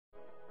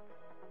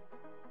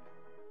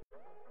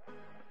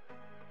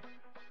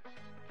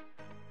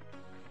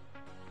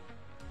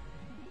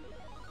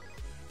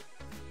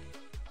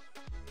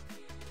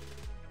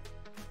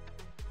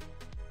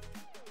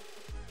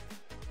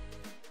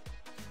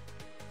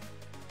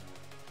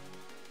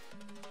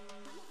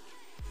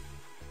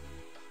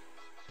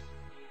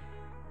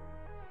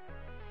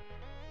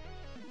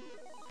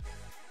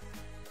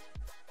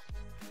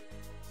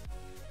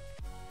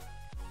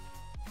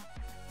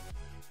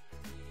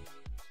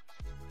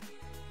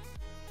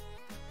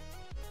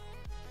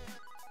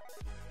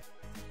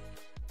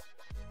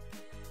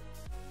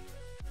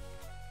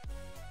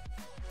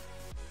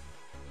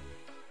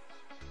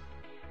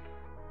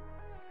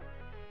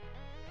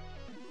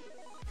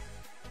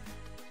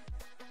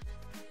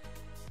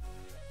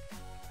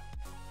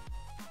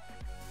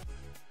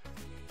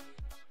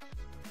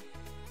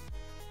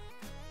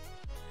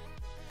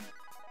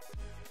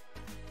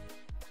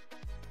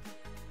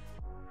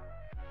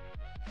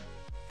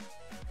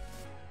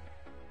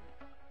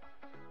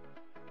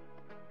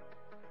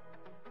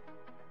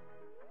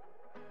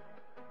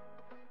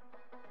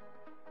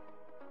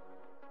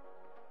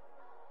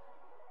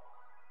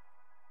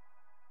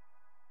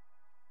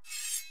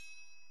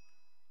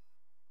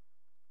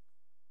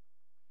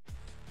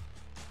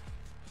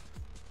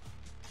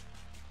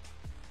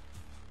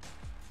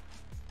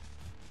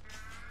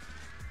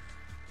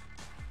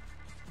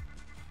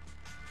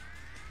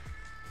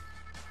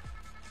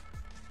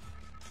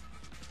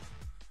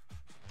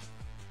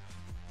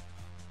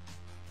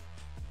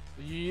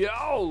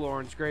Yo,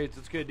 Lawrence Graves,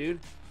 what's good, dude?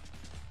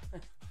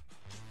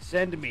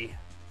 Send me.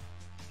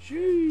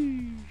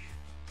 Sheesh.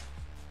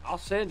 I'll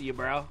send you,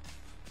 bro.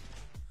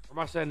 Where am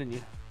I sending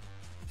you?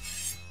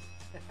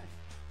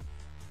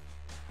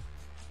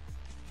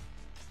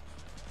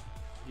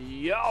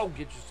 Yo,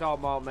 get your salt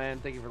malt, man.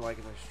 Thank you for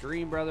liking the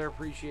stream, brother.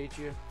 Appreciate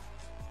you.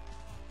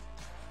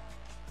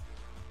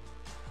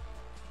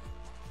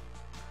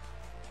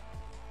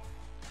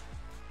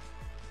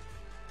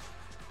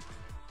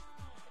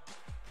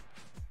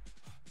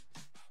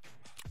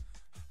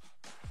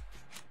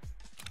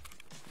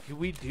 Can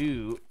we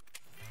do...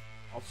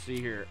 I'll see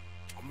here.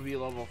 I'm going to be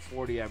level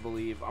 40, I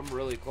believe. I'm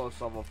really close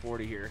to level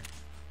 40 here.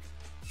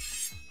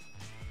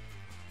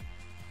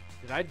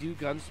 Did I do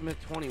Gunsmith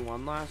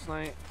 21 last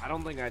night? I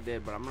don't think I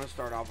did, but I'm going to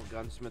start off with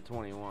Gunsmith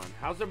 21.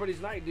 How's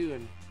everybody's night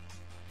doing?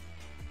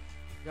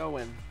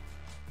 Going.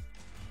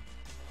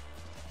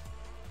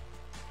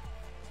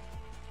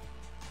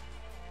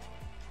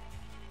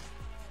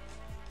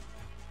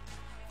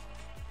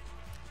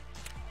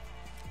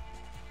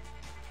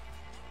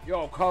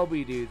 Yo,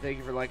 Kobe, dude, thank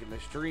you for liking the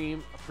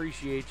stream.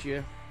 Appreciate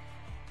you.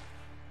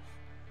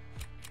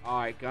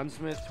 Alright,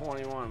 Gunsmith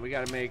 21. We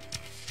got to make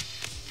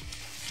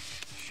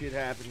shit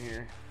happen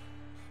here.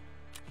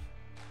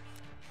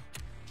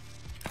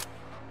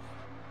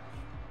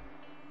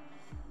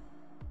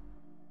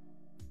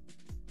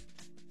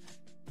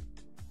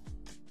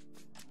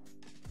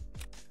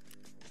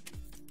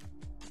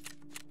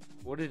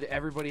 What did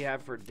everybody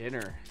have for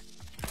dinner?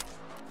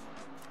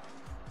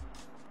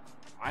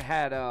 I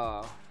had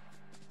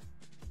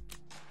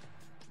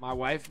my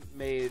wife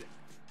made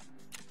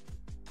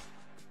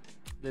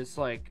this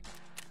like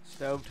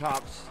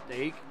stovetop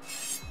steak,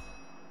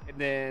 and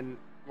then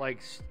like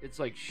it's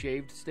like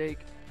shaved steak,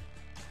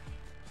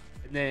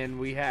 and then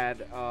we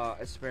had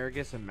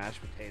asparagus and mashed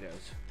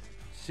potatoes.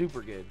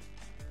 Super good.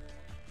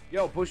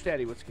 Yo, Bush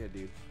Daddy, what's good,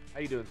 dude?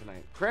 How you doing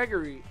tonight?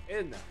 Gregory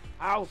in the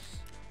house.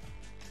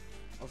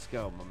 Let's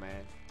go, my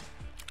man.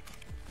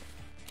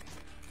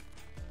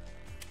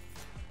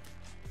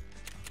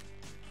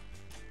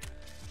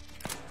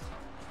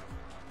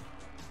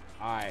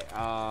 Alright,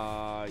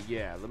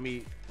 yeah, let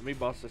me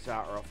bust this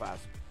out real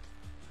fast.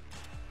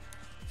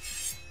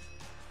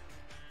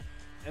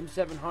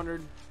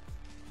 M700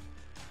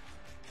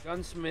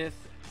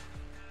 Gunsmith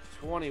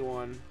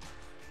 21.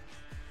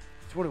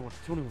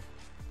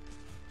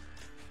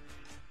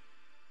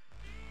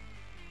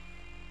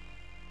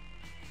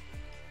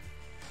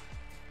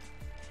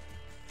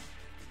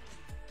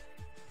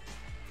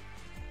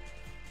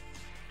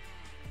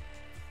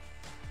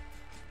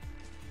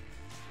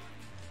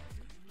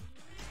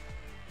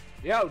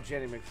 Yo,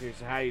 Jenny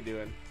McPherson, how you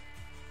doing?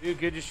 Dude,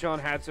 good just showing.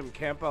 Had some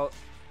Campbell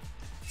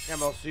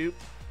soup.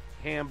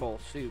 Campbell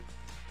soup.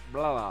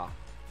 Blah, blah.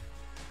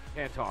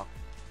 Can't talk.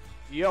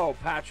 Yo,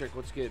 Patrick,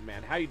 what's good,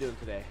 man? How you doing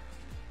today?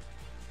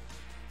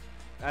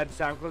 Add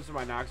sound clips to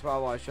my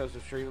Knoxville while I show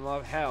some streaming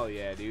love. Hell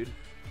yeah, dude.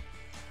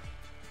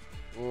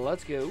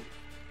 Let's go.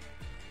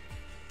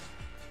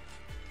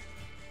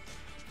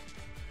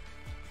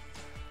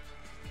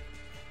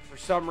 For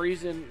some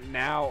reason,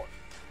 now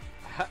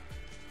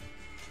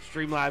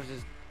Streamlabs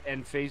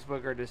and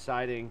Facebook are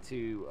deciding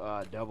to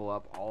double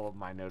up all of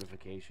my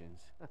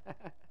notifications.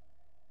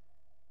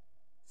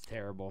 It's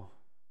terrible.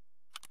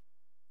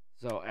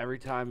 So every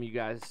time you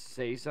guys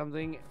say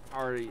something,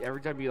 or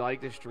every time you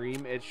like the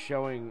stream, it's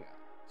showing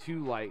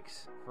 2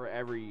 likes for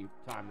every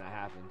time that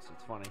happens.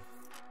 It's funny.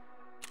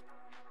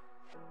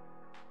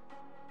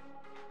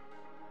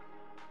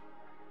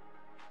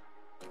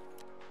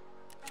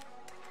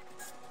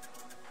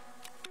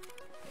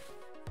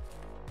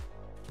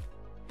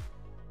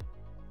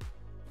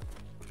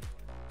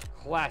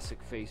 Classic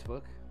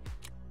Facebook.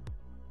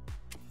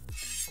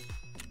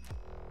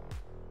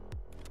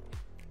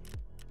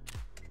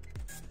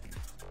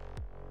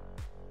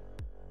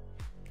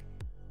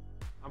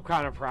 I'm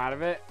kind of proud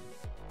of it.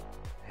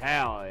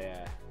 Hell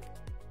yeah.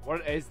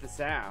 What is the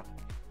sound?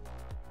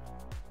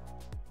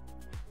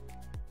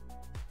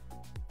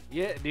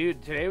 Yeah,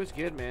 dude, today was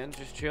good, man.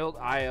 Just chilled.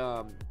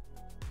 I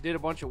did a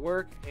bunch of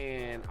work,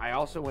 and I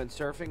also went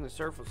surfing. The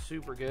surf was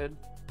super good.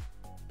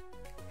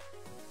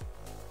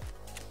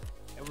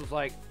 It was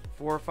like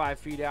 4 or 5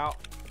 feet out.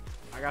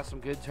 I got some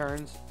good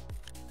turns.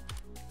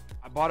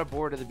 I bought a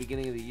board at the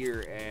beginning of the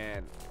year,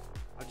 and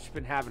I've just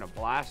been having a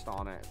blast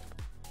on it.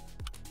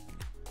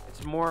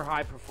 It's more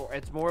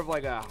it's more of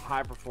like a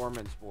high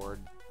performance board,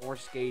 more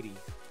skatey.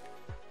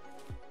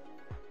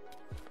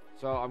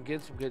 So I'm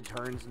getting some good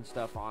turns and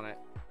stuff on it.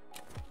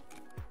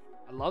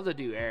 I love to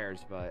do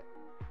airs, but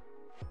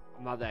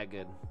I'm not that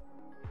good.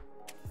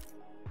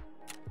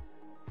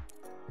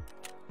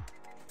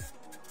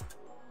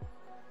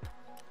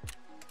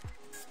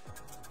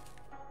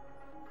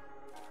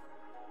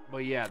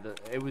 But yeah,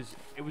 it was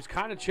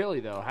kind of chilly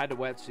though. I had the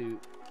wetsuit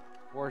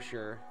for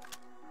sure.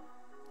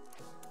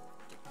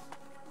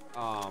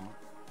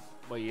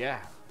 But yeah,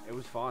 it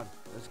was fun.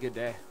 It was a good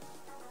day.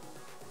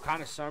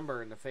 Kind of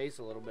sunburned in the face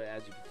a little bit,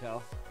 as you can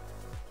tell.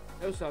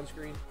 No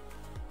sunscreen.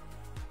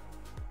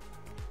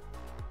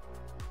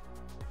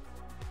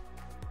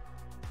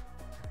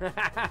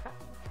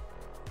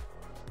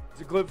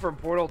 It's a clip from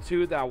Portal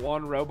 2, that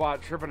one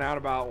robot tripping out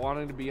about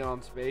wanting to be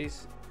on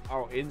space.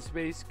 Oh, in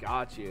space?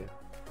 Got you.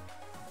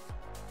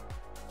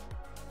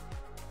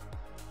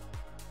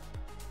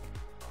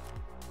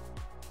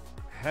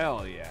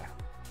 Hell yeah.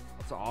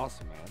 That's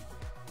awesome, man.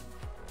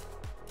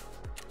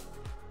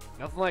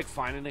 Nothing like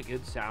finding a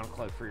good sound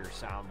clip for your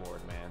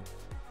soundboard, man.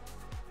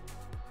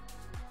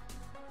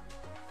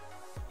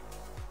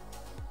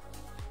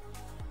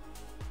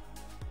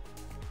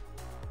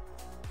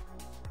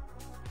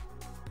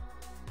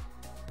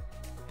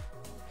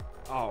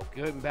 Oh,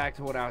 getting back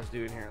to what I was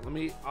doing here. Let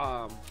me,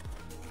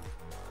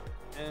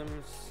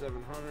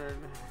 M700.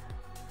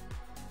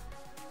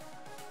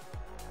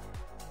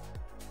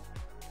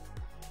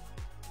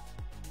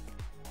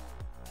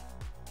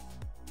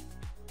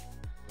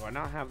 Do I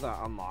not have that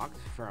unlocked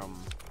from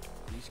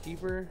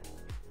Peacekeeper?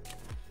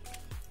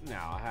 No,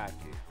 I have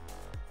to.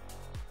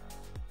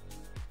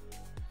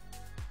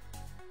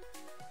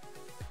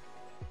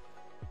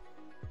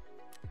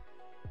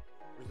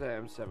 Where's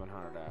that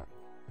M700 at?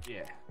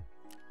 Yeah.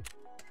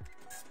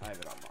 I have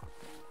it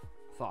unlocked.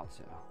 Thought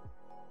so.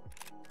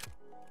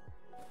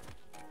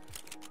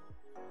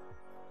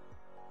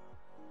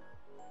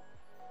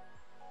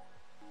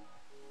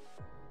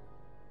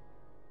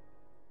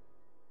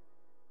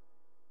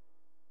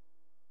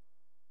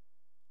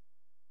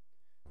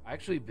 I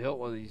actually built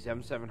one of these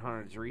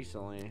M700s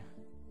recently.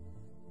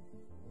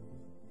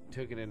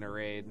 Took it in a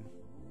raid.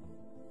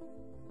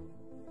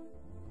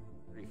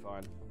 Pretty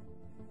fun.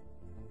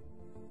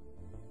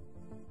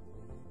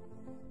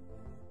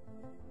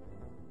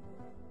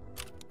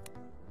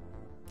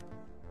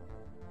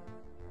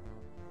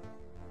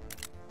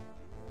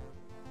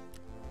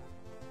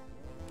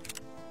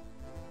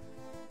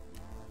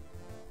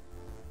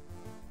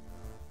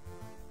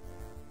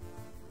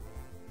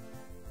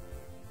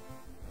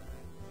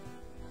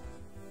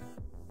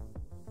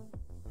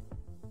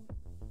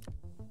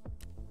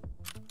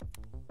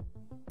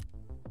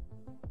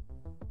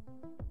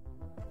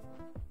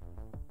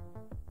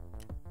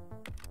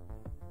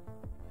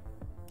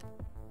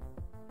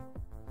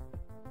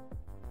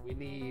 We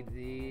need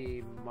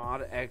the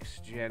Mod X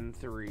Gen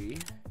 3.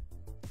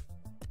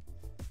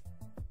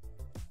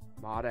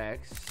 Mod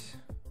X.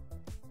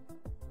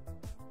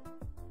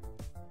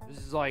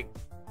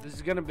 This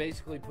is gonna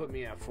basically put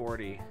me at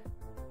 40.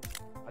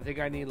 I think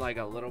I need like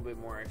a little bit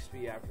more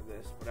XP after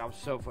this, but I'm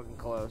so fucking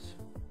close.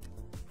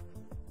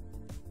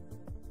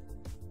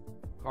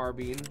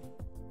 Carbine.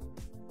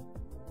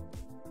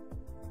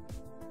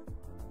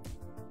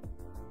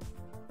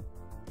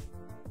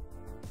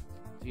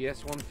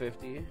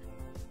 DS150.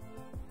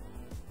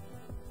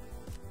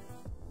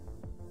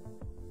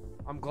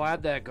 I'm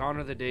glad that gone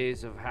are the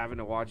days of having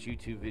to watch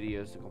YouTube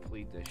videos to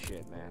complete this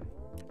shit, man.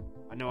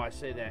 I know I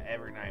say that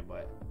every night,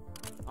 but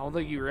I don't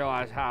think you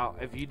realize how,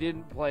 if you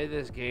didn't play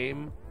this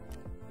game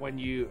when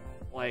you,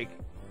 like,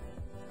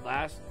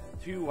 last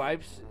 2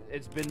 wipes,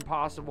 it's been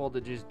possible to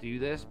just do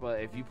this,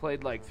 but if you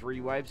played like 3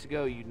 wipes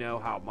ago, you know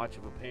how much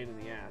of a pain in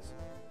the ass.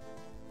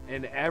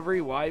 And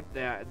every wipe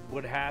that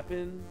would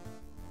happen,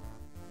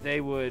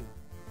 they would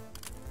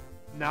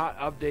not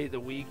update the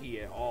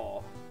wiki at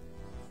all.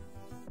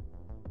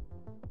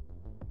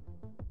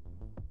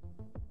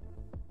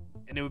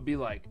 And it would be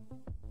like,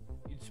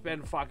 you'd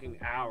spend fucking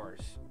hours.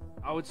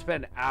 I would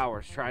spend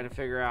hours trying to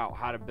figure out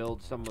how to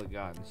build some of the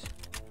guns.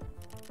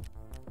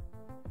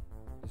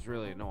 It's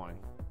really annoying.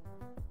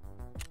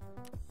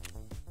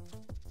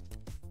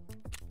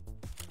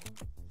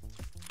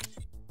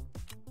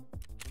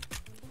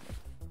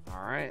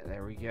 Alright,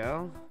 there we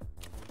go.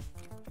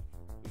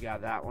 We got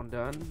that one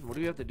done. What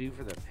do we have to do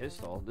for the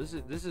pistol? This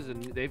is a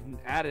new, they've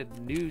added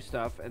new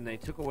stuff and they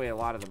took away a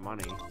lot of the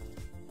money.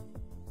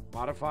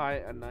 Modify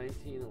a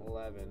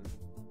 1911.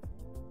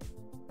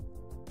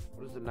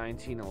 What does the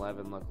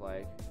 1911 look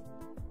like?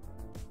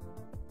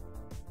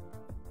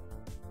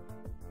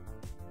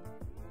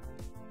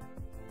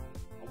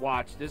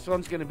 Watch, this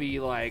one's gonna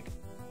be like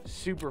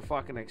super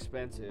fucking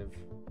expensive.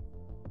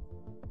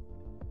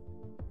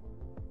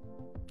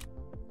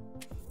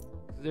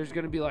 There's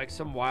gonna be like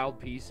some wild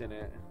piece in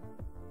it.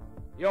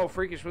 Yo,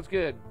 Freakish, what's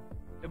good?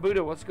 Hey,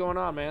 Buddha, what's going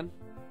on, man?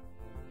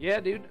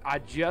 Yeah, dude, I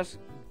just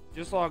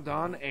logged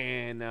on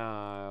and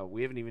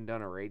we haven't even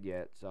done a raid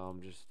yet, so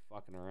I'm just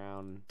fucking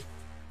around.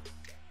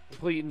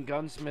 Completing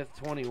Gunsmith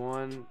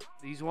 21.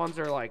 These ones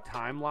are like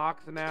time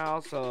locked now,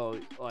 so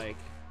like,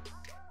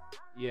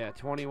 yeah,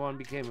 21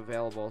 became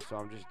available, so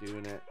I'm just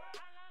doing it.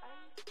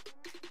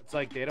 It's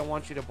like they don't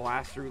want you to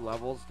blast through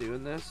levels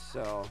doing this,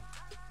 so.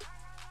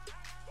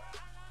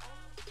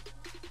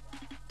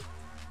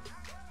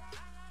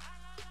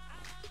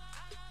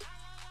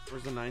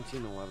 Where's the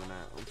 1911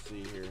 at? Let's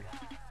see here.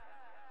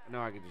 I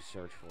know I could just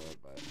search for it,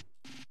 but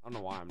I don't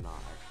know why I'm not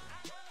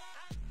actually.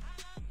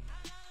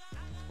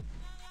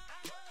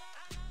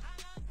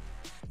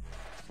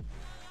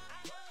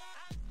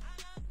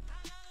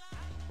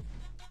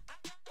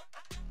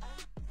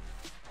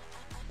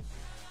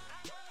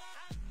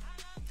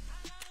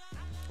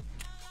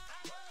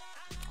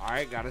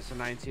 Alright, got us a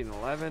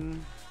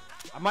 1911.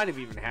 I might have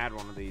even had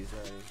one of these.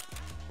 Let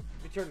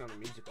me turn down the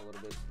music a little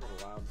bit. It's a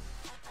little loud.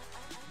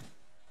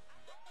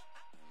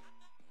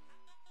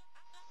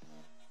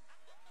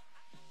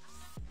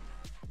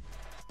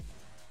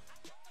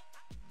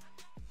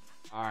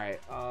 All right.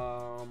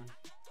 Oh,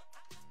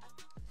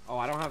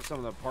 I don't have some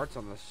of the parts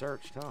on the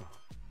search, huh?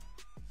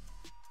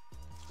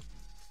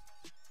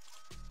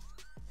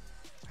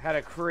 Had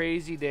a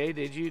crazy day,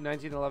 did you?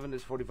 1911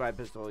 is 45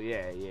 pistol.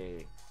 Yeah.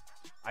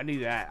 I knew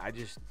that. I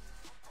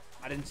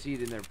didn't see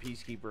it in their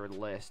Peacekeeper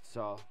list,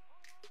 so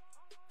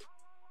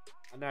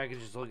I know I could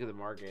just look at the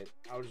market.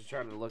 I was just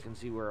trying to look and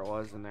see where it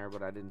was in there,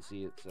 but I didn't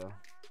see it, so.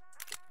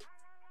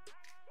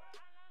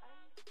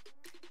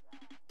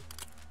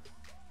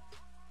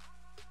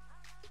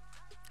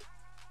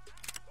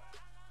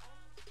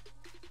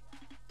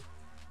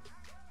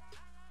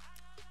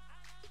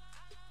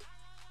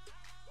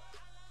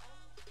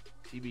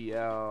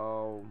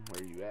 TBL,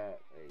 where you at?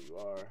 There you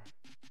are.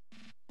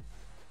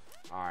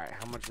 Alright,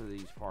 how much are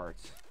these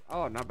parts?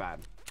 Oh, not bad.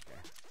 Okay.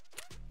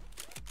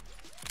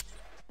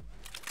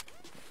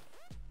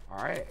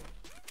 Alright.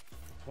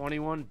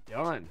 21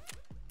 done.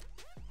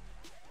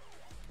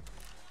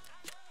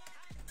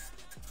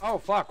 Oh,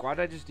 fuck. Why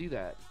did I just do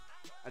that?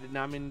 I did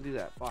not mean to do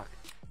that. Fuck.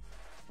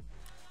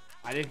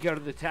 I didn't go to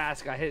the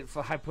task. I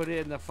put it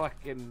in the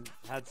fucking...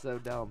 That's so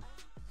dumb.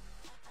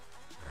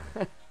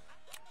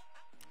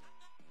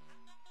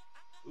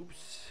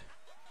 Oops.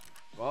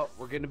 Well,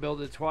 we're gonna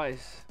build it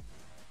twice.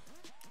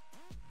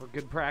 For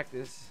good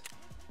practice.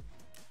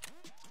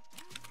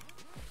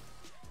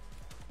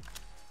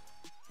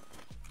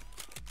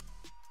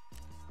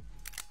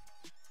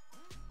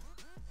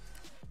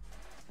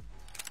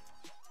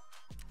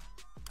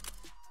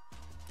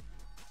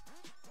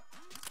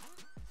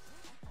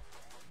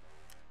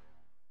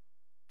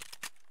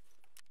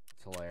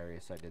 It's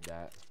hilarious I did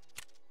that.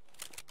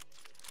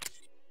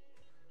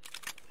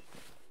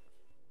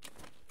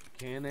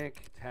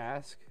 Mechanic,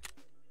 task,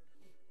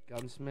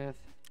 gunsmith.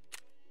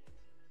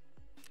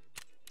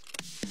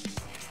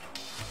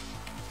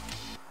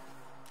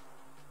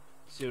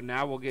 So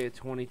now we'll get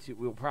 22.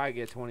 We'll probably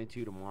get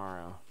 22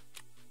 tomorrow.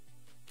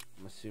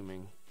 I'm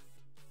assuming.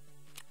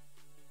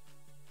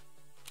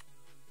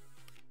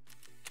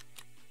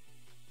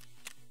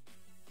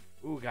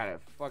 Ooh, got a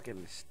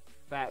fucking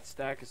fat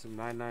stack of some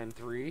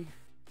 993.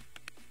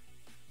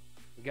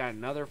 We got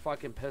another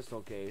fucking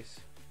pistol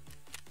case.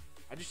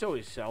 I just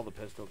always sell the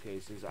pistol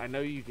cases. I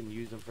know you can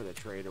use them for the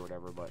trade or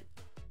whatever, but...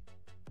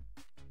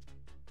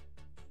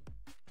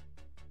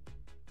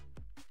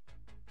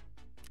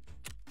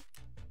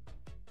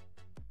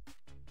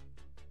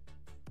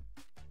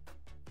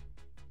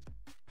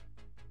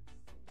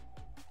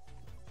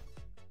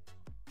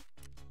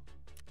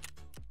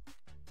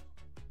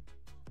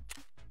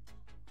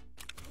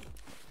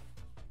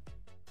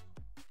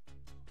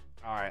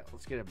 Alright,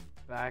 let's get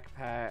a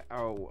backpack.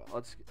 Oh,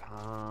 let's...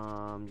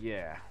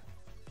 yeah.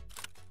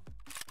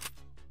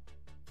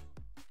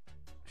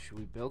 Should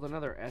we build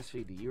another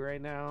SVD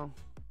right now?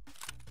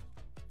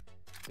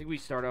 I think we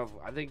start off...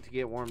 I think to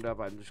get warmed up,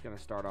 I'm just going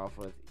to start off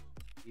with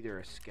either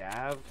a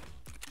scav.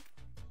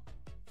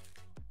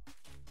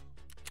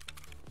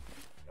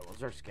 Yeah,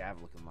 what's our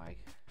scav looking like?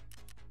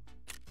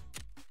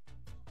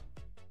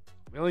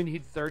 We only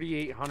need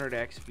 3,800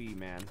 XP,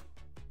 man.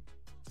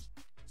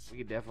 We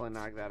could definitely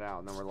knock that out,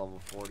 and then we're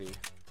level 40.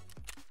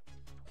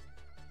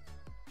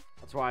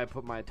 That's why I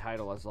put my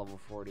title as level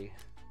 40.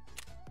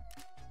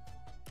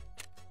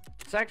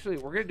 It's actually,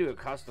 we're going to do a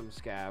custom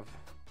scav.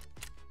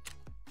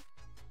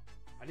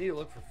 I need to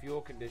look for fuel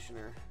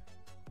conditioner.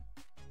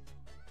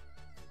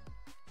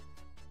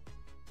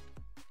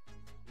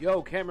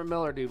 Yo, Cameron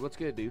Miller, dude. What's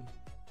good, dude?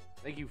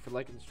 Thank you for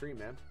liking the stream,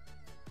 man.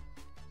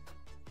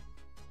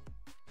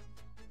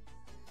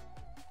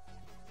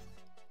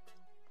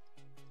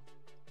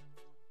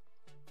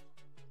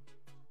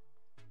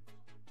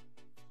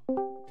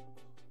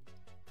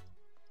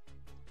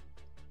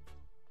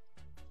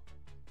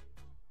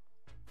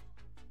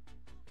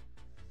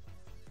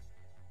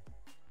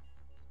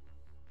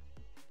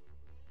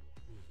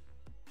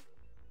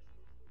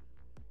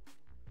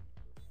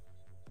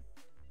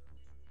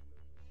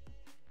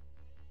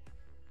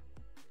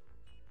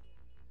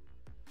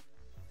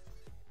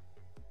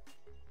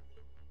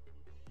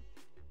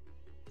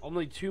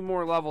 Only 2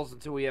 more levels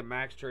until we have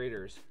max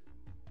traders.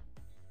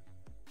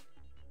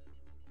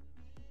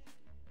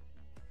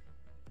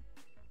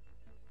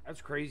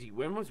 That's crazy.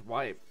 When was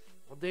wipe?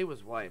 What day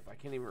was wipe? I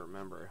can't even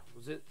remember.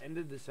 Was it end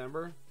of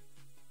December?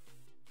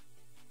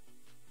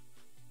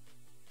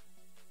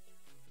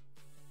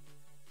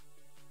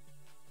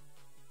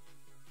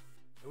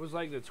 It was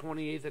like the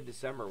 28th of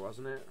December,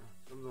 wasn't it?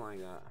 Something like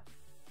that.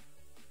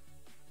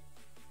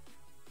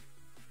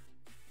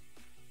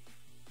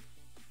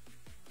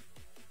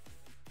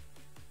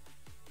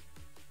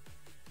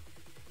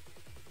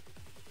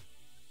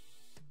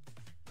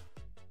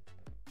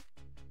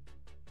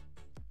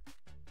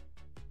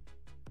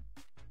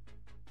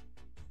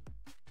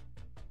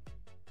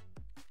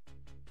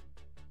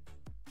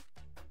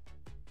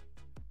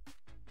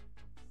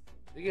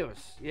 I think it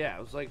was, yeah,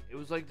 it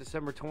was like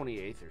December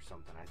 28th or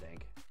something, I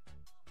think.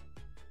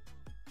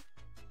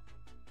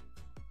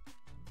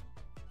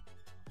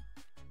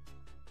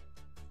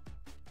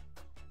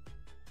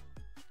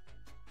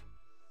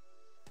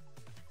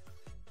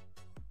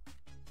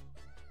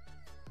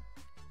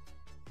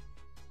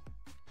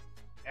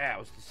 Yeah, it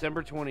was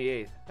December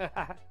 28th.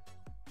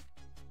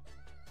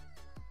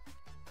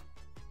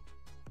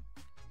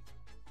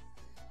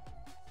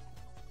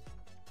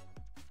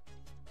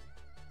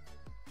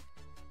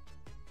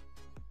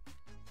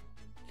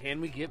 Can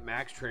we get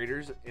max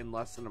traders in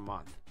less than a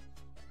month?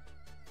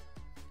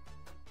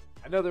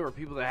 I know there were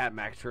people that had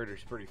max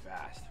traders pretty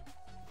fast.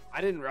 I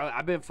didn't really,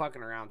 I've been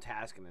fucking around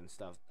tasking and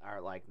stuff, or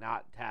like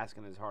not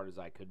tasking as hard as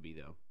I could be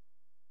though.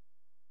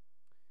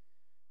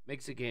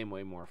 Makes the game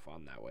way more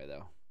fun that way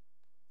though.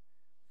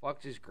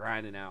 Fuck just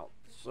grinding out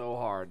so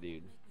hard,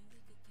 dude.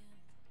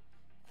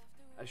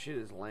 That shit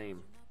is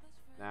lame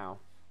now.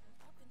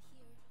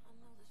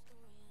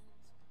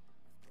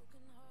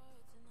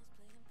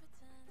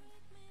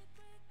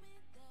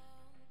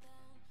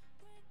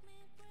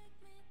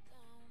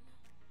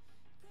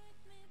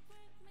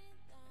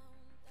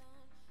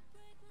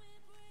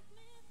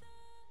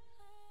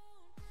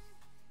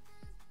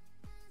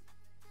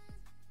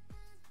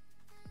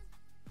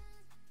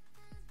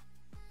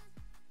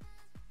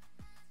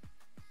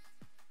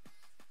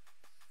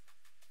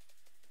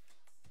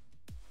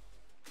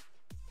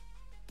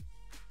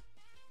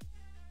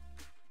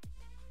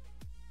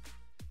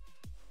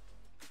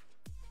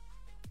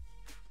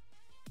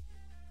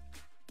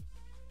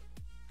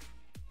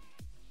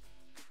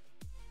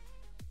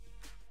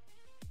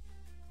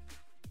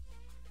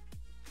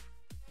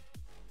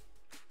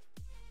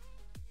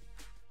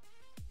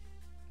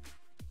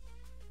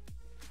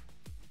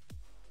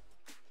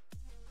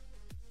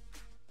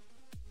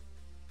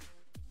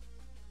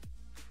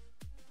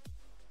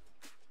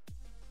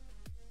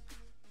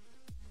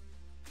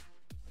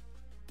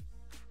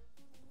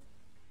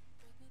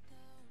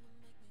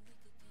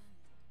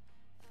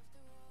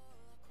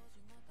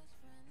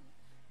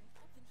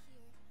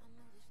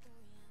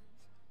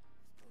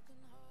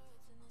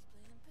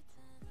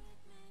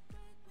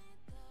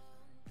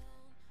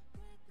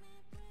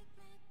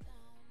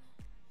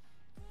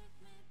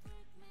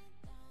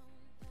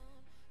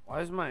 Why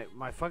is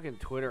my fucking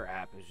Twitter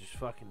app is just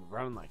fucking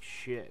running like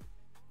shit?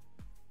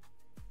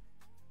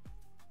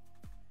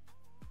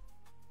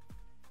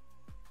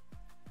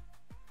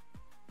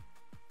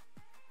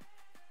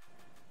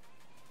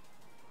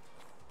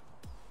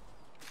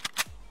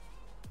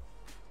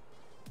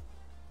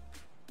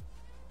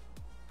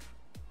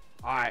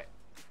 Alright.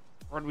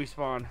 Where'd we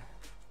spawn?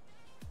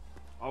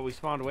 Oh, we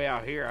spawned way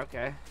out here.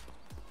 Okay.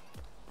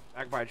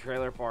 Back by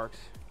trailer parks.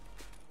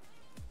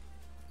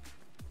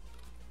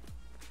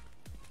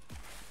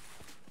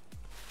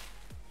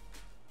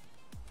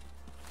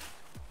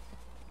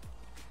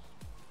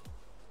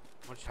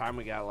 How much time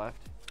we got left?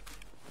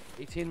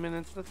 18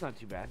 minutes? That's not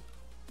too bad.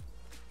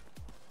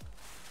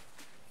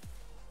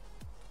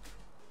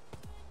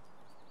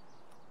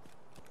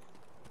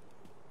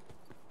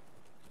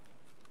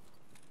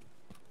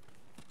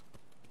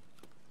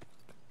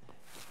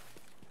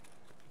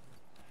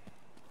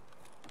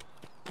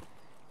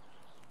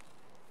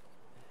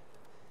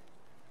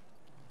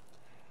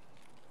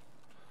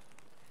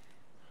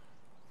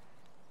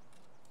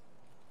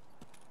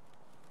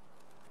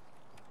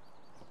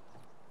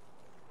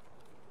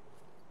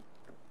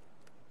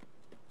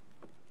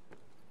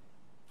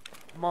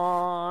 Come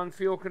on,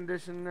 fuel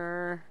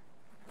conditioner.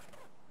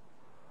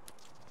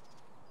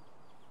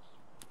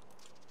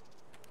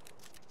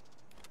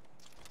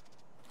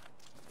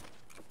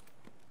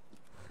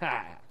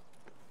 Ha!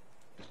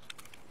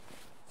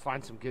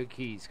 Find some good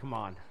keys. Come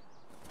on.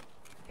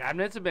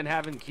 Cabinets have been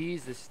having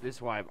keys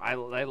this wipe. I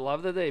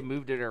love that they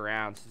moved it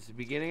around since the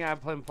beginning.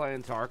 I've been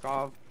playing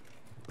Tarkov.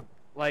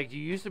 Like,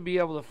 you used to be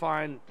able to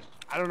find.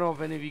 I don't know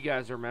if any of you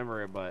guys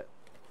remember it, but.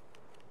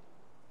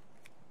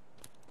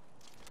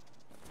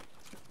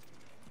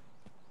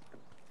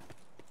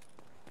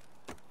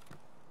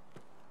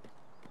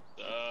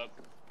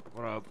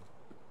 What up?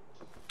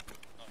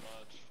 Not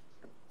much.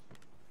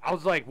 I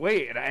was like,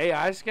 wait, an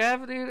AI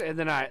scav, dude? And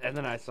then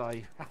I saw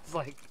you. I was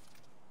like,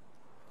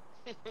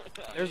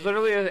 there's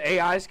literally an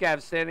AI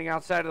scav standing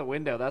outside of the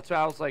window. That's why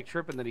I was like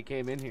tripping that he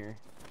came in here.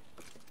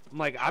 I'm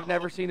like, I've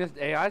never seen an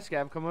AI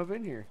scav come up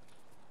in here.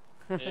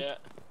 Yeah.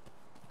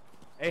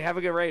 Hey, have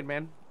a good raid,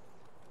 man.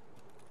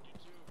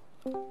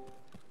 You too.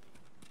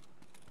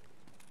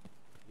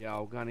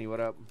 Yo, Gunny,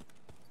 what up?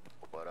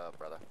 What up,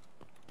 brother?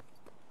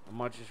 I'm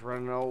much just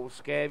running old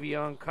scabby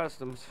on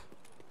customs.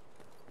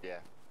 Yeah.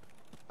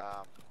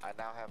 I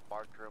now have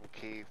marked room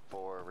key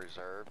for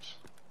reserves.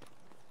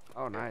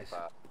 Oh, nice.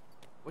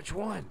 Which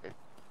one?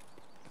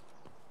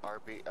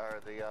 RB or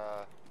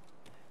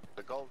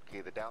the gold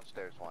key, the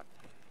downstairs one.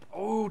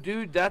 Oh,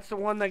 dude, that's the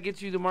one that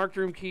gets you the marked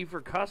room key for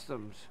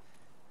customs.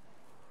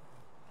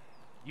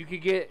 You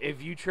could get,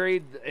 if you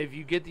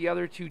get the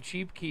other two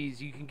cheap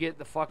keys, you can get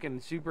the fucking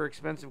super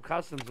expensive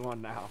customs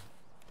one now.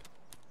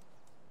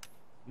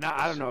 No,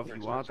 I don't know if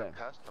you want that.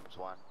 Customs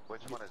one.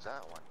 Which one is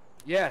that one?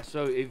 Yeah,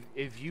 so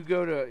if you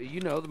go to,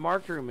 you know, the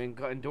marked room in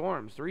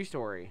dorms,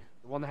 3-story,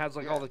 the one that has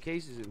like all the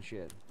cases and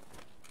shit.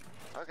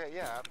 Okay,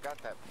 yeah, I've got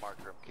that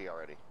marked room key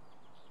already.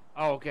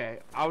 Oh, okay.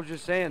 I was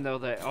just saying though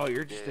that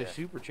you're just a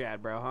super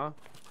Chad, bro, huh?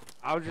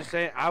 I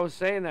was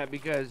saying that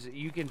because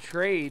you can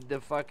trade the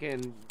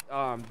fucking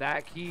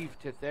that key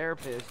to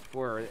therapist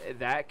for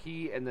that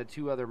key and the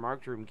 2 other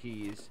marked room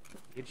keys.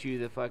 Get you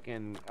the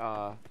fucking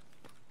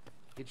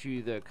get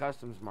you the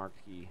customs marked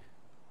key.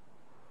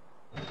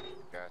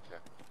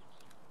 Gotcha.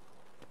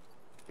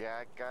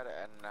 Yeah, I got it,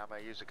 and I'm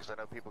gonna use it because I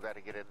know people got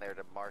to get in there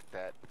to mark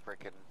that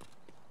freaking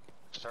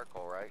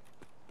circle, right?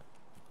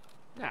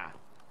 Nah.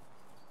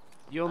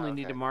 You only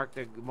need to mark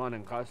the one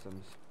in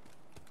customs.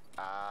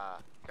 Ah,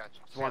 gotcha.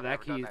 That's why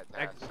that key.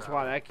 That's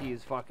why that key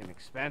is fucking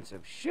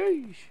expensive.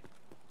 Sheesh.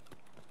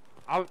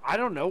 I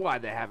don't know why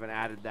they haven't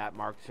added that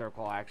marked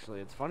circle.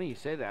 Actually, it's funny you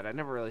say that. I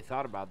never really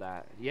thought about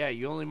that. Yeah,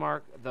 you only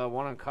mark the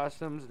one on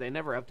customs. They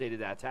never updated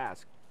that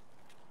task.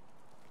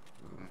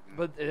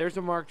 But there's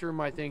a marked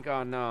room, I think,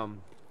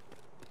 on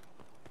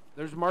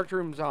there's marked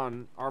rooms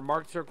on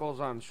marked circles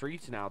on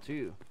streets now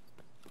too.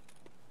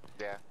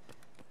 Yeah.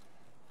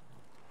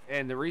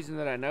 And the reason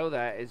that I know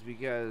that is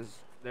because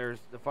there's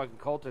the fucking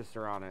cultists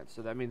are on it,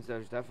 so that means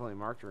there's definitely a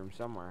marked room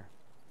somewhere.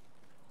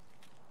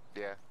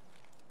 Yeah.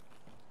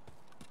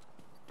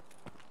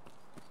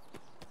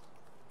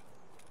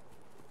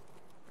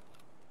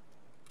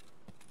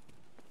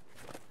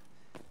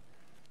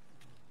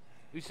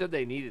 Who said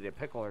they needed a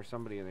pickle or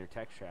somebody in their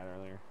text chat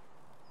earlier?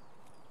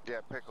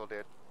 Yeah, Pickle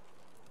did.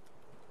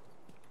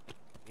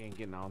 He ain't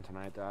getting on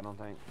tonight though, I don't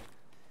think.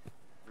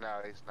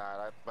 No, he's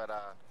not.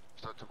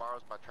 So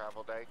tomorrow's my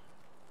travel day.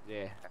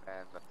 Yeah.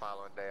 And the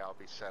following day I'll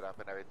be set up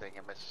and everything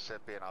in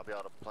Mississippi, and I'll be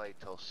able to play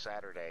till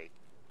Saturday.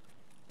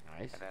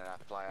 Nice. And then I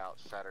fly out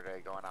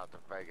Saturday, going out to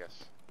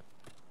Vegas.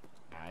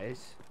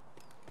 Nice.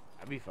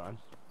 That'd be fun.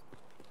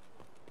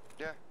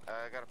 Yeah,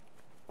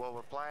 well,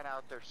 we're flying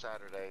out there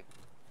Saturday,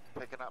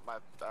 picking up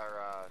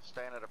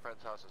staying at a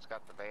friend's house that's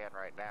got the van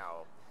right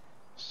now,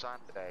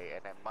 Sunday,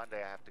 and then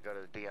Monday I have to go to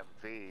the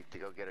DMV to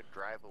go get a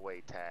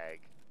drive-away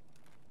tag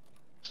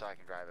so I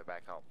can drive it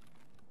back home.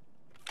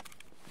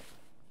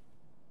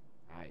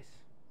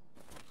 Nice.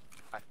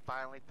 I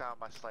finally found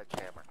my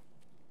sledgehammer.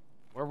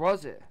 Where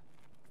was it?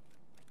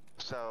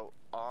 So,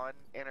 on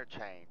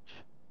interchange,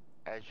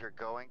 as you're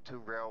going to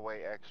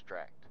Railway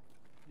Extract,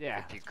 Yeah.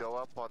 if you go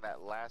up on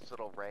that last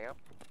little ramp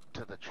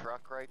to the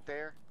truck right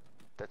there,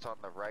 that's on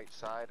the right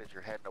side as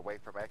you're heading away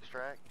from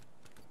Extract,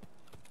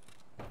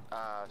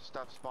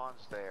 stuff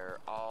spawns there,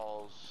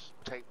 awls,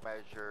 tape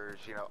measures,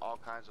 you know, all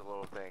kinds of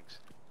little things.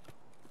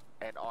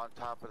 And on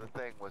top of the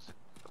thing was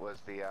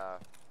the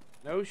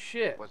no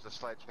shit. Was the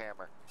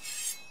sledgehammer.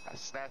 I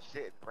snatched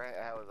it and ran.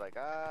 I was like,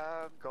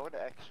 I'm going to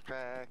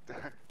Extract.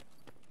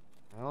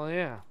 Hell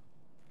yeah.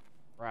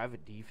 Bro, I have a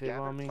defib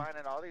on me. I've been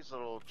finding all these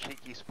little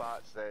cheeky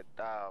spots that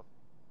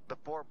the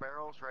 4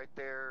 barrels right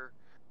there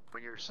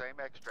when you're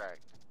same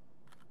Extract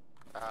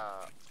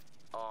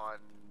on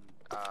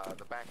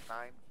the back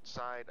 9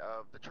 side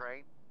of the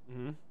train.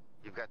 Mm-hmm.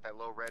 You've got that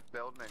little red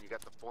building and you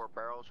got the 4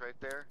 barrels right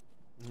there.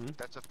 Mm-hmm.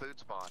 That's a food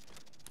spawn.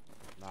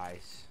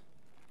 Nice.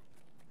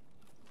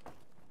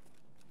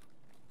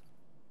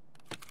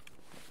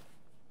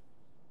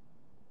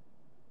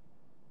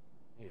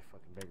 Need a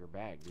fucking bigger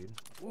bag, dude.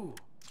 Ooh,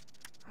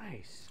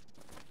 nice.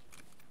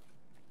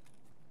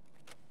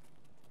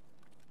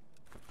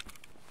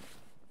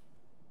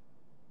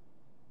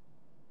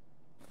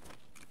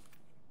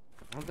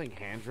 I don't think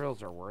hand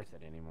drills are worth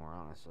it anymore,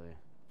 honestly.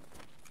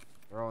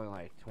 They're only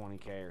like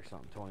 20k or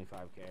something,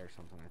 25k or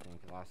something, I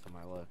think, the last time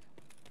I looked.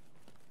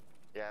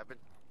 Yeah, I've been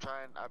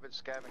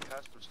scamming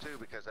customs too,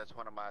 because that's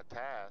one of my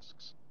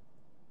tasks,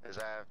 is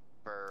I have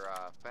for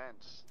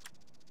fence.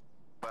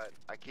 But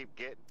I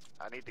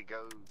need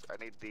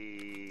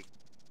the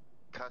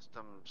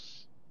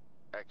customs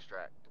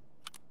extract.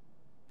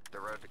 The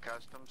road to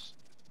customs.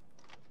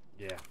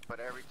 Yeah. But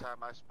every time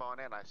I spawn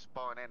in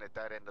at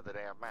that end of the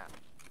damn map.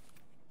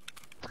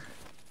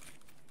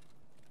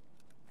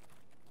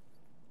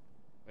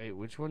 Wait,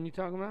 which one you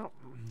talking about?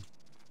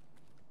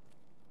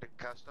 The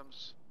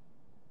customs,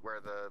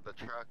 where the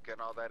truck and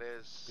all that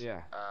is.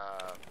 Yeah.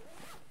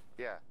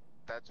 Yeah,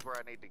 that's where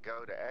I need to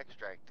go to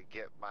extract to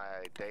get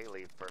my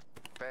daily for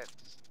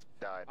fence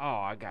done. Oh,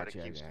 I got but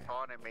you. It keeps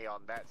spawning me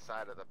on that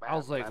side of the map. I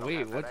was like,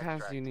 wait, what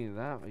times extract. do you need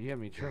that? You had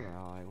me tripping.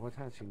 I was like, what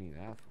times do you need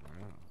that for?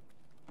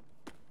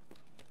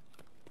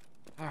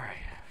 Alright,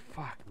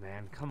 fuck,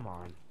 man, come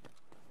on.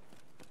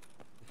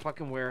 The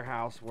fucking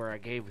warehouse where I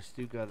gave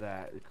Stuka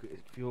that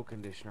fuel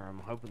conditioner, I'm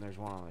hoping there's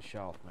one on the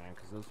shelf, man,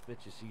 because those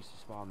bitches used to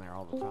spawn there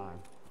all the time.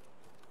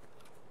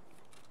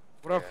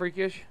 What up,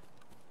 Freakish?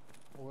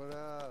 What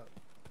up?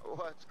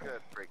 What's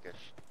good,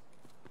 Freakish?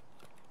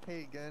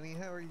 Hey, Gunny,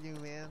 how are you,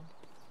 man?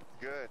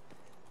 Good.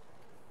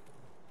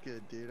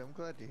 Good, dude. I'm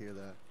glad to hear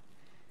that.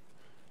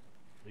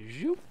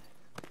 Zoop.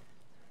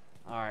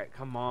 Alright,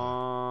 come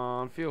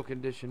on, fuel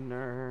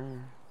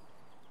conditioner.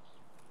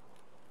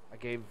 I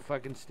gave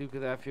fucking Stuka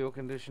that fuel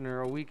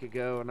conditioner a week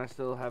ago, and I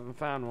still haven't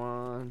found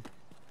one.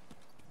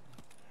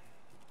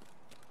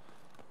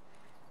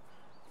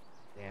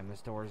 Damn,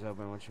 this door's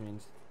open, which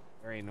means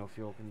there ain't no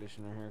fuel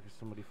conditioner here, because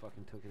somebody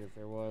fucking took it if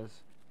there was.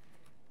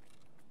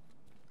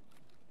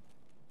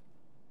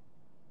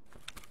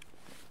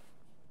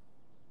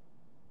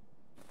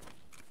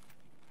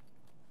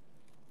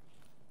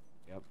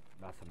 Yep,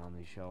 nothing on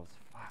these shelves.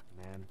 Fuck,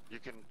 man. You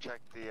can check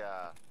the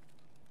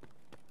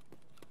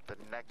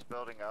next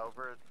building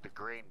over, the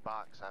green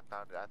box. I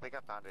found it. I think I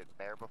found it in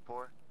there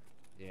before.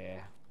 Yeah.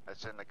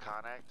 It's in the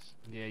Connex.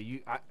 Yeah,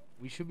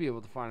 we should be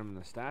able to find them in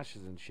the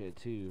stashes and shit,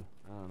 too.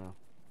 I don't know.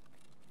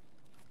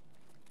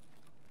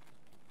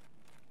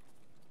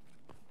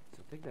 So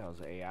I think that was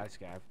an AI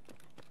scav.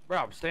 Bro,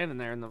 I'm standing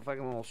there in the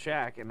fucking little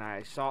shack, and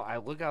I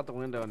look out the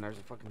window, and there's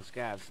a fucking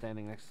scav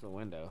standing next to the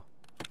window.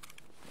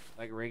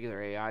 Like a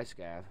regular AI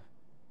scav.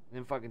 And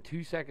then fucking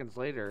 2 seconds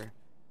later,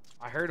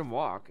 I heard him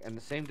walk, and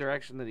the same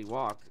direction that he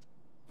walked,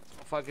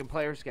 a fucking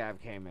player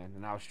scav came in,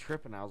 and I was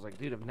tripping. I was like,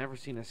 dude, I've never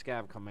seen a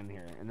scav come in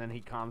here. And then he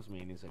calms me,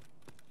 and he's like,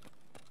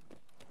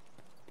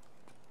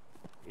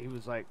 he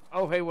was like,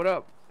 oh, hey, what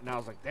up? And I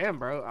was like, damn,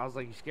 bro. I was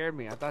like, you scared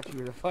me. I thought you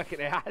were the fucking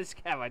AI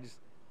scav. I just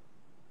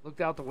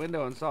looked out the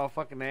window and saw a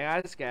fucking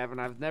AI scav, and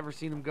I've never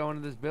seen him go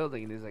into this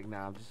building. And he's like,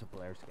 nah, I'm just a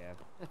player scav.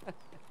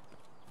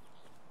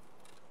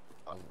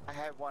 I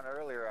had one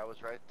earlier. I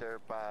was right there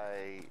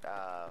by,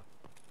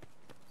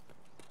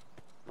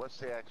 what's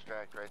the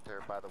extract right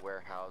there by the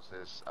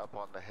warehouses up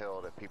on the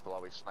hill that people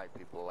always snipe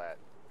people at?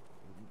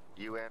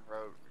 UN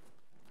Road?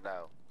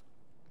 No.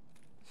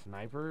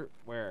 Sniper?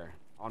 Where?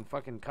 On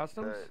fucking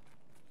customs?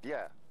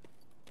 Yeah.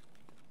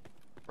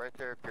 Right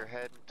there if you're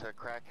heading to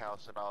Crack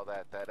House and all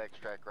that, that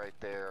extract right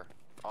there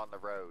on the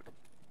road.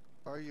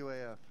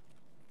 RUAF.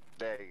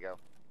 There you go.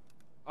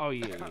 Oh,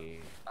 yeah.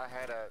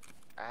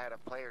 I had a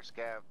player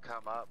scav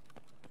come up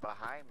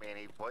behind me and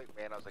he pointed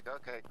me and I was like,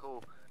 okay,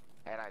 cool.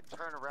 And I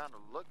turned around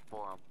and looked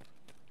for him.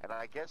 And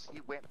I guess he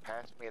went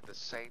past me at the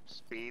same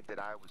speed that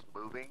I was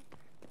moving.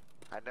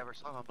 I never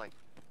saw him. I'm like,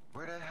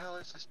 where the hell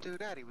is this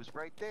dude at? He was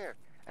right there.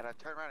 And I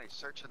turned around and he's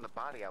searching the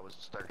body. I was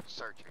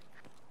searching.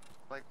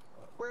 Like,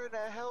 where the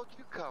hell did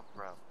you come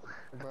from?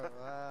 Bro,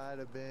 I'd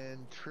have been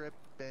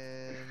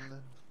tripping.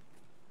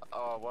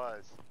 Oh, I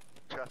was.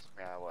 Trust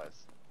me, I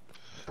was.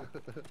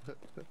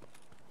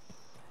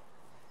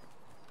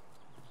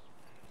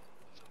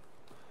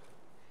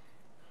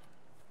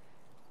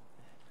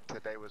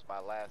 Today was my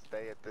last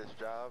day at this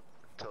job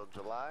till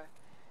July.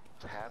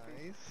 Happy.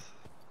 Nice.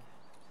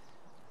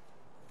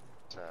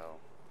 So.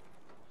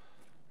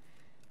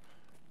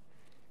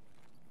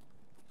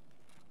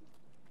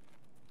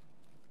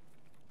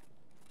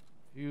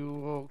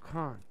 Fuel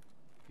con.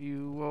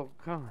 Fuel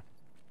con.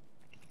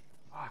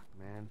 Fuck,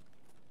 man.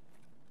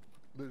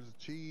 There's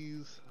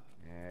cheese.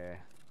 Yeah.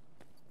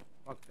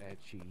 Fuck that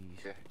cheese.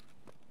 Yeah.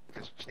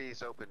 Because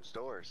cheese opens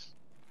doors.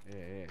 Yeah.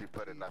 If you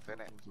put enough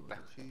in it.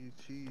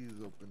 Cheese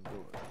open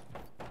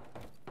doors.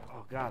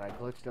 Oh, God, I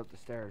glitched up the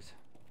stairs.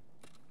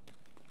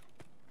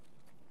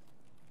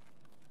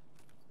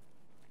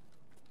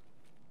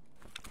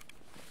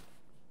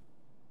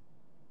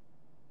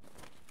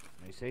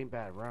 This ain't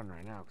bad run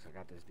right now because I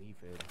got this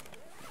defib.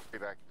 Be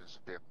back to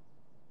disappear.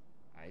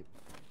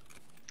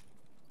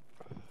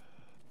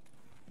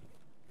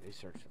 They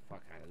searched the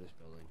fuck out of this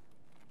building.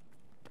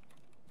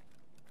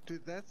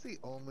 Dude, that's the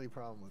only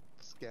problem with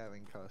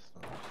scavving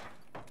customs.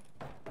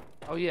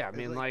 Oh yeah, I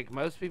mean like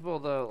most people,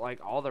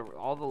 all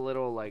the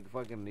little like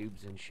fucking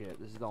noobs and shit.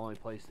 This is the only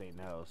place they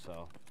know,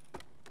 so.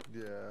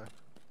 Yeah.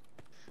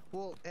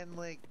 Well, and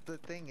like the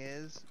thing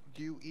is,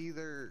 you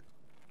either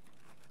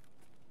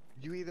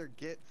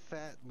get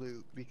fat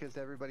loot because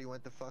everybody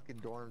went to fucking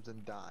dorms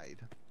and died.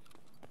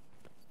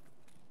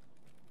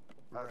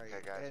 Okay,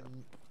 Right. guys.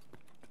 And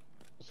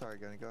sorry,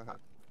 Gunny, go ahead.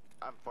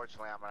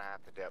 Unfortunately, I'm gonna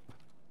have to dip.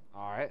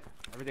 All right,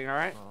 everything all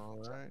right? All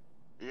right.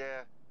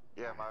 Yeah.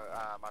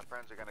 My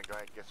friends are gonna go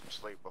ahead and get some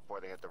sleep before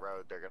they hit the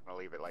road. They're gonna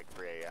leave at like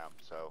 3 a.m.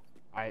 So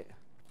I'm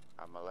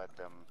gonna let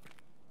them.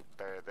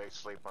 They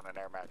sleep on an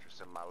air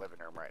mattress in my living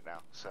room right now.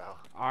 So.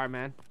 All right,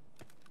 man.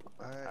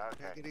 All right.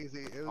 Okay. Take it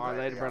easy. It was All right,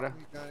 later, nice brother.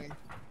 talking to you, Gunny.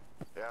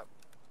 Yep.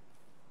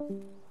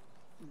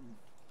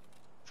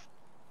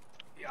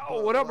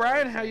 Yo, what up,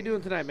 Brian? How you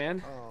doing tonight,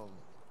 man? Um,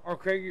 Oh,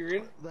 Craig, you're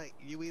in? like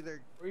you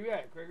either Where you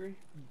at, Gregory?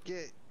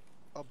 get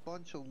a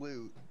bunch of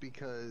loot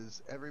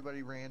because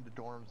everybody ran to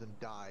dorms and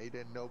died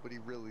and nobody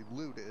really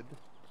looted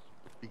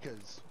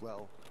because,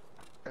 well,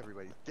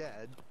 everybody's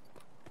dead,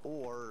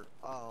 or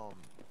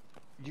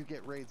you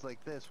get raids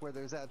like this where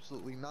there's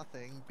absolutely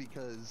nothing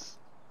because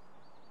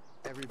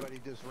everybody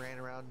just ran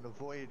around and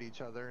avoided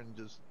each other and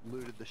just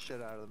looted the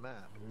shit out of the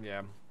map.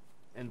 Yeah.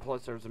 And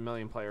plus, there's a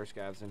million player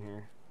scavs in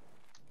here.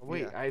 Oh,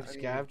 wait, Yeah, I have I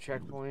mean- scav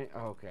checkpoint.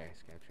 Oh, okay,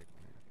 scav checkpoint.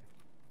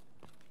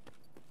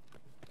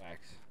 Okay.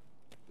 Facts.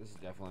 This is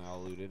definitely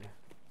all looted.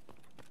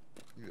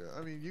 Yeah,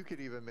 I mean, you could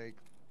even make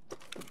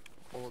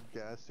old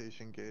gas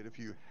station gate if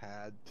you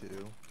had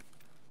to.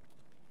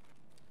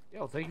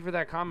 Yo, thank you for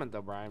that comment,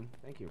 though, Brian.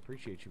 Thank you.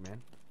 Appreciate you,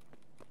 man.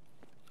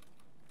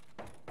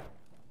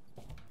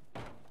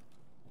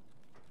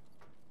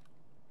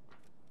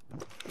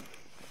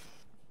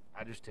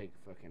 I just take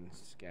fucking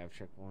scav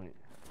checkpoint.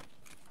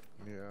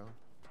 Yeah.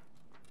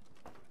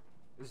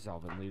 This has all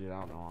been looted. I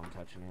don't know why I'm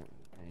touching it.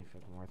 Ain't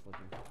fucking worth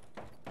looking.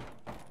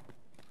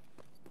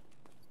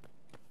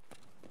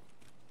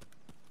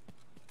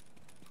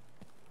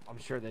 I'm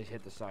sure they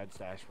hit the side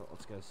stash, but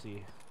let's go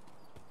see.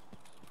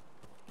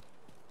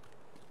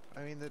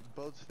 I mean,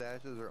 both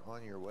stashes are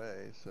on your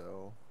way,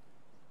 so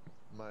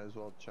might as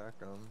well check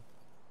them.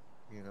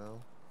 You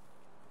know,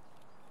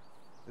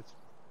 it's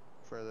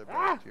further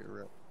back to your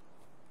rep.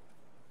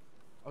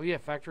 Oh yeah,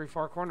 factory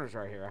far corners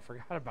right here. I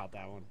forgot about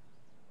that one.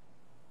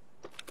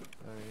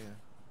 Oh yeah.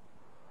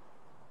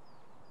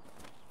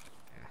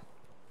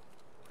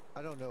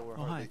 I don't know where.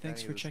 Oh hi,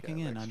 thanks for checking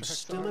in. I'm extracts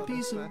still are a on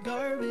piece this of map.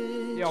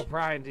 garbage. Yo,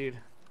 Brian, dude.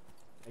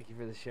 Thank you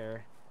for the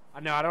share. I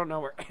know I don't know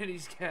where any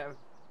scav.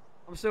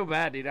 I'm so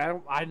bad, dude.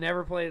 I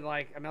never played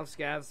like enough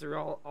scavs through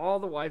all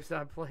the wipes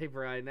I play,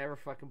 bro. I never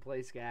fucking play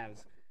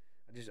scavs.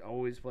 I just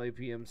always play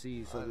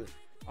PMC. So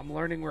I'm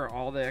learning where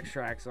all the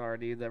extracts are,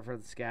 dude. That for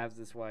the scavs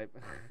this wipe.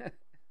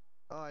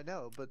 Oh, I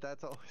know, but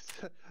that's always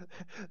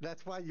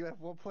that's why you have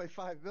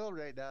 1.5 mil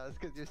right now. It's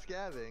because you're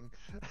scabbing.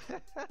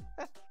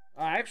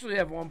 I actually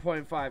have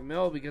 1.5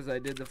 mil because I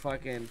did the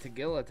fucking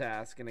Tagilla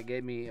task and it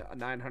gave me a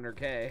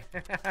 900k.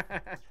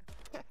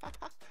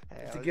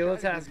 Hey, Tagilla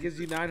task gives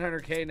you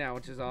 900k now,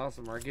 which is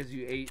awesome, or it gives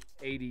you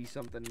 880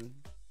 something.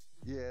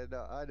 Yeah,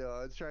 no, I know.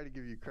 I was trying to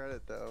give you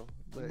credit though.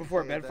 Like,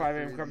 Before hey, bed that's 5 the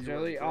a.m. reason comes you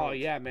early. went Oh broke.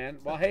 yeah, man.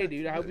 Well, hey,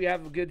 dude. I hope you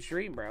have a good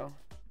stream, bro.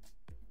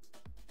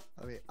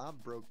 I mean, I'm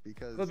broke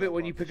because. A little bit I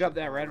when bought you the pick shit up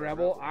that from Red Red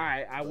Rebel. All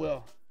right, I but-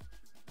 will.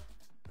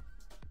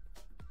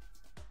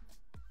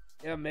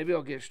 Yeah, maybe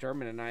I'll get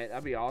Sturman tonight.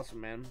 That'd be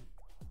awesome, man.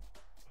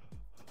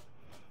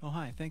 Oh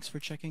hi, thanks for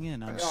checking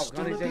in. I'm Yo,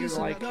 still Gunny, a thank you piece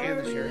for of like and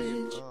the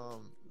shares. garbage.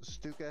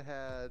 Stuka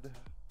had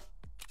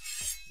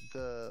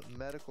the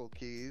medical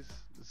keys,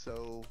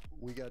 so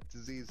we got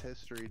disease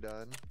history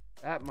done.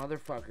 That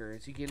motherfucker.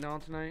 Is he getting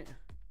on tonight?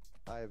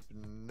 I have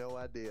no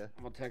idea.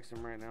 I'm gonna text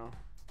him right now.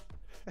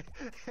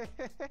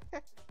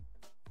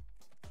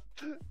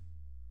 I'm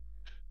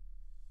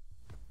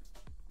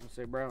gonna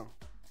say, bro.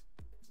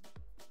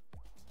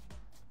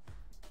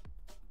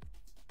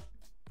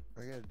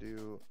 I gotta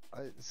do.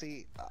 I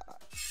see.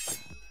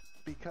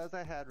 Because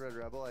I had Red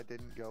Rebel, I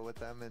didn't go with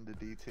them into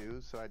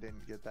D2, so I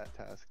didn't get that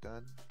task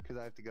done. Because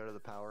I have to go to the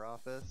power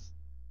office,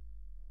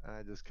 and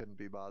I just couldn't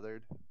be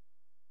bothered.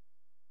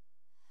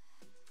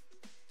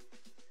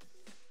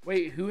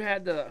 Wait, who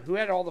had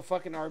all the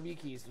fucking RB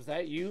keys? Was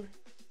that you?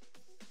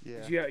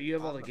 Yeah. Did you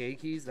have all the gay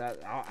keys? That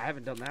I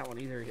haven't done that one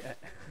either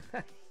yet.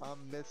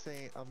 I'm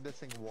missing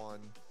one.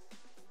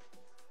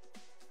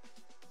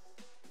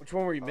 Which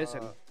one were you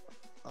missing?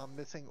 I'm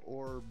missing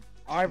orb.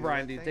 All right, 2,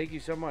 Brian, I dude. think. Thank you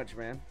so much,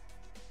 man.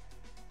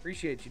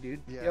 Appreciate you,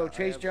 dude. Yeah, Yo, I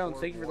Chase have Jones,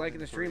 orb thank you for 1 liking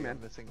the and stream, 3. man.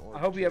 I'm missing orb I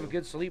hope you have a 2.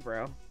 good sleep,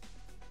 bro.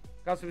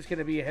 Custom's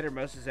gonna be a hit or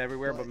misses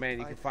everywhere, but man,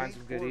 you can find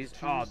some goodies.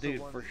 Oh,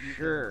 dude, for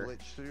sure.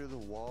 Glitch through the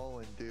wall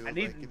and do. I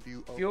need like, if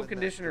you fuel open that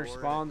conditioner door,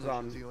 spawns it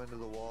pushes on. you into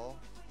the wall,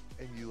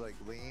 and you like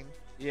lean.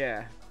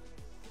 Yeah.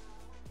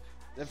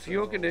 The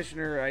fuel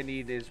conditioner I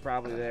need is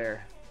probably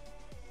there.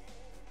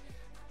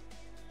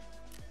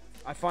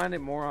 I find it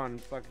more on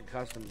fucking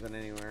customs than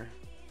anywhere.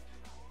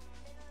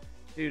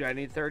 Dude, I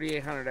need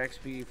 3,800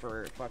 XP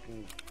for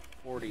fucking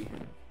 40.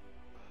 I'm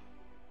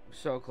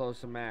so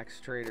close to max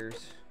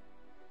traders.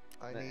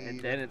 And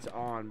then it's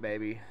on,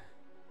 baby.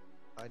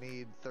 I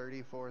need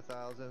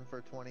 34,000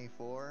 for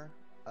 24.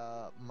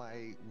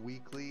 My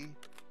weekly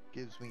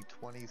gives me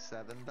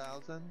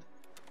 27,000.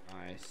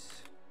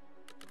 Nice.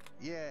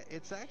 Yeah,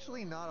 it's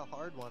actually not a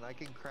hard one. I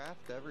can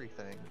craft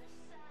everything.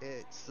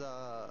 It's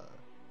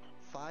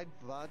 5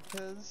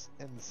 vodkas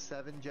and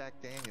 7 Jack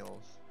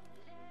Daniels.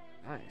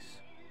 Nice.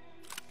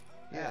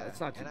 Yeah, Yeah, that's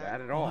not too and bad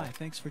at Oh all. hi,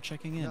 thanks for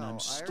checking in. No, I'm I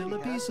still a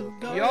already have piece of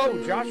those.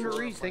 garbage. Yo, Joshua My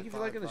Reese, thank you for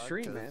 5 liking the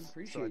stream, man. vodkas,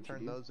 Appreciate so I you, turned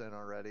dude. those in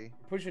already.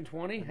 Pushing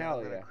 20? And then Hell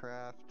I'm gonna yeah.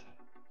 craft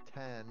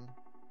 10.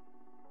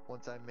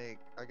 Once I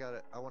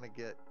I want to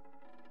get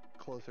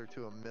closer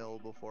to a mil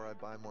before I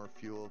buy more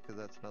fuel, because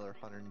that's another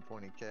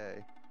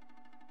 120k.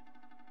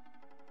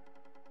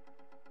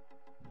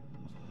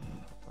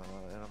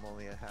 And I'm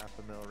only at half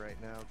a mil right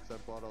now because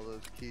I bought all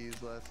those keys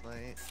last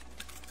night.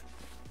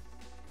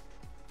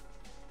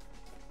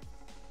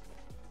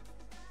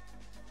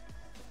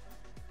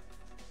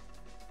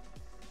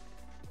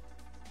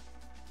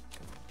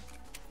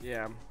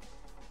 Yeah.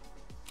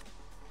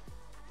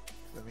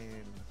 I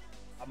mean,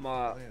 I'm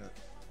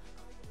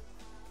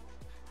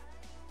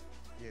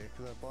yeah,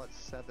 because I bought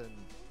 7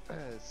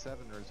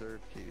 reserve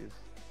keys.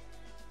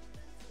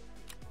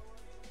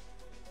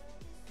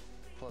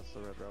 Plus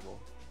the Red Rebel.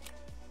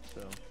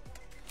 So,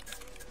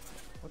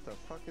 what the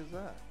fuck is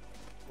that?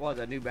 what,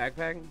 that new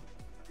backpack?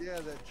 Yeah,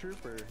 that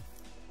trooper.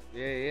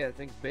 Yeah, that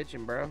thing's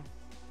bitching, bro.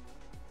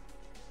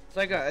 It's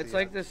like it's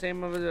like the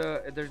same of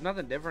the. There's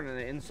nothing different in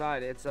the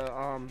inside. It's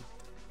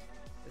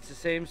it's the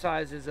same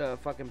size as a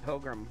fucking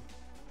Pilgrim.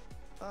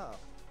 Oh,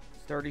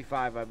 It's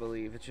 35, I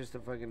believe. It's just a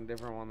fucking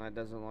different one that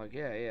doesn't look.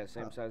 Yeah,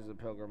 same size as a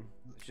Pilgrim.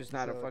 It's just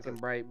not a So it's fucking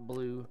a- bright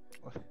blue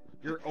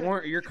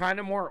You're kind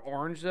of more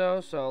orange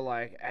though, so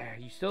like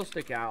you still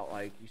stick out.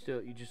 Like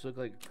you just look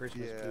like a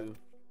Christmas poo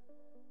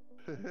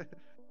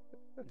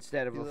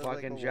instead of You a look like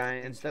fucking a giant.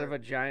 walking Instead of a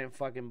turd. giant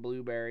fucking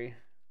blueberry.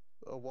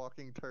 A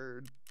walking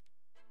turd.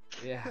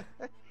 Yeah.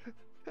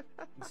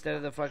 Instead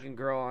of the fucking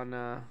girl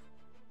on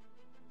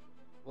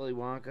Willy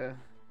Wonka.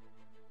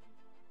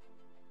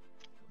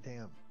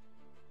 Damn.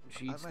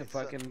 She I eats the might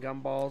suck. fucking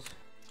gumballs.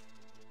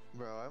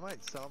 Bro, I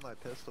might sell my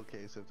pistol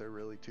case if they're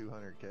really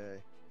 200k.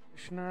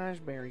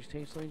 Schnozberries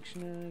taste like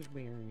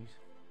schnozberries.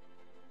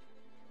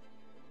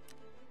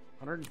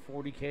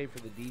 140k for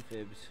the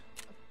defibs.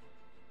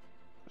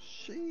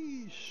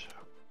 Sheesh.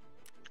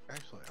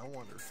 Actually, I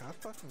wonder, can I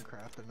fucking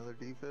craft another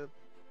defib?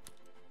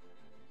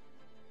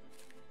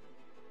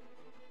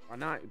 Why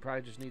not? You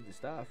probably just need the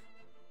stuff.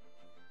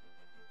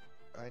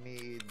 I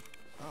need...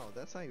 Oh,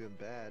 that's not even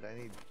bad. I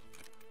need...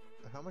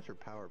 How much are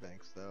power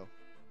banks, though?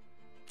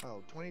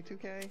 Oh,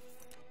 22k?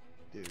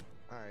 Dude,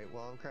 alright,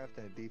 well, I'm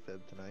crafting a defib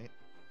tonight.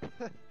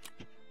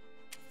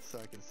 So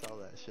I can sell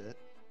that shit.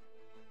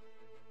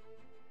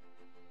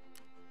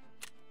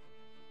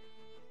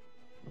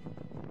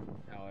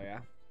 Hell yeah.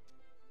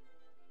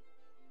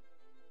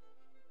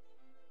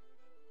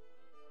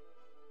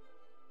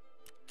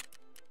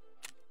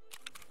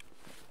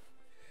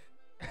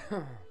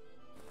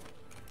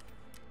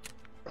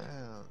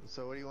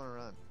 So what do you want to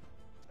run?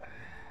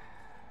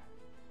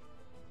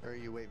 Or are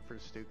you waiting for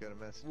Stuka to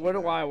message What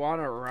you do back? I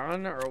want to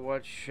run, or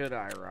what should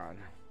I run?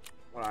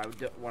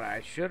 What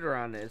I should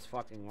run is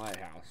fucking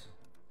Lighthouse.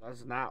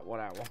 That's not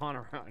what I want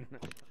to run.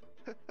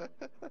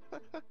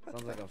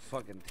 Sounds like a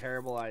fucking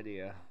terrible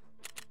idea.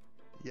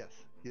 Yes,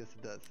 yes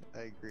it does.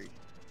 I agree.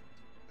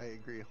 I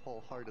agree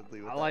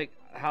wholeheartedly with I that. like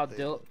how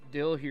statement.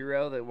 Dill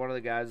Hero, that one of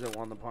the guys that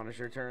won the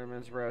Punisher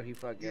tournaments, bro. He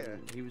fucking Yeah.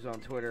 he was on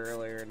Twitter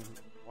earlier and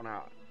went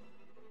out,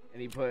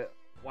 and he put,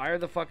 "Why are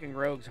the fucking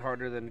rogues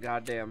harder than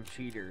goddamn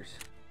cheaters?"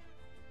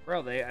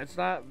 Bro, it's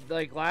not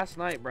like last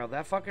night, bro.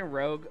 That fucking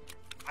rogue,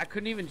 I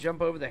couldn't even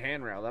jump over the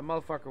handrail. That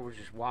motherfucker was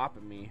just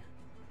whopping me.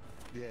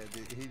 Yeah,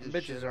 dude, he just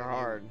Bitches shit are on you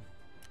hard.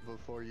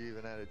 before you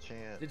even had a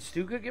chance. Did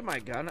Stuka get my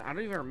gun? I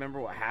don't even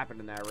remember what happened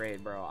in that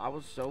raid, bro. I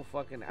was so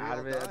fucking out all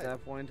of it at died.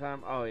 that point in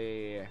time. Oh,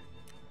 yeah.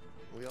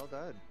 We all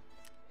died.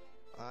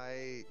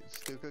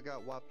 Stuka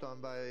got whopped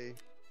on by...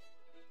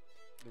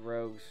 The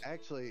rogues.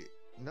 Actually,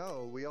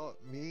 no,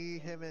 me,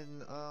 him,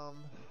 and, oh,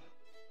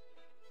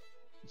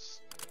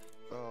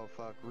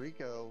 fuck,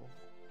 Rico,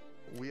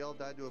 we all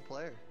died to a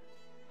player.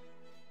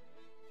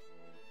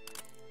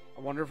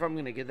 I wonder if I'm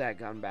going to get that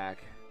gun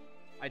back.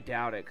 I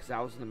doubt it, because I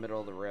was in the middle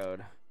of the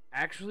road.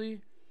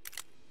 Actually,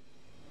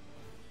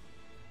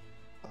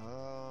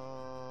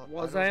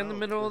 was I in the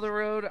middle of the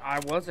road? I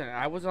wasn't.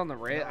 I was on the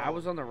I No.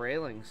 was on the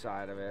railing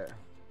side of it.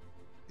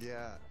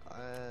 Yeah,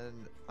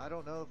 and I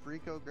don't know if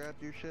Rico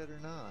grabbed your shit or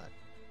not.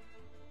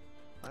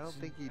 I don't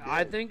think he did.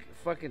 I think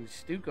fucking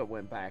Stuka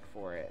went back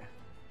for it.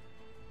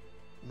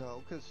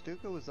 No, because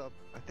Stuka was up.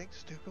 I think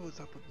Stuka was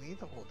up with me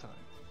the whole time.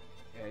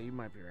 Yeah, you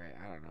might be right.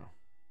 I don't know.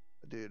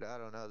 Dude, I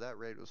don't know. That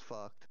raid was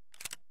fucked.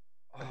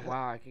 Oh,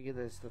 wow, I can get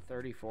this to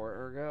 34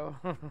 ergo.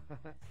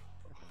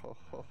 Ho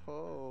ho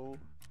ho.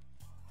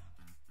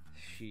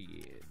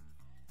 Shit.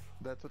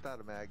 That's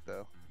without a mag,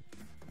 though.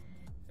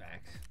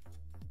 Facts.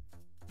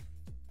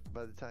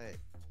 By the time,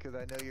 because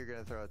I know you're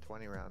gonna throw a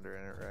 20 rounder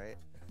in it, right?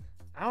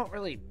 I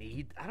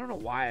don't know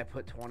why I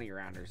put 20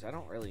 rounders. I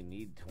don't really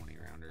need 20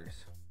 rounders.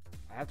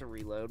 I have to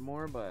reload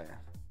more, but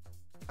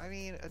I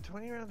mean, a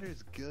 20 rounder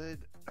is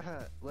good,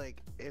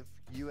 like, if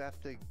you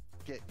have to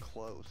get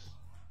close.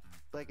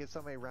 Like, if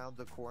somebody rounds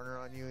a corner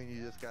on you and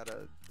you just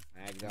gotta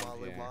mag dump,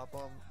 yeah. mollywop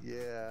them,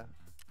 yeah.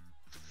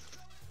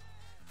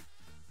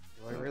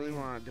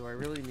 Do I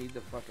really need the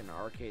fucking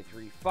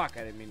RK3? Fuck, I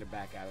didn't mean to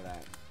back out of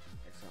that.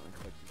 Accidentally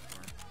clicked too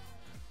far.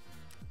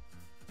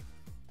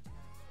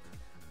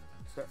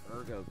 It's the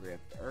ergo grip.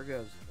 The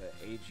ergo's the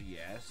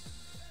AGS.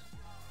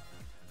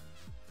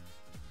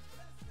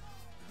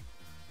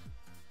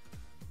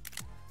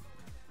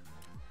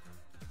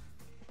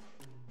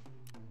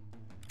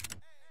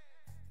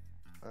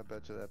 I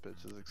bet you that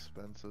bitch is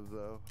expensive,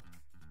 though.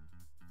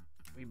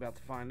 We about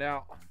to find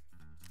out.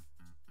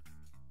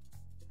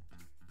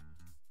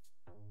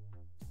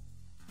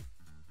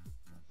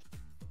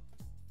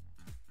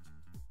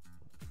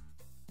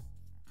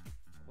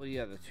 Well,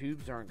 yeah, the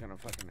tubes aren't gonna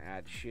fucking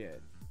add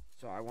shit.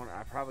 So I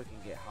probably can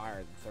get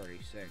higher than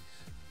 36.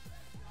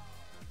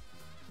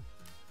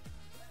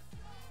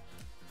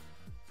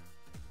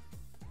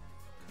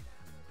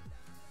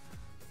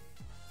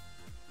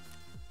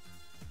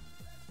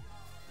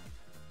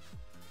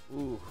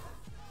 Ooh.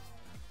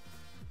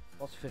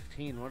 Plus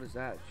 15, what is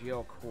that?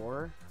 GL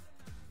Core?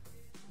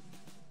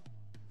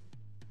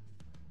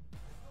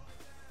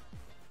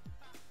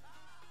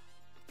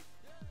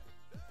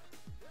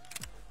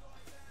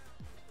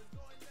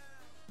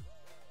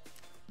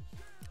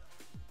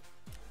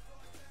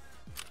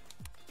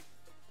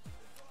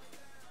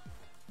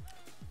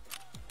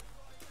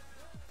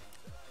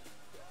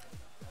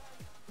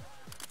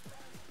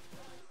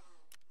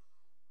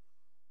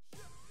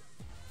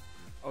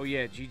 Oh Oh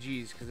yeah,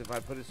 GG's, because if I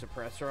put a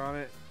suppressor on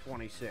it,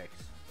 26.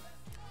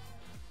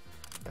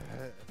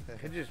 I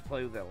could just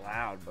play with it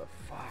loud, but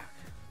fuck.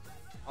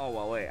 Oh,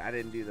 well, wait, I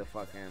didn't do the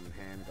fucking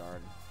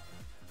handguard.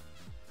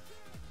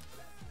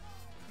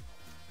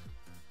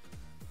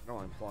 It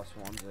only plus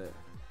ones it.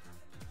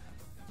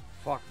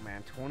 Fuck,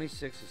 man,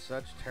 26 is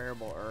such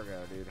terrible ergo,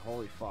 dude.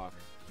 Holy fuck.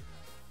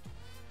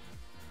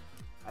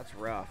 That's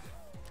rough.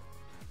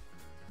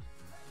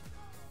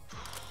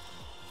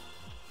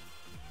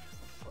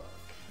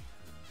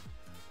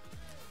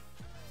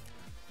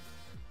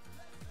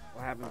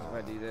 What happens if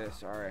I do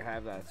this? Alright,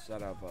 have that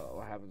set up.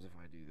 What happens if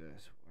I do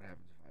this? What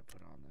happens if I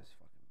put on this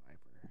fucking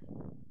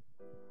Viper?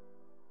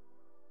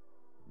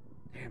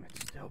 Damn,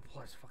 it's still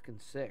plus fucking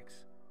 6.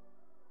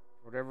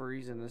 For whatever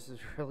reason, this is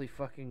really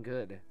fucking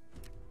good.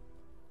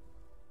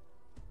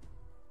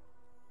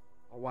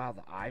 Oh wow,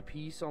 the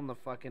eyepiece on the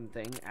fucking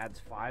thing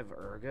adds 5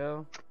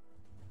 ergo?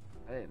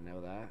 I didn't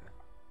know that.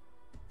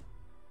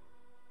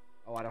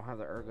 Oh, I don't have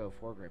the ergo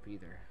foregrip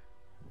either.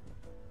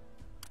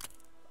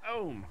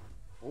 Boom!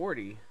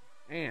 40.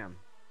 Damn.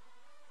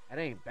 That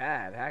ain't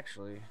bad,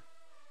 actually.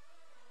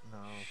 No,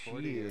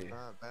 40 is Shit.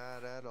 not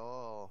bad at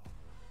all.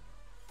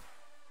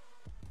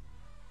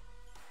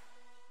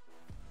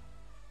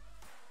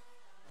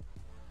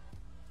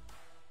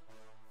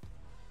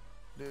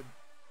 Dude,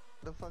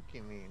 the fuck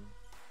you mean,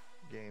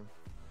 game?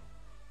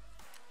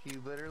 He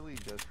literally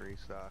just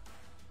restocked.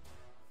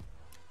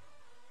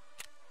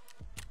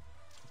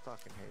 I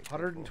fucking hate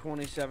people.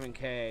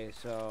 127k,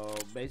 so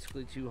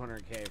basically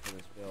 200k for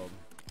this build.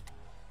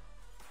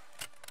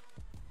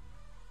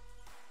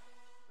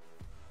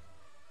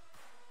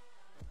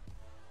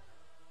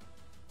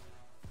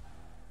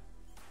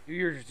 Do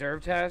your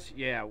reserve test?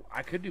 Yeah,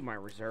 I could do my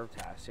reserve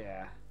test,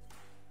 yeah.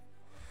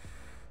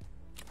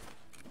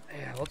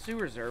 Yeah, let's do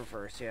reserve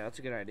first. Yeah, that's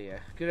a good idea.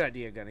 Good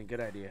idea, Gunny.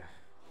 Good idea.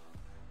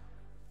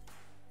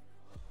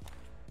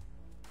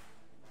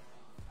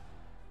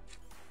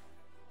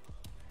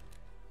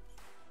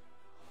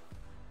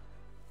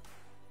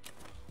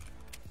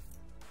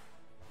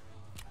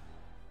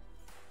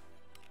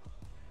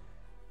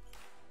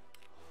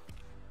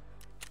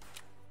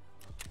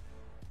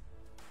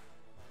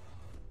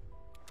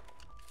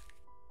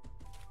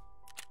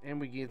 And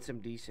we get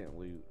some decent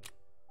loot.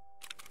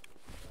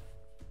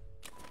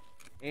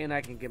 And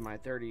I can get my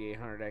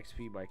 3800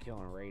 XP by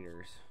killing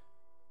raiders.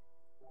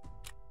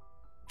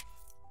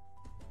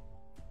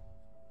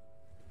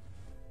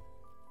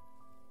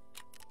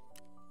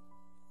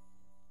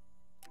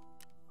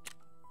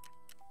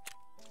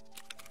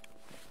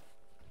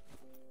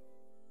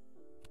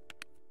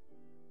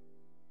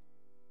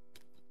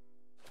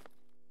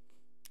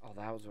 Oh,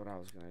 that was what I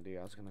was going to do.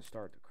 I was going to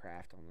start the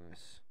craft on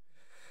this.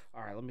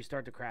 Alright, let me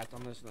start the craft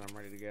on this and then I'm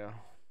ready to go.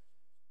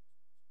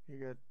 You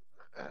good?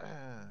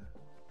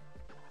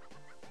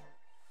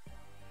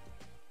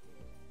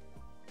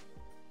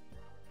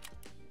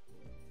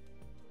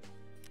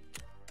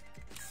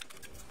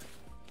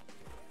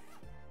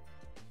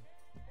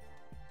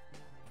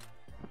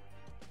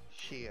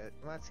 Shit,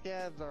 my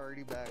scab's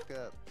already back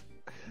up.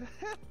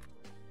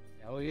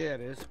 Hell yeah,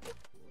 it is.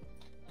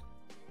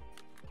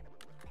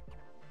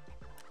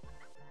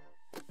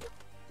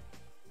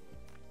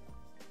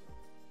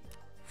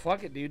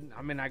 Fuck it, dude.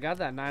 I mean, I got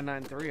that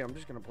 993. I'm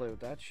just gonna play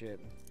with that shit.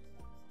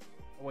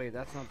 Oh, wait,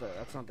 that's not the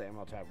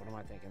ammo type. What am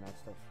I thinking?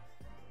 That's the.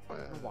 I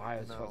don't know why I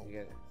was fucking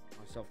get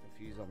myself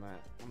confused on that.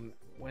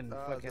 When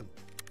fucking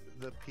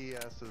the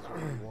PS is what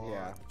you want.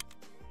 yeah.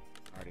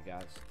 Alrighty,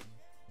 guys.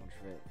 Bunch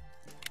of it.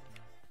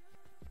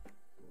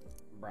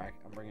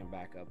 I'm bringing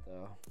back up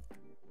though.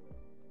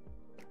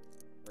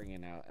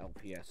 Bringing out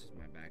LPS as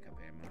my backup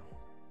ammo.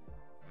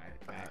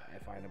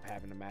 If I end up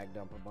having to mag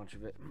dump a bunch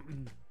of it.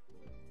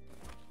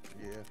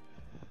 Yeah.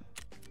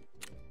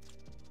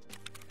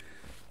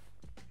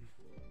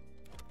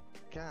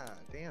 God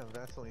damn,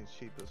 Vaseline's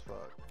cheap as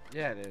fuck.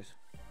 Yeah, it is.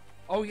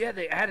 Oh yeah,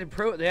 they added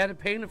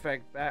pain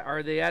effect,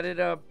 or they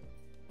added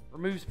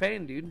removes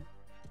pain, dude.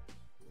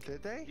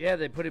 Did they? Yeah,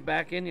 they put it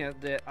back in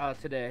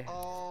today.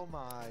 Oh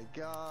my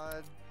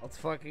god. Let's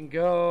fucking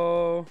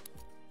go.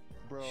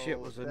 Bro, Shit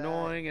was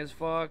annoying as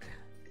fuck.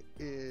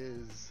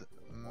 Is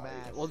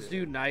massive. Let's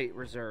do night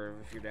reserve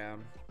if you're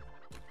down.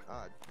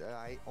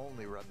 I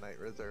only run night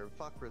reserve.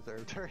 Fuck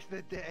reserve during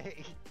the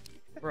day.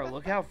 Bro,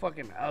 look how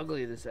fucking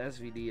ugly this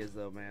SVD is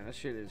though, man. That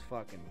shit is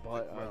fucking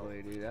butt Bro.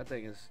 ugly, dude. That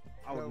thing is.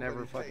 I would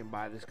never fucking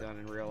buy this gun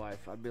in real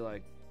life. I'd be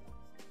like,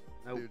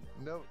 nope. Dude,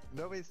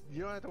 nobody's.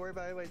 You don't have to worry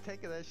about anybody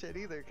taking that shit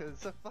either, cause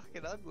it's so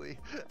fucking ugly.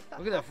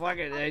 Look at the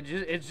fucking.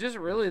 It's just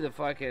really the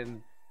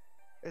fucking.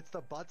 It's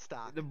the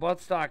buttstock. The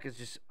buttstock is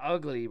just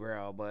ugly,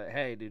 bro. But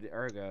hey, dude,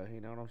 ergo,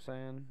 you know what I'm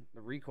saying?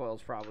 The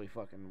recoil's probably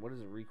fucking. What is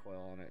the recoil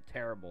on it?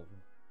 Terrible.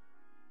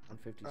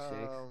 156.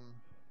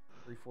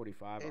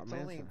 345.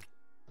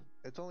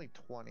 It's only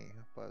 20,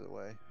 by the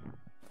way.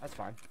 That's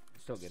fine.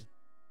 It's still good.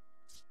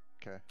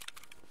 Okay.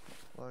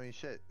 Well, I mean,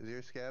 shit. Is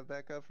your scab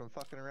back up from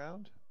fucking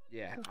around?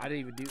 Yeah, I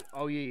didn't even do.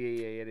 Oh yeah,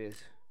 it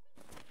is.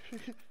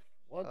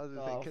 What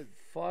the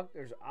fuck?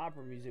 There's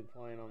opera music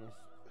playing on this.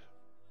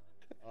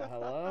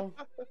 Hello?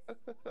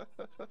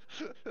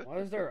 Why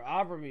is there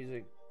opera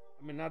music?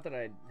 I mean, not that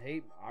I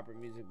hate opera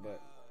music,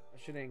 but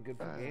that shit ain't good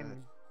for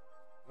gaming.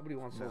 Nobody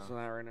wants to listen to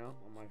that right now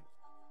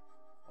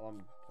while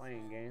I'm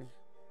playing games.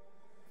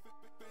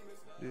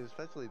 Dude,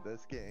 especially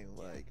this game,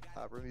 like,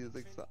 opera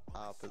music's the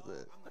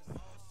opposite.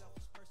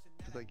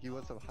 It's like, you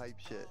want some hype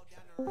shit.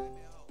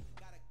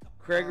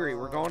 Gregory,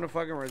 we're going to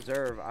fucking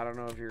reserve. I don't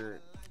know if you're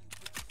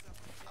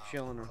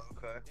chilling or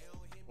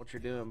what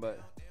you're doing, but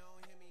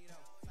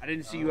I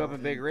didn't see you up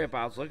in Big Rip.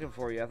 I was looking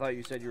for you. I thought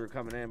you said you were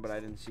coming in, but I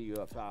didn't see you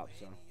up top,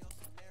 so.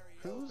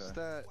 Who's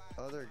that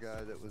other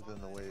guy that was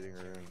in the waiting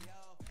room?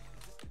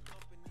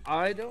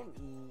 I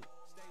don't...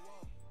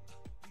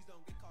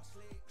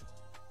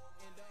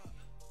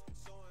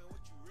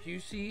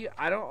 QC?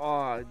 I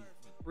don't,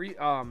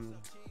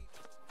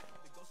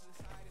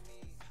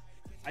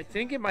 I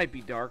think it might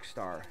be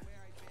Darkstar.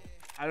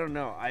 I don't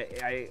know.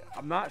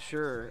 I'm not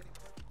sure.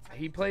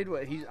 He played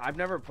what I've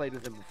never played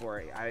with him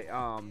before.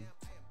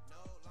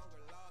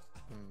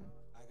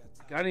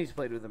 Gunny's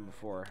played with him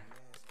before.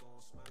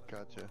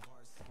 Gotcha.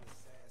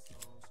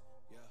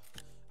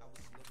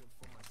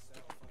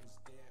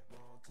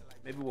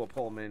 Maybe we'll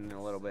pull him in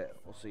a little bit.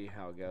 We'll see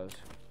how it goes.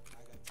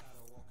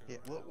 Yeah,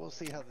 we'll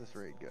see how this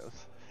raid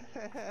goes.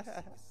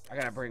 I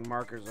gotta bring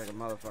markers like a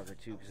motherfucker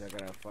too, because I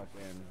gotta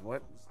fucking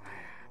what?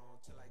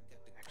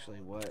 Actually,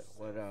 what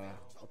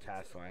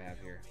task do I have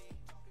here?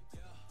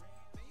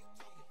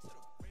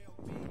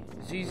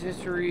 Disease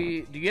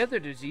history. Do you have the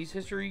disease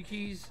history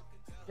keys,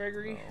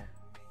 Gregory?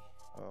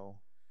 Oh.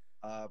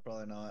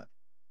 Probably not.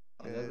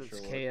 I'm Yeah, never it's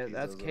sure what keys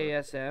That's those are.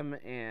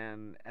 KSM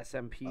and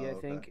SMP, Oh, I okay.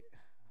 think.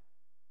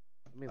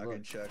 Let me I look.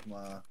 can check my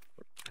I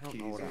don't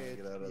keys know what when I- I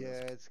get out of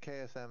Yeah, this. it's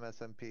KSM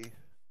SMP.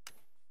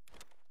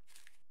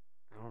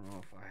 I don't know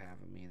if I have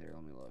them either.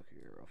 Let me look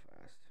here real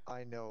fast.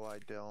 I know I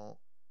don't.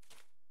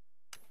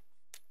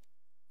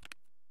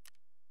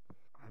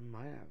 I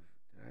might have.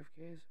 Did I have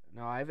Ks?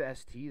 No, I have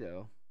ST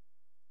though.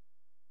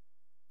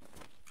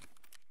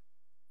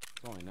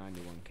 It's only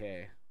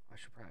 91K. I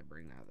should probably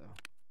bring that though.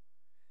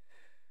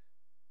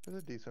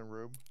 It's a decent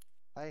room.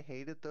 I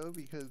hate it though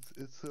because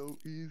it's so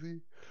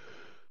easy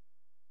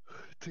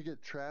to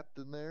get trapped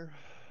in there.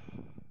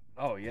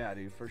 Oh yeah,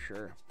 dude, for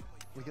sure.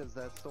 Because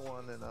that's the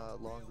one in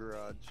Long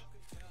Garage.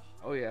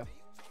 Oh yeah.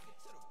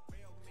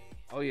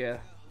 Oh yeah.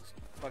 It's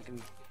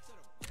fucking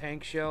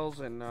tank shells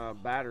and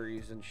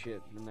batteries and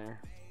shit in there.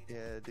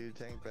 Yeah, dude,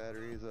 tank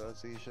batteries,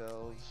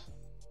 seashells.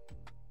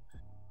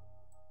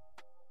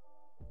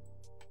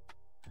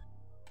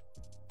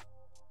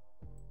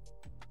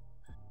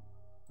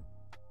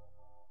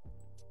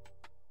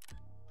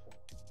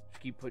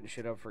 Just keep putting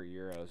shit up for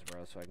euros,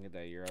 bro, so I can get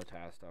that euro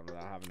task done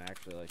without having to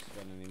actually like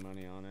spend any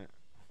money on it.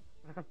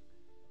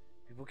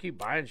 People keep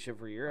buying shit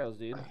for euros,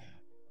 dude.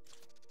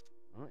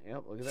 Oh,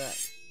 yep, look at that.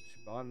 She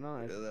bought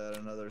another. Look at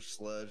that, another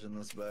sledge in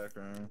this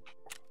background.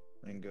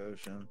 In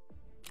Goshen.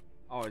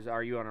 Oh,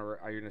 are you in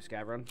a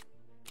scav run?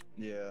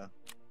 Yeah.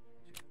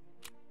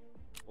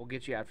 We'll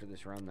get you after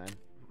this run then.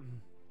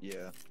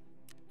 Yeah.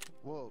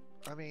 Well,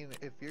 I mean,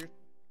 if you're...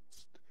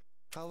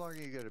 How long are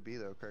you going to be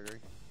though,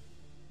 Gregory?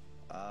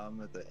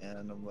 I'm at the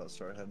end. I'm about to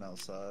start heading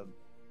outside.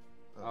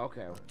 Oh,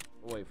 okay,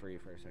 we'll wait for you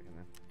for a second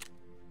then.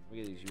 We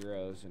get these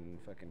euros and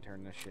fucking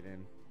turn this shit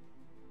in.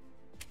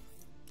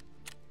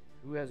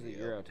 Who has the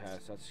euro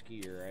task? That's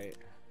Skier, right?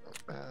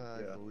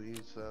 I Yeah.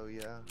 believe so,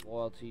 yeah.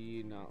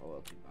 Loyalty, not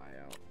loyalty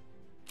buyout.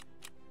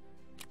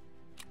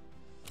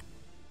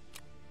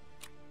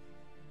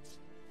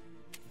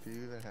 Do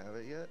you even have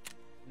it yet?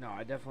 No,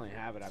 I definitely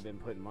have it. I've been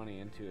putting money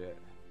into it.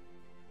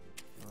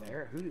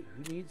 There? Who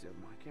needs them?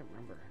 I can't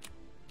remember.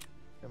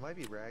 It might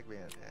be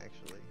Ragman,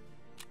 actually.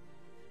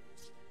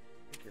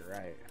 I think you're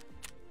right.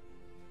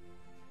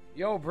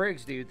 Yo,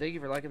 Briggs, dude. Thank you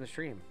for liking the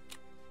stream.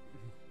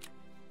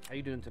 How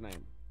you doing tonight?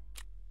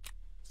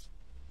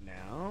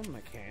 Now,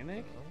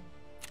 mechanic?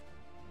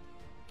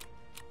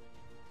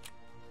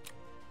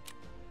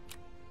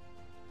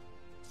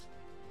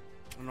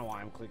 I don't know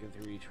why I'm clicking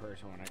through each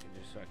person when I can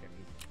just fucking...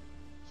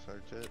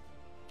 Search it.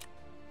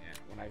 Yeah,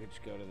 when I could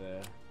just go to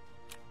the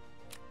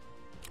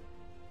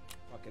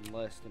fucking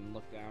list and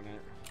look down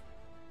it.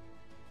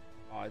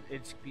 Oh,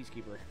 it's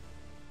Peacekeeper.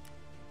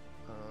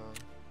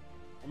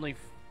 Only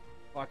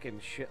fucking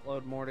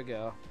shitload more to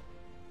go.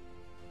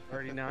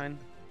 39.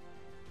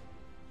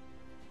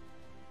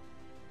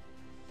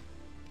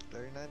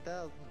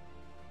 39,000.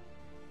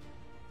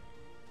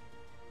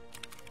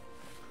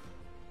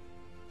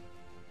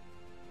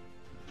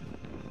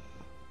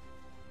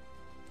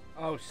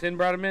 Oh, Sin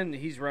brought him in.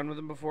 He's run with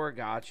him before.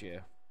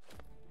 Gotcha.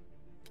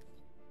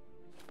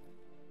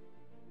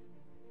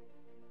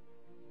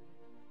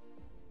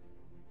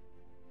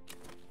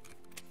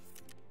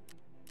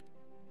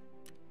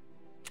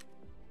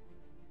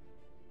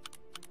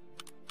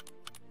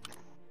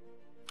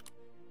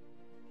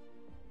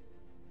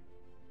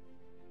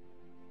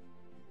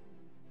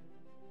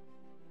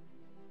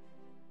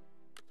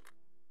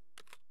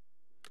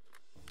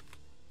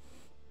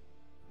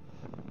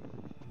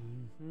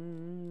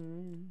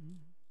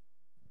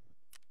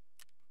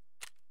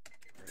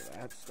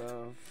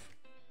 stuff.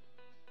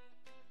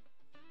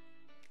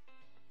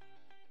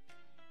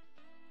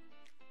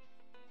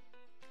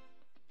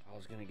 I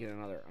was gonna get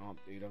another ump,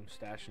 dude. I'm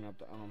stashing up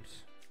the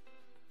umps.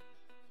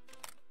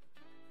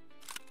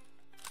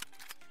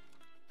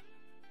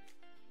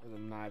 Where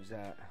the knives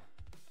at?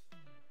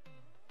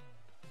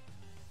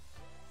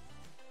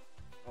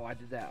 Oh, I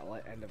did that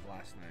end of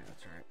last night.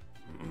 That's right.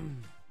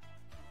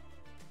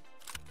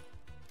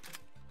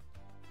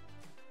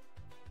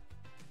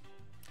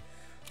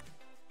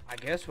 I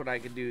guess what I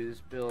could do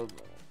is build,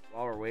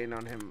 while we're waiting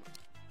on him,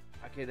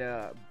 I could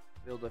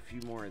build a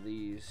few more of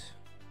these.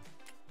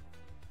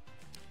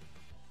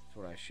 That's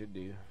what I should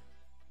do.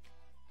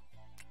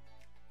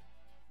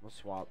 I'm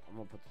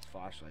gonna put the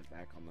flashlight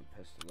back on the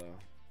pistol though.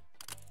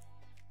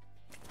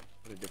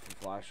 Put a different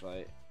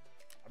flashlight.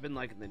 I've been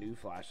liking the new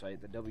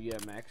flashlight, the WMX.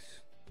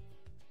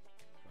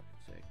 Fucking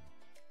sick.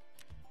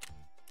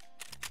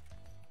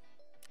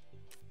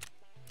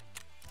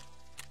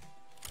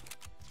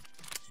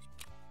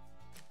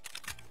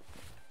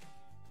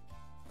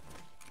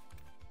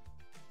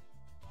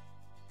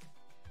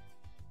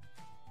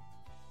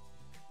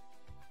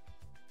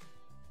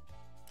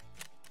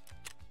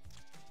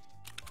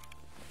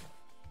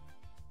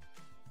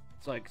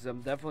 It's like, cause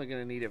I'm definitely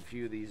gonna need a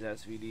few of these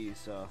SVDs,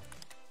 so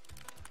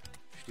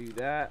just do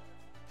that.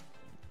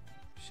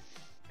 Just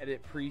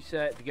edit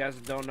preset. If you guys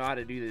don't know how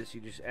to do this,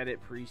 you just edit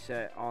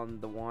preset on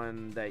the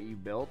one that you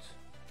built,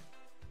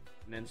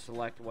 and then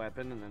select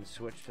weapon, and then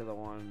switch to the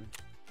one.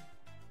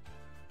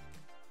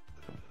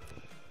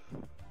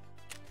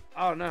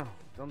 Oh no!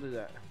 Don't do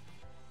that.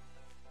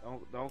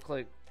 Don't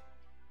click.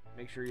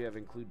 Make sure you have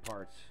include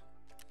parts,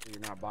 so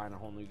you're not buying a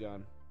whole new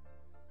gun.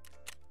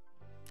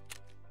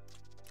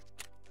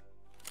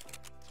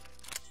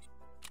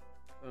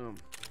 Boom.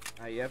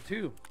 Now you have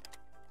two.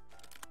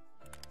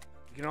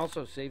 You can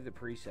also save the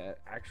preset.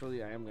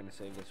 Actually, I am going to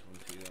save this one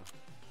too,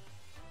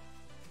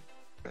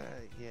 though.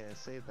 Yeah,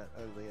 save that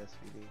ugly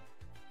SVD.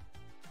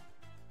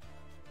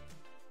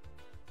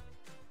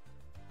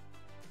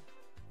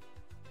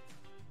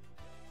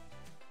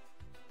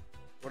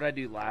 What did I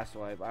do last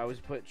wipe? I always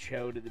put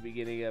chode at the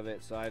beginning of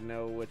it so I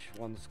know which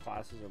one's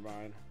classes are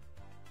mine.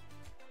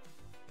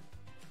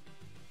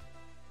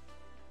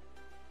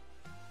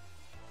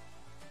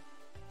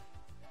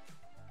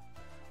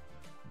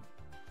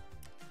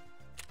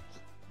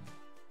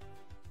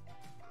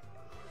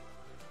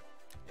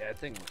 Yeah, that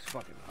thing looks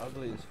fucking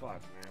ugly as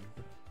fuck,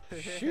 man.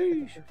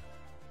 Sheesh.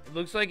 It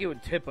looks like it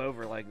would tip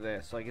over like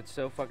this. Like, it's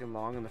so fucking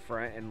long in the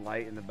front and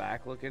light in the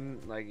back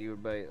looking. Like,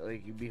 you'd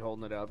be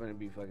holding it up and it'd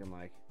be fucking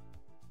like...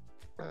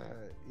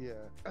 Yeah.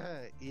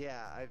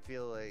 Yeah, I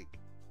feel like...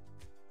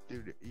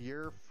 Dude,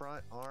 your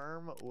front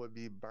arm would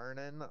be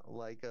burning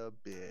like a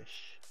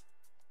bish.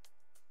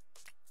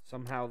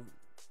 Somehow,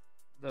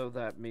 though,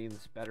 that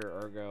means better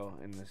ergo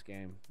in this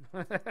game.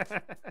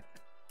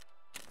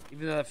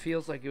 Even though it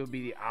feels like it would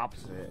be the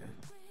opposite.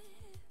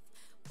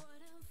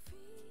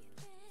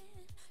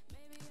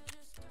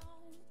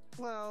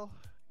 Well,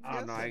 I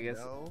don't know. yes I and guess.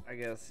 no. I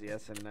guess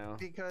yes and no.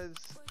 Because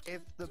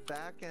if the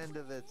back end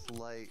of it's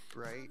light,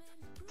 right?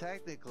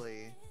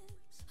 Technically,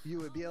 you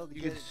would be able to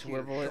You get could it to your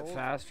swivel it shoulder.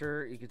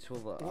 faster. You could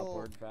swivel it Well,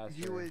 upward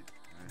faster.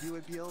 You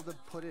would be able to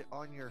put it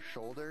on your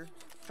shoulder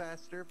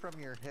faster from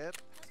your hip.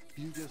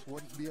 You just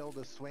wouldn't be able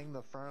to swing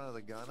the front of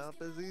the gun up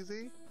as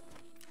easy.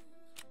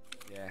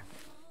 Yeah.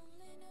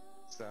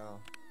 So,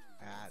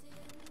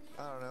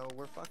 I don't know.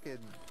 We're fucking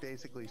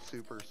basically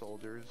super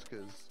soldiers,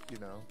 because, you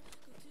know.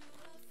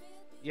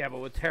 Yeah, but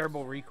with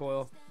terrible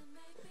recoil.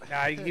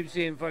 Yeah, you keep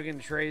seeing fucking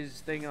Trey's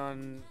thing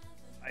on.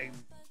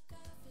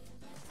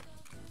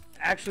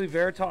 Actually,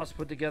 Veritas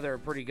put together a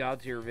pretty god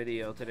tier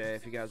video today.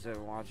 If you guys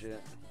didn't watch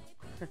it,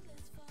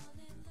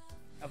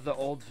 of the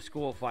old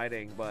school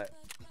fighting, but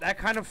that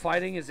kind of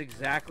fighting is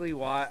exactly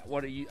what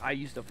I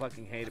used to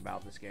fucking hate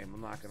about this game.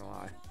 I'm not gonna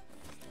lie.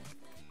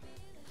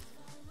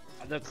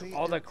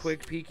 All the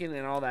quick peeking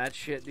and all that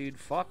shit, dude.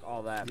 Fuck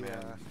all that, man.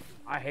 Yeah.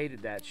 I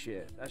hated that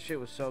shit. That shit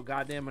was so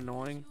goddamn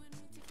annoying.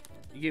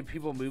 You get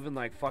people moving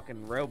like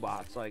fucking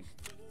robots, like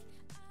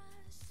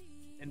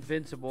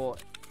invincible,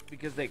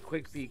 because they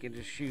quick peek and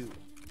just shoot.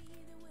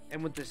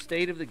 And with the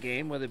state of the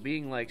game, with it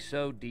being like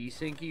so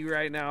desyncy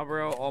right now,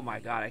 bro, oh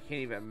my god, I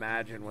can't even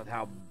imagine with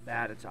how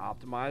bad it's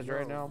optimized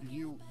right now.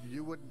 You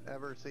wouldn't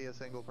ever see a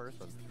single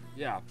person.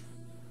 Yeah.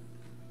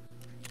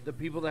 The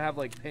people that have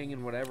like ping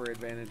and whatever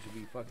advantage would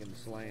be fucking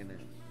slaying it.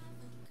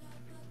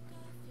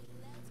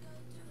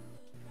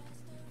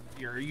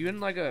 Are you in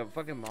like a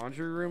fucking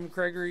laundry room,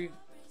 Gregory?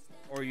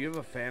 Or you have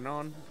a fan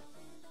on?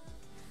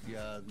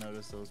 Yeah, I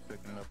noticed I was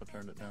picking it up. I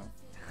turned it down.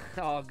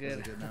 Oh, Is good.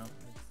 it good now?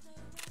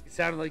 It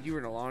sounded like you were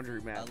in a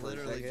laundry mat. I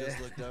literally just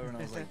looked over and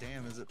I was like,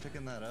 damn, is it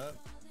picking that up?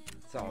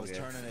 It's I all was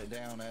good. turning it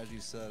down as you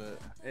said it.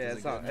 Yeah, Is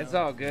it's it all, good it's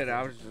now? all good.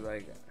 I was just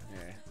like,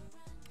 yeah.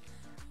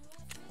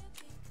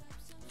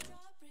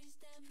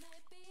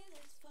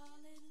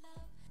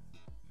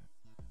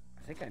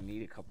 I think I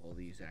need a couple of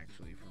these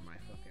actually for my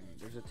fucking.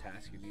 There's a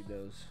task you need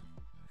those.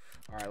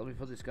 All right, let me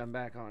put this gun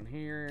back on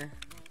here.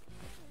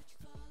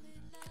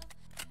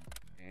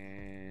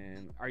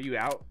 And Are you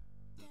out?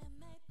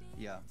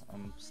 Yeah,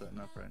 I'm setting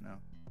up right now.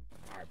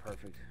 All right,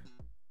 perfect.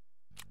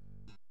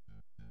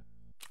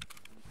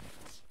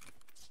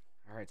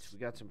 All right, so we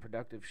got some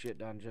productive shit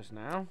done just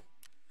now.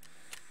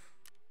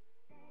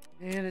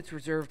 And it's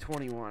reserve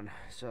 21,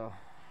 so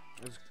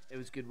it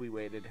was good we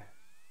waited.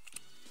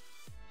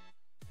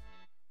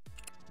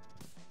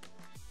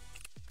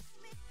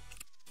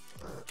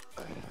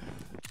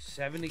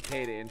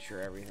 $70K to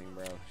insure everything,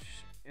 bro.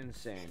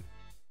 Insane.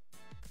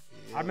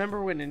 Yeah. I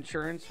remember when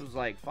insurance was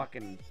like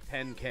fucking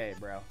 10K,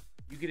 bro.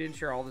 You could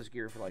insure all this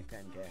gear for like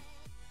 10K.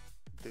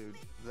 Dude,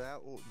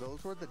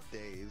 those were the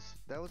days.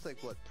 That was like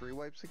what, 3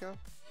 wipes ago?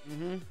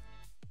 Mm-hmm.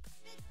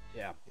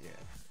 Yeah. Yeah.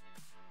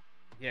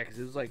 Yeah, because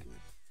it was like...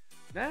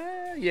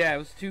 yeah, it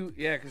was 2...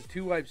 Yeah, because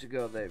 2 wipes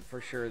ago,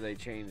 for sure they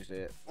changed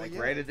it. Well, Like,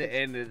 yeah, right at the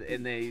end,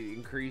 and they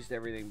increased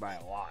everything by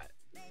a lot.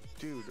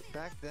 Dude,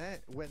 back then,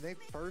 when they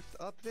first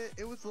upped it,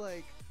 it was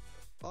like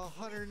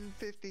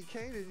 150K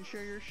to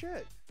insure your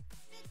shit.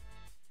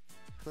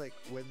 Like,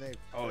 when they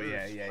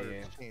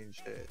first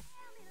changed it.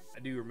 I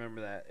do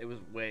remember that. It was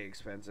way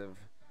expensive.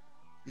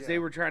 Yeah. They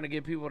were trying to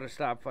get people to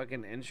stop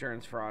fucking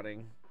insurance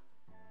frauding.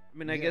 I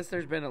mean, I guess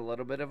there's been a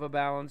little bit of a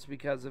balance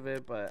because of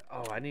it, but...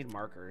 Oh, I need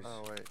markers.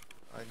 Oh, wait.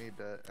 I need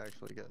to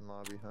actually get in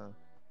lobby, huh?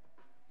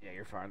 Yeah,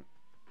 you're fine.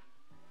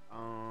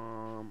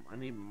 I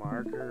need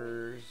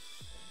markers.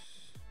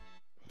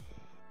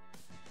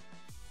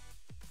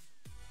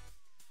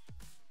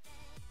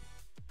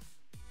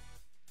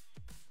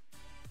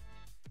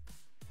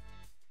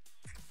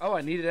 Oh,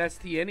 I needed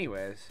ST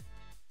anyways.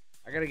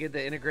 I gotta get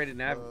the integrated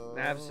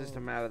nav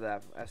system out of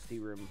that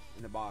ST room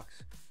in the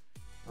box.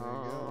 There you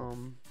go.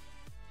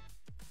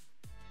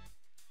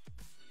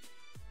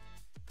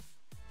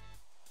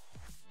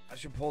 I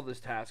should pull this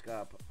task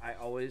up. I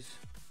always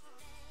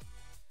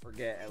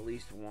forget at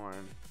least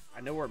one.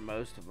 I know where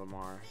most of them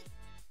are.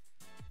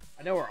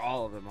 I know where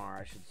all of them are,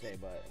 I should say,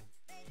 but...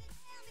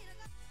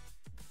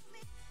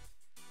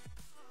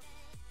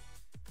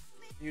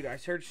 Dude, I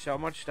search so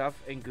much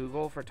stuff in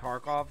Google for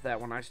Tarkov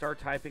that when I start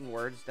typing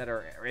words that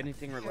are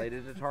anything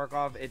related to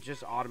Tarkov, it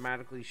just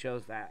automatically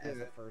shows that as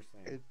the first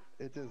thing.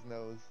 It just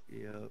knows.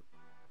 Yep.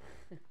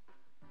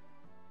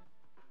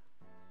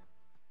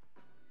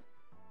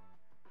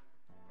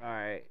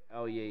 Alright.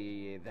 Oh,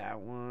 yeah. That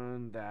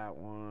one.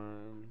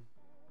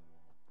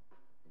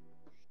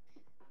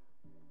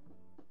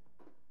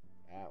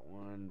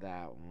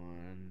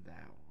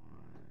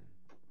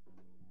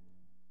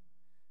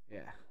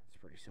 Yeah, it's a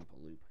pretty simple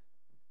loop.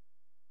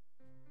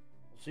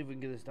 We'll see if we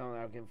can get this done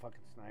without getting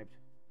fucking sniped.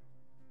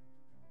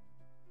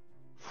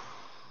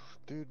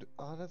 Dude,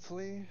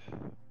 honestly,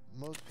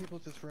 most people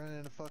just run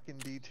into fucking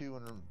D2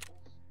 and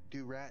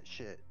do rat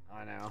shit.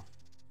 I know.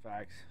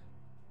 Facts.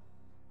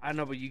 I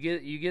know, but you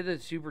get the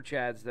super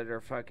chads that are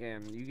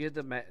fucking... You get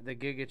the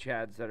giga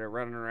chads that are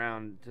running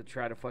around to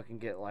try to fucking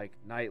get, like,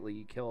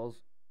 nightly kills.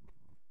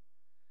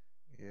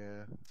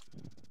 Yeah.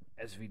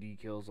 SVD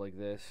kills like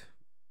this.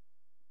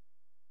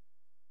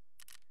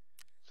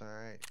 It's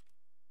alright.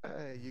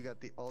 You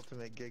got the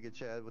ultimate Giga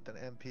Chad with an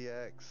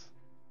MPX.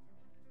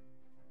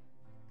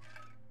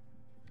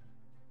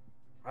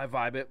 I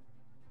vibe it.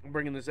 I'm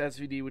bringing this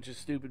SVD, which is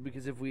stupid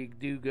because if we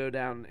do go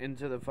down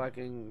into the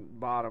fucking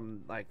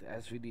bottom, like, the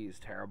SVD is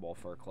terrible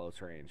for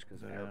close range.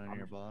 Because Down on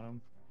your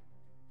bottom.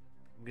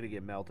 I'm going to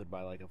get melted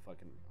by, like, a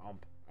fucking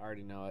ump. I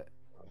already know it.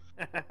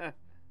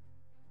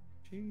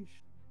 Sheesh.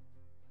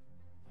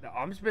 The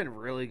ump's been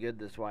really good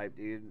this wipe,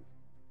 dude.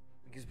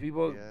 Because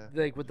people,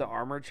 like, with the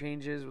armor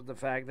changes, with the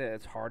fact that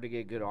it's hard to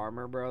get good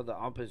armor, bro, the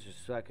ump is just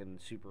fucking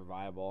super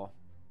viable.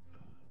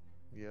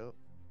 Yep.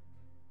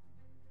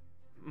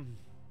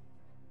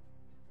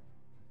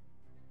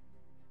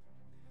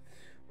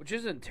 Which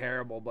isn't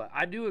terrible, but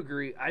I do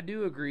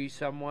agree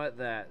somewhat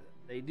that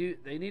they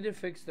need to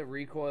fix the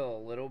recoil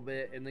a little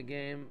bit in the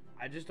game.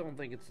 I just don't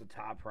think it's the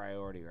top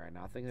priority right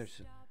now. I think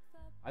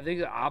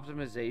the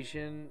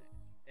optimization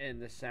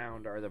and the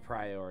sound are the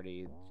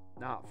priority,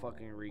 not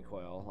fucking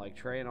recoil. Like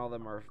Trey and all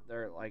them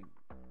they're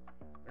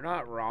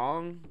not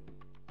wrong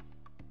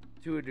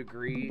to a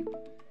degree.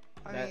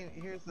 I mean,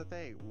 here's the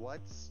thing.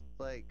 What's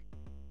like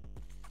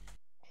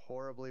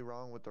horribly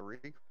wrong with the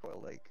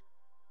recoil? Like,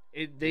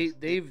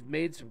 they've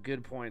made some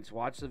good points.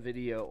 Watch the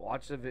video.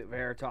 Watch the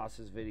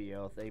Veritas's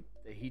video.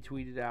 He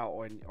tweeted out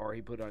or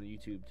he put on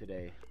YouTube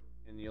today,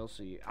 and you'll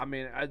see. I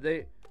mean,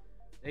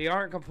 they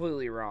aren't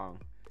completely wrong.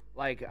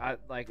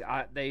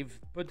 They've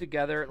put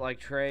together, like,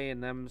 Trey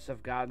and them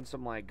have gotten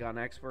some, like, gun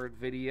expert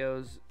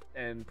videos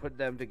and put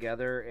them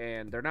together,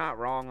 and they're not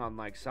wrong on,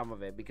 like, some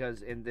of it,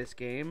 because in this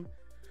game,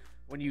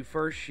 when you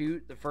first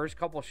shoot, the first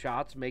couple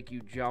shots make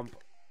you jump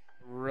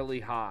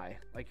really high.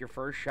 Like, your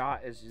first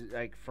shot is,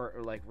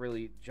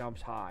 really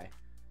jumps high,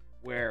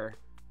 where,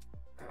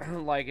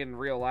 like, in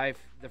real life,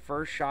 the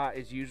first shot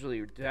is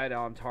usually dead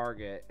on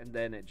target, and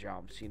then it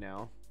jumps, you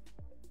know?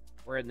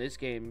 Where in this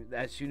game,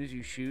 as soon as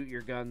you shoot,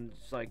 your gun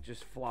like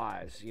just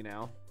flies, you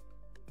know?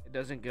 It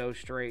doesn't go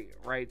straight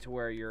right to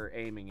where you're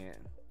aiming it.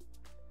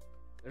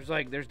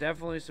 There's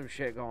definitely some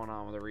shit going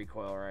on with the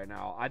recoil right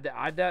now. I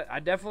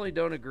definitely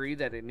don't agree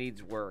that it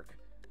needs work.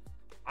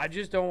 I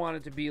just don't want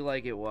it to be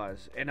like it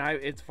was. And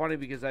it's funny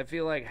because I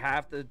feel like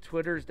half the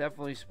Twitter's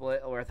definitely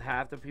split with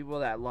half the people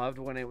that loved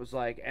when it was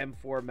like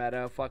M4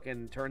 meta,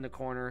 fucking turn the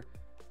corner,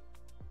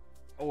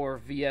 or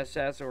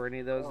VSS or any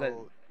of those.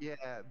 Yeah,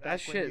 that back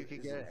shit when you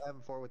could get an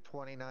M4 with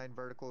 29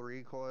 vertical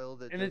recoil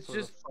that and just it's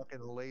just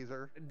fucking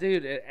laser.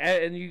 Dude,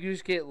 and you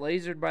just get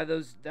lasered by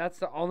those. That's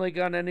the only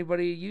gun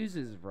anybody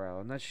uses, bro.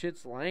 And that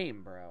shit's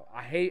lame, bro.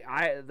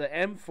 The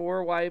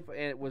M4 wipe.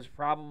 It was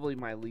probably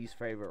my least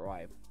favorite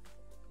wipe.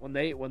 When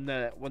the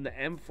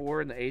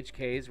M4 and the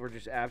HKs were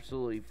just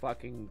absolutely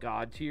fucking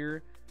god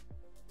tier.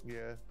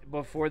 Yeah.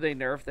 Before they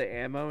nerfed the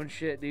ammo and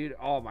shit, dude.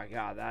 Oh my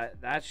god,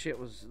 that shit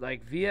was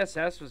like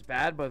VSS was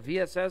bad, but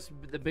VSS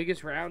the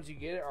biggest rounds you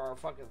get are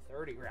fucking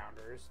 30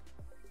 rounders.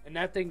 And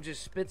that thing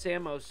just spits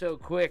ammo so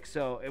quick,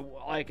 so it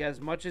like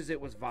as much as it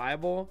was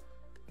viable,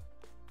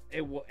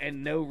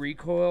 and no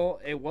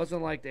recoil, it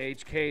wasn't like the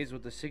HKs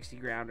with the 60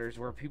 rounders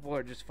where people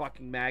are just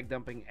fucking mag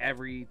dumping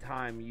every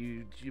time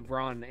you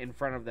run in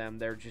front of them.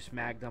 They're just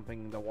mag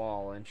dumping the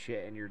wall and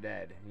shit, and you're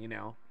dead. You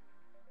know.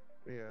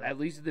 Yeah. At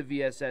least with the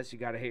VSS, you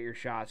gotta hit your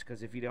shots,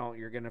 because if you don't,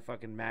 you're gonna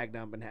fucking mag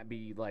dump and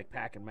be like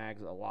packing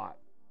mags a lot.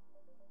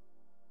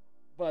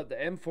 But the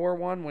M4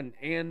 one,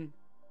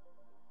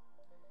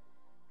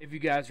 if you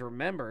guys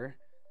remember,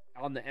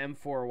 on the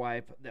M4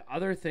 wipe, the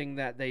other thing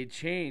that they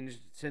changed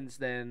since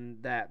then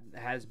that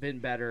has been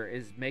better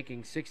is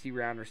making 60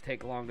 rounders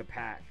take longer to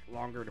pack.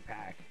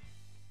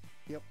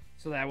 Yep.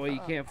 So that way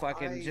you can't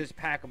fucking just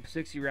pack a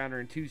 60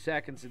 rounder in 2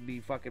 seconds and be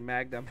fucking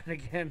mag dumping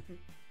again.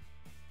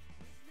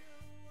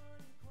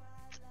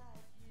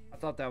 I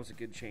thought that was a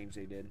good change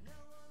they did.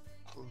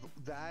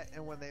 That,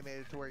 and when they made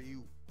it to where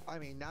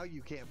now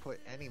you can't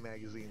put any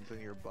magazines in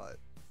your butt,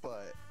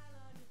 but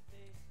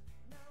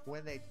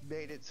when they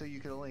made it so you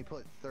could only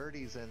put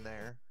 30s in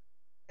there,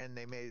 and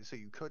they made it so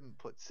you couldn't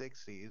put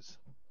 60s.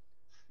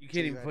 You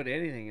can't even put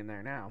anything in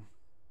there now.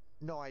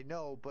 No, I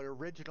know, but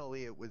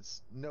originally it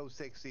was no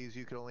 60s,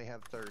 you could only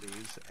have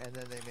 30s, and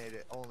then they made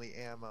it only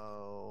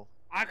ammo.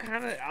 I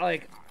kind of,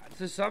 like,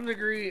 to some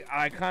degree,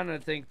 I kind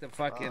of think the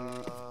fucking...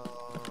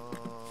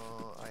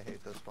 I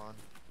hate this one.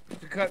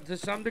 To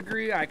some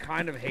degree, I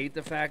kind of hate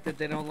the fact that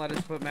they don't let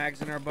us put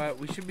mags in our butt.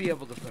 We should be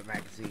able to put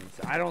magazines.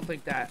 I don't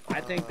think that... I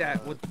think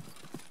that with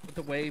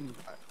the way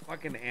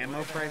fucking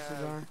ammo prices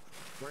are...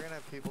 We're gonna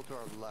have people to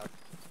our left.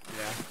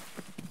 Yeah.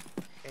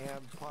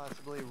 And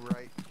possibly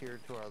right here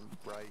to our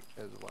right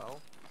as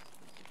well.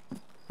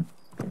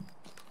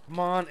 Come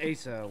on,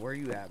 Asa. Where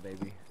you at,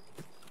 baby?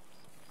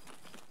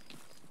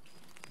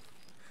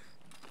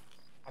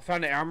 I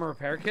found an armor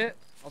repair kit.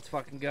 Let's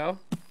fucking go.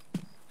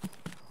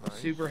 Nice.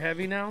 Super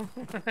heavy now.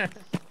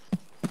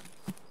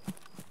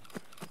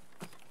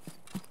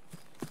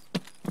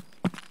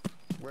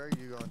 Where are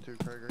you going to,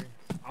 Gregory?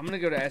 I'm gonna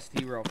go to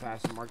ST real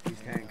fast and mark these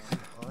tanks.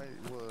 I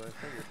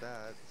figured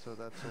that, so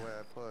that's the way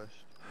I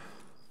pushed.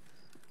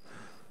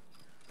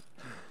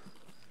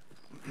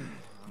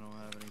 I don't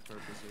have any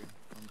purpose here.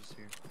 I'm just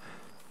here.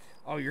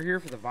 Oh, you're here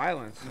for the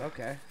violence.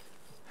 Okay.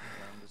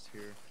 Yeah, I'm just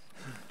here.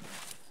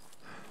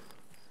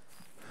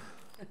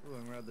 Ooh,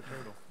 and grab the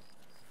turtle.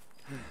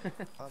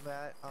 I'm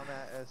at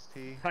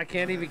ST. I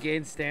can't even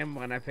gain stamina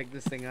when I pick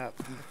this thing up.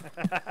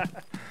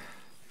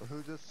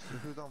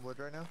 Who's on wood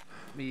right now?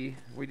 Me.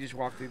 We just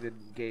walked through the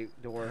gate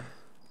door.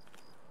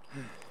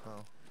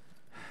 Oh.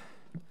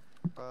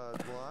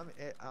 Well,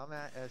 I'm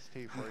at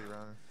ST for you,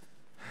 Ron.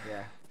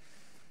 Yeah.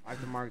 I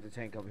have to mark the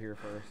tank up here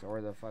first, or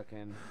the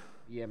fucking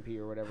EMP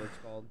or whatever it's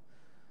called.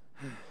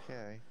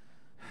 Okay.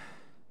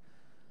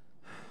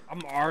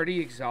 I'm already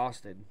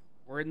exhausted.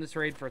 We're in this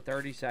raid for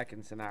 30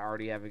 seconds and I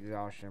already have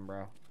exhaustion,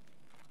 bro.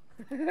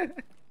 It's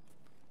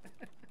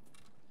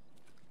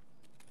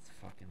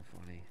fucking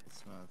funny.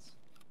 It's nuts.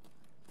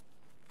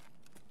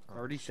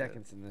 30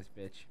 seconds in this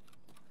bitch.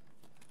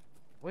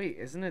 Wait,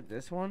 isn't it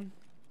this one?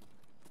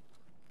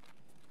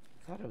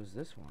 I thought it was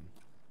this one.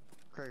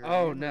 Craig, Oh,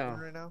 are you no.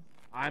 moving right now?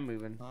 I'm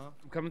moving. Huh?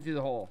 I'm coming through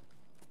the hole.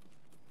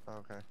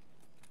 Okay.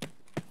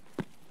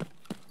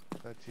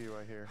 That's you,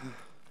 I hear.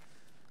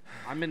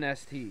 I'm in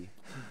ST.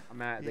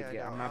 I'm at the Yeah,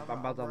 gate. no, I'm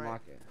about to right.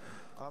 unlock it.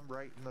 I'm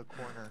right in the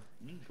corner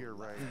to your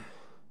right.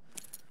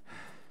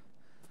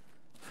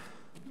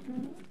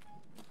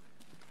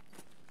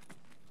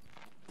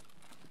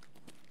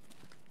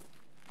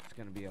 It's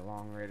gonna be a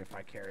long raid if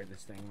I carry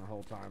this thing the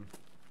whole time.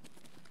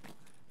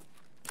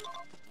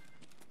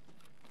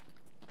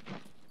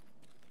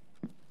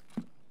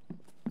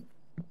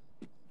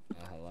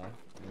 Hello?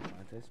 Can you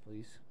find this,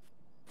 please?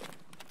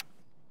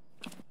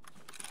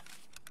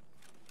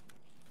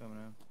 Coming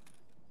in.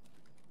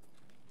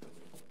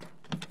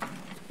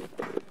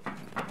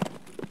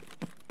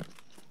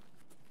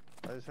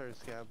 I just heard a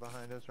scab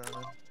behind us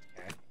running.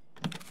 Okay.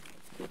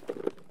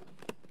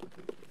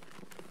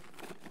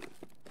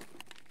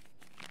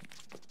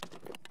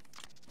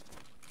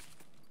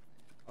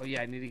 Oh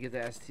yeah, I need to get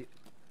the ST.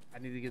 I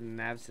need to get the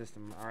nav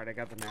system. All right, I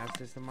got the nav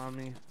system on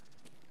me.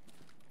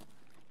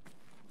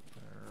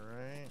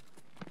 Alright.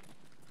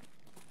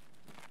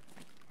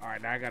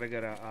 Alright, now I gotta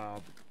go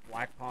to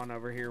Black Pond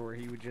over here where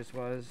he just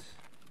was.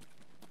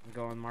 And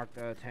go and mark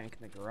the tank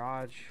in the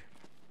garage.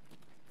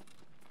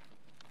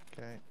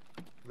 Okay.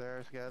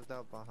 There's guys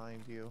out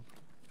behind you.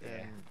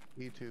 Yeah.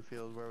 In E2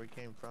 field where we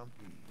came from.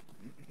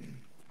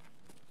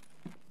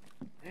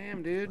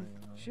 Damn, dude.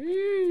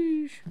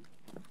 Sheesh.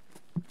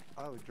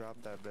 I would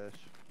drop that bitch.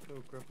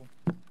 Go, cripple.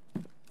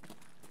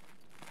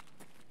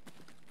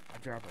 I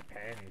drop her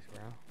panties,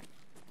 bro.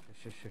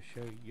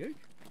 Show you.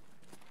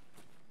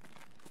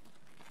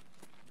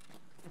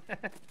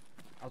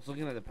 I was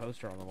looking at the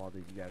poster on the wall.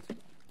 Did you guys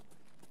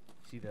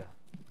see the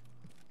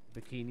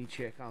bikini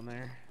chick on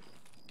there?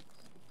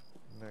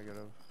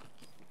 Negative.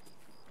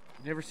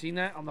 You never seen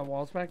that on the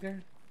walls back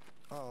there?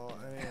 Oh,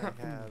 I mean,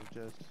 I have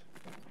just.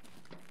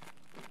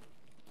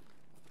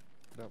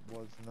 That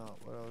was not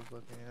what I was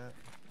looking at.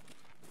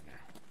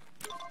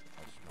 I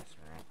was just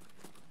messing around.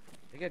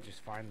 I think I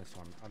just find this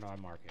one. Oh no, I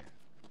mark it.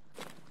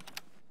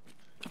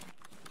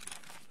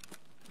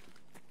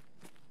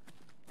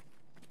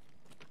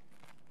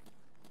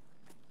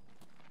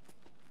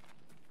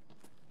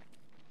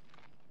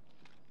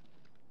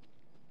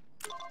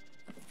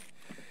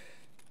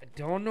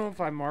 I don't know if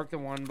I marked the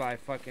one by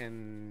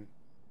fucking...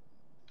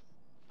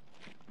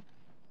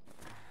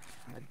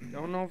 I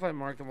don't know if I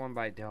marked the one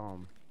by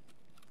Dome.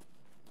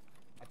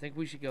 I think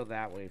we should go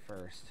that way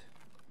first.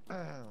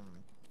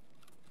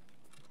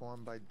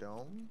 One by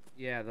Dome?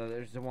 Yeah,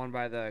 there's the one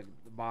by the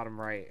bottom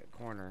right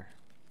corner.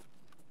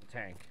 The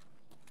tank.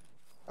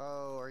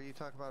 Oh, are you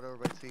talking about over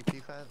by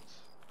CT fence?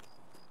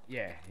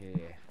 Yeah.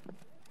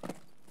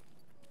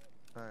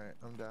 Alright,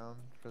 I'm down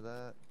for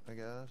that, I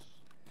guess.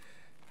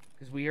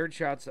 Because we heard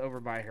shots over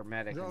by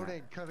Hermetic.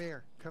 Ronan, come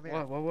here.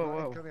 Whoa.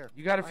 Ronan, come here.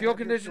 You got a fuel I have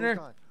your conditioner?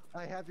 fuel con.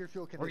 I have your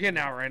fuel conditioner. We're getting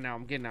out right now.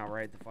 I'm getting out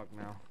right the fuck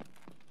now.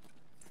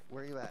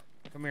 Where are you at?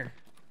 Come here.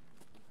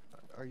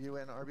 Are you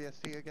in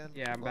RBST again?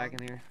 Yeah, I'm back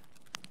in here.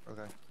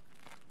 Okay.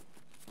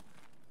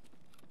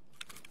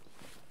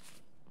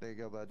 There you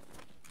go, bud.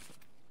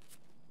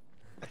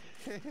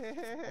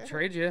 I'll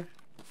trade you.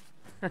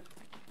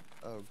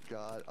 Oh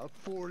god, a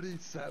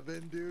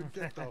 47, dude.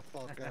 Get the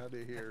fuck out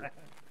of here.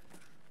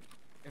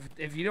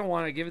 If you don't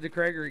want to give it to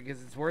Gregory,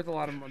 because it's worth a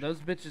lot of. Those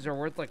bitches are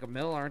worth like $1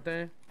 million, aren't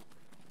they?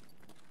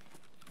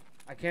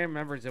 I can't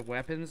remember. Is it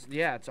weapons?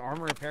 Yeah, it's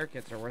armor repair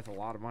kits are worth a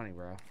lot of money,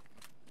 bro.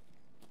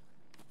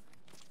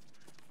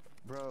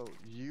 Bro,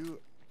 you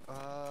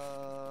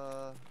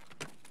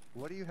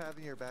what do you have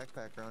in your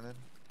backpack, Ronan?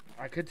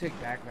 I could take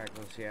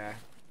backpackless, yeah.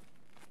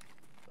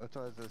 That's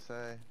what I was gonna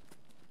say.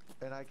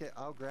 And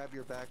I'll grab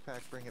your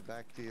backpack, bring it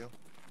back to you.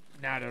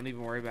 Nah, don't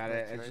even worry about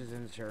it. That's It's right. just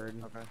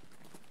insured. Okay.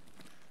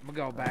 I'm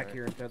gonna go back Alright.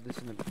 here and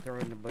throw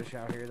it in the bush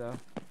out here, though.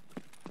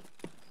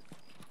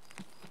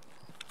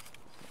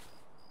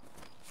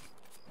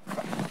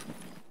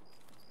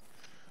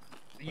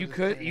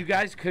 You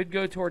guys could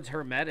go towards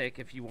Hermetic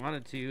if you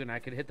wanted to, and I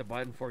could hit the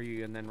button for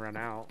you and then run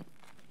out.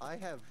 I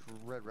have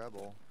Red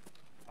Rebel.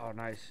 Oh,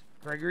 nice.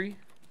 Gregory,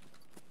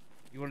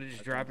 you want to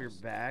just drop your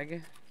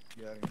bag?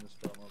 Yeah, I can just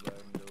drop my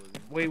bag and go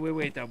with you.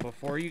 Wait, though.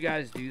 Before you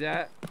guys do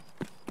that,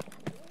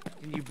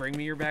 can you bring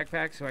me your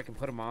backpack so I can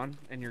put them on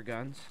and your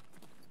guns?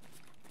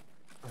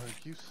 Oh,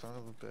 you son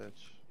of a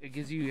bitch. It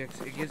gives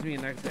me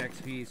an extra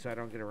XP so I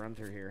don't get a run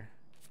through here.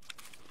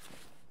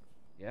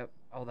 Yep.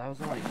 Oh, that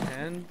was only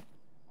 10?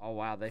 Oh,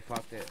 wow, they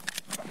fucked it.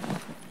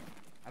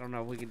 I don't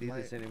know if we can do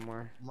this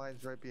anymore.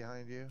 Mine's right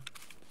behind you.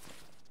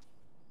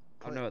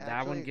 Oh, no,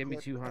 that one gave me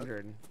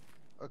 200.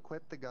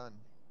 Equip the gun.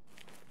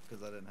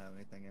 Because I didn't have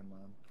anything in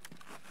mine.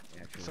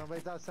 Yeah, true.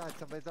 Somebody's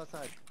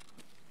outside.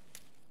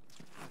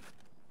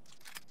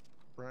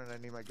 Ronan, I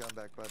need my gun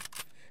back, bud.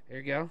 Here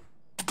you go.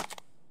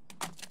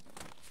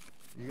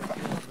 You got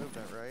hear the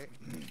movement, right?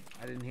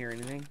 I didn't hear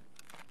anything.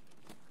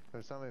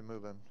 There's somebody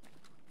moving.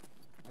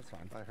 That's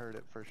fine. I heard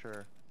it for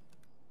sure.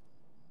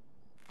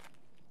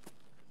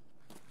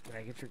 Can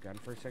I get your gun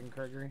for a second,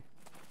 Gregory?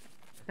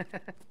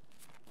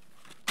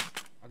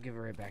 I'll give it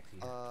right back to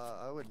you.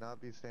 I would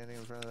not be standing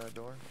in front of that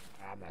door.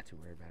 I'm not too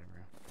worried about it,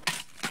 bro.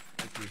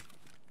 Thank you.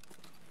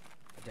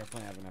 I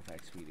definitely have enough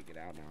XP to get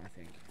out now, I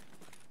think.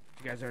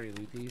 Did you guys already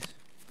loot these?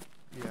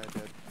 Yeah, I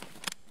did.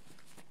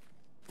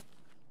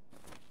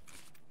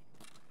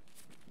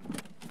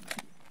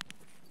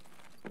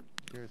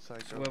 You're a psycho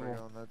for Swivel.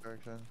 going that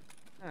direction.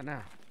 Oh, no.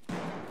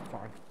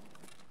 Fine.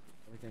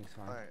 Everything's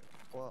fine. Alright,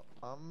 well,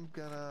 I'm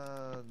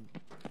gonna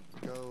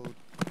go...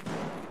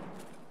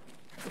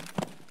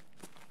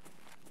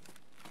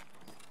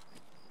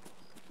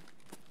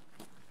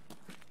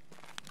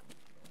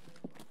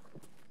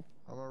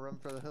 I'm gonna run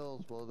for the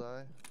hills, will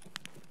I?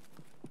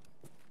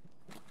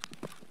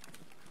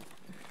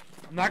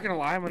 I'm not gonna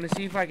lie, I'm gonna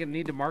see if I can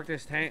need to mark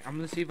this tank. I'm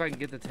gonna see if I can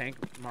get the tank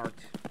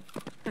marked.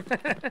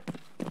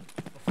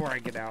 Before I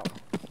get out.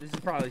 This is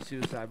probably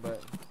suicide,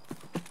 but...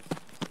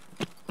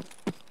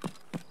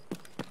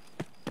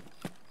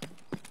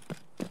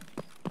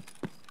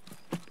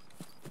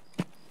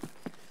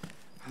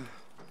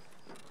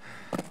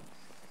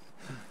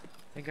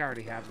 I think I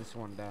already have this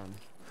one done.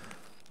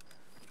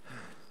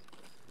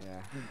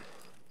 Yeah.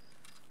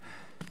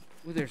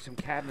 Ooh, there's some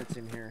cabinets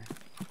in here.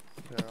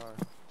 There are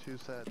 2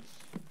 sets.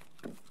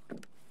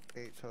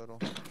 8 total.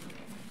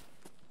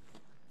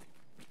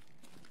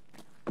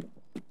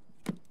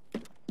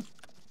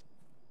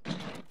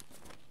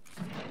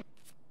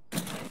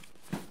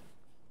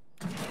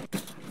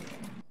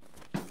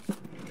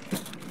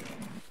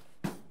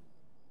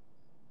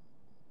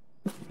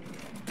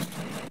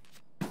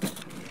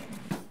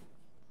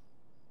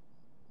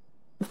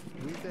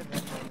 We've been in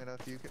long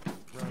enough. You can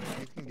run it.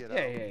 You can get out.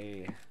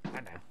 Yeah.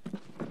 I know.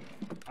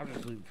 I'm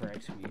just looting for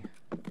XP.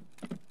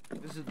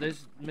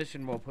 This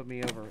mission will put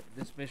me over.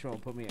 This mission will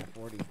put me at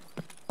 40.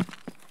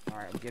 All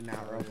right, I'm getting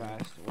out real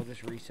fast. We'll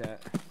just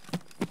reset.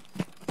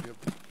 Yep.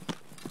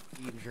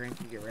 Eat and drink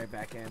and get right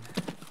back in.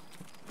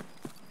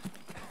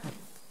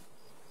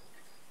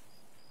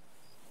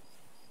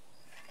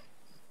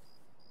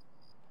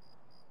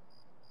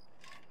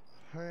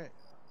 All right.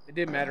 It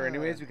didn't matter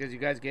anyways because you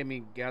guys gave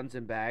me guns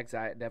and bags.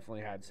 I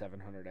definitely had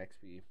 700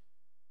 XP.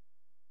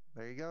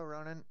 There you go,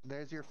 Ronan.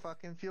 There's your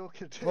fucking fuel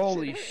condition.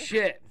 Holy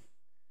shit!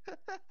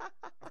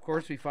 Of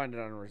course we find it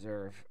on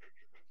reserve.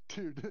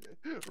 Dude,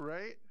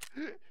 right?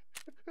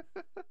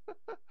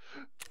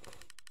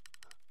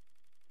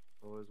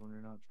 Always when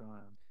you're not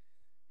trying.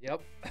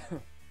 Yep.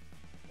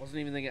 Wasn't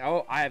even thinking.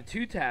 Oh, I have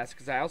 2 tasks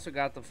because I also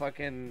got the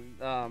fucking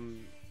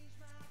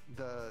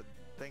The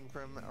thing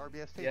from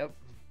RBST? Yep.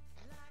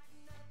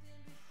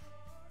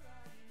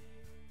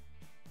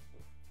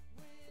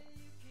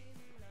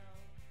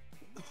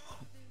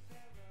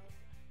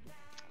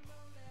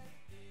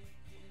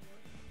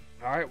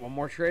 All right, one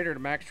more trader to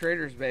max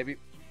traders, baby.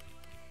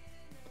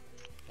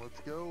 Let's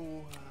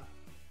go.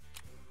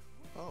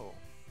 Oh.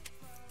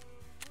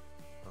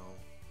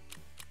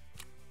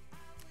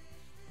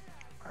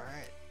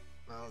 Alright.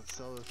 Now let's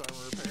sell this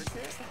armor repair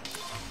kit.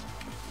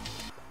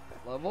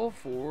 Level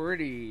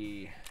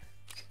 40.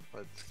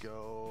 Let's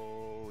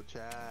go,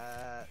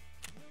 chat.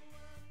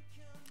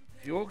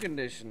 Fuel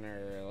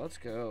conditioner. Let's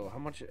go. How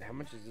much is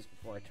this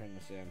before I turn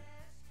this in?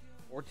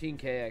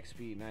 14k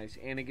XP. Nice.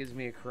 And it gives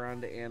me a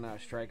Karanda and a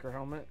striker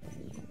helmet.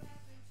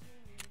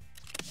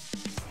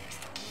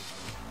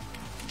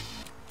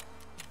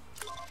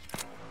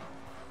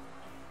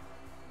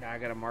 Now I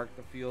gotta mark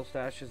the fuel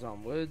stashes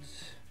on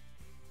woods.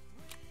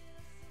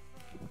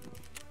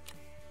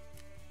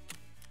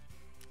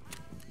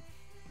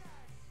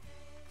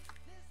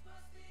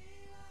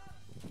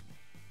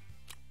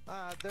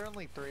 They're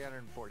only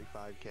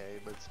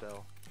 345k, but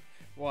still.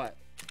 What?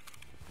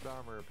 The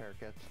armor repair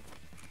kits.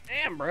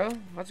 Damn, bro.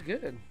 That's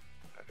good.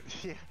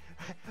 Yeah,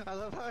 I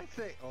love how I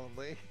say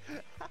only.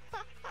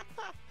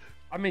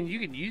 I mean,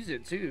 you can use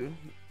it too.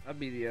 That'd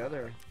be the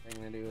other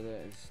thing to do with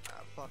it. Is,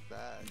 Fuck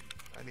that.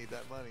 I need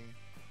that money.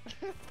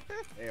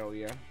 hell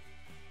yeah.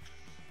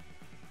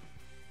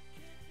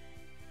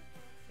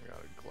 I got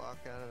a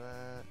Glock out of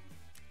that.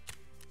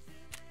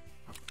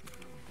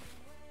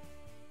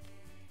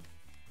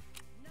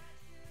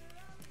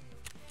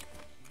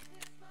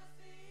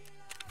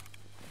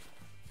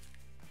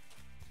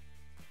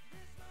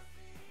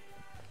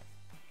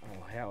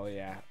 Oh, hell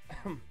yeah.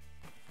 Let's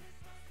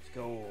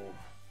go.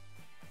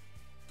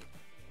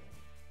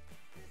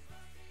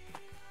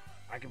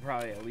 I can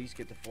probably at least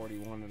get to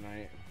 41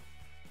 tonight.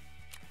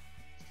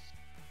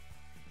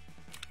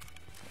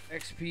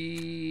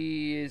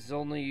 XP is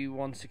only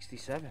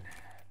 167. Not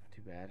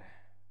too bad.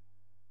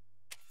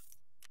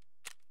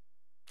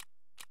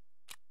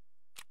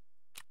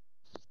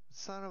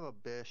 Son of a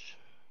bitch.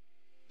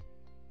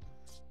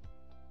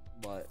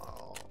 What?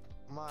 Oh,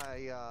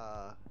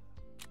 my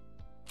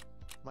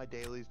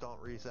dailies don't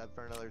reset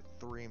for another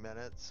 3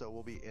 minutes, so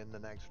we'll be in the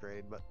next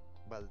raid, but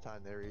by the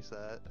time they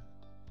reset.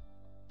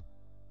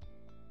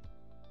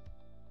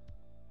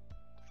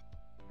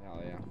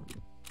 Hell yeah.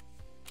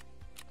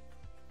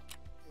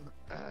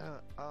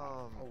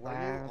 Are you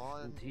Last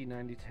on?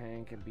 T90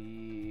 tank can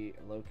be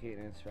locate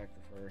and inspect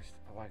the first.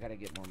 Oh, I gotta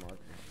get more markers.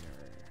 Yeah,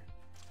 right here.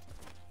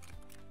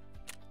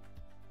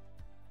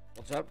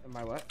 What's up? Am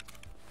I what?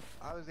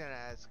 I was gonna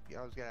ask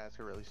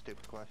a really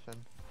stupid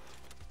question.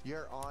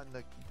 You're on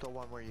the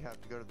one where you have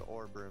to go to the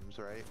orb rooms,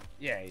 right?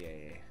 Yeah.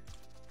 Okay.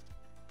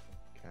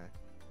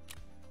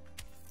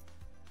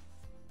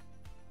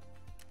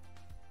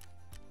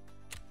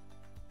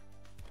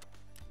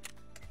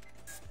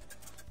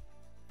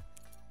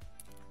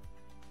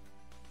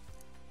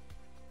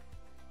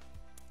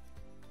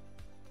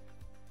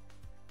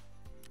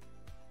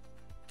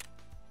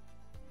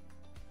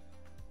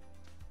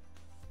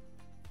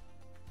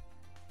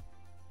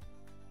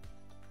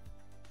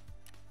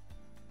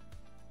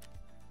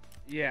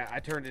 Yeah, I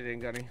turned it in,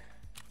 Gunny.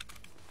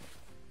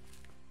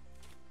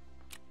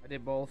 I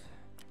did both.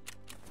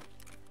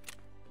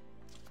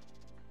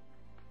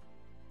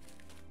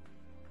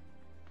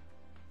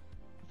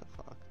 What the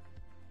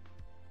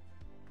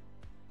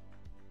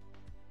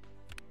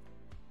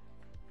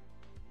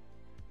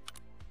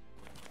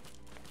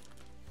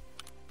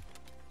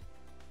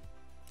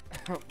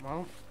fuck?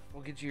 Well,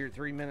 we'll get you your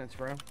 3 minutes,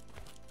 bro.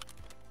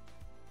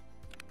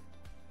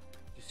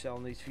 Just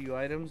selling these few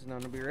items and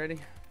then I'll be ready.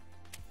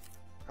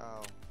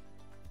 Oh,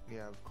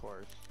 yeah, of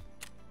course.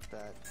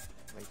 That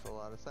makes a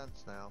lot of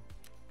sense now.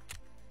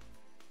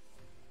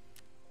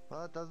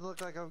 Well, it doesn't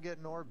look like I'm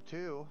getting orb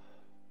 2.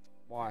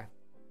 Why?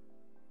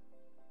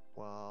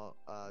 Well,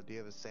 do you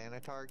have a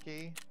Sanitar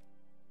key?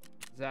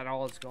 Is that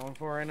all it's going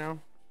for right now?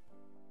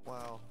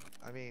 Well,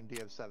 I mean, do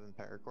you have 7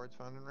 paracords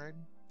found in raid?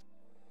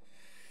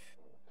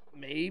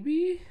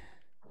 Maybe?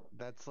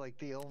 That's like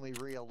the only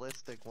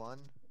realistic one.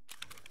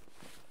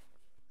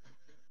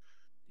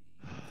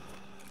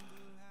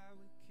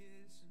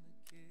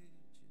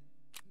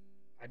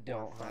 I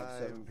don't have 5.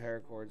 7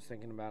 paracords.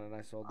 Thinking about it,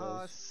 I sold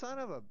those. Son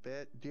of a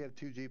bit. Do you have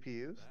 2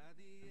 GPUs?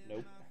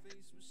 Nope.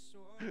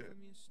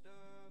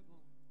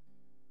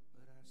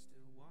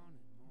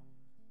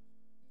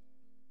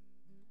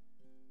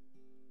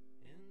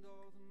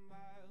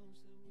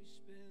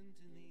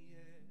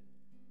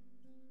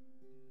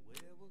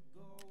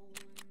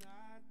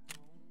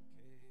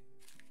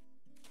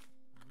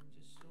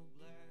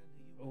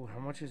 Oh, how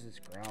much is this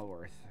growl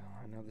worth?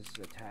 I know this is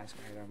a task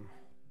item.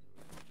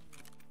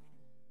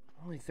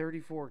 Only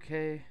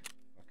 34k.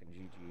 Fucking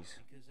GG's.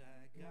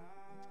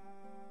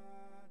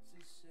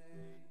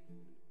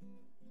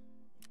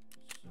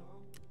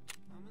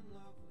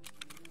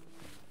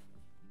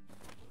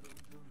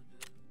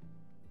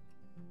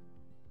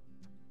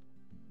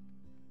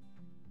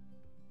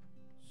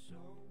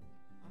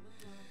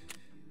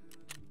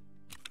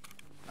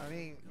 I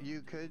mean,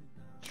 you could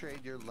trade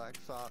your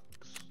Lexox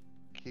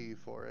key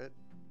for it.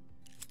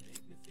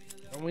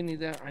 Don't we need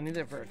that? I need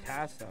that for a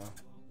task though.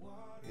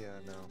 Yeah,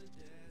 no.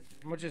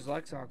 How much is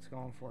Lexox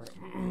going for it?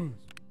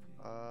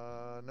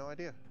 No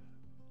idea.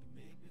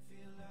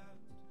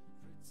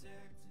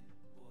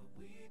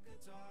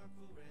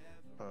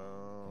 I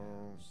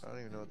don't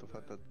even know what the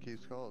fuck that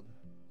key's called.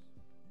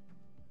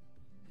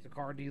 It's a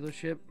car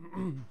dealership.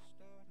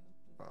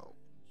 Oh,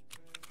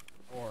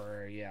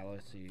 Or, yeah,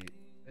 let's see.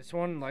 This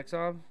one,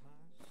 Lexov,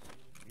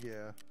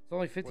 yeah. it's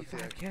only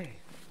 55k.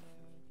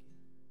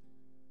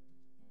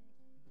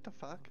 What the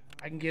fuck?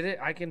 I can get it?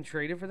 I can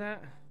trade it for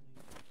that?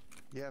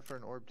 Yeah, for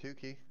an Orb 2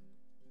 key.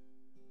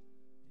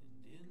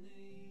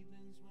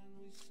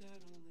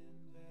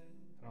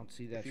 I don't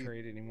see that If you-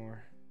 trade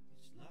anymore.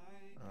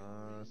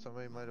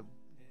 Somebody might have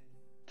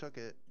took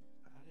it.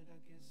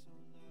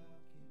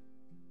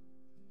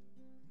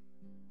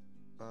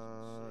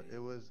 It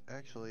was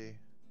actually...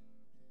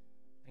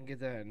 I can get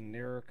that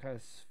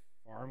Nerikus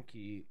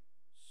pharmacy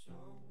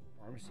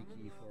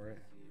key for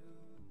it.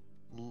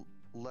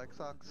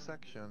 Lexox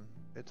section.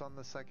 It's on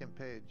the second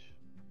page.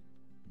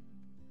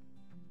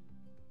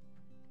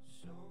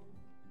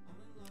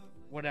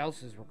 What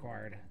else is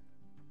required?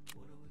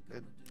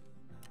 It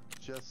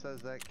just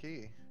says that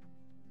key.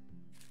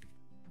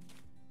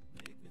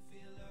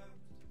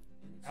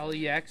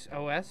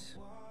 LEXOS?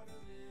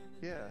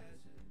 Yeah.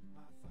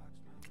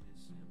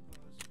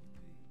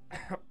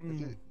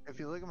 If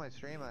you look at my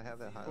stream, I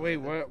have it highlighted. Wait,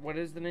 what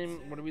is the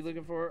name? What are we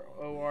looking for?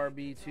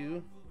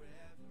 ORB2?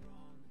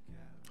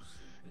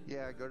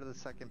 Yeah, go to the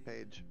second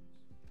page.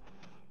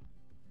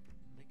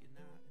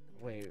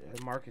 Wait,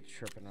 the market's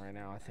tripping right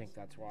now. I think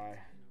that's why.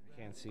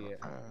 I can't see it.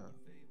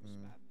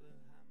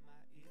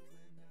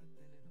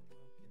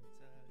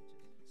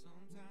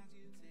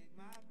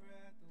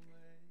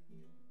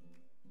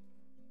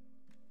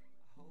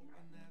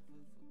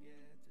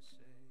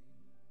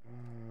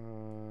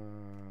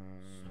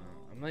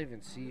 I'm not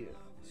even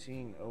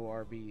seeing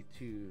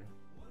ORB2.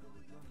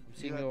 I'm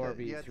seeing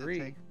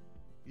ORB3.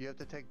 You have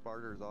to take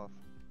barters off.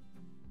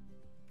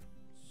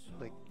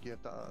 Like, you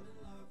have to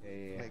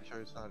Yeah. make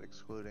sure it's not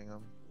excluding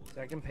them.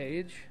 Second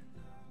page?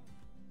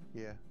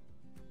 Yeah.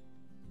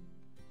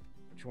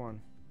 Which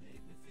one?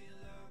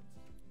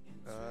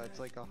 It's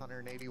like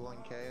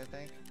 181k, I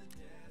think,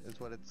 is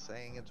what it's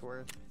saying it's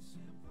worth.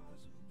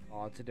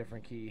 Oh, it's a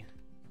different key.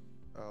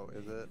 Oh,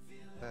 is it?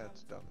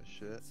 That's dumb as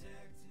shit.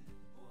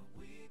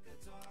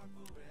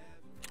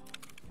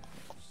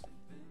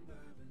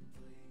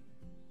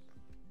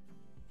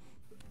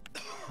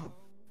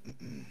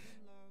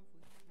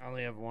 I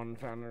only have one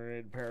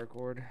founded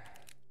paracord.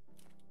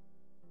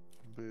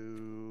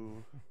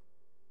 Boo.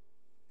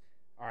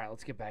 Alright,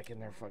 let's get back in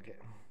there. Fuck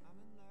it.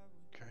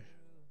 Okay.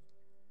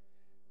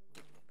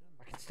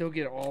 I can still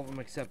get all of them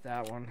except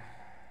that one.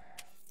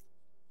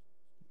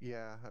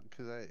 Yeah,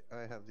 because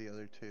I have the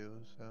other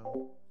two,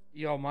 so...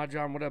 Yo, my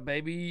John, what up,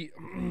 baby?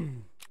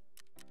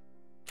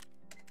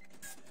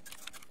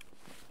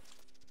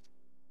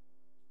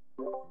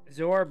 Is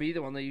ORB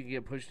the one that you can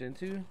get pushed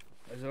into?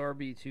 Is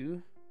ORB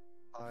 2?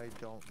 I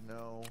don't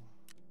know.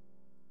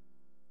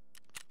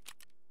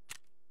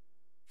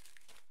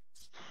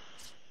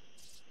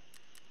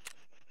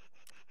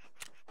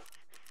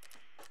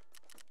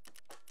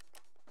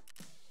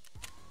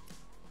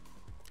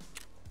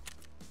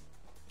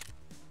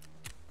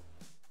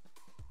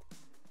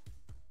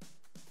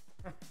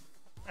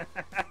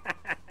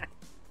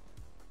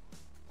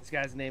 This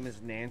guy's name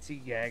is Nancy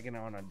gagging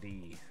on a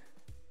D.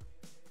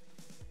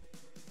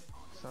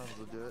 Sounds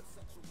legit.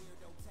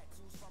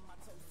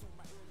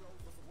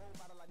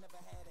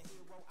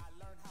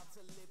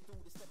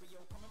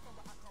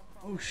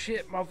 Oh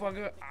shit,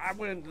 motherfucker! I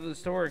went to the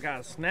store and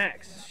got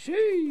snacks.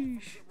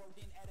 Sheesh.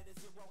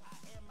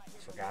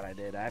 Forgot I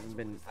did. I haven't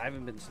been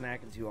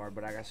snacking too hard,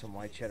 but I got some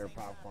white cheddar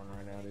popcorn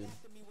right now, dude.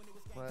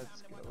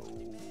 Let's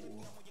go.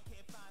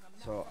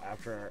 So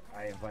after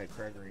I invite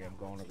Gregory, I'm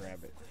going to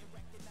grab it.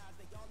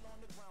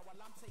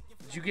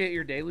 Did you get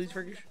your dailies,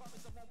 Fergus?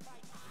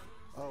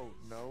 Oh,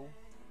 no.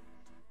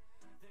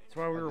 That's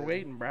why we were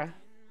waiting, bruh.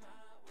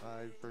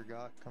 I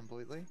forgot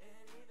completely.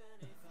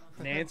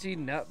 Nancy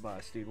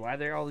Nutbust, dude. Why are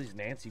there all these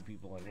Nancy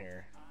people in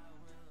here?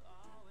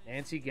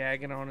 Nancy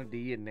gagging on a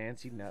D and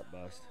Nancy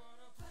Nutbust.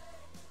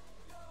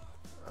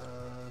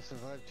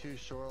 Survive 2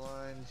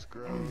 shorelines,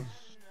 gross.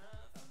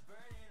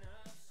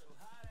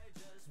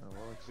 We'll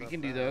We accept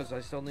can do that. those.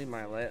 I still need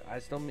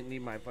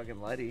my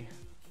fucking Letty.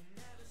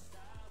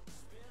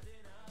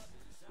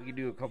 We can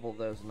do a couple of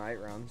those night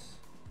runs.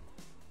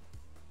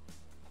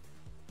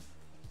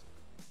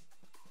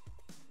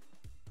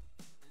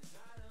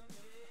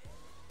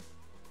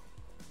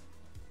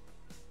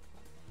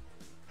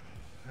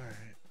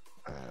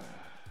 Alright.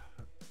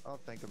 I'll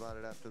think about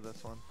it after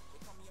this one.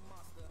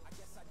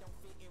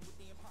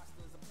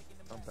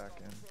 I'm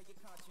back in.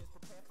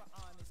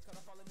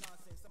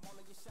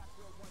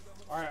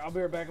 Alright, I'll be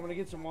right back. I'm gonna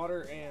get some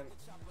water, and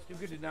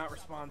Stuka did not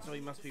respond, so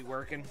he must be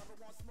working.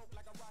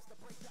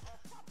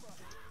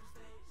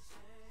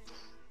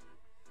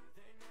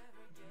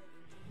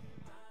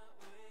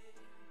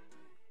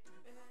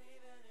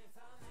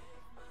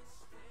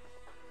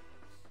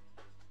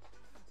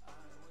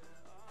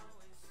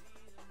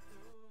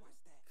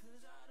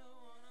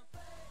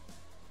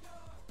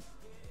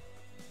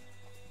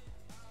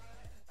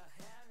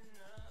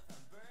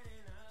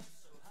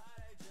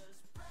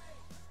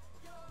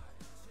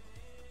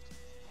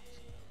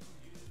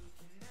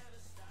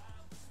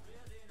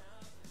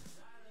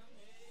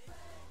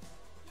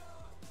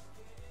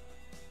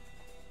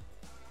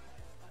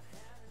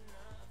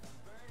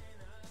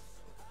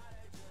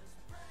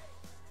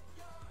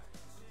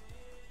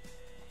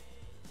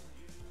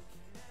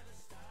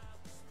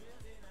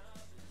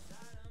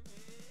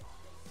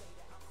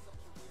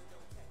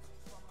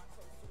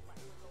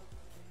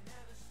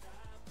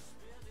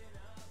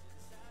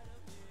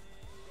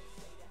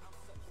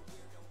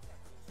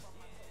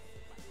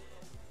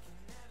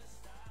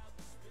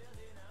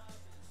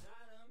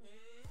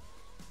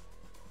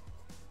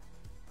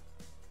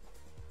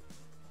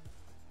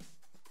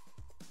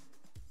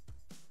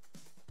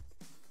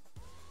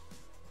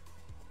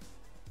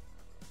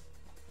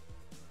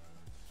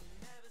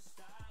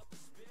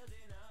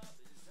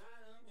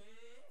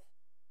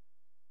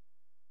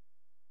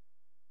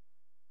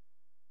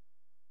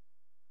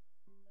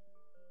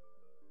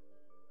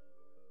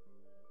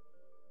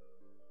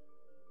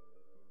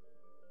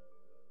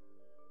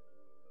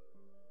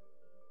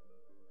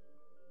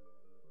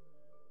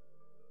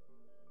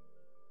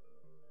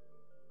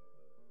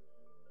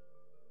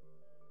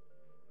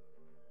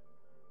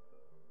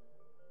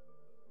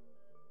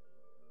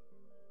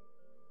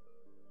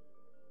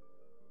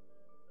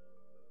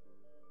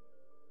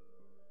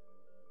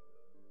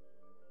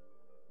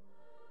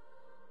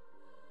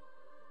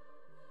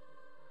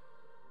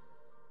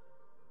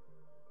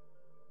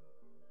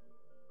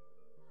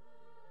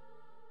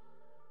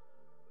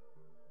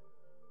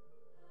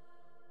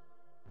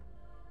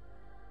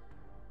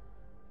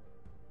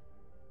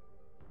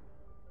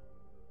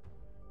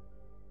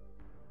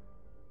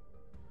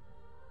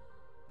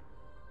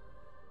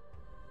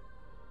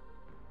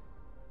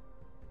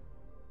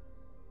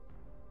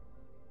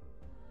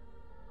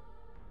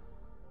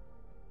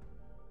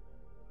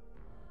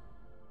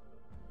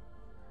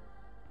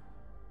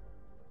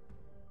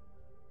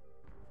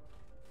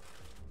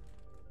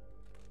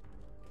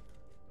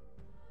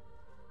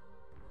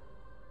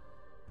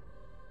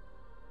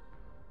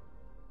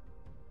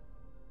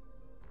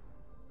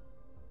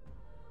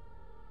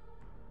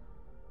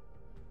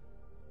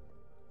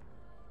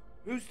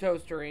 Whose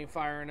toaster ain't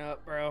firing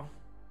up, bro?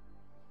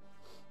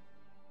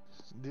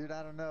 Dude,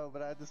 I don't know,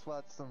 but I just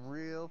watched some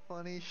real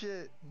funny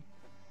shit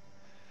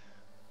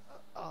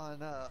on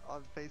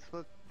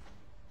Facebook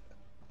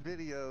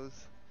videos.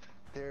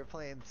 They were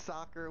playing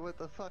soccer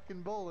with a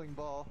fucking bowling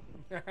ball.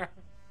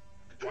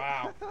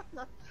 Wow.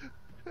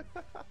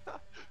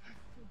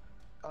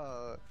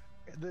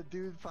 The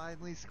dude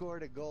finally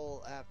scored a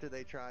goal after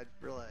they tried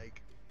for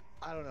like,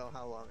 I don't know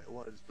how long it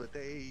was, but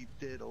they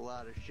did a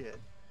lot of shit.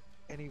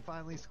 And he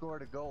finally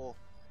scored a goal,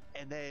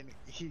 and then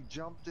he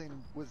jumped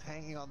and was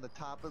hanging on the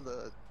top of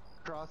the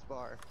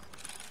crossbar,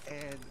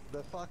 and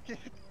the fucking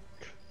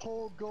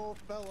whole goal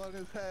fell on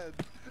his head.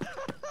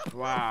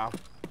 Wow.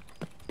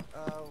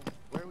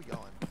 Where are we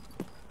going?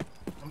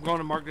 I'm going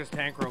to mark this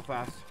tank real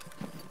fast.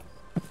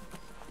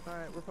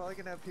 Alright, we're probably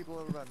gonna have people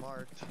over by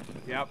Marked.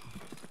 Yep.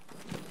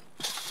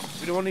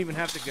 We don't even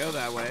have to go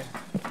that way.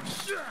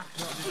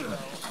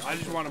 I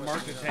just want to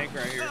mark the tank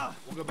right here.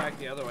 We'll go back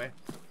the other way.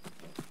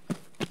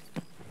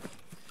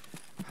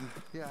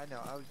 Yeah, I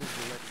know. I was just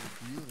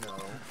letting you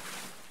know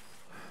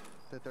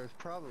that there's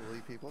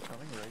probably people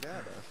coming right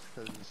at us,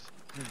 because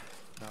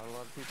not a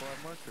lot of people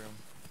have mushroom.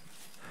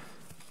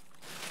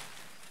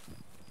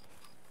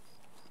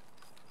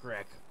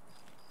 Frick.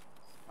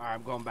 Alright,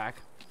 I'm going back.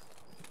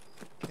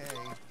 Okay.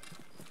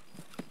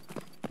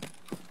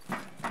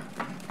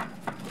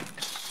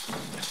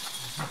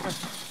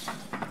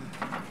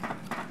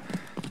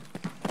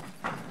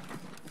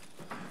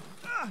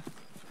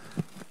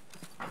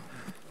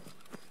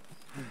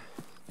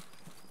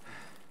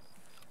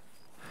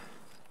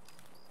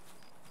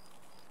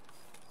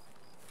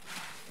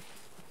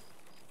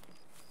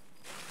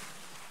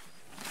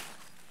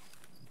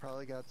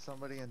 Probably got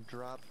somebody in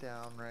drop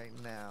down right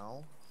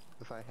now,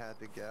 if I had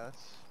to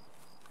guess.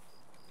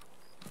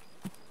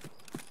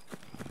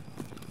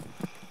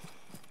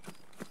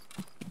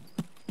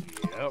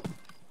 Yep.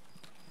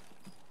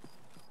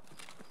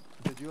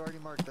 Did you already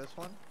mark this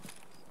one?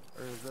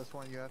 Or is this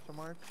one you have to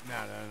mark?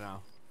 No.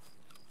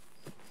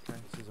 Okay.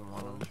 This isn't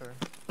one of them. Sure.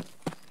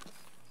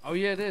 Oh,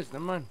 yeah, it is.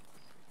 Never mind.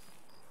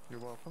 You're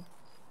welcome.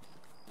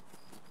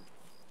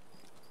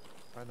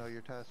 I know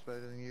your task better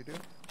than you do.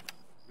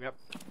 Yep.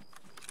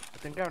 I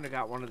think I only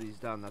got one of these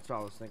done. That's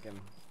all I was thinking.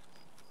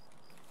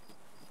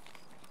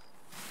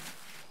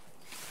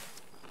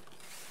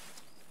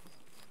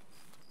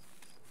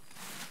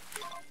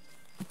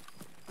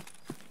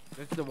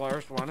 This is the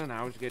worst one, and I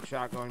always get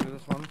shot going to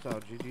this one, so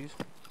GG's.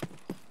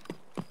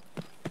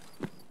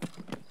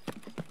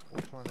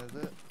 Which one is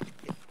it?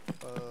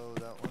 Oh,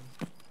 that one.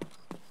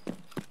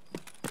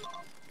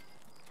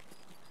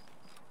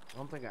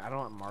 I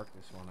don't mark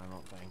this one, I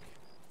don't think.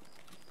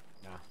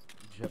 Nah,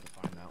 you just have to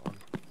find that one.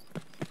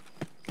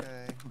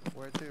 Okay,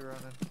 where to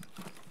running?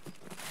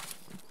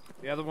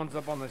 The other one's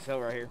up on this hill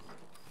right here.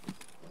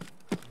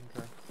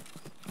 Okay.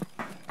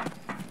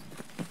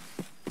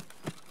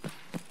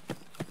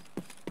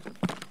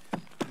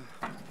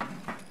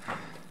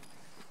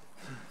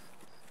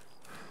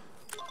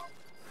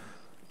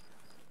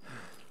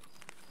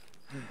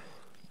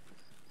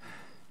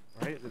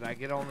 Right?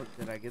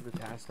 Did I get the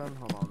task done?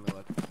 Hold on, let me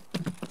look.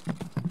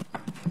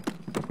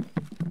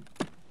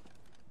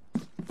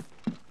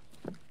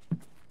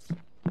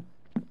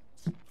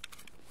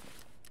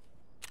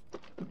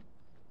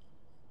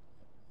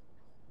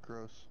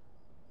 Gross.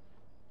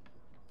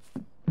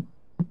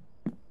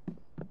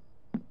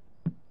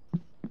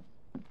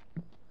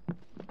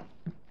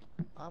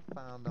 I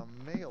found a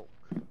milk.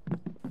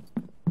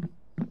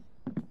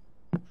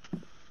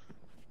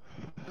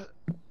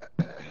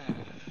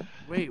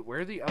 Wait, where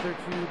are the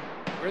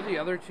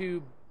other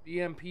two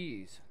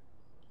BMPs?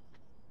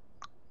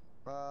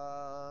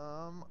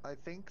 I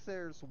think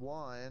there's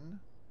one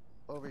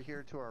over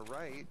here to our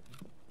right,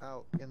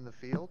 out in the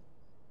field.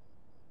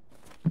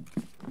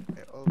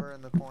 Over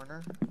in the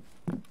corner.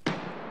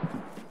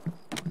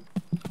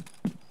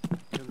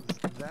 'Cause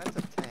that's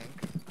a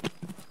tank.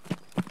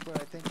 But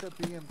I think the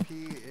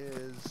BMP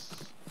is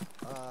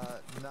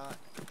not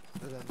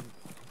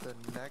the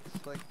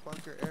next like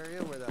bunker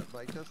area where that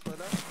light just lit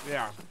up.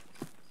 Yeah.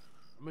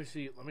 Let me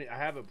see. I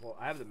have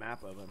the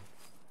map of them.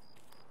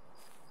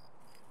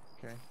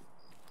 Okay.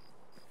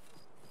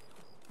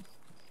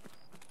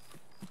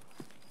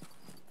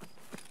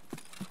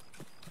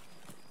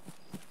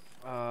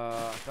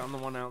 I found the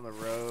one out on the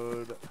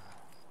road.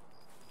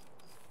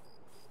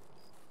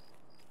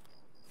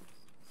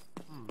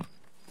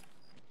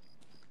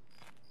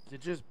 Is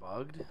it just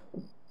bugged?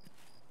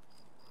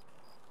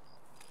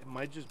 It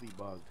might just be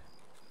bugged.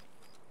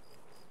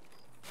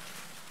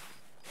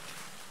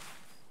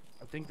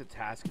 I think the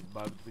task is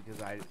bugged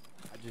because I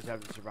just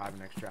have to survive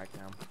and extract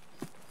now.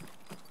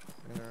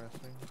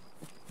 Interesting.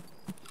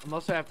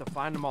 Unless I have to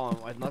find them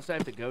all, unless I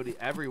have to go to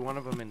every one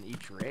of them in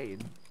each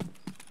raid.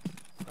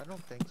 I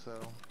don't think so.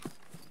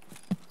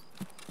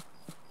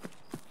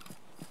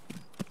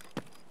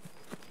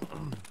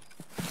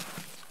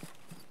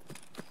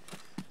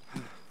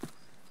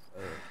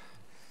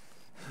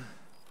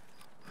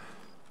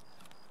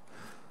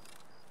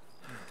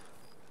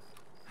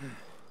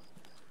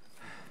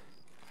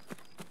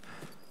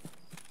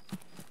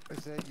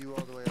 Is that you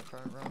all the way up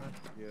front, Roman?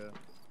 Yeah,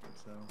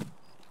 so.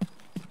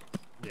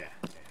 Yeah.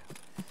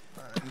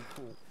 Alright,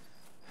 cool.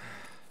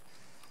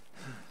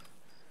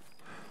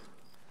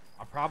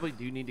 I probably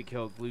do need to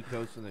kill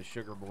Glucose and the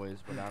Sugar Boys,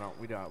 but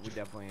we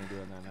definitely ain't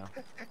doing that now.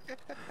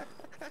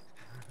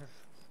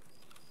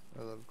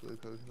 I love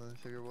Glucose and the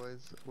Sugar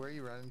Boys. Where are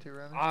you running to,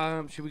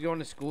 Ronan? Should we go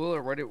into school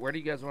or where do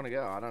you guys want to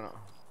go? I don't know.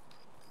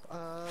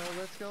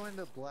 Let's go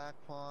into Black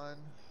Pond.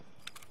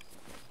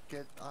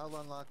 I'll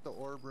unlock the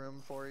orb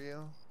room for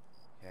you.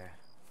 Yeah.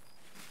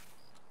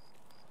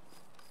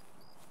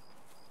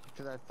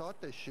 Because I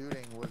thought the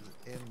shooting was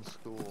in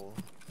school.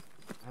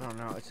 I don't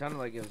know. It sounded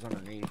like it was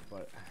underneath,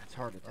 but it's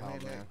hard to tell, I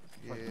mean, man.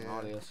 Fucking yeah.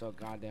 audio is so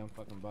goddamn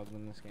fucking bugged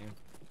in this game.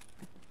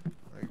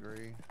 I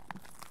agree.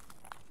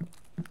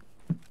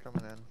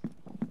 Coming in.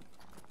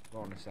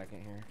 Go in a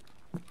second here.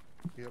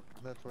 Yep,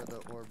 that's where the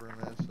orb room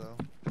is, so.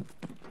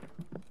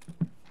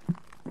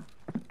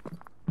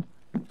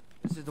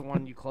 This is the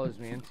one you closed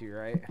me into,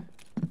 right?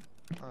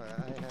 Alright,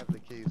 I have the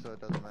key, so it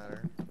doesn't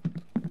matter.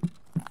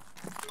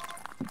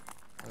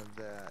 Of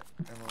that.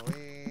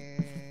 MOE,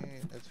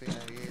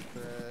 SV98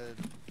 thread.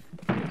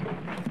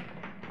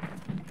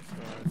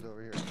 Storms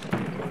over here.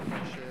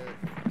 Shit.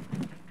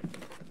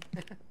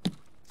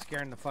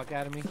 scaring the fuck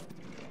out of me.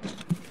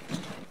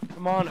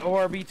 Come on,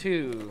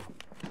 ORB2.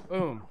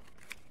 Boom.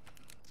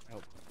 Oh,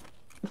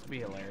 that'd be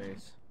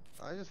hilarious.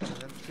 I just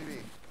found an MCB.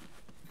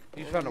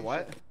 You just found a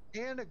what?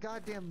 And a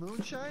goddamn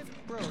moonshine?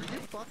 Bro, are you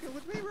fucking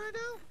with me right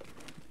now?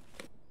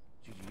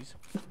 GG's.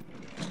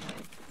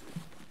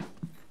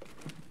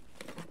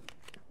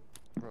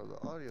 Bro,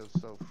 the audio's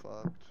so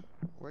fucked.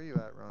 Where you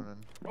at, Ronan?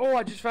 Oh,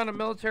 I just found a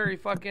military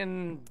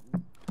fucking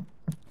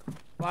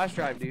flash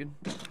drive, dude.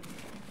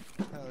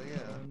 Hell yeah.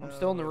 I'm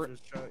still in the I ro-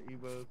 just shot you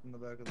both in the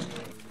back of the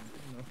head.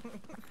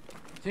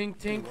 Tink,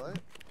 tink, What?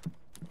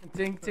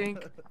 tink,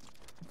 tink.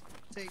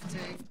 Tink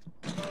tink.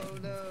 Oh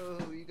no,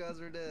 you guys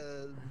are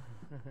dead.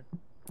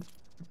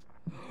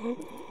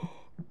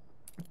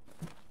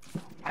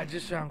 I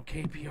just found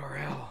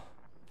KPRL.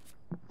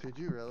 Did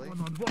you really?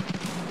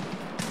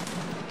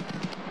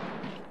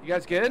 You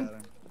guys good? Got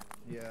him.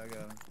 Yeah, I got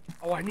him.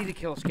 Oh, I need to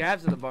kill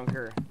scabs in the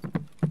bunker.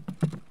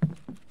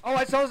 Oh,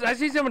 I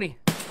see somebody.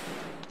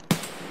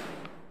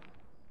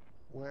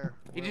 Where?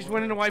 He Where, just where?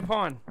 went into white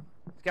pawn.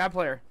 Scab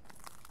player.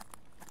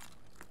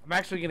 I'm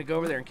actually gonna go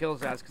over there and kill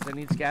his ass because I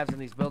need scabs in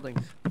these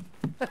buildings.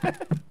 Alright.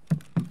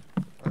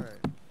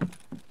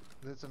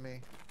 This is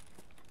me.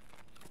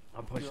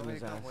 I'm Do you pushing want me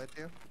his to ass. come with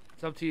you?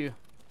 It's up to you.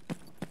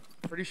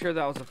 Pretty sure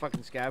that was a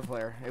fucking scab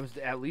player. It was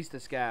at least a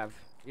scab.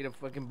 He had a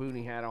fucking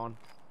boonie hat on.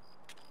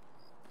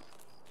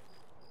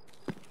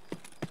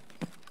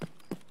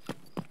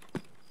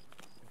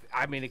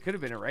 I mean, it could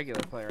have been a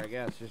regular player, I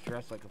guess, just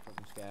dressed like a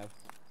fucking scab.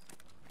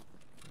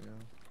 Yeah.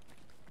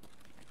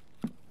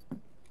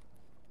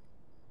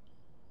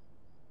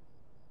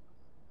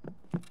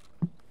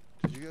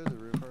 Did you go to the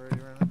roof already,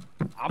 Ronan?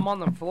 I'm on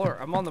the floor.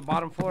 I'm on the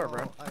bottom floor,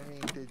 bro. No, I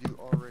mean, did you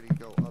already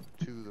go up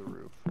to the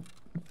roof?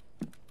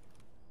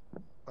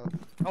 Of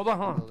Hold on,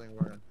 the hold on. building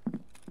we're in.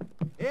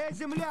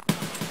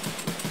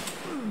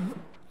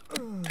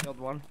 Killed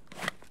one.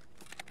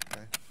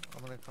 Okay.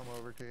 I'm gonna come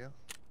over to you.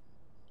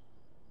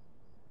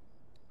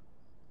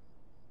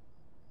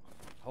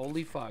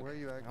 Holy fuck. Where are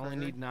you at, I only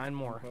Gregory? need 9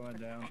 more.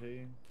 Coming down to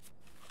you.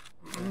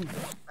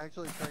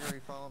 Actually,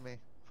 Gregory, follow me.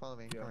 Follow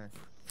me. Yeah. Come here.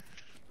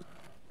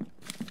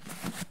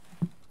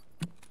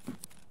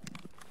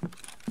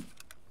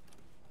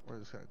 We're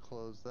just gonna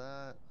close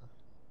that.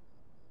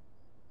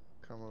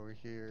 Come over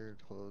here,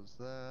 close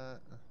that.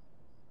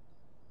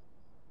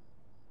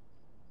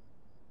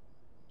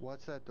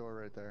 What's that door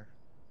right there?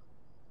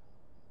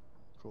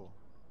 Cool.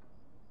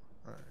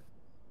 Alright.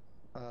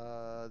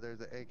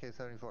 There's an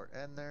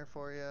AK-74 in there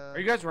for you. Are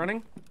you guys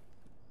running?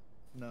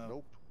 No.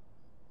 Nope.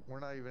 We're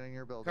not even in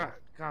your building.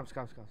 Comms.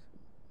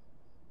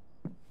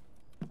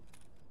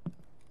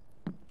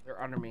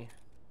 They're under me.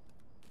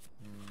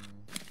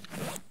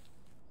 Mm.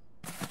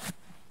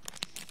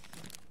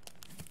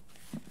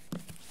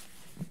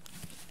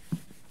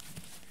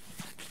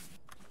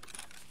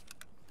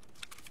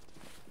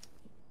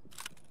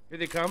 Here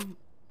they come.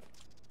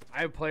 I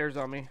have players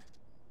on me.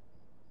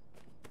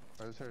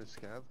 I just heard a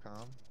scav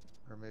com.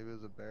 Or maybe it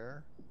was a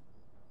bear.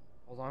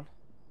 Hold on.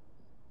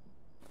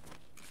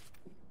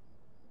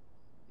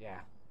 Yeah,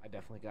 I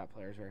definitely got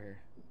players right here.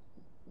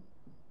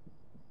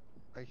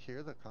 I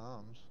hear the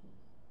comms.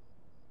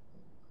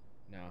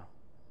 No.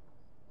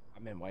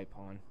 I'm in White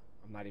Pawn.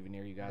 I'm not even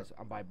near you guys.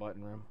 I'm by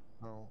button room.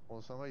 Oh,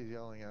 well, somebody's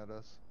yelling at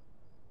us.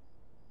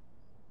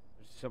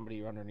 There's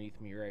somebody underneath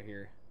me right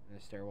here in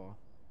the stairwell.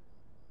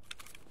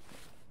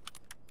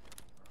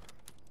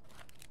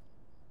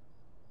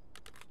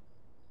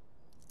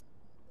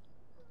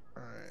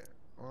 Alright,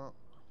 well,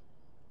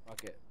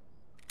 Fuck it.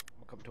 I'm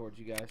gonna come towards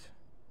you guys.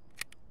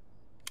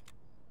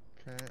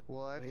 okay.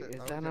 Well, I have Wait, to. is I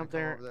was that gonna up come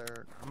there? over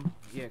there.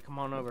 Yeah, come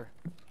on over.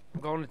 I'm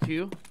going to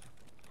 2.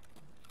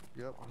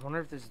 Yep. I wonder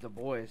if this is the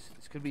boys.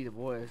 This could be the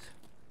boys.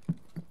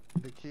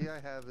 The key I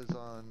have is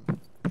on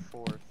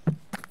 4th.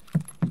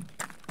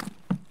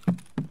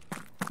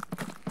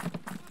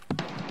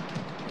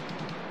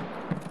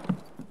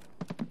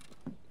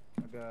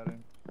 I got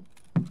him.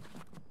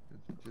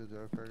 Good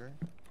job, Gregory.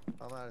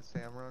 I'm out of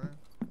Sam running.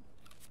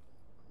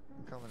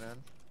 I'm coming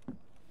in.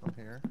 I'm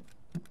here.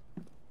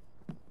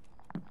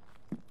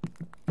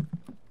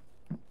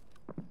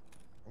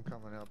 I'm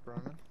coming up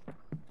running.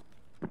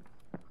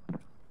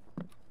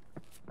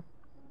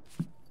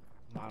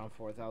 Not on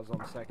 4th. I was on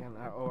 2nd.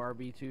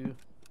 ORB2.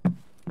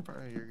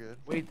 Alright, you're good.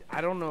 Wait,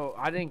 I don't know.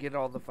 I didn't get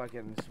all the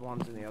fucking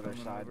swans on the other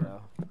Coming side, over.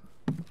 though.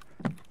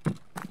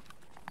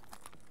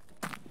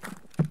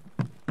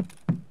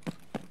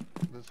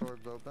 This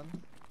orb's open.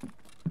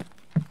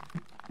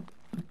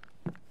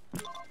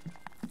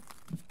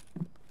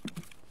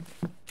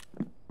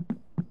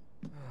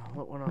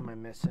 What one am I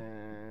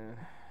missing?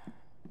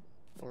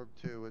 Orb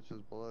 2, which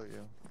is below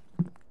you.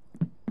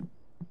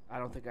 I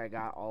don't think I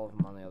got all of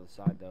them on the other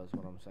side, though, is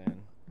what I'm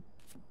saying.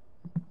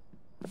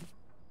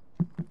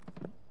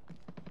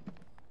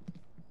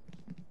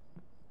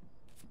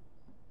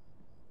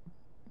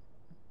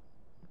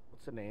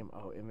 What's the name?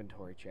 Oh,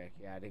 inventory check.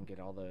 Yeah, I didn't get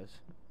all those.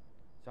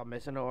 So I'm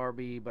missing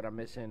ORB, but I'm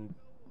missing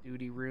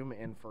duty room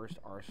and first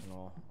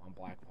arsenal on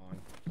Black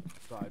Pond.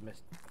 So I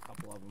missed a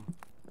couple of them.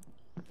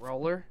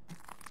 Roller?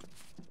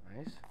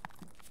 Nice.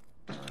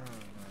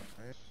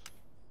 Nice.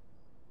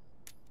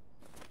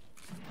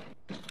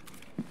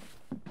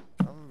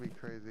 I'm gonna be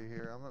crazy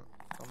here. I'm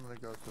gonna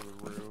go to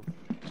the roof.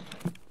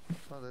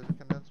 Oh, there's a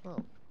condensed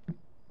smoke.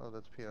 Oh,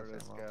 that's PSA. Heard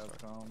a Sorry. scout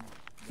come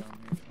down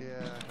here.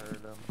 Yeah, I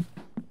heard them.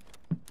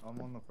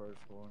 I'm on the first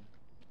floor.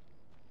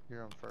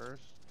 You're on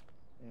first?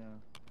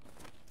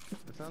 Yeah.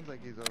 It sounds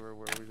like he's over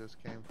where we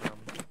just came from.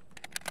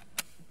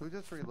 Who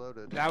just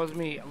reloaded? That was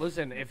me.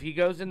 Listen, if he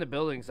goes in the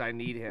buildings, I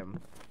need him.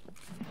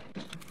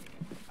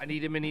 I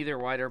need him in either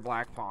white or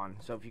black pawn.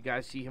 So if you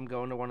guys see him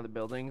go into one of the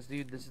buildings,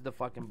 dude, this is the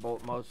fucking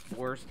most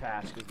worst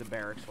task is the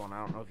barracks one. I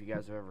don't know if you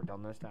guys have ever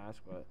done this task,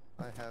 but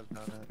I have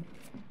done it.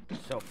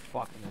 it's so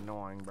fucking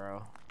annoying, bro.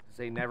 'Cause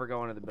they never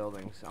go into the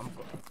buildings. I'm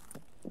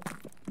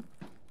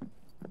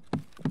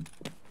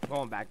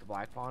going back to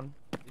black pawn.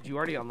 Did you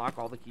already unlock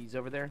all the keys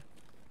over there?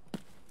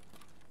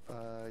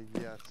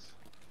 Yes.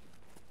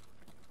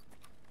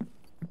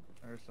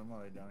 There's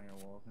somebody down here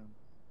walking.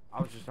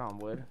 I was just on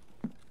wood.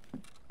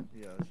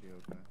 Yeah, is she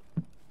okay?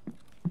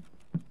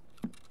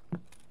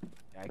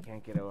 Yeah, I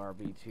can't get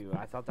ORB too.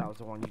 I thought that was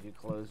the one you could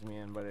close me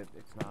in, but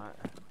it's not.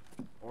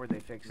 Or they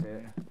fixed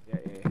it. Yeah,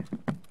 yeah.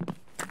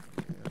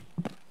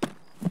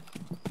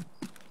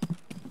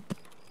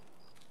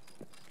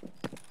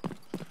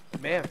 They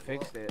may have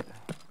fixed it.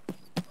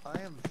 I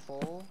am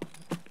full,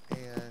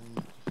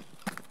 and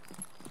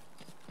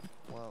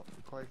well,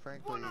 quite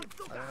frankly, I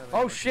don't have.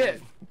 Oh any shit!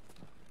 food.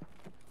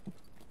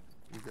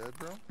 You good,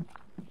 bro?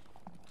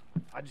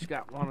 I just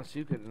got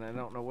Wanasuka and I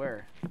don't know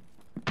where.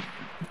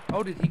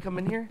 Oh, did he come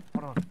in here?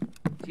 Hold on.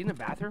 Is he in the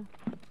bathroom?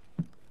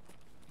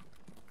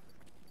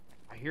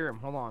 I hear him.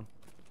 Hold on.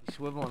 He's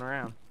swiveling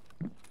around.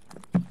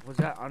 Was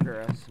that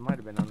under us? It might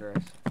have been under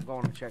us. I'm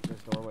going to check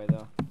this doorway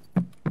though.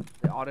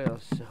 The audio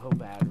is so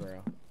bad,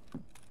 bro.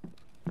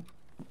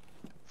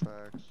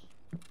 Facts.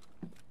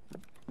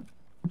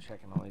 I'm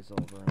checking all these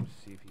little rooms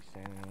to see if he's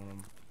standing on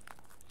them.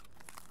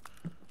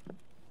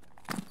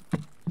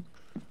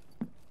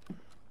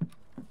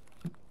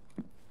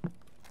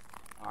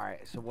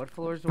 Alright, so what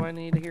floors do I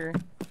need here?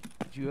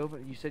 Did you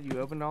open? You said you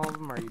opened all of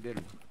them, or you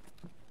didn't?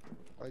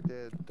 I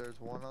did. There's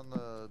one on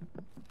the.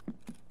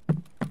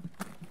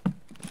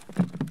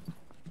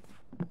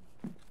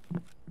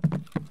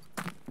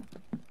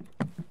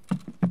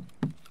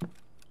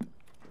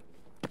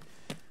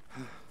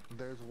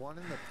 There's one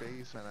in the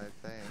basement,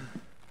 I think.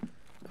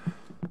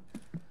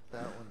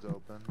 That one's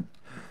open.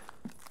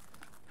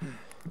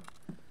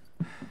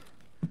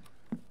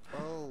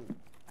 Oh,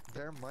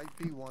 there might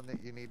be one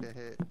that you need to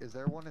hit. Is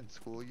there one in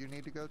school you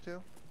need to go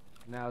to?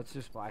 No, it's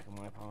just black and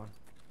white pawn.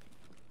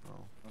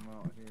 Oh, I'm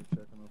out here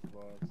checking the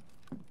spots.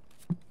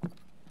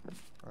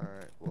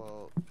 alright.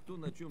 Well,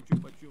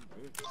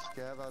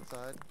 scav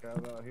outside.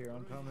 Scout out here.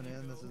 I'm coming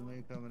in. This is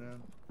me coming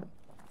in.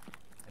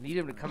 I need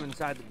him to come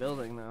inside the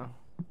building, though.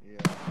 Yeah.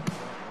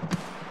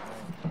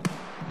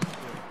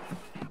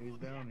 He's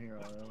down here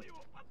already.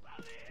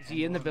 Is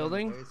he in the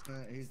building?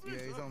 Basement. He's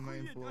on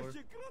main floor.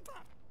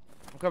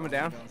 I'm coming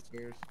down.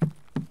 Downstairs.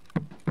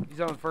 He's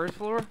on the first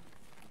floor?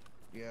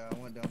 Yeah, I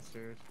went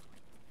downstairs.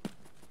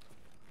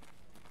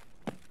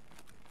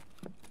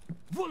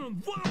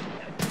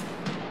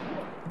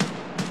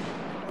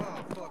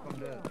 Oh fuck, I'm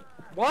dead.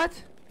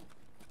 What?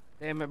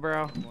 Damn it,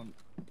 bro.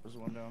 There's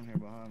one down here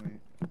behind me.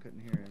 I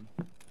couldn't hear him.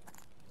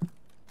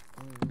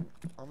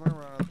 I'm gonna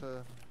run out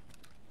to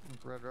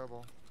Red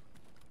Rebel.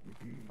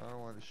 I don't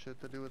want shit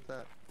to do with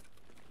that.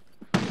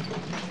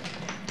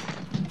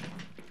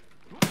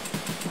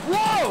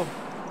 Whoa!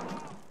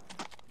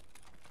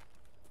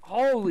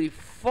 Holy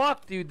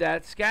fuck, dude.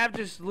 That scav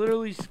just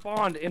literally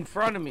spawned in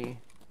front of me.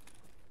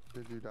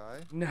 Did you die?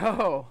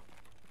 No.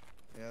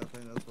 Yeah, I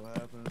think that's what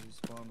happened. He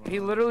spawned. He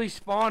behind literally me.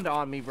 spawned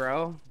on me,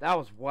 bro. That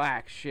was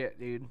whack shit,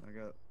 dude. I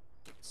got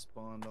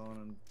spawned on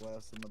and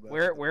blasted in the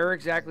back. Where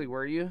exactly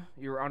were you?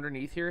 You were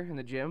underneath here in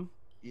the gym?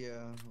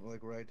 Yeah, like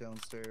right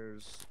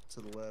downstairs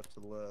to the left,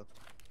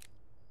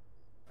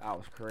 That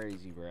was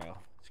crazy, bro.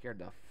 Scared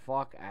the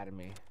fuck out of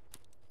me.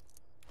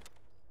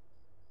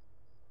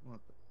 What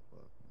the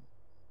fuck?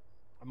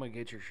 I'm gonna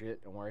get your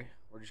shit. Don't worry.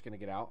 We're just gonna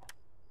get out.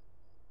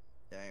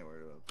 Yeah, I ain't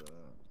worried about that.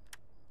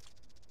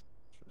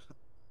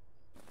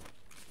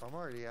 I'm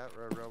already at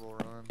Red Rebel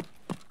Run.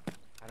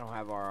 I don't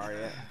have RR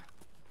yet.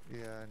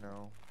 Yeah, I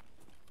know.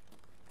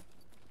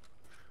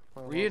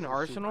 But Were I'm you in also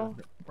Arsenal?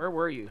 super- Where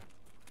were you?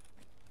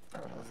 I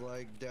was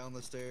like down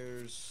the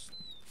stairs,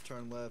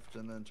 turn left,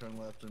 and then turn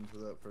left into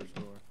that first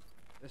door.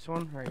 This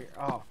one? Right here.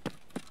 Oh.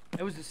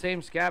 It was the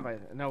same scab,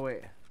 no,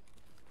 wait.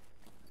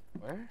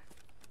 Where?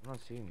 I'm not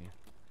seeing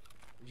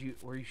you.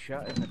 Were you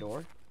shut in the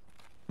door?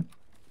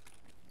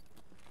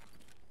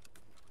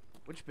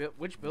 Which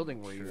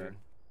building were you Sure. in?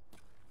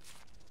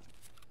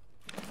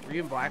 Were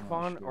you in Black I'm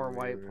Pawn not sure or where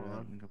White you're at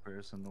Pawn? in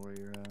comparison to where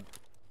you're at.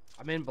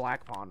 I'm in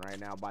Black Pawn right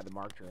now by the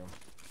marked room.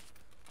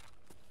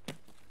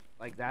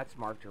 Like, that's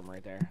marked room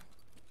right there.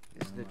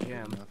 This is I'm the not good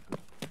gym. enough to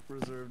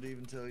reserve to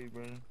even tell you,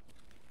 Brennan.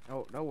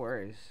 No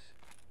worries.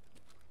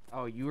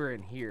 Oh, you were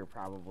in here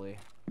probably.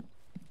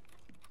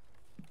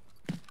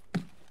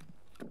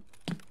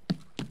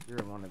 You're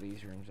in one of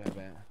these rooms, I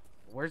bet.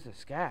 Where's the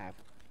scav?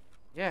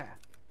 Yeah.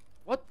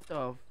 What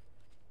the...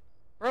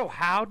 Bro,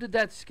 how did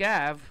that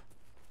scav...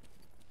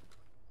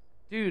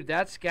 Dude,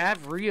 that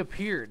scav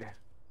reappeared.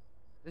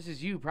 This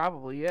is you,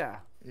 probably, yeah.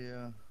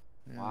 Yeah.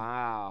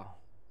 Wow.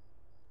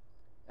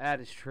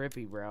 That is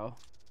trippy, bro.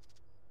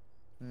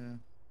 Yeah.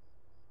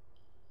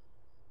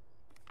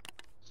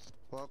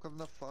 Welcome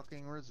to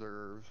fucking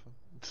reserve.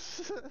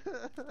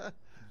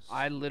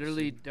 I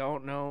literally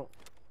don't know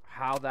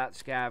how that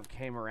scav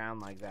came around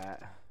like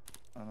that.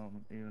 I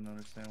don't even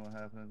understand what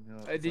happened. You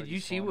know, it's Did like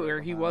you see spawned right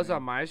where he behind was me.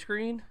 on my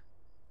screen?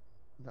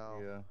 No.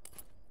 Yeah.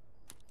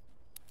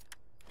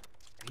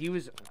 He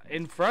was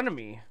in front of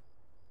me.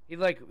 He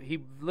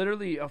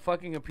literally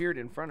fucking appeared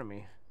in front of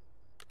me.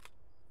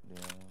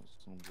 Yeah,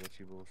 some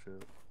glitchy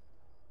bullshit.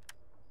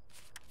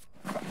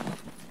 I'm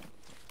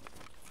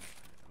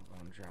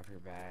gonna drop your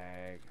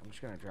bag. I'm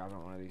just gonna drop it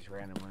in one of these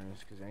random rooms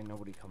because ain't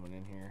nobody coming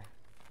in here.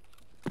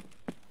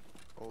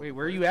 Oh, Wait,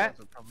 where are the you at?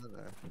 guys are coming in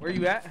there. Where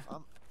you at?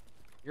 I'm-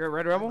 You're at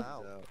Red Rebel? I'm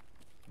out. Yeah.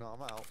 No,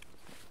 I'm out.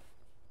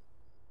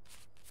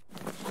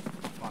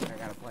 Fuck, I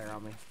got a player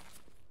on me.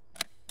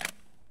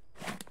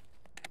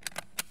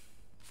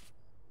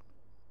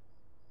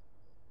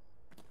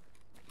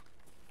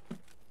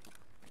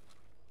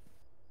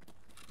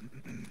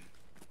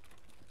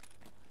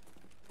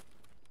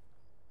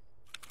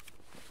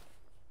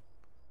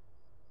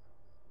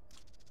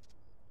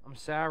 I'm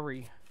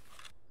sorry.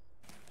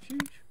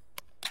 Sheesh.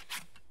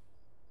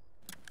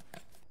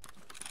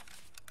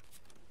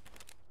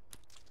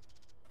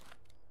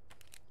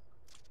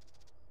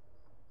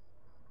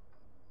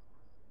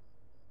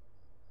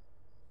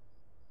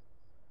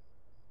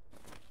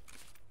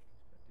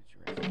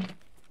 Where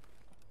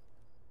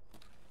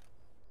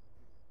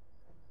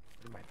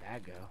did my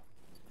bag go?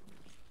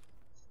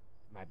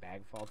 Did my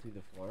bag fall through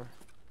the floor?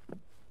 What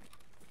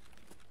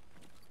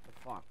the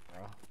fuck,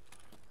 bro?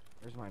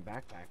 Where's my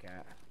backpack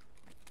at?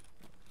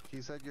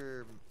 He said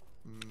your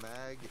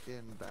mag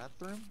in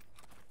bathroom?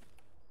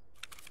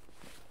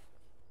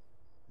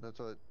 That's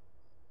what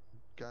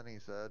Gunny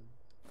said.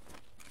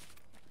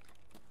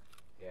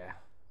 Yeah.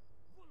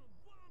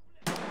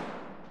 Yeah,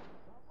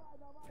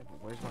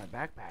 but where's my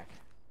backpack?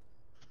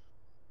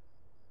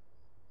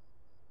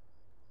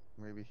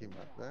 Maybe he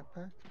meant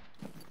backpack?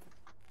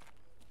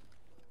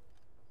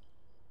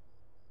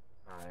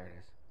 Oh, there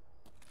it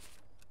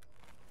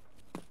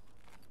is.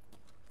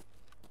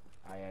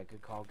 Oh yeah,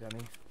 good call,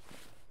 Gunny.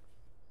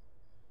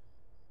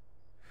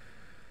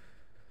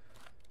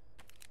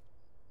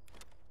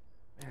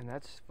 Man,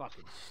 that's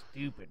fucking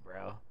stupid,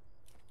 bro.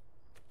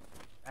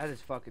 That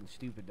is fucking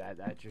stupid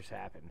that just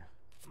happened.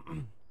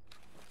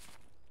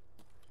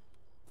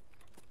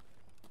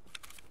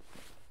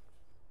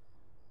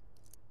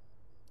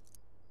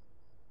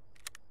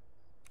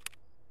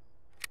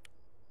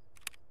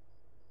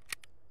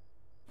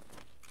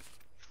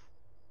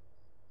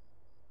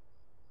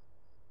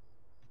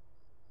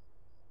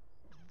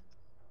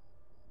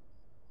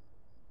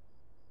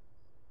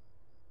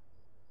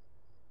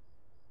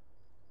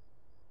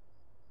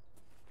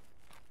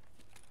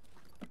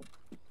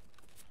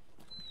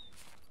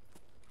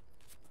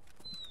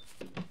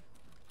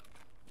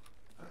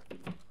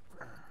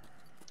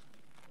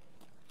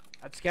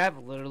 That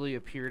scav literally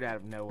appeared out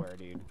of nowhere,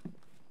 dude.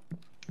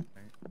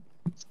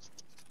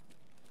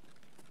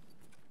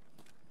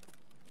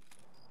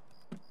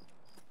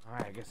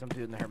 Alright, I guess I'm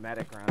doing the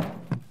hermetic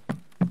round.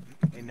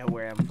 Ain't no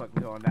way I'm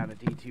fucking going down to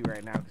D2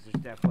 right now because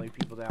there's definitely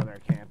people down there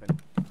camping.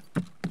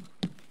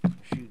 They're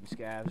shooting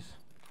scavs.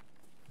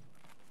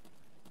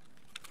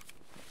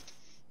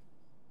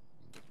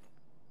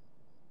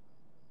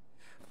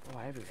 Oh,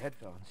 I have your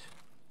headphones.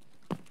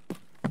 I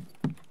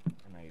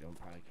know you don't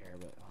probably care,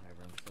 but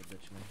whatever, I'm still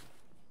bitching them.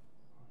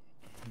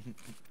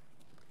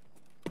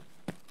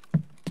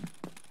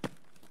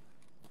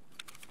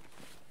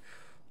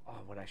 Oh,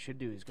 what I should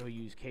do is go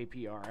use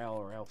KPRL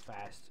or L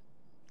fast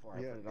before I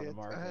put it on the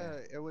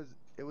market.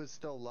 It was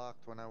still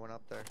locked when I went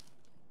up there,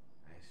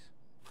 Nice.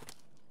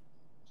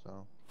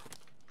 so.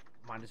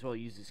 Might as well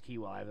use this key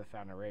while I haven't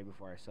found a raid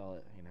before I sell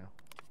it, you know?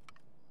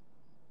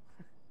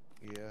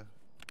 Yeah.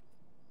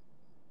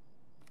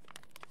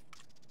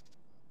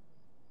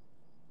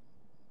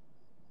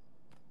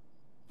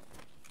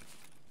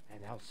 Man,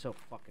 that was so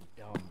fucking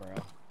dumb, bro.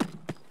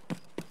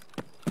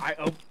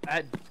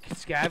 That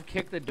scav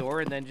kicked the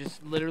door and then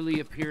just literally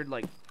appeared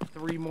like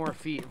 3 more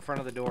feet in front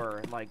of the door,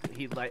 and like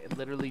he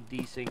literally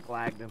desync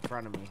lagged in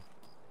front of me.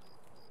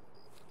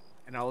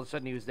 And all of a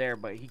sudden he was there,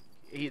 but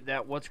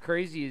what's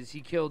crazy is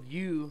he killed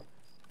you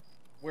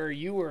where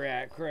you were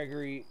at,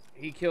 Gregory.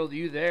 He killed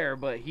you there,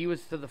 but he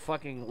was to the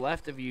fucking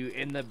left of you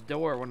in the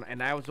door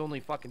and I was only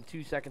fucking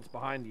 2 seconds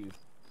behind you,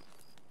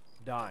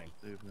 dying.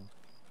 Stupid. And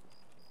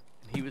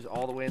he was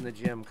all the way in the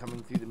gym,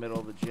 coming through the middle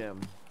of the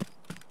gym.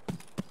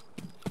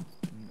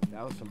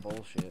 That was some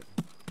bullshit.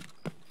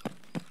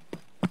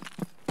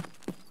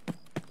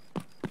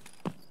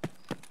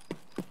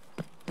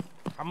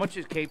 How much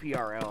is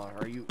KPRL?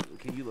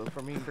 Can you look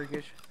for me,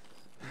 Freakish?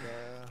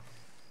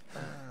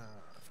 Yeah.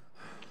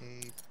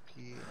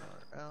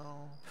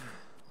 KPRL.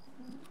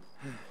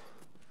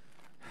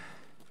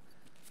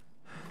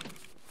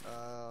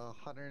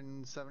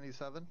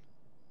 177.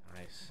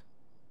 Nice.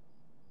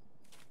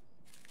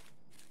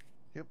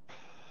 Yep.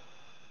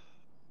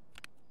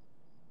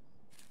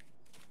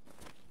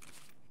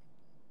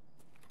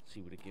 See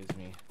what it gives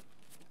me.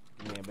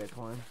 Give me a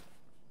Bitcoin.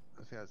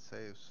 It's got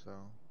saves, so.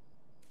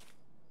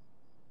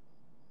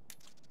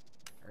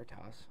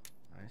 Veritas.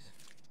 Nice.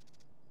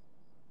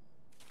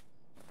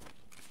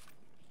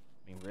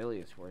 I mean, really,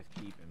 it's worth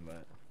keeping,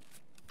 but.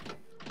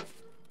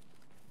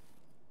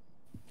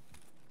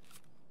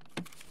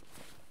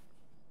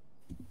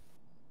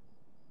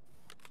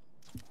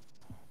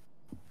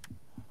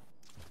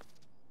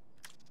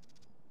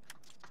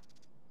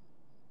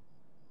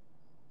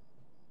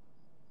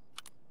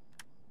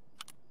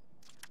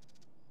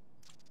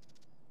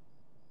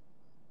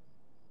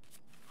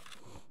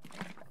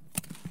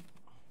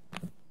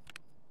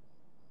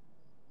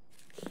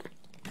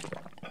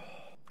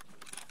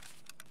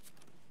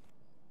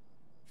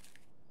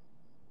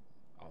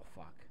 Oh,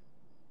 fuck.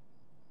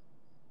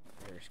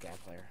 You're a scat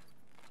player.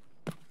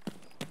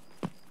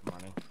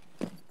 Money.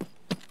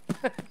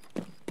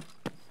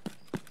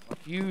 Fuck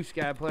you,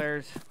 scat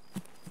players.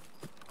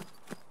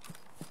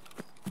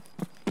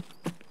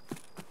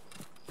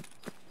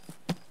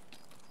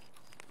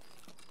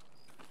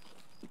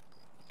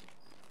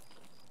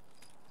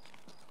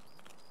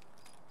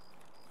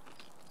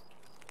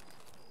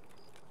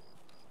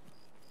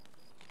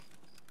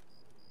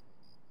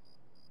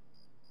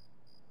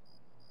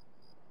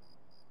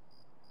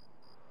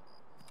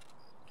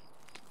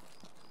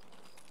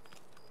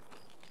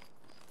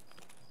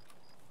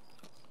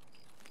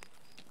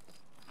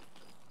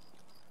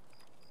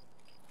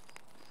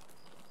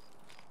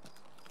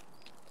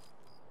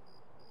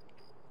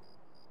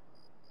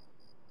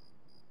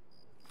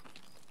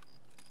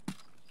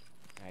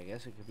 I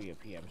guess it could be a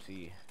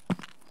PMC.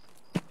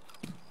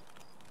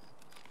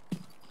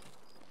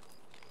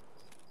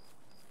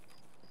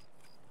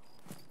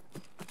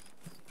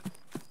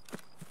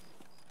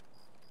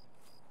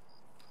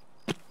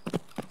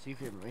 See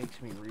if it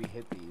makes me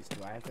re-hit these.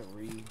 Do I have to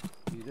redo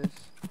this?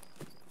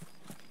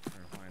 I'm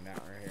trying to find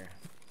out right here.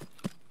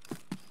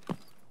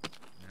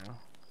 No?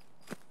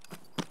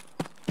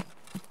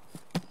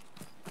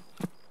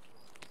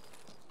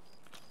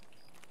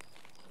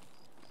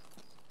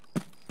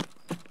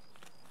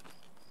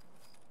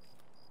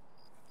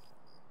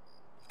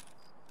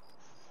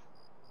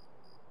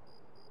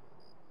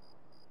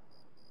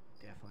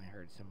 Definitely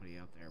heard somebody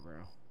out there, bro.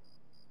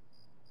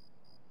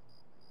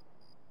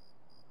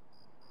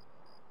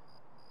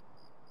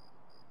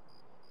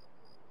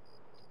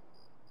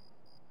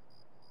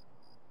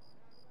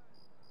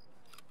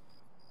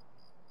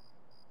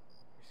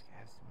 There's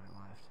scavs to my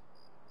left.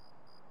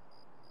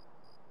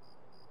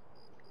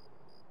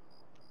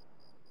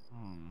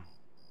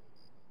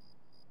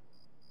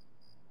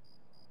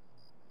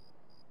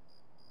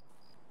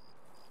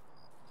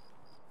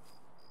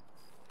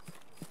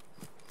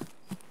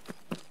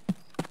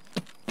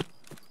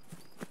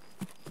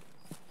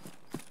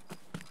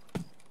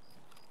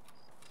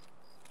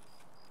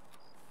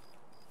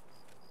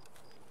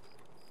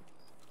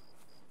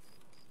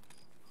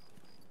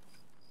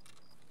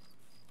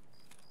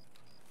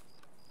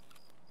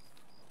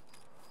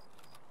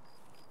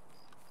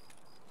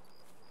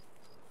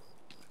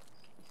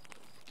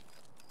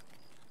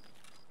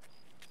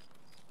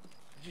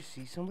 Did you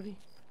see somebody?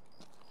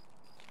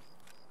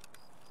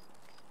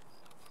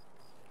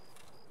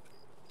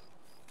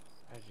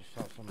 I just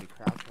saw somebody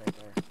crouch right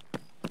there.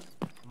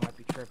 I might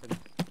be tripping.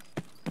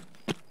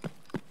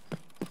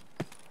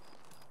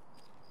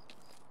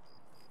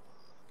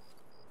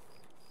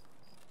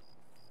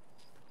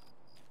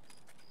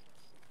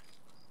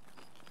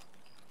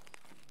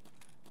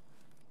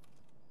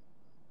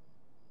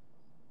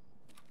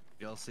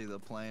 Y'all see the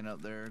plane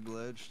up there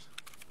glitched?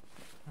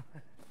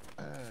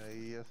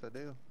 Yes, I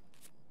do.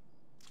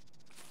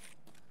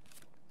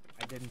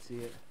 I didn't see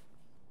it.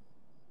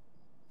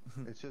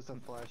 It's just a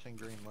flashing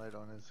green light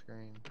on his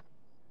screen.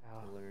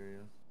 Oh.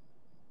 Hilarious.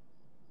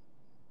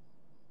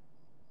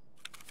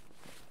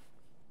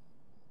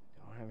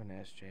 Don't have an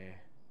SJ.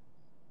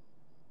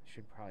 I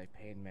should probably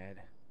pain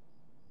med.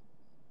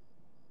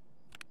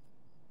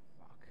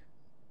 Fuck.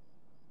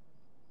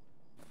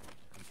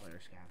 Come player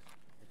scavs.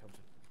 Here comes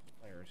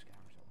a player scav or something.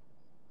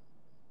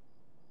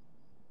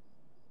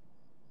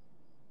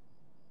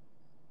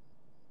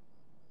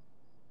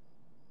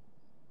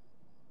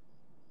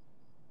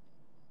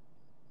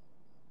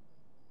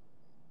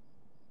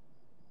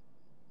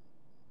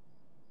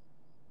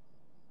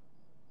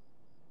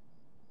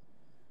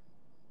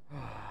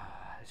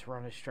 This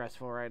run is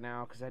stressful right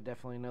now because I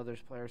definitely know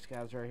there's player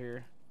scavs right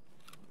here.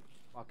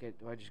 Fuck it.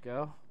 Do I just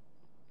go?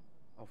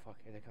 Oh fuck,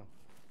 here they come.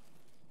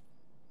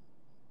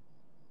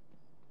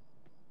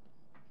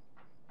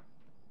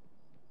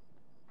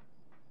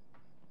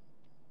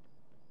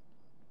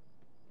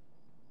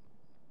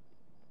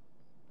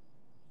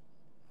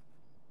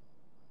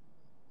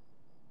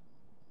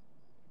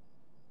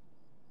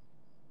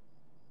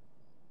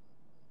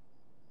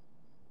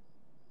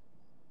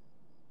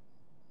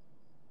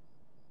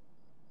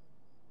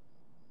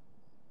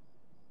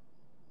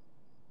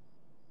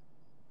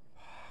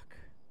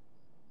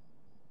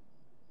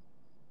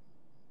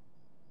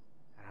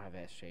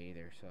 SJ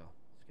either, so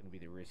it's gonna be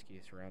the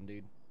riskiest round,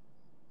 dude.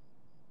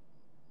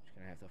 Just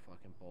gonna have to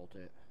fucking bolt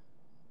it.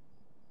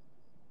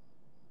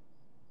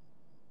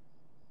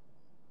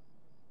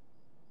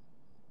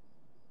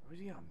 Or was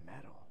he on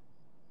metal?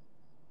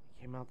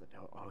 He came out the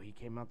door. Oh, he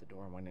came out the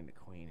door and went into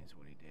queen is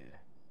what he did.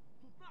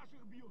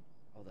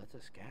 Oh, that's a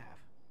scav.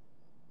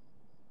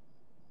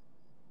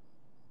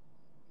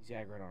 He's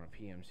aggroed on a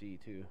PMC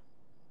too.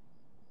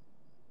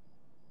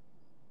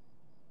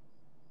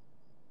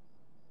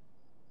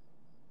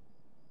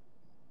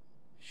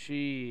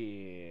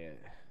 Shit.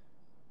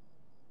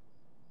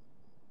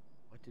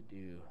 What to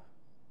do?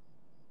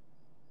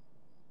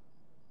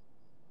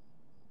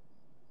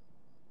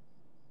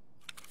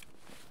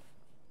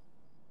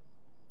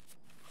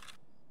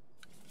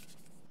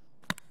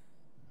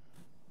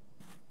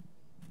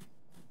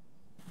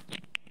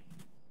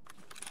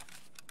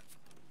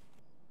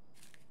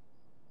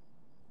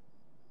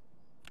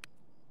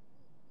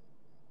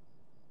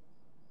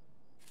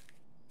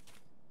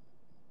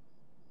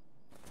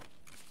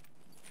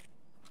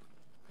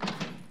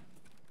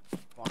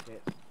 Fuck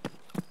it.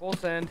 Full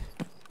send.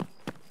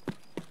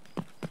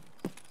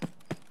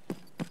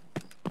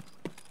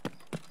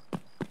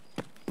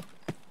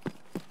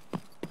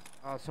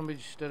 Oh, somebody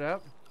just stood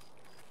up.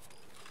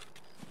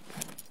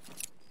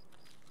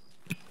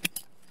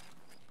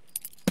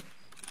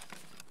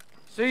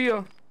 See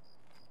ya.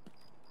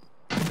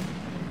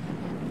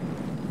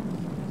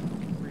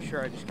 Pretty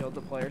sure I just killed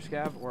the player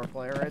scav or a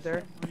player right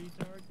there.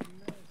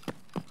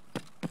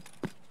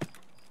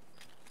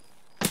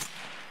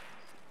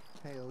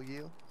 Hail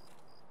you.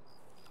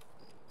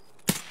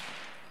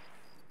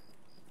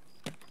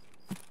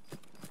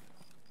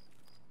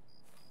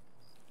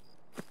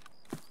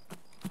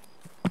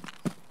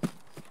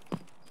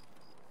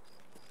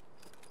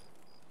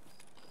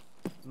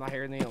 I'm not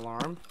hearing the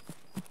alarm.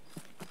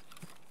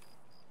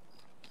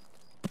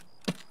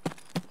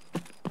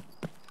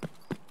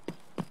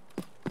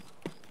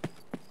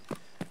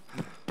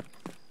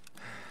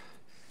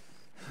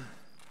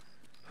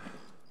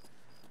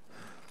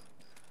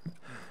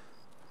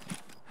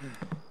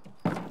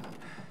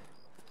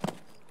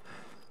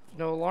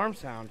 No alarm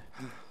sound.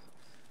 I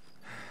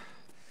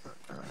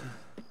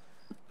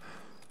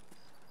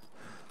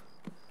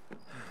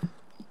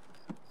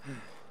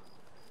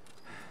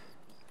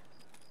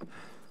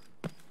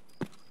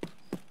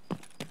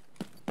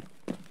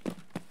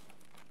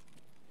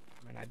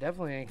mean, I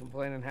definitely ain't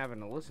complaining having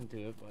to listen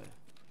to it, but...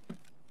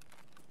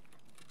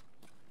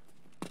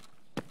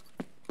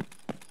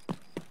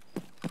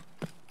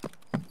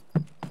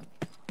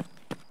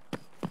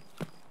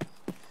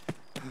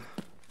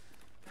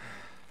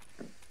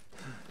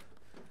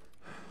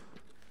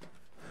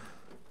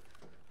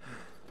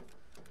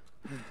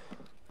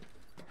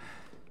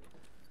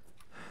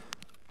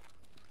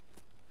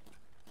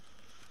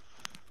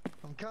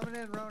 I'm coming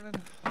in, Ronan.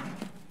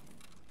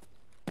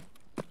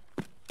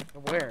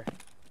 Where?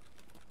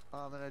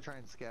 I'm gonna try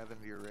and scav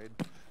into your raid.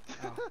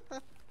 Oh.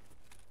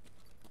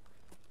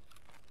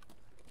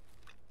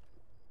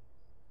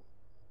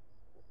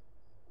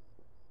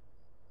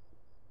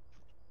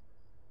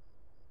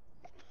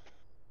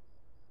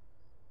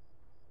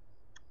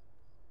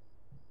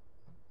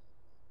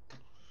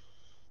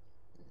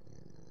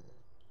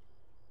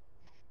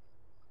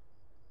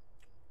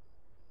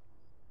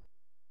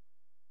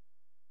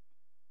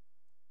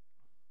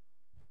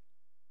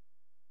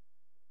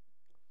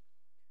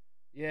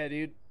 Yeah,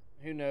 dude.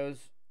 Who knows?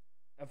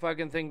 That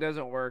fucking thing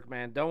doesn't work,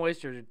 man. Don't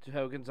waste your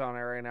tokens on it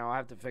right now. I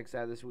have to fix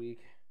that this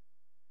week.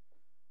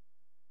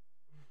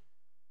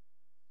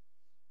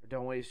 Or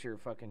don't waste your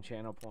fucking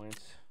channel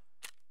points.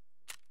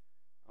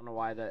 I don't know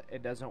why that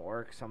it doesn't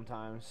work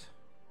sometimes.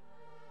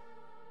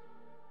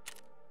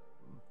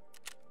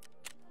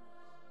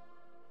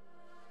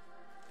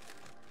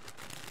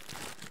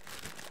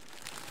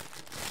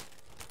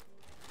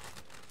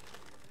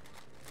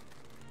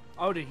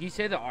 Oh, did he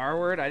say the R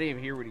word? I didn't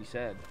even hear what he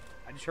said.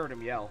 I just heard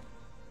him yell.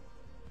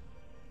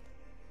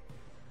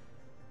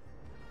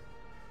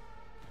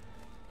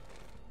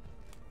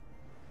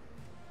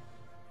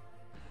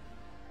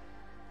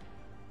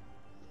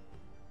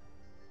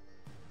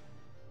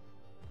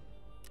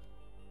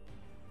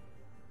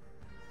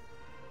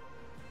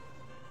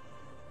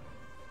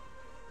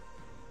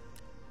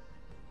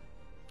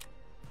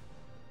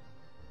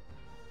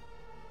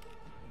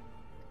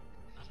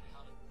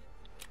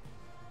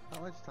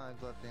 How much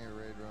time's left in your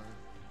raid, Ronan?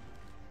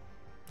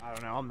 I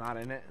don't know. I'm not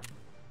in it.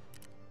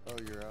 Oh,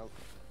 you're out.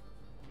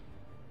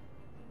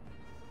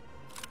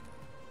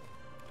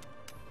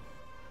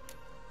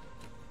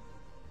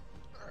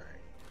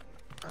 Alright.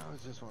 I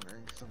was just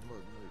wondering, because I'm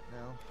loading loot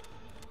now.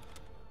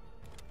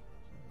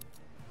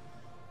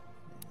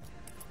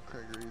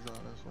 Gregory's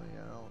on his way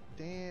out.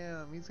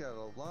 Damn, he's got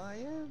a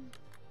lion?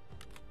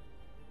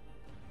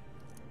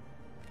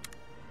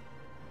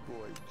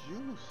 Boy,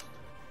 juiced.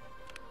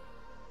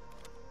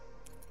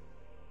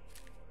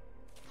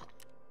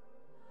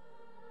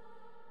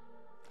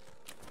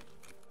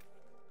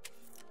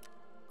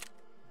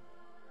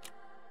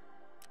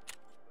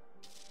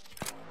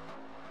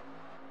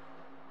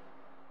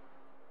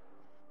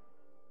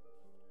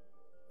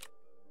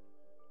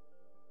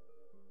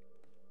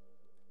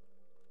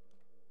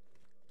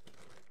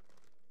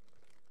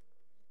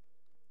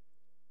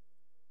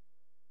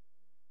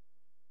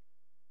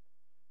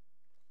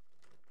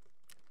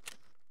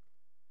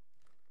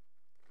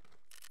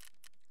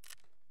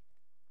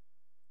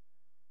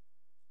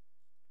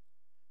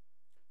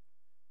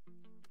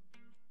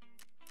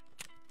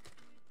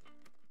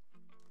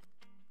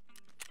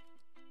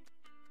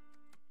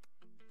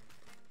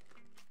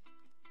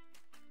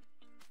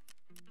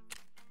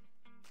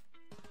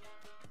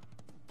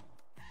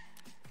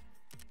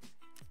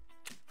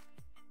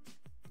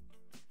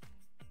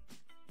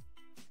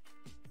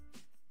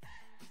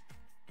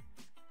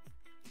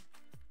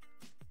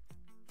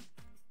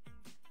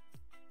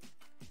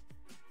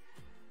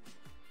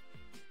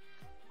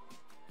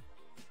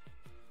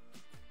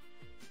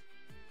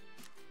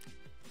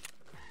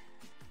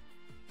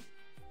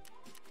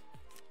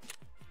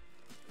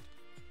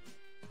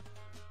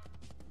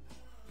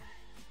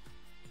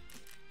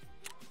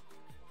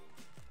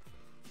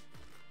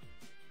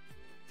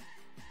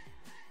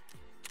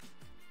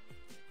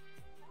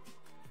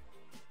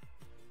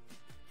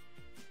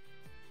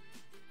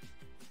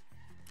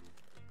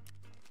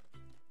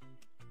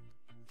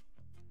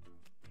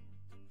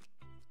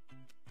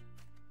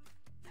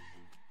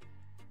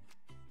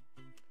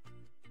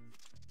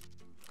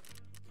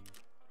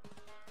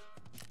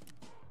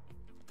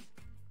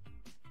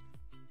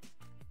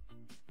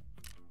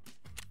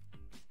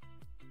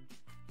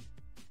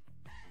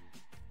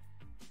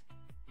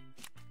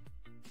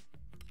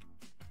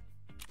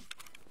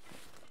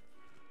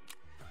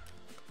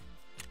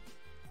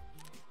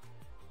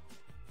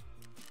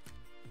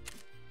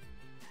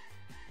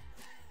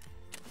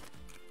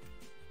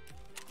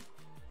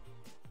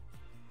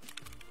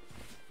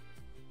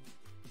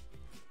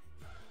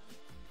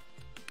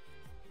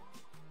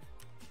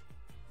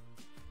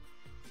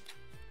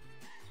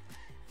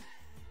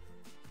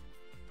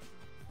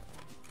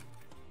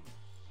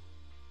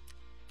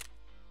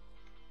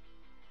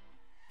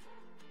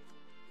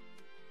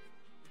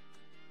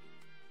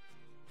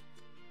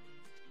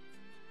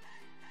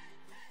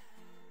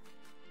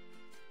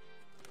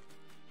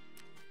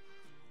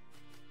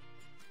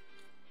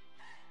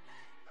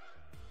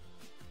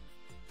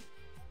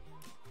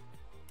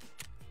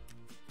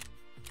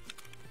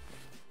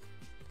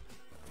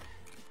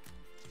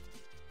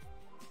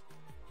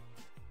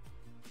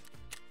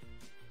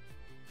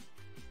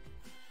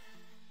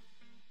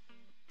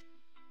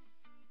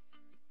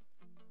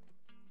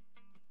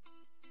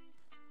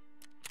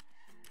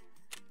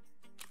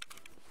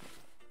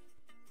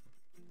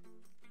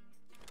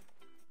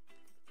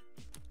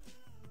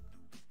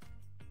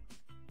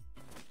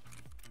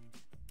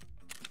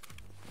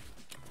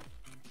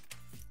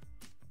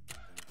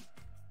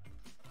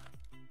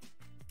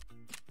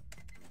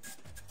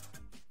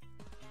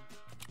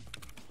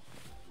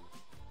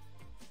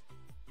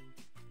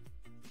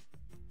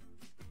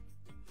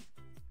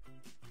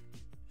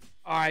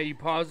 Alright, you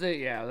pause it?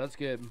 Yeah, that's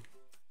good.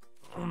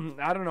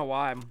 I don't know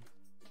why. I'm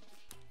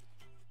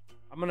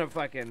gonna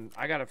fucking...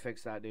 I gotta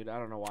fix that, dude. I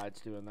don't know why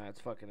it's doing that.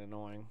 It's fucking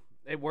annoying.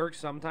 It works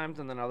sometimes,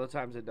 and then other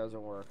times it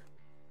doesn't work.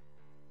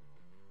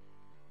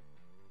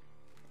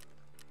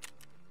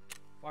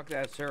 Fuck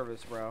that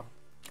service, bro.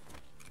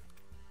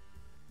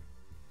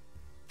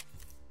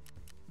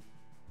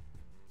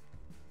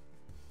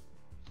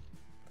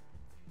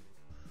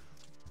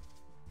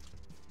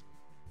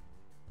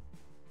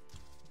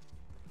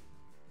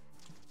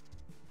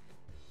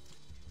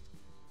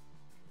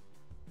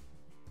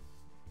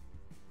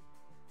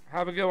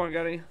 Have a good one,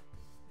 Gunny.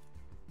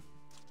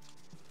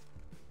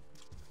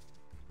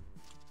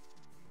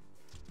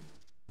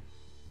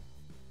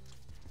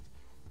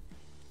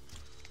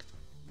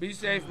 Be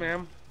safe,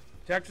 man.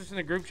 Text us in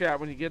the group chat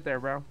when you get there,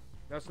 bro.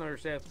 That's know you're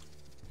safe.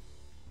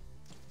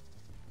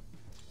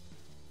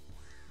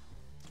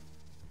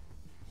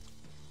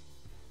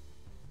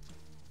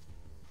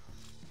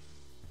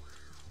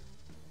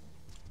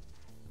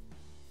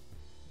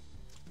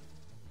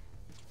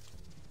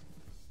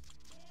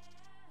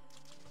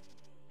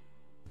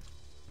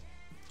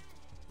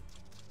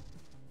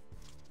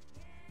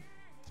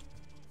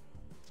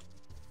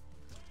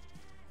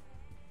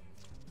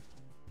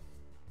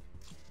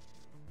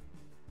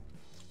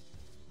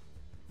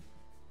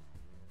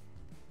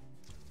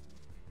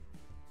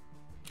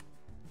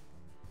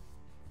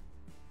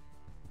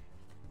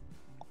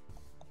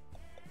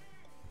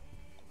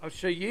 Oh,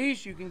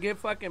 sheesh, you can get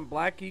fucking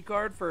black key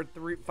card for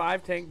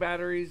 5 tank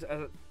batteries,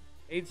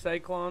 8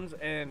 cyclones,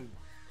 and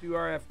 2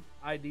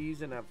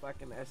 RFIDs and a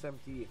fucking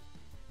SMT.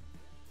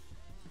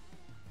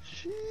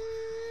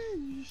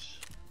 Sheesh.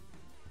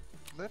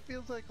 That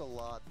feels like a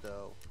lot,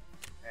 though.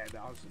 Yeah, it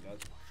honestly does.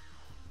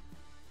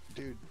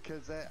 Dude,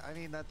 because that, I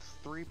mean, that's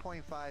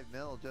 3.5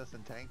 mil just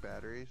in tank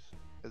batteries,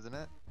 isn't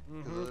it?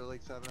 Because they're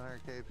like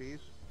 700k a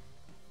piece.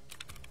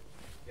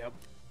 Yep.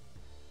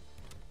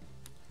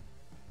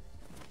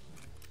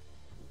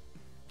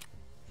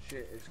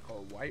 Shit is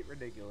called white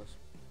ridiculous.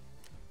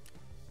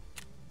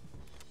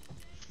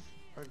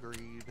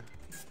 Agreed.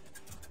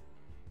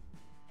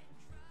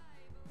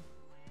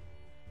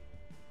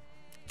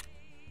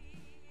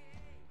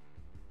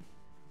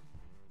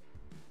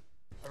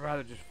 I'd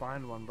rather just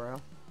find one,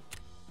 bro.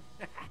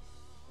 I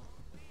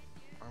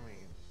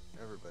mean,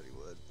 everybody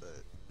would,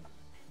 but...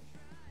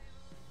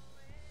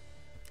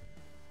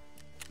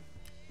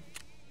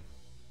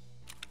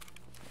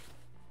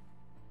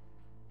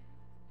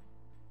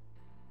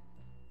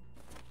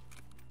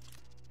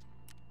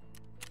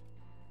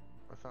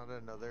 I found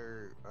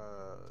another,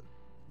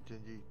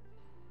 Gingy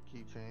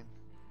keychain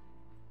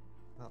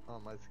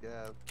on my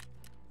scab.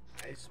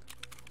 Nice.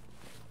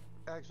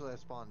 Actually, I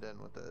spawned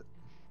in with it.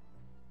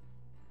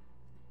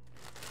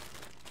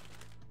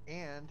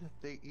 And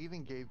they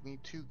even gave me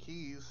 2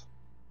 keys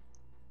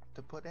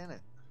to put in it.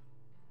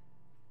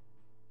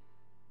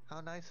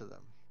 How nice of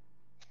them.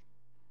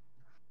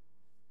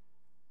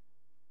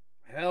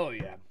 Hell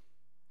yeah.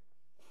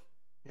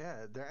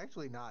 Yeah, they're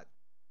actually not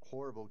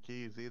horrible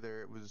keys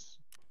either. It was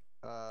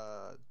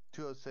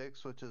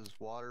 206, which is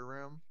water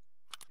room.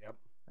 Yep.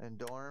 And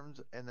dorms,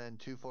 and then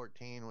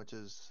 214, which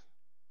is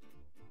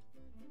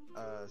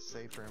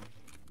safe room,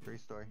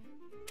 3-story.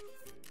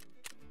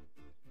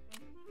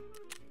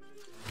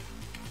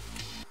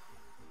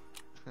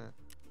 Everybody's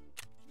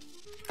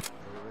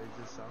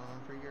just selling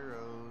them for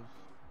euros.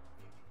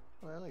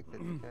 Well, I like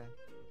 50k.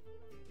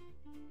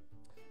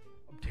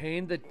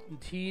 Obtain the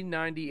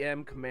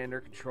T90M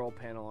Commander Control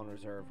Panel on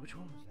reserve. Which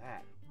one was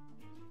that?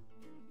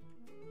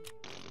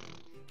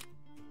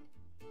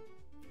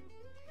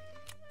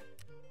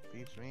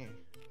 Beats me.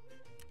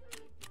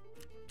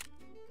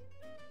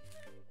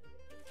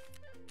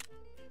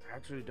 I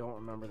actually don't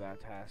remember that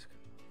task.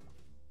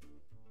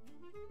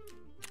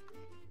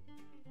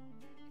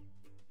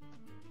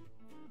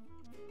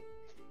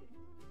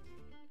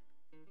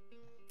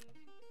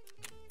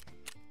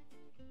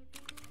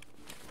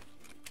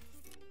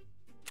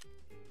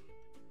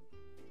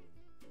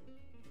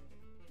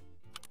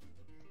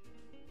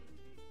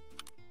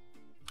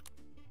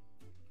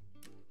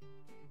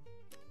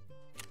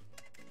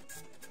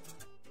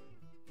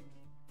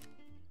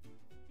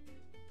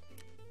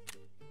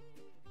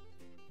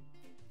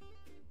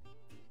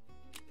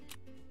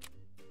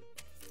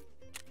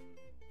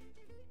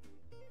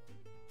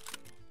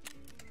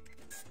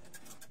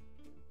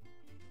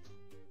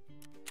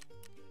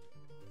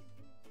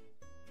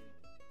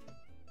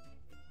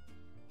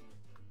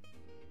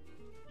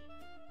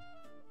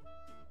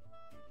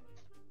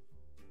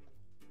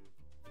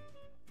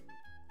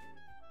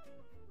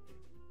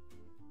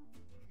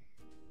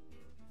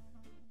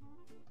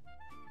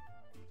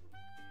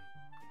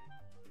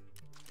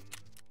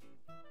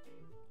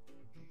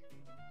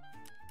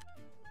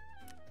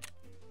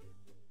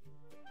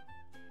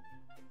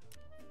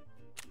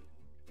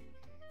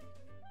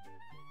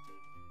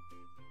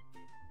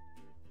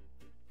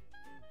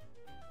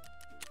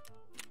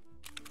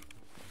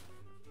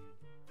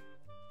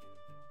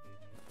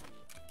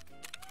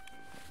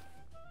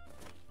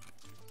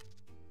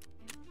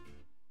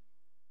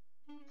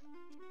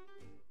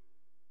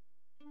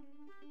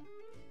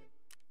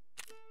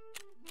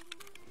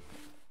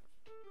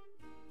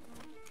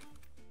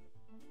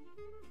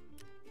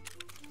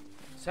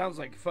 Sounds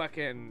like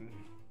fucking...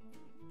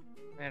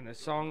 Man, the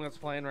song that's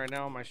playing right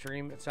now on my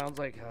stream, it sounds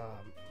like,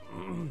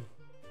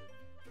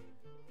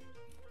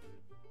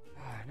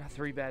 not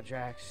Three Bad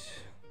Jacks.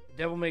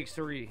 Devil Makes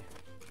Three.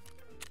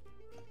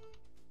 I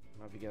don't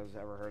know if you guys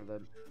ever heard of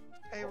that.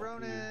 Hey,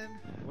 Ronan.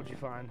 What'd you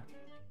find?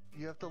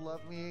 You have to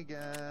love me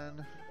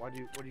again. What'd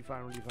you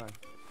find? What'd you find?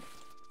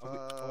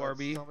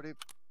 Orby?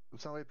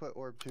 Somebody put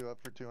Orb 2 up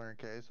for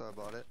 200k, so I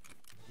bought it.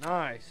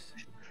 Nice.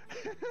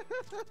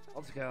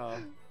 Let's go.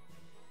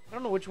 I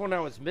don't know which one I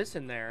was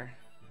missing there.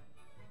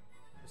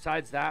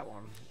 Besides that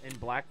one in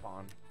Black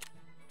Pond.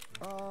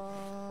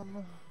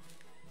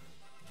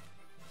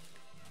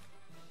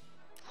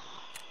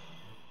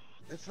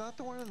 It's not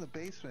the one in the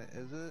basement,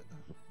 is it?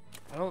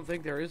 I don't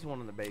think there is one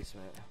in the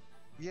basement.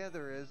 Yeah,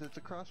 there is. It's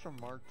across from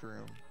Marked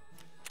Room.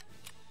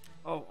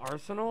 Oh,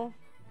 Arsenal?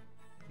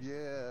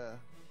 Yeah.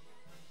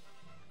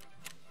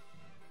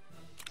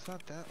 It's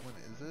not that one,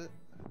 is it?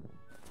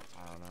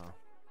 I don't know.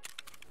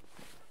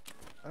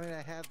 I mean,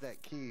 I have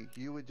that key.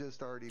 You would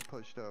just already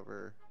pushed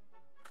over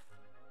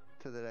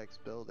to the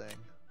next building.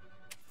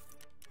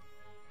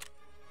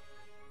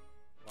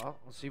 Well,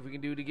 let's see if we can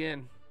do it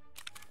again.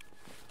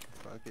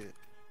 Fuck it.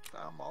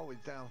 I'm always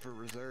down for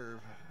reserve.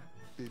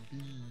 Baby.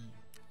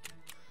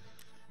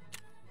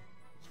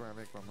 That's where I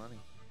make my money.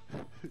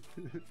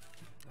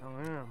 Oh,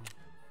 yeah.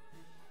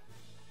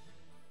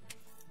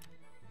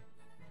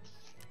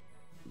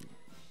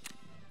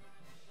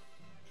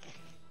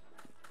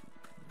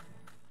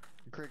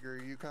 Krieger,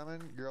 are you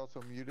coming? You're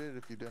also muted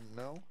if you didn't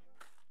know.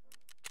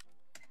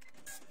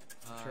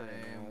 Sure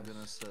I am is.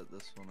 gonna set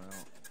this one out.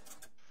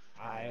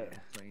 I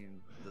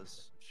Clean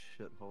this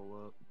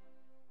shithole up.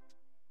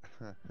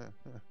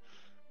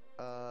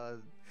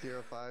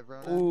 05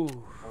 Ronan?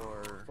 Ooh.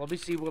 Or Let me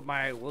see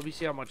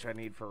how much I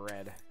need for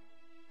red.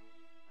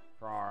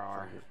 For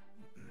RR.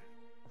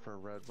 for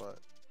red what?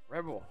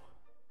 Rebel.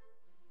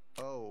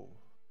 Oh.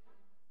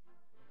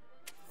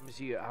 Let me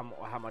see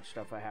how much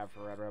stuff I have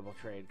for Red Rebel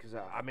trade. Because,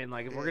 I mean,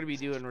 like, if we're going to be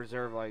doing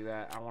reserve like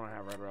that, I want to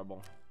have Red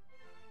Rebel.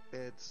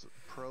 It's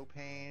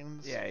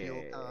propanes, Yeah,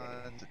 fuel yeah.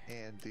 cons,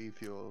 and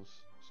defuels.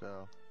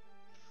 So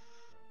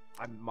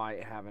I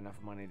might have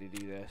enough money to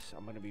do this.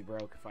 I'm going to be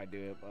broke if I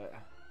do it, but...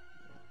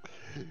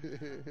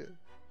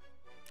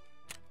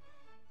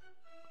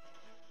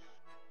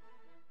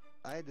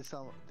 I had to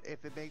sell.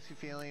 If it makes you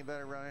feel any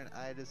better, Ronan,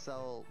 I had to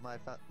sell my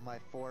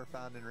 4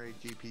 Found and Raid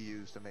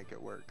GPUs to make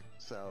it work.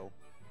 So,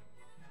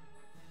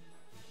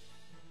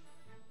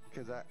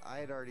 because I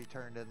had already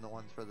turned in the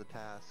ones for the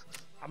tasks.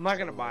 I'm not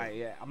going to buy it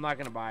yet.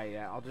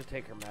 I'll just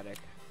take Hermetic.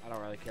 I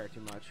don't really care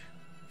too much.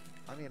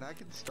 I mean, I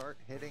can start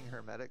hitting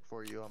Hermetic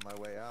for you on my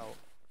way out.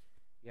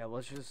 Yeah,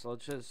 let's just.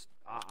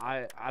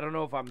 I don't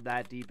know if I'm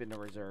that deep into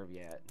reserve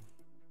yet.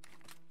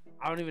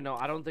 I don't even know.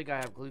 I don't think I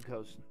have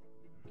glucose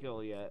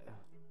kill yet.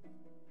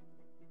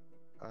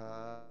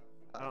 I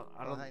don't.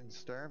 Behind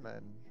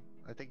Sturman.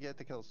 I think you have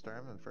to kill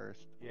Sturman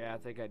first. Yeah, I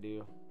think I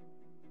do.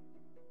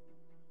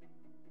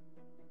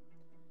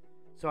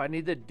 So I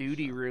need the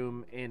duty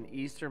room in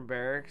Eastern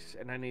Barracks,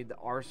 and I need the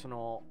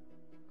arsenal.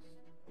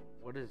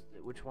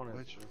 Which one is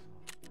Which- this?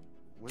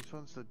 Which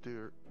one's the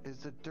Is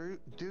the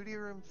duty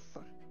room?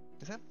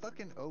 Is that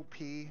fucking OP?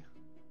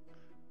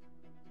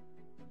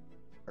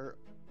 Or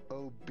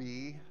OB?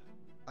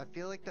 I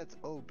feel like that's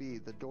OB,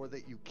 the door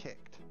that you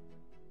kicked.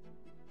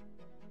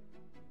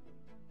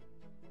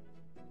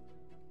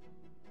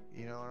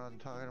 You know what I'm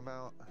talking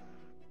about?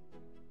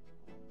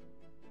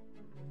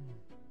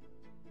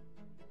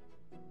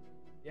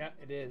 Yeah,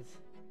 it is.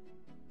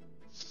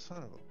 Son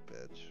of a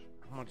bitch.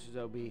 How much is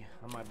OB?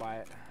 I might buy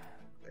it.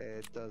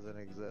 It doesn't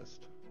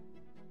exist.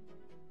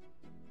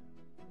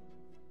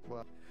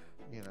 Well,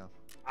 you know.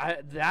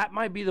 That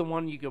might be the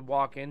one you could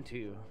walk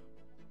into.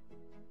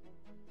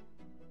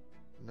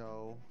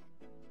 No.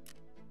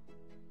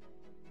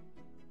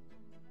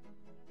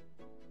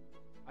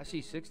 I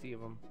see 60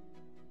 of them.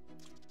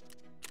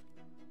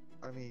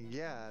 I mean,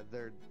 yeah,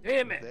 they're.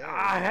 Damn it! there.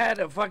 I had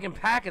a fucking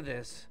pack of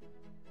this.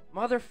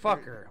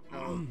 Motherfucker.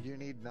 No, you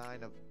need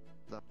 9 of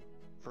them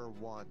for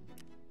 1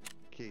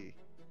 key.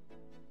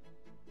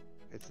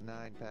 It's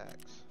 9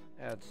 packs.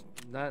 Yeah, it's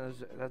not.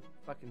 That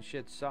fucking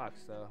shit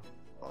sucks, though.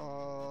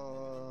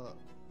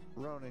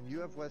 Ronan, you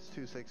have West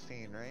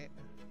 216, right?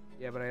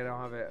 Yeah, but I don't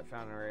have it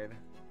found a raid.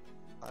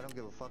 I don't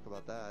give a fuck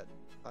about that.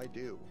 I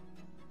do.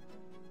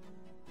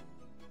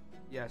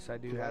 Yes, I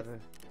do Do I- have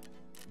it.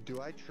 Do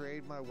I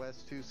trade my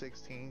West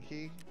 216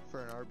 key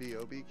for an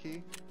RBOB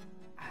key?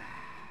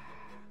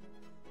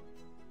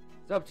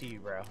 It's up to you,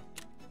 bro.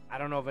 I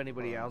don't know if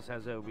anybody else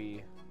has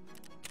OB.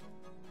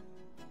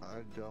 I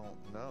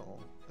don't know.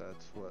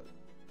 That's what.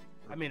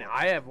 I mean,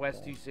 I have West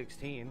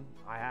 216.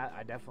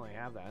 I definitely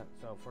have that.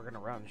 So if we're gonna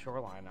run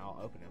Shoreline, I'll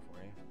open it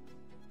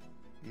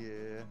for you.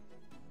 Yeah.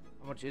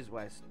 How much is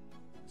West?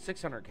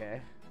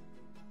 600k.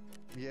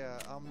 Yeah,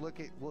 I'm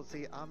looking. Well,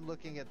 see, I'm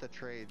looking at the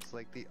trades,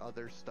 like the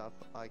other stuff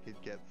I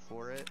could get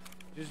for it.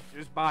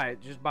 Just buy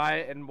it. Just buy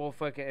it, and we'll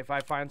fucking. If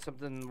I find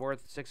something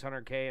worth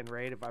 600k in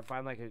raid, if I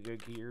find like a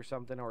good key or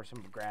something or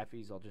some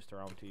graphies, I'll just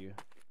throw them to you.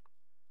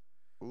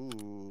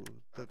 Ooh.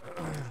 The,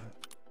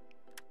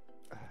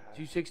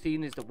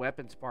 216 is the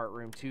weapons part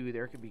room too.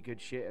 There could be good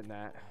shit in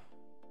that.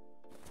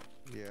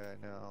 yeah,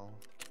 I know.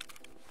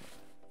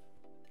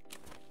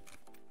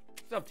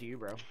 It's up to you,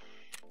 bro.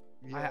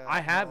 Yeah, I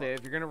have no, it.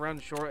 If you're gonna run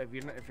short, if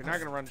you're not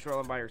gonna run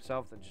shoreline by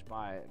yourself, then just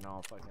buy it and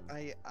I'll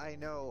fucking. I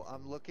know.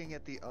 I'm looking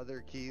at the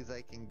other keys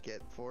I can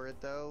get for it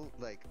though.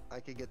 Like I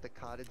could get the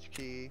cottage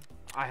key,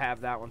 I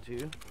have that one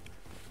too.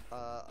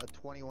 a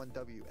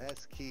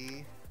 21WS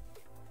key.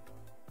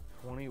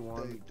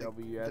 21 the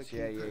WS. key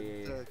Yeah.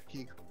 The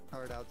key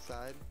card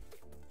outside.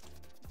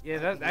 Yeah, I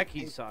that can that get key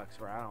K- sucks,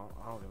 bro.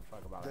 I don't give a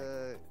fuck about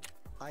it.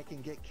 I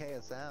can get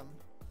KSM.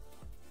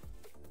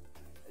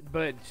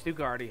 But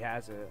Stuka already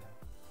has it.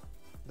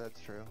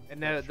 That's true.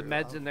 And That's the true.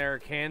 meds in there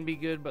can be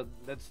good, but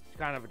that's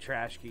kind of a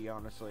trash key,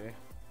 honestly.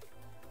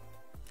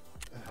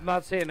 I'm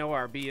not saying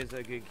ORB is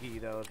a good key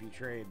though if you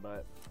trade,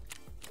 but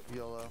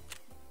YOLO.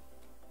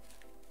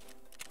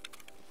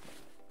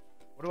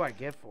 what do I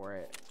get for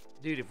it?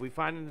 Dude, if we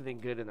find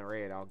anything good in the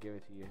raid, I'll give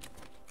it to you.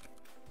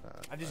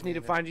 I just need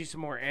to find you some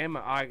more ammo.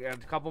 A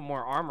couple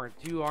more armor.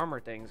 2 armor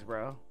things,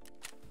 bro.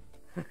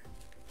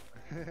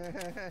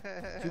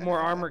 2 more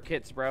armor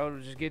kits, bro. It'll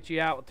just get you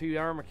out with 2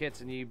 armor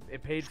kits, and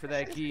it paid for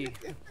that key.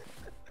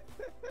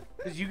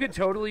 Because you could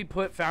totally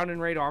put found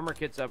and raid armor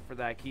kits up for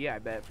that key, I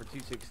bet, for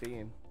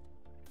 216.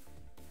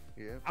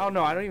 Yeah. I don't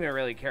know. I don't even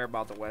really care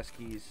about the West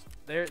keys.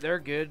 They're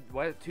good.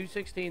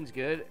 216's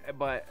good,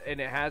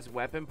 and it has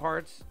weapon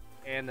parts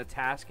and the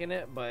task in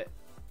it, but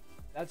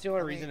that's the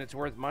only reason it's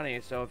worth money.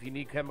 So if you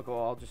need chemical,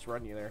 I'll just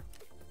run you there.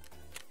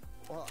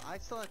 Well, I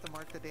still have to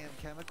mark the damn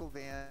chemical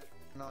van.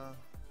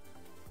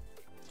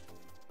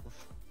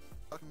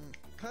 Fucking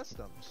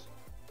customs.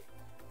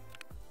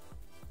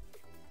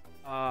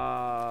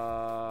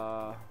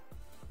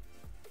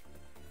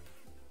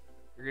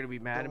 You're gonna be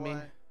mad at me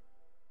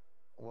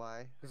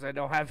Why? because I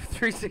don't have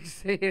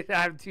 316. I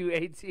have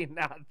 218,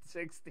 not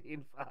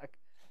 16. Fuck.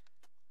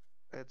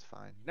 It's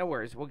fine. No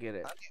worries. We'll get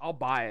it. I'll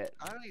buy it.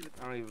 I don't even.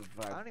 I don't even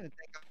fuck. I don't even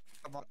think.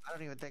 I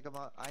don't even think I'm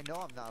on. I know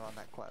I'm not on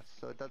that quest,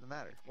 so it doesn't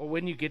matter. Well,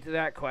 when you get to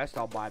that quest,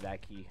 I'll buy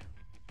that key.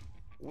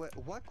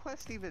 What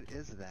quest even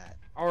is that?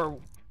 Or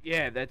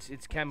yeah,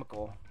 it's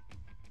chemical.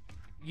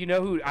 You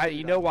know who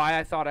you know why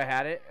I thought I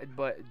had it,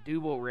 but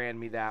Double ran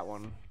me that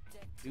one.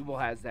 Double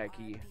has that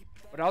key,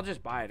 but I'll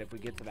just buy it if we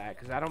get to that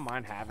because I don't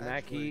mind having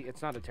that key.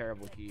 It's not a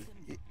terrible key,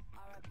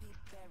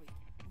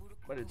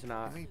 but it's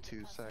not. Give me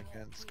 2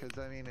 seconds, cause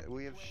I mean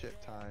we have shit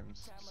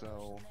times,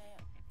 so.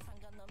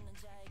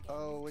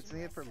 Oh, it's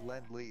needed for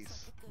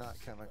Lend-Lease, not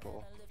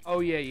chemical. Oh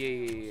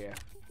yeah.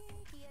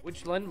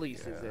 Which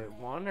Lend-Lease is it?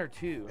 1 or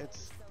 2?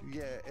 It's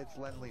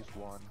Lend-Lease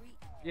 1.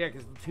 Yeah,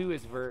 because 2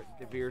 is the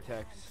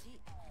Vertex.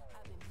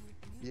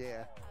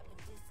 Yeah.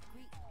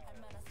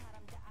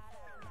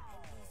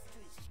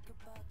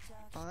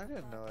 Oh, I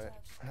didn't know it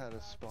had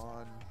a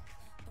spawn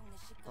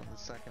on the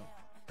second,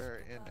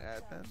 or in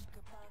admin.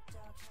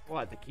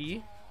 What, the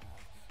key?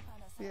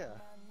 Yeah.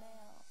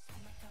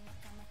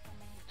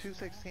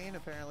 216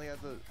 apparently has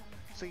a,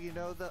 so you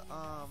know the,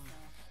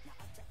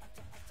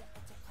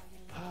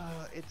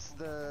 it's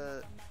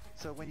the,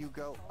 so when you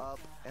go up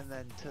and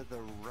then to the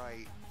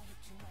right,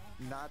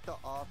 not the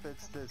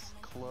office that's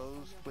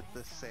closed with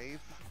the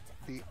safe,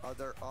 the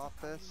other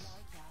office.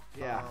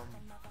 Yeah.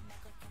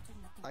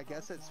 I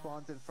guess it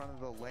spawns in front of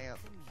the lamp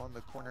on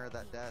the corner of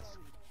that desk.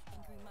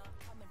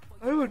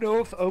 I don't know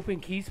if open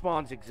key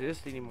spawns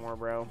exist anymore,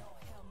 bro.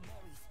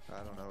 I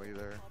don't know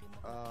either.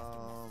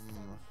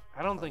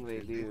 I don't think they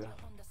do.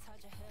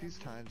 These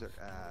times are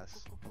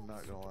ass. I'm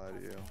not gonna lie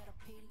to you.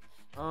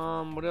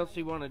 What else do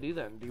you want to do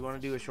then? Do you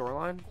want to do a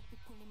shoreline?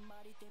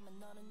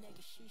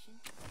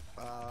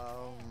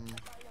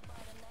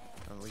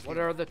 What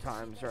are the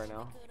times right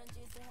now?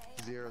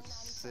 0,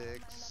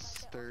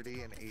 6,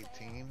 30, and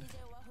 18.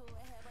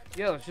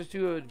 Yeah, let's just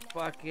do a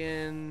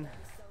fucking...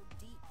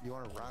 You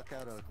wanna rock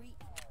out a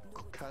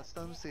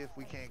custom? See if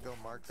we can't go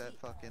mark that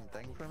fucking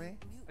thing for me?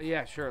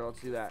 Yeah, sure, let's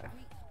do that.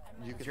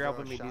 You can You're throw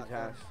helping a me do shotgun.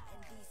 tasks.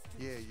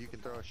 Yeah, you can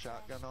throw a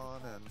shotgun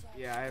on and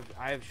Yeah,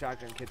 I have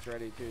shotgun kits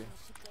ready too.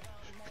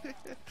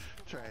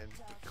 try and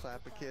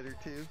clap a kid or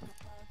two.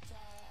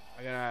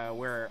 I gotta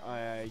wear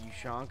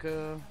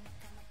Ushanka.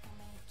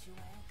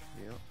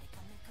 Yep.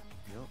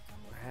 Yep.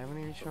 Have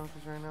any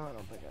Ushankas right now? I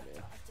don't think I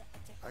do.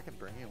 I can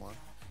bring you one.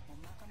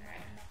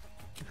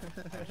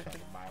 I just have to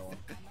buy one.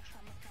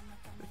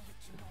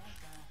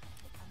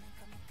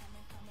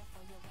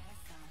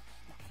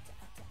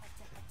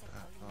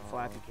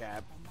 Flappy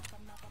cap.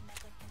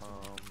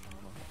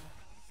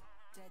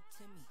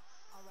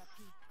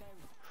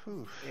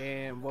 Whew.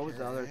 And what was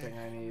the other Okay. thing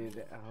I needed?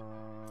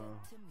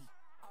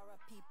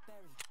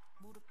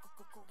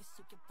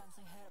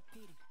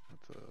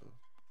 That's a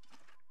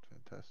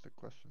fantastic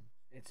question.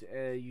 It's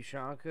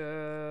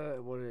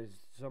Ushanka. What is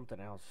something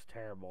else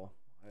terrible?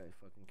 I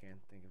fucking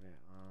can't think of it.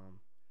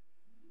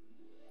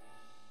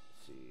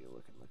 Let's see.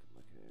 Looking.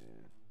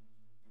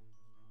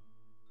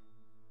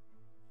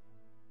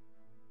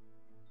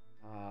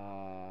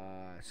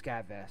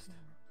 Scat vest.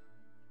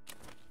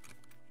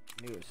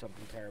 Knew it was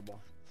something terrible.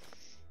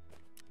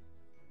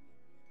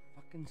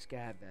 Fucking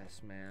scat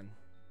vest, man.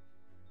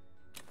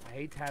 I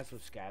hate tasks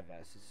with scat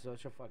vests. It's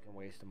such a fucking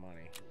waste of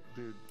money.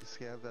 Dude,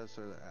 scav vests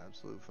are the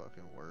absolute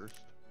fucking worst.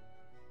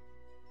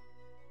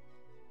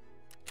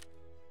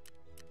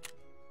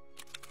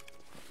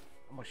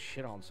 I'm gonna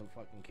shit on some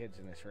fucking kids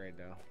in this raid,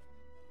 though.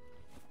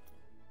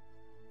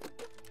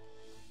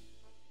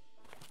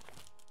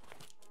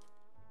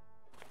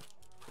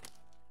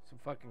 Some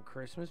fucking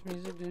Christmas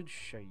music, dude.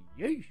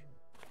 Sheesh.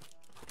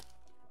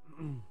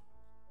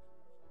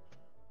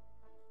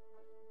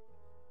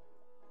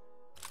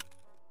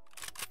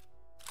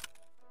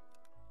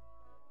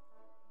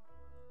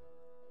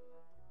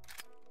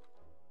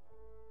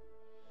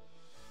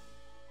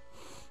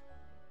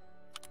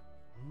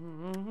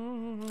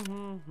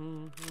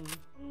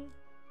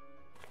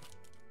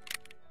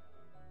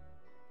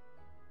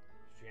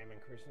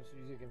 Jamming Christmas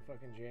music in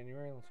fucking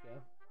January. Let's go.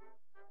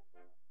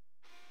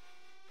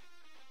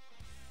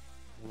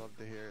 Love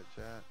to hear it,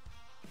 chat.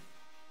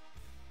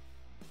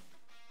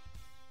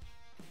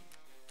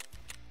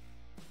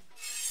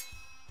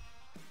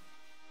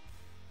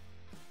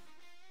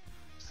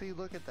 See,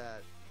 look at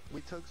that.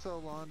 We took so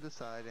long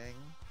deciding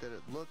that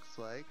it looks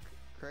like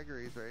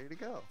Gregory's ready to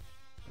go.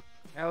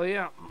 Hell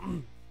yeah.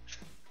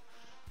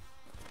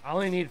 I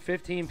only need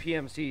 15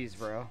 PMCs,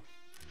 bro.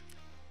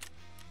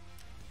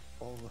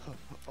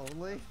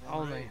 Only?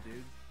 Only. Raid,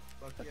 dude.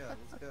 Fuck yeah,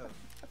 let's go.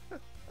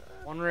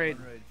 One raid.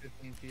 One raid,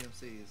 15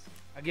 PMCs.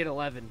 I get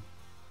 11.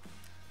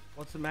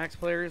 What's the max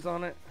players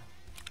on it?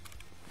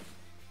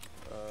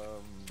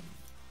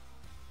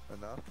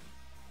 Enough?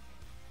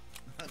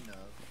 No.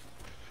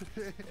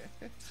 It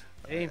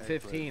ain't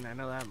 15, I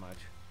know that much.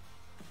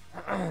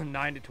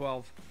 9 to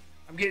 12.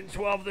 I'm getting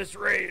 12 this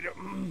raid.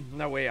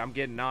 No way, I'm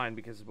getting 9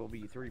 because we'll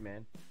be 3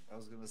 man. I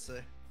was gonna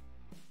say.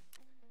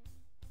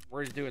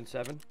 Where's doing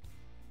 7?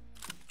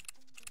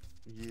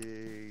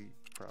 Yay,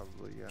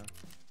 probably, yeah.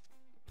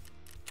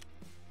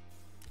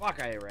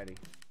 Fuck, I ain't ready.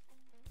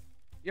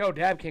 Yo,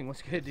 Dab King,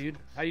 what's good, dude?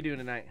 How you doing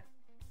tonight?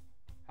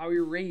 How are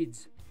your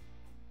raids?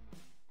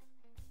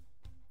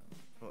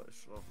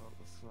 Push off out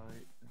the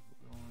site.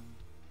 Going.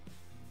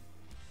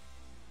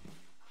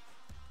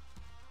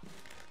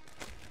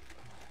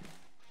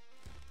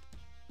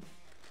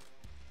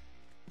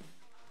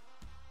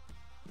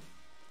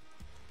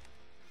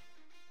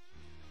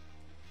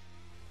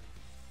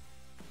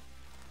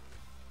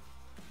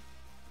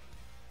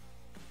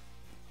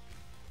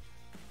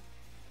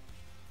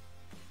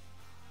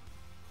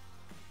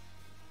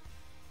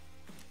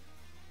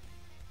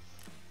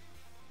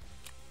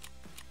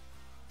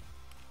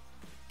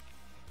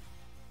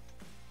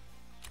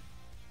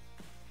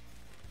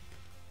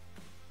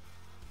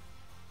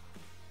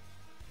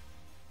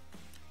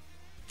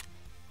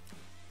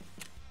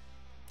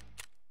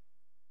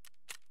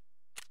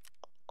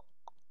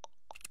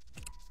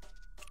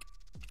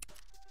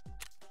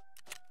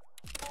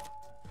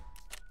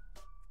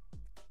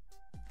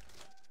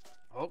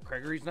 Oh,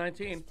 Gregory's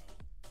 19.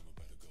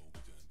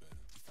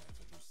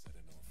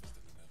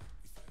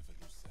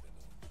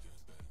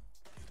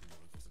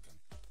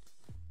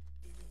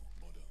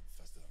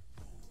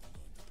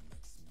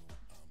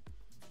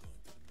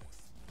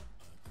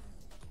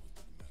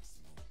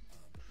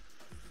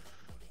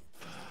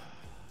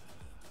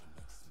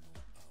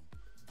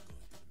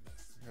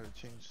 Gotta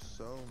change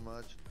so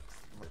much.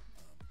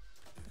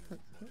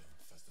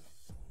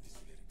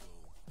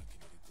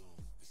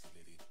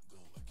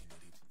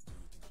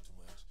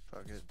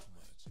 Fuck it.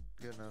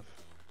 Good enough.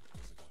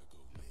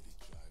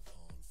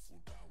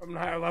 From the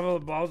higher level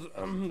of balls,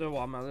 the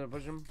wall mother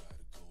push him.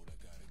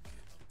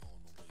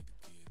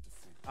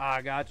 Ah,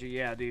 I got you.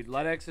 Yeah, dude.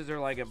 Ludexes are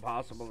like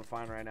impossible to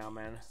find right now,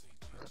 man.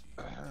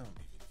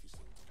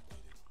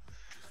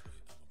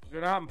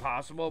 They're not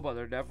impossible, but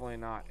they're definitely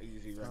not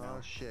easy right now.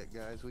 Oh shit,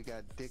 guys. We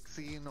got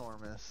Dixie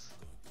Enormous.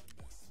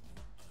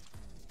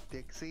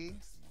 Dixie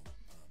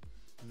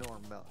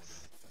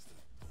Enormous.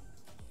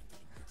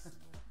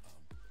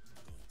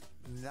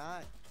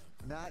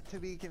 Not to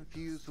be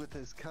confused with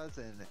his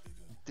cousin,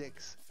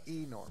 Dix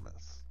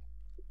Enormous.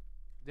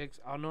 Dick's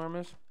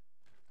enormous.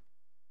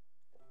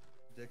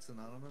 Dick's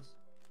Anonymous?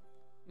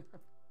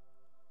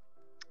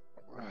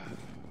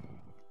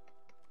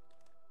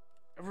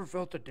 Ever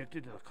felt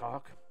addicted to the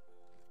cock?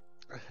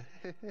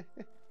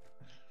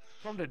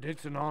 From the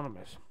Dick's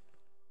Anonymous.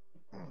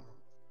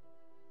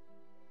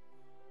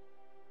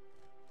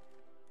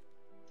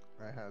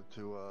 I had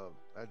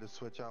to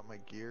switch out my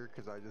gear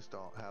because I just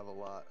don't have a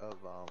lot of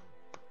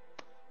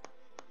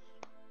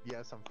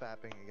Yes, I'm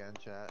fapping again,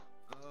 chat.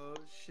 Oh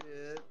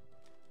shit.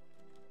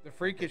 The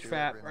freakish do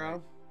fat, every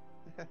bro.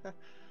 night.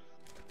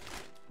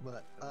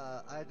 But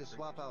I had to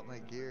swap out my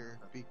gear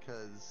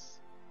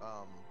because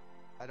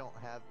I don't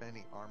have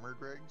many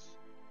armored rigs,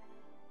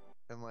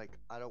 and like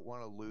I don't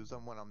want to lose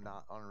them when I'm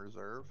not on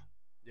reserve.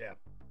 Yeah.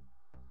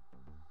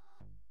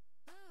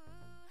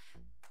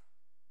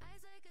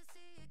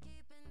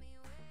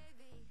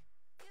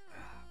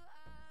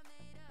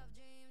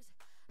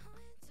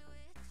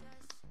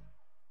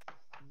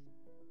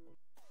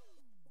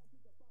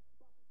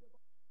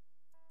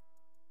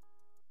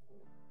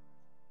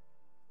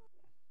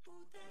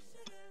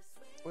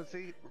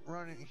 See,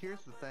 Ronan,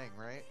 here's the thing,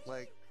 right?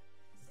 Like,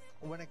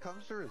 when it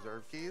comes to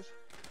reserve keys,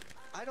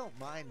 I don't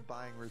mind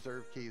buying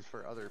reserve keys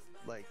for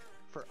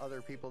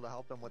other people to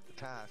help them with the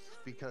tasks,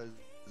 because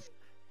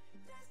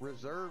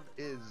reserve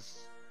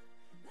is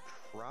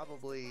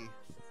probably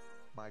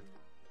my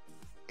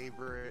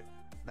favorite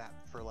map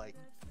for like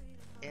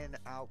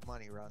in-out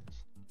money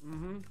runs.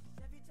 Mm-hmm.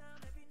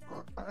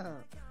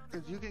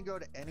 Because you can go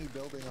to any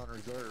building on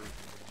reserve,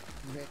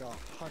 make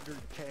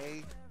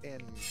 100K in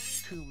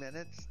 2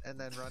 minutes, and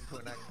then run to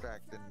an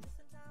extract and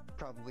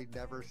probably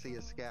never see a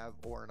scav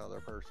or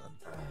another person.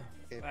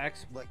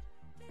 Facts.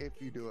 If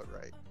you do it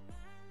right.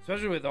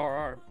 Especially with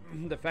RR.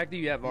 The fact that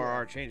you have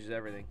RR changes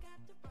everything.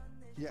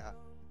 Yeah.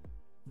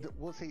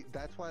 Well, see,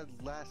 that's why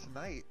last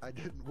night I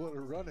didn't want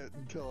to run it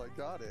until I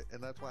got it,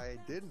 and that's why I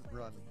didn't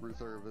run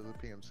reserve as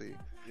a PMC.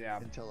 Yeah.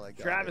 Until I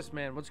got Travis, it.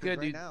 man, what's good,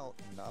 right dude? Now,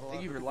 not a lot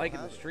Thank you of for people liking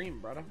have the it. stream,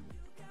 brother.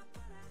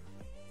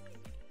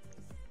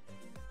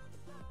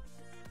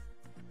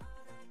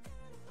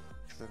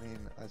 I mean,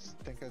 I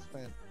think I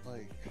spent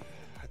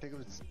I think it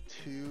was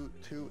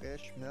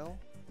two-ish mil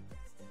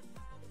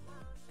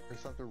or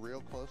something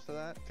real close to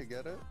that to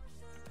get it.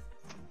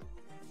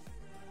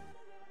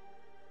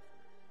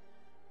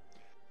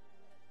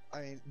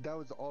 I mean, that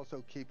was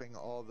also keeping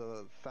all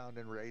the found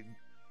and raid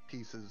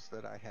pieces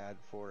that I had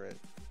for it,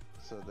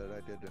 so that I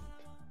didn't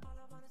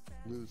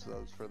lose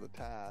those for the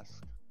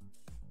task.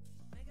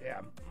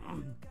 Yeah.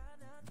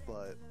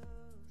 But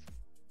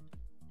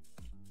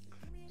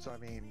so I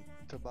mean,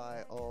 to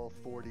buy all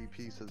 40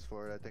 pieces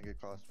for it, I think it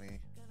cost me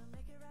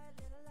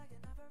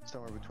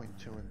somewhere between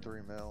 2 and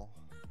 3 mil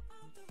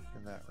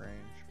in that range.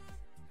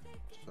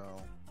 So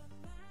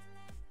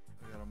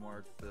I gotta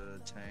mark the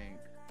tank,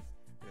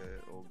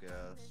 get old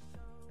gas,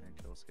 and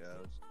kill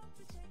scavs.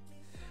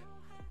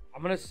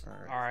 I'm gonna.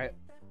 Alright. Alright.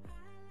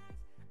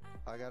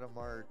 I gotta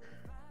mark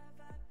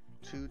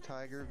 2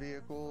 tiger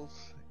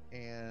vehicles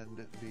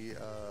and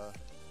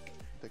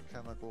the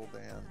chemical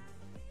van.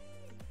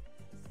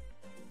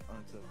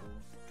 Unacceptable.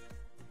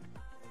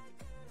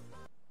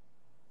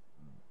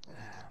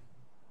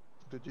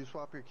 Did you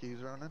swap your keys,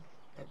 Ronan?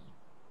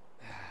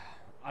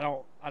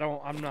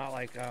 I'm not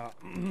like,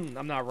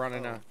 I'm not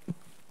running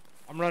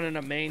I'm running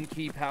a main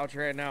key pouch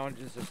right now and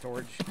just a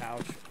storage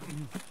pouch.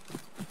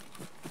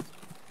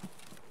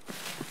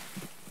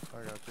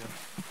 I got you.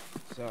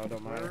 So it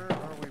don't matter. Where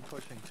are we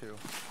pushing to?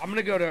 I'm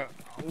gonna go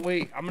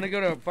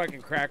to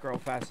fucking crack real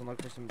fast and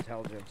look for some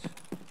intelligence.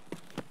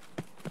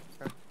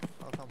 Okay,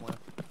 I'll come with.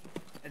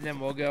 And then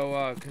we'll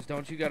go, cause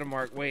don't you gotta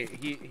mark, wait,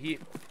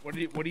 what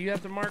do you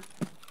have to mark?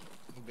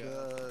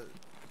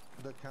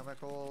 The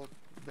chemical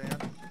van.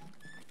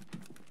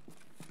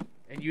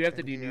 And you have to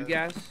And do he new has-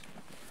 gas?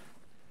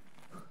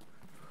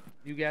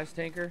 New gas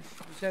tanker,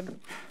 you said?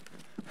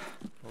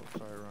 Oh,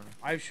 sorry, Ronan.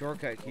 I have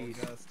shortcut keys.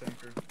 Old gas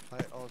tanker. I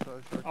also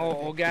have shortcut Oh,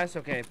 keys. old gas?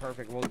 Okay,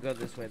 perfect. We'll go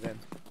this way then.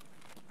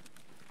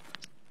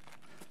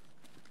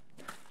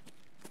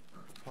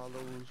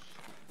 Follows.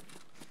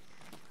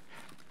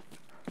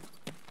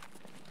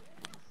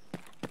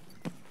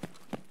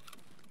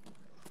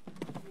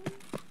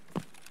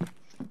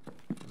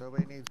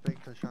 Nobody needs big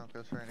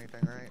Tashankas or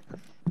anything, right?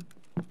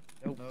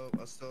 Nope,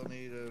 I still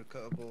need a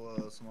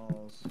couple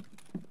smalls.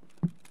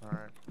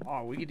 Alright.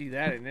 Oh, we could do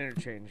that in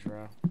interchange,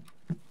 bro.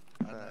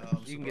 I know, Facts.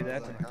 I'm You can get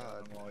that surprised I to- haven't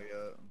got them all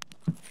yet.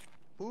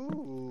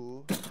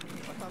 Ooh.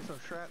 I found some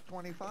Strat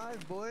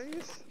 25,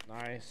 boys.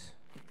 Nice.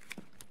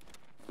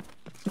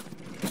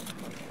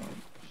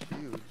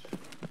 Huge.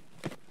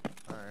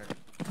 Alright.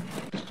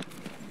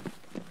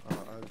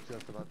 Oh, I was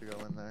just about to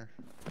go in there.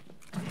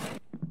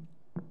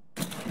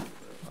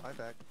 I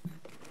back.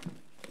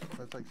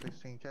 That's like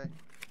 16K.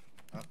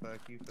 I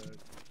fact, you fact.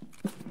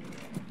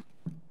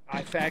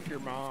 I fact your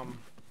mom.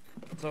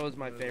 That's always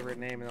my favorite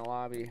name in the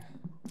lobby.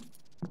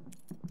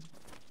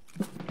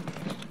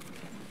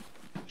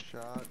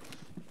 Shots.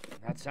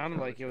 That sounded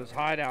like it was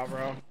hideout,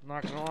 bro.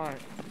 Not gonna lie.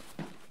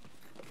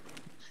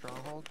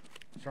 Stronghold?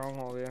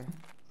 Stronghold, yeah.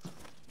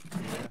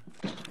 Yeah.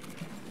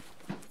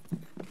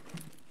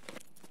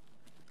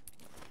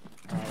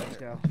 Alright, let's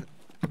go.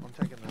 I'm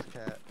taking this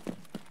cat.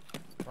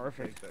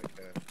 Perfect. Take that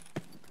cat.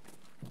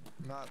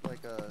 Not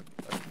like a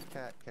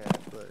cat,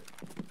 but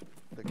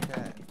the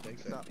cat. Take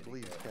that Stop kitty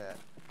bleeds cat.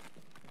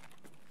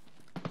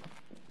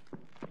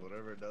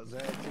 Whatever it does.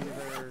 That's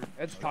either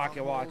It's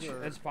pocket watch.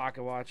 Stronghold or- It's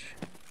pocket watch.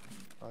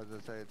 I was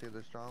gonna say it's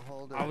either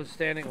Stronghold or... I was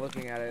standing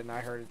looking at it and I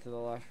heard it to the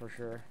left for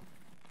sure.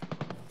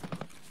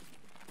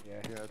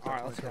 Yeah. Yeah, it's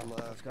Alright, let's go. definitely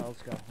to the Let's go.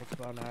 Let's go. Let's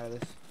go on out of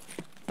this.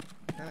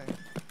 Okay.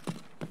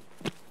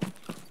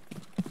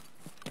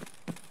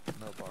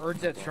 No bar,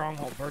 Birds no at bar.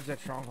 Stronghold. Birds at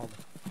Stronghold.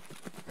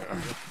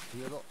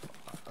 You don't-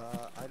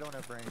 I don't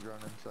have range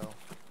running, so...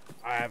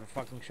 I have a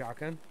fucking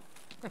shotgun.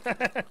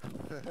 Well,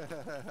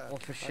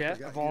 for I shit,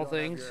 forgot of you all don't have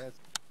things. your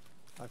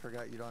I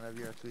forgot you don't have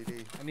your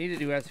SVD. I need to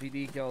do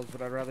SVD kills,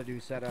 but I'd rather do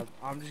setup.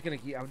 I'm just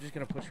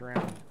gonna push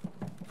around.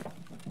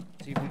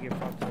 See if we get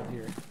fucked with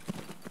here.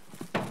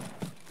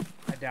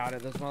 I doubt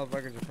it. Those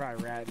motherfuckers are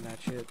probably ratting that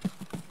shit.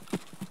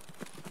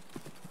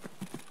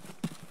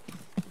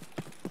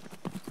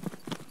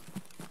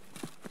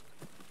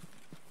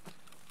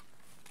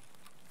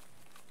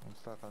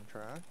 back on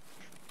track.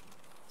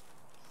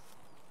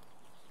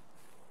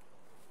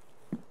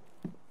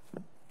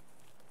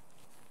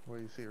 What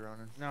do you see,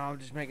 Ronan? No, I'm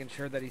just making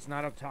sure that he's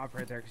not up top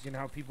right there, because you know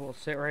how people will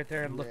sit right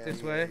there and look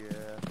this way?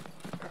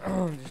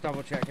 Yeah. Just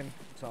double checking,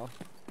 that's all.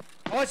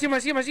 Oh, I see him, I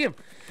see him, I see him!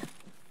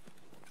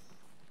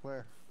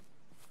 Where?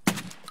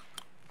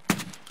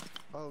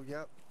 Oh,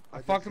 yep. I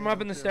did fucked see him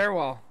up in the too.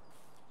 stairwell.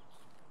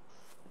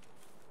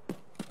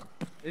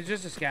 It's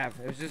just a scav.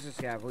 It was just a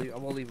scav.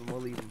 We'll leave him.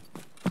 We'll leave him.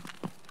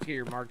 Let's get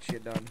your marked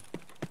shit done.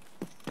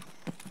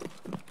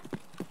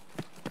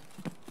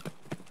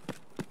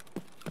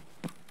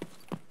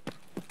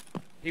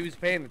 He was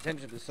paying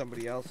attention to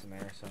somebody else in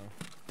there, so.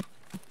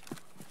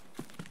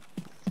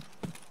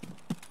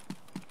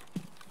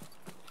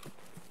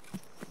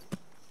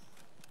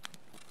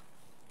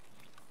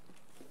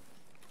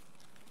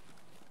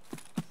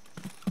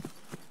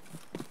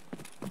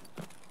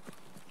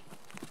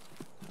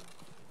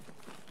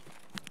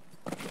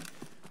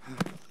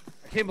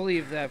 I can't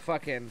believe that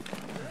fucking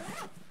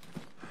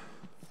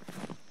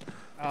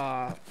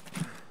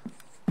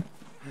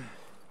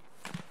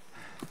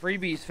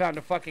Freebies found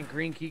a fucking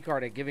green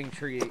keycard at Giving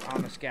Tree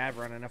on a scav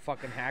run, and a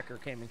fucking hacker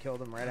came and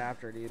killed him right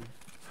after, dude.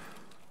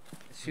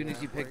 As soon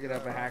as he picked it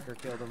up, a hacker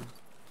killed him.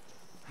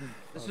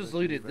 This was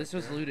looted. This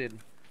was looted.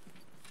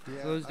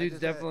 Yeah, So those dudes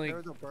definitely. There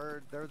was a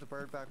bird. There was a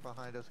bird back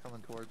behind us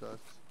coming towards us.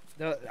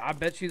 I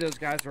bet you those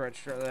guys were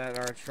that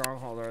are at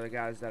Stronghold are the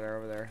guys that are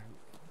over there.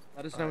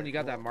 Let us know when you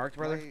got that marked,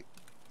 brother.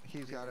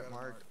 He's got it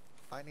marked.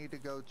 I need to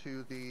go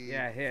to the.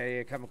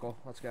 Yeah, chemical.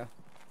 Let's go.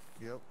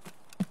 Yep.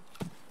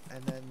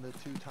 And then the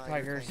two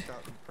tigers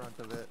out in front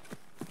of it.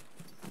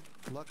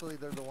 Luckily,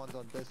 they're the ones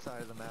on this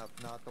side of the map,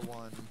 not the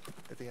one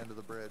at the end of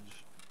the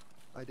bridge.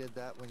 I did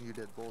that when you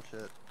did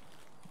bullshit.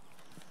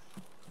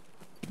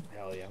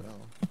 Hell yeah.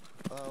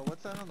 So,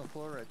 what's that on the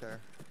floor right there?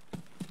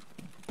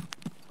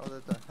 Oh,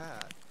 that's a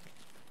hat.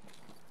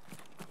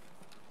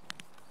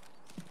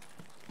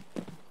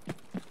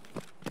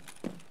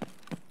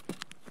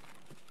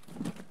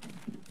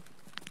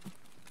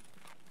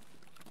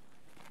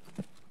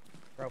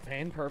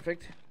 Propane,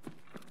 perfect.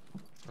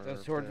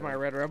 Goes towards my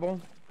Perfect. Red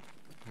Rebel.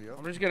 Yep.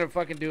 I'm just gonna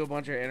fucking do a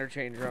bunch of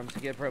interchange runs to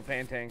get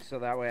propane tanks, so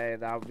that way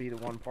that'll be the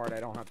one part I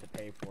don't have to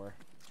pay for.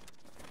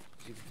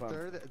 Super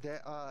fun.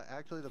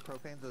 Actually, the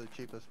propane's are the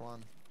cheapest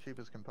one,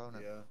 cheapest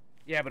component. Yeah.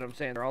 Yeah, but I'm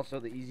saying they're also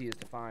the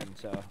easiest to find.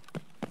 So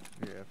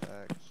Yeah,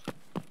 facts.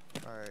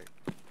 All right,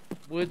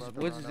 Woods about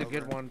to Woods run is a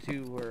good over. one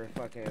too. Where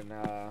fucking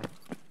I'm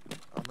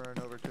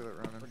running over to it, for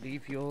running. D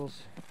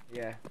fuels.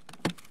 Yeah,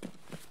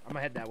 I'm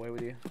gonna head that way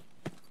with you.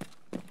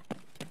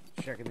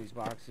 Checking these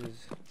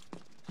boxes.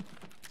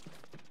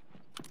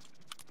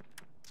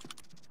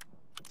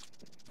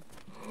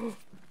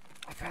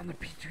 I found the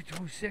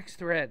P226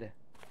 thread.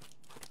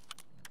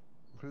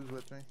 Who's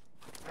with me?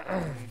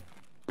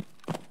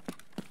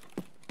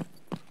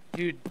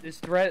 Dude, this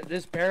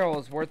barrel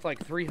is worth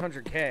like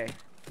 300K.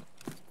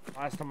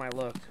 Last time I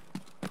looked.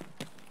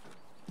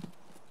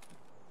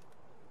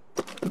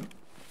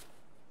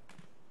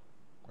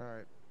 All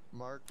right,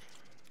 marked.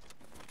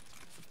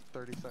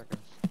 30 seconds.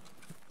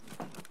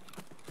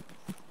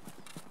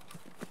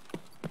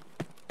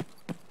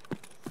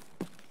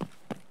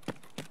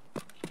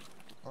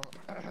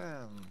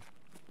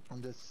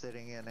 I'm just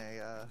sitting in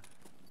a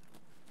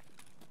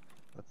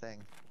thing.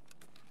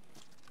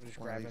 I'm just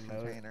One of grabbing these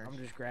containers. I'm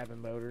just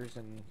grabbing motors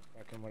and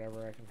fucking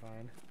whatever I can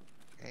find.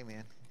 Hey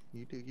man,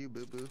 you do you,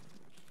 boo boo.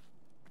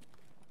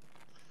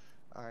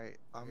 All right,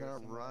 I'm gonna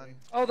run.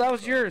 Oh, that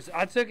was yours.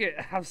 I took it.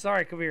 I'm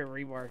sorry. Come here,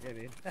 remark it,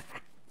 dude.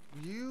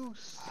 You.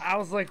 I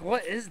was like,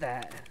 what is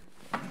that?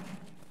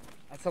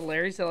 That's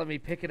hilarious to let me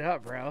pick it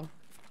up, bro.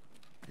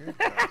 You're a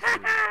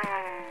bastard.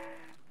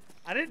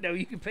 I didn't know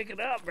you could pick it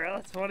up, bro.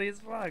 That's funny as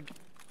fuck.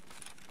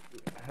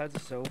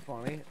 That's so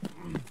funny.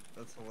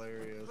 That's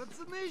hilarious. What's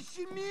the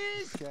mission,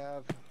 miss?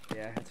 Scav,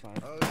 Yeah, it's fine.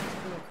 Oh, just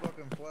do a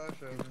fucking flash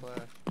he's over.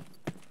 flash.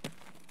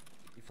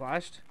 You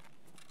flashed?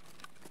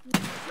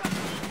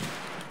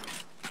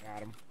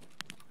 Got him.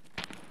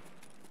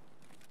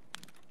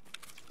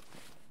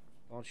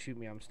 Don't shoot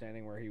me. I'm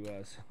standing where he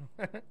was.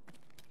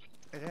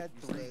 It had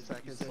You 3 said-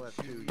 seconds said left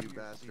shoot, too, you you're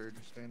bastard.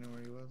 standing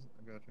where he was?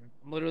 I got you.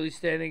 I'm literally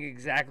standing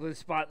exactly the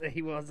spot that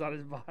he was on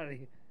his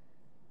body.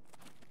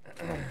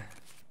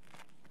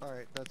 All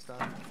right, that's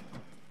done.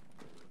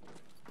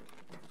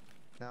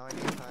 Now I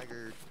need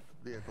tiger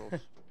vehicles.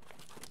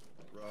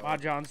 Rob. Ma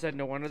John said,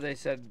 no wonder they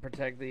said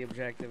protect the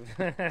objective.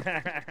 Right?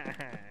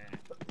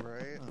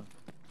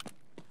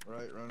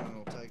 Right, Ronan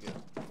will take it.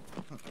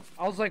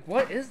 I was like,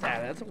 what is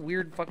that? That's a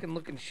weird fucking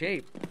looking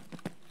shape.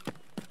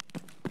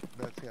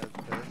 That's guy's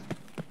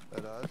pissed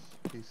at us.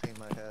 He's seen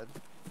my head.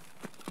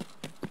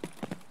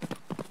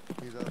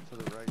 He's up to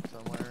the right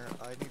somewhere.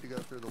 I need to go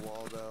through the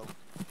wall though.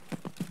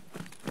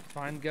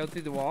 Fine, go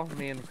through the wall.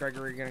 Me and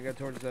Gregory are gonna go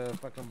towards the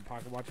fucking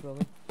pocket watch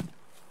building.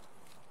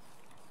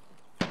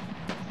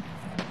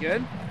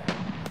 Good?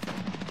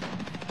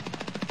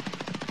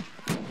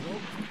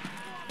 Nope,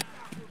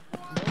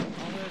 I'll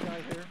hit a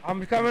guy here.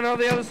 I'm coming on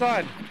the other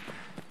side.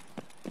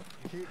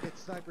 He's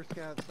It's sniper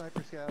scav,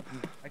 sniper scav.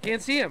 I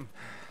can't see him.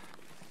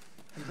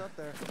 He's up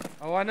there.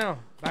 Oh, I know.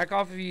 Back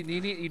off if you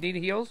need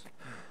heals.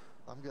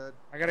 I'm good.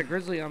 I got a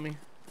grizzly on me.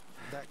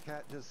 That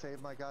cat just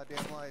saved my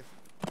goddamn life.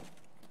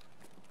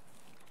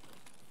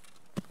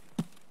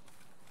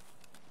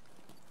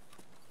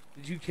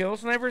 Did you kill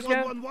Sniper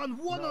Scout?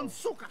 111 on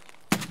Suka.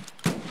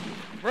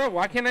 Bro,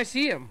 why can't I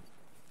see him?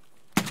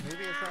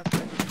 Maybe it's not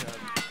sniper scav.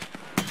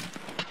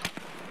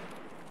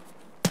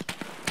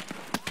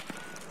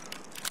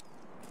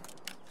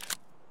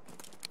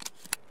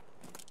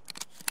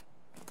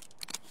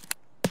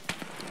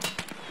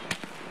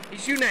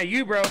 He's shooting at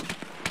you, bro.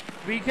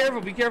 Be careful,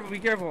 be careful, be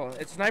careful.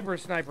 It's sniper.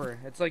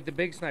 It's like the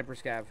big sniper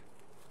scav.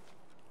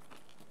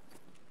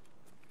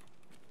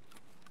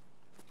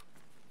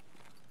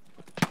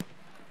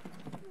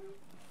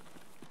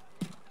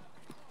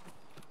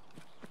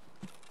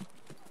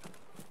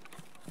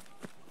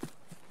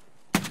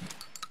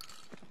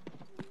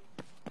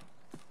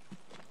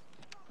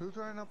 Who's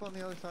running up on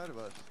the other side of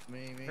us?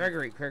 Me.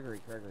 Gregory.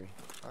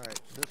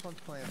 Alright, this one's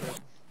planted.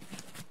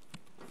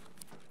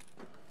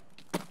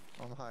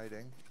 I'm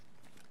hiding.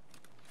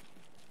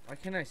 Why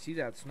can't I see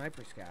that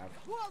sniper scav?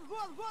 One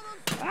on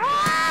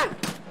Ah!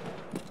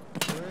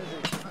 Where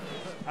is he?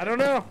 I don't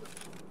know.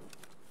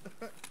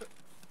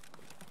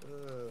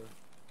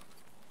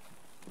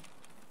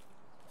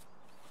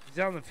 He's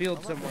out in the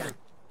field somewhere.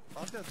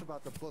 I'm just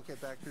about to book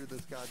it back through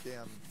this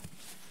goddamn...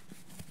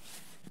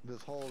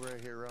 this hole right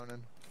here,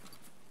 Ronan.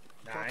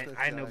 Nah, Fuck this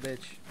I know, guy.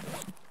 bitch.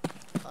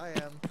 I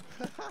am.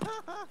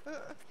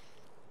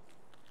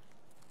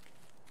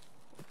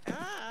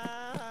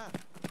 Ah!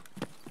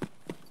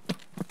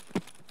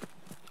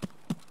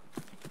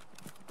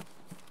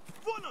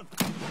 One on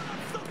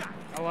Suka.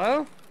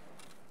 Hello?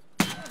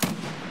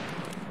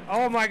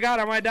 Oh my god,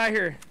 I might die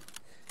here.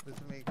 This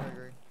is me,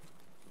 Gregory.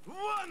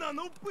 One on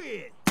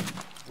Upit.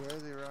 Where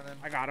is he, Ronan?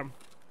 I got him.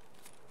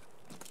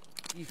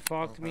 He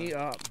fucked me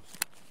up.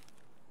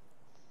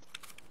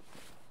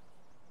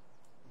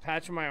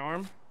 Patching my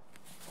arm.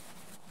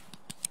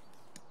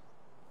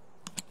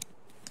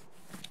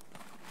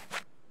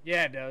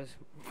 Yeah, it does.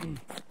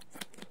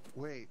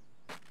 Wait,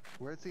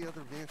 where's the other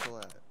vehicle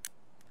at?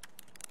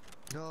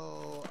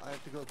 No, I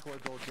have to go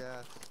towards old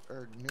gas,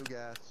 or new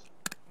gas.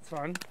 It's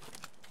fun.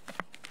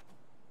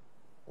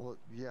 Well,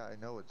 yeah, I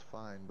know it's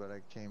fine, but I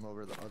came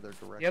over the other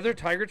direction. The other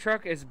Tiger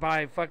truck is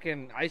by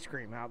fucking ice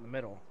cream out in the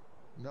middle.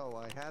 No,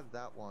 I have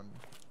that one.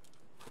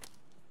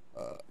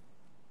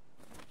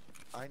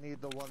 I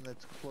need the one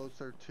that's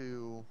closer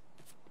to...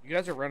 You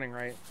guys are running,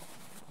 right?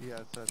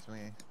 Yes, that's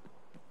me.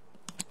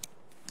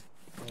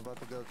 I'm about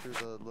to go through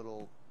the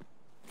little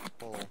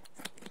hole.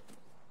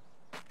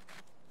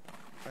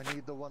 I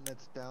need the one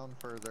that's down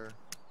further.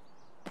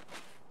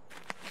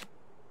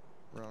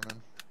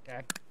 Ronan.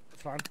 Okay,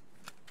 it's fine.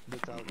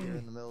 That's out here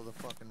in the middle of the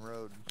fucking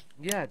road.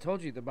 Yeah, I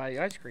told you to buy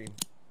ice cream.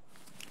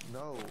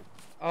 No.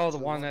 Oh, the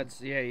The one one- that's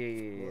yeah.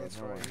 Well, that's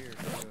no right way. here,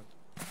 too.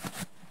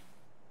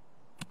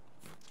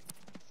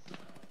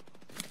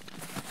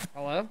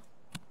 Hello?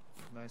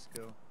 Nice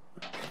go.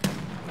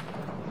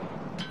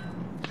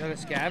 Is that a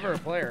scav or a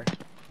player?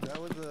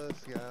 That was a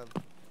scav.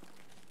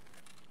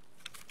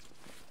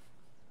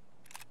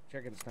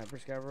 Checking sniper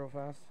scav real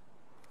fast.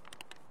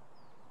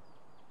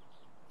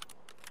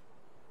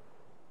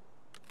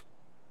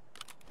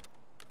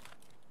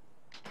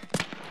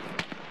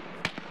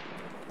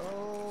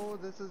 Oh,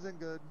 this isn't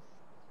good.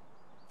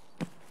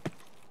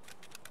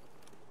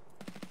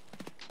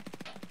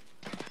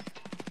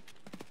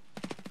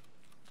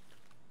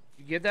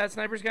 You get that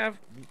sniper scav?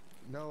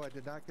 No, I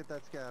did not get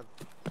that scav.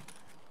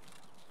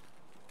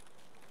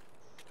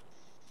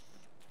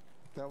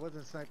 That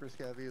wasn't sniper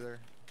scav either.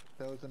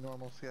 That was a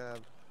normal scav,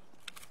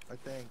 I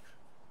think.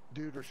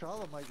 Dude,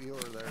 Rushadão might be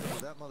over there,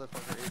 because that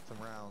motherfucker ate some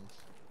rounds.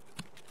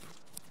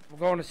 We're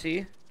going to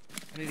C.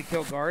 I need to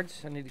kill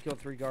guards. I need to kill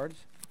 3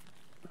 guards.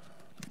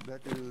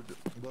 That dude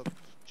looked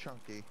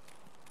chunky.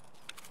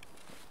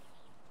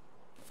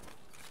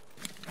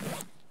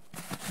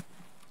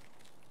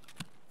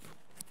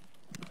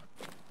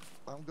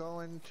 I'm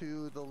going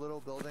to the little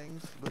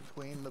buildings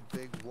between the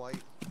big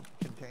white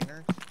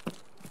containers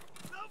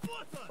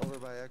over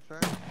by X-ray.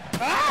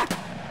 Ah!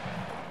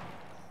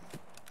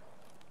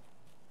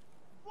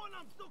 One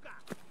on Suka.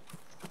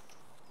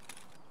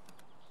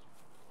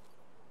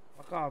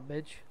 Fuck off,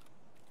 bitch.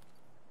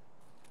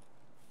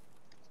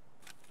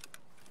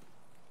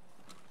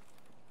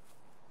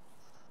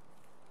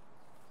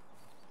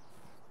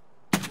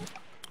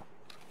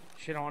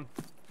 Shit on.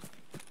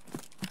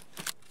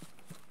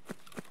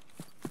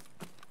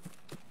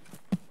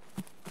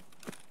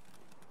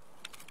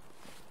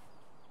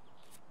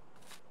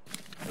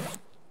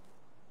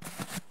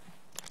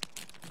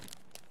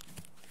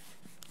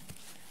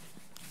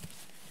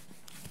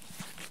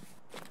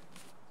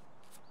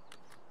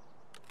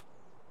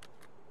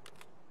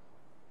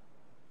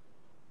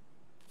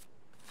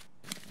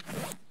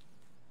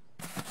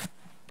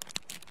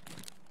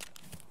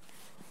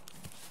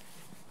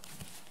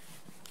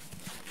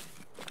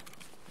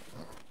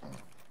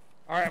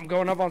 Alright, I'm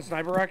going up on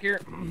Sniper Rock here.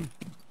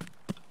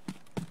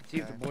 See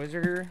if the Okay. boys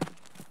are here.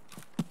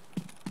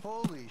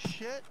 Holy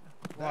shit!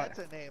 What? That's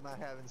a name I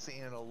haven't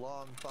seen in a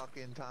long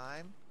fucking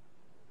time.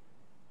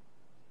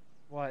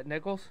 What,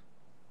 Nichols?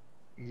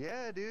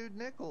 Yeah, dude,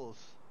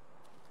 Nichols.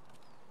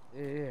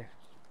 Yeah.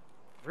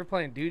 We're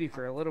playing duty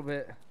for a little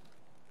bit.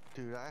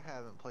 Dude, I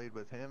haven't played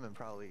with him in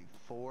probably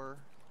 4,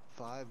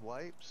 5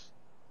 wipes.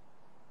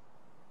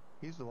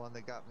 He's the one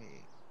that got me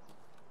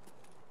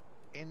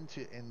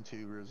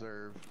into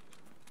reserve.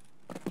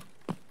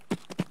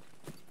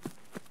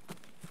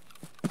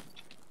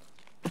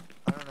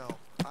 I don't know.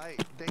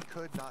 They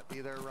could not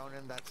be there,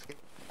 Ronan. That's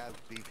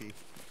beefy.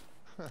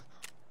 I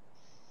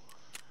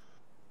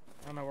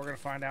don't know. We're going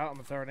to find out. I'm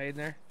going to throw an aid in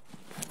there.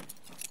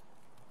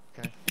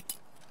 Okay.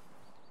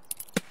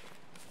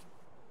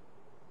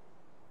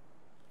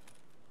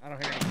 I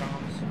don't hear any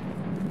comms.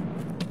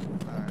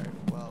 Alright,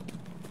 well,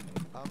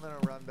 I'm gonna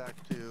run back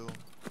to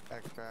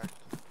extract,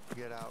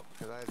 get out,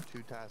 because I have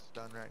 2 tasks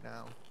done right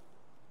now.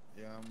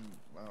 Yeah,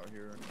 I'm out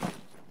here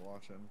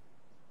watching.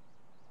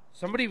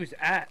 Somebody was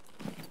at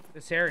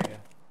this area.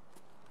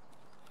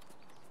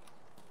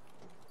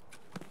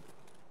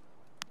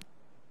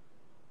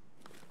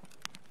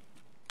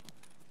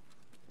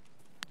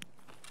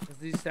 Because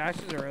these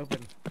stashes are open.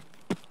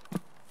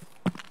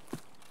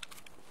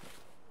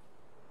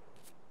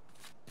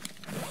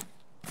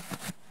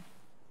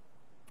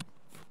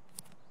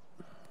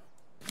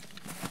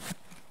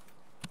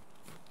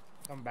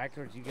 Coming back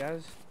towards you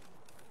guys.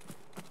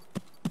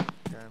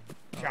 Okay.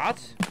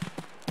 Shots?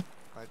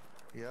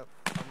 Yep,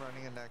 I'm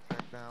running in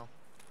extract now.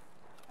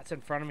 That's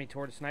in front of me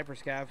towards sniper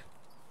scav.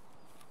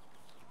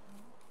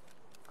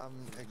 I'm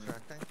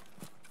extracting.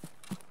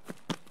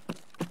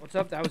 What's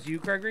up? That was you,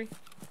 Gregory?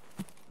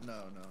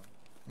 No.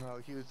 No,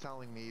 he was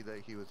telling me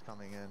that he was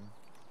coming in.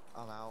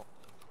 I'm out.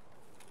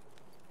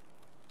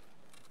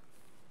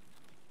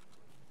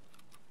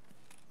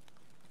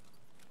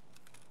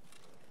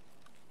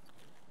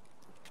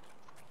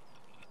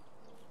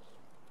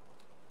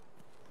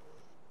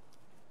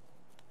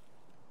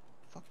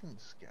 Fucking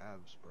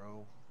scabs,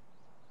 bro.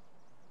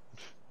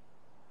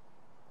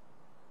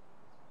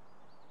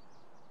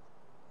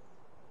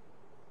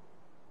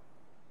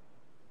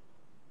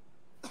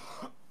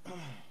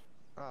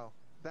 Oh,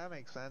 that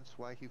makes sense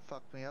why he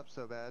fucked me up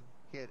so bad.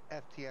 He had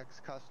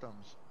FTX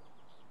customs.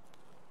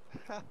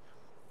 I'm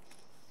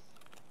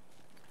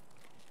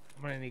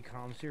gonna need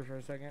comms here for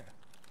a second.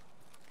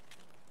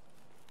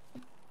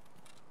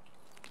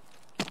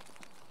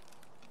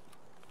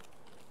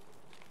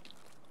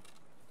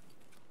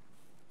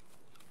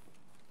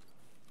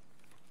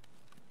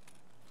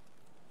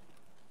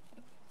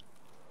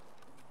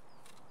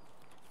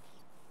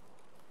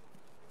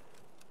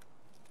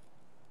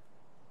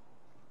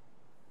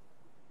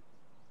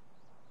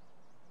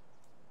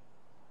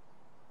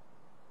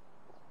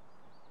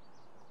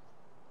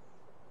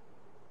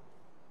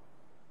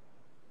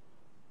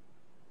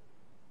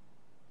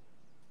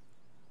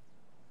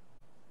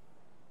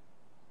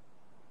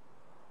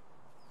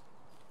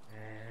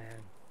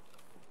 Man.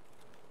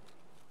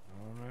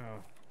 I don't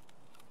know.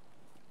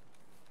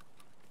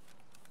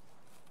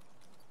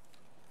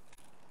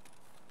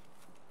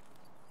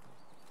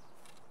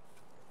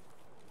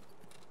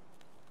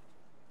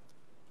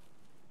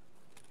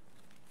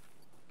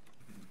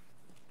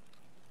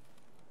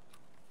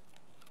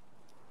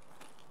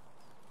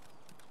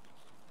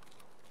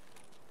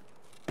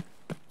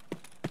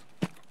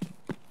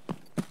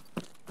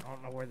 I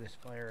don't know where this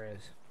player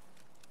is.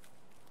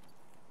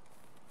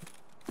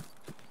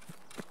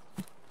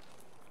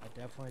 I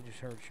definitely just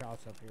heard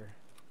shots up here.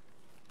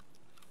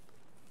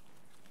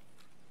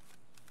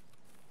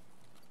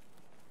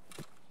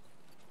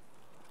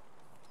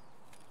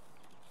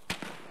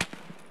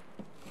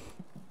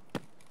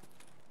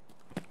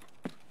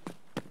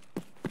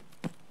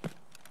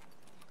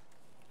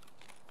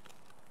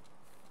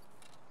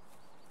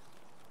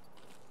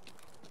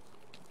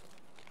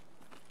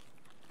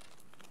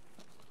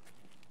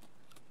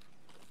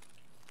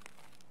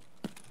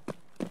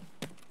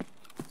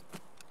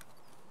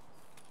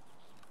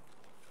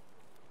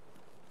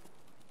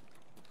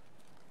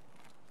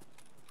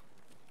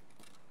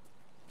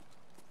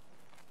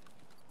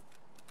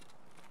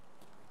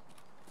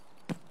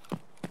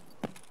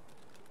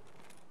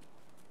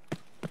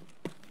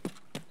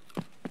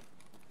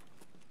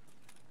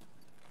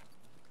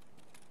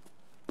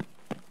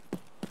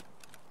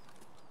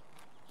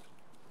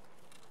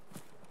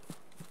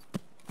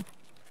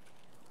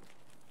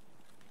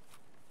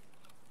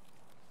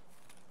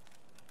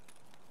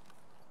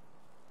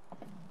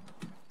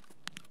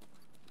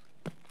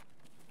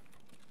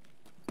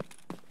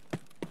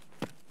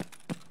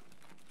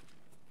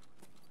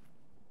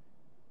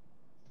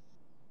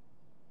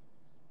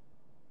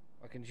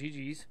 Fucking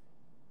GG's.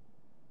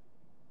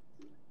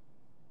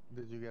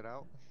 Did you get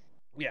out?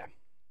 Yeah.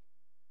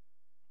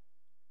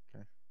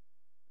 Okay.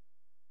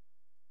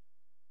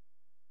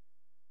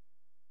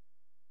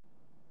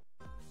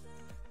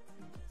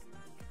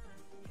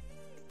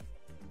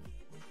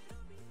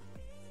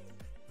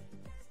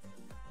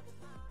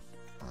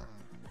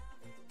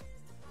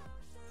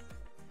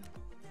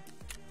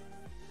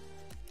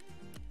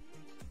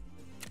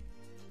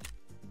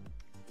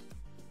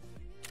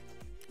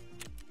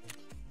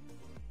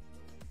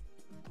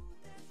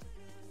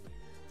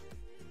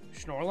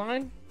 Schnorr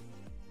line?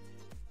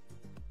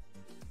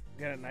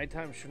 We got a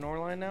nighttime Schnorr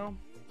line now?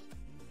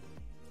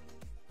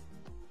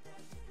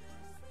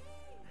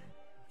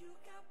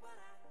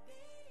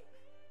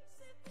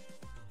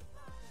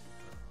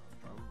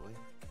 Probably.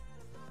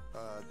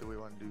 Do we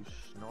want to do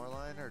Schnorr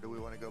line or do we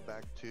want to go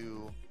back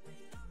to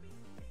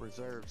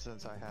reserve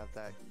since I have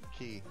that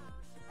key?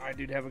 Alright,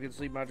 dude, have a good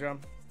sleep, my John.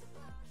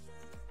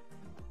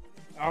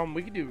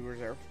 We can do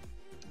reserve.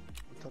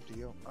 It's up to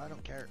you. I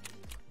don't care.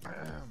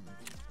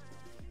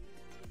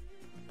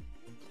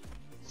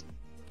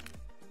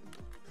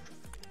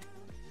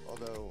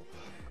 Although,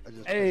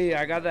 Hey,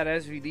 I got that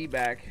SVD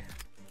back.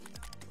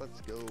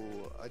 Let's go.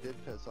 I did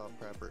piss off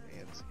Prepper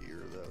and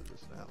Skier though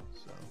just now,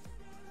 so.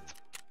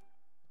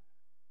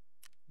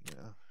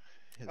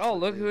 Yeah. Oh,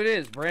 look who it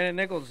is. Brandon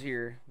Nichols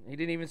here. He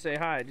didn't even say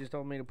hi. Just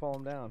told me to pull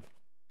him down.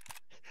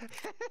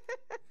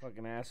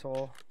 Fucking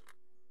asshole.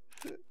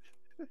 Give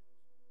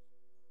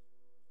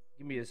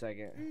me a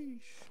second.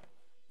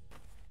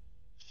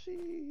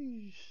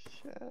 Sheesh.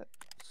 Shit.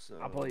 So,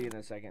 I'll pull you in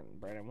a second,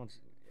 Brandon.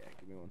 Yeah,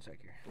 give me 1 second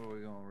here. Where are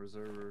we going?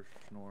 Reserve or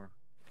Schnorr?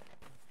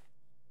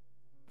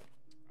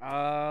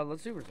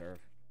 Let's do reserve.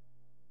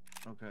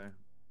 Okay.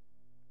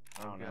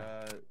 I don't know.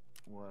 Got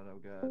what?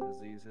 I've got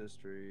disease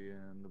history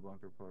and the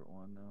bunker part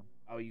 1 now.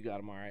 Oh, you got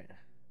him all right.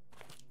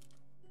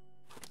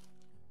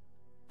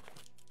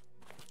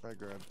 I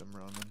grabbed him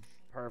running.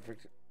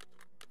 Perfect.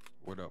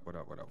 What up? What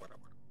up? What up? What up?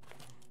 What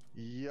up?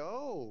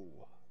 Yo!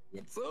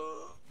 What's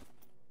up?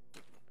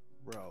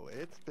 Bro,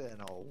 it's been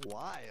a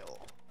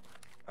while.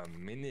 A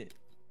minute.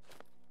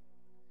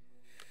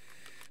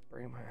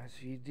 Bring my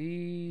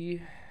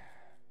SVD.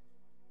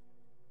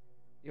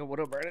 Yo, what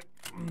up, Brandon?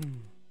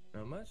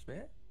 Not much,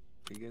 man.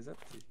 What you guys up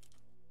to?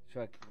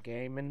 Fucking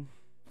gaming.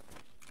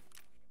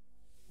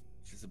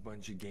 Just a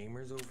bunch of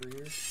gamers over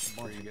here. A bunch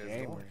Where of you guys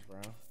gamers, going? bro.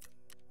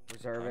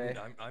 Reserve.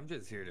 I'm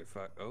just here to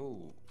fuck.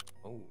 Oh.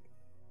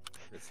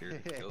 Just here to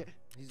kill.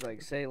 He's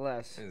like, say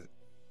less.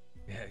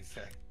 Yeah,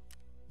 exactly.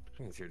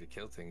 I'm just here to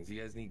kill things.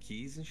 You guys need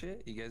keys and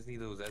shit? You guys need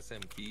those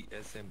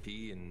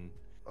SMP and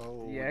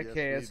Oh, Yeah, yes,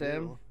 we KSM.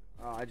 do.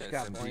 Oh, I just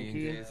got SMG and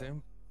Blanky.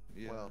 KSM?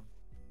 Yeah. Well,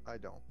 I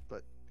don't,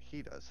 but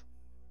he does.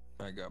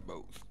 I got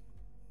both.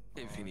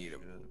 If you need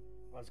them.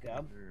 Let's go.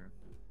 Sure.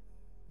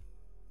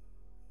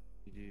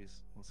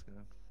 GG's. Let's go.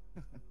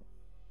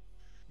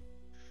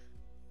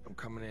 I'm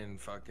coming in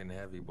fucking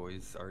heavy,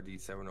 boys. RD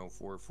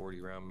 704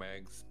 40 round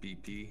mags,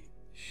 BP.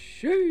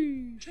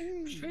 Sheesh.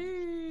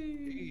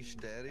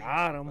 Sheesh, daddy.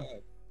 Got him.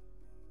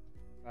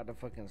 About to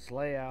fucking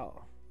slay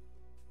out.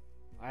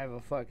 I have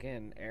a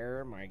fucking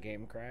error. My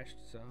game crashed,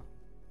 so.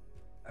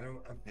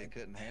 He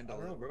couldn't I handle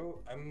don't know, it. bro.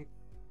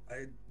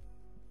 I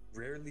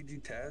rarely do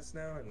tasks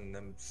now, and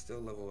I'm still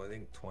level, I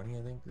think 20,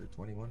 I think, or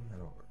 21.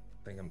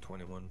 I think I'm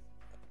 21.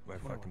 My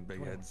 21, fucking big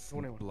 21, head's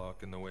 21.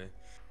 blocking the way.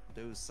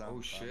 Do something.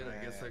 Oh shit!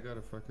 I guess I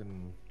gotta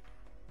fucking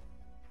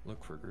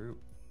look for group.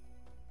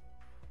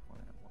 Why?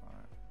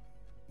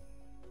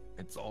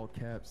 It's all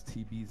caps.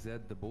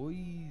 TBZ the boy.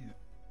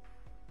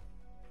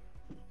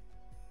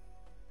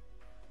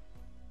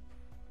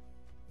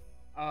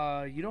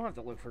 You don't have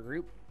to look for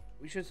group.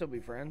 We should still be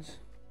friends.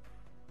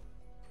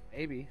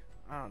 Maybe.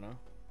 I don't know.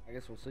 I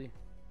guess we'll see.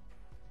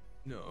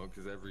 No,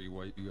 because every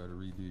wipe you gotta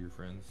redo your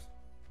friends.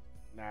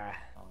 Nah.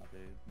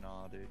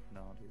 Nah, dude.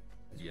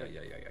 Yeah.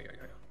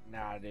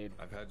 Nah, dude.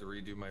 I've had to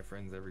redo my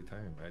friends every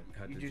time. I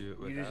had You to just, do it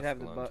with you just have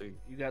the Ascalon bug. too.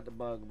 You got the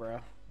bug, bro.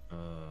 Yeah,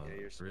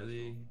 you're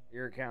really?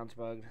 Your account's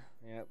bugged.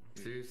 Yep.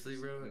 Seriously,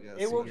 bro? We got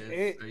It some will- guys-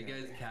 it- Are you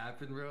guys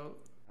capping, bro?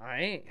 I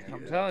ain't.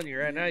 I'm Yeah. telling you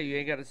right now, you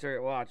ain't got to search.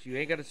 Watch, you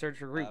ain't got to search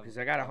for group because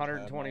I got I've had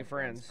 120 my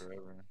friends.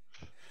 forever.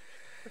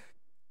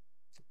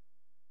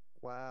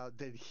 Wow,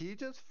 did he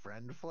just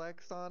friend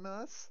flex on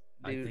us?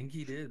 Dude. I think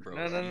he did, bro.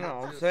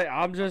 No.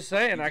 I'm just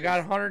saying. I got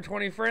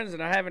 120 friends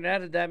and I haven't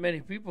added that many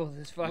people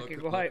this fucking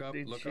look wipe, up,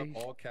 dude. look up Jeez.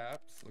 all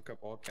caps. Look up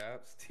all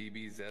caps.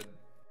 TBZ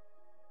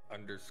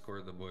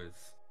underscore the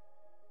boys.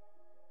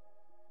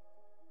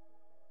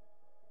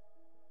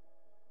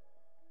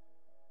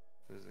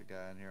 There's a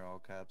guy in here, all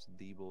caps,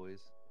 D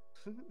boys.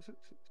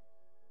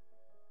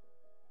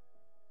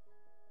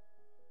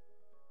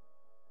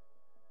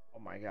 Oh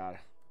my god.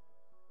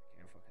 I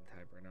can't fucking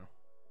type right now.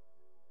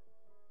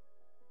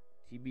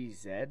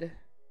 TBZ?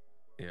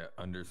 Yeah,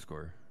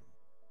 underscore.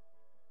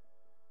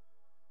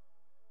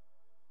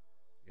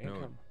 Ain't No,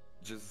 come-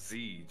 just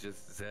Z,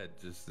 just Z,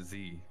 just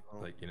Z. Oh.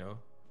 Like, you know?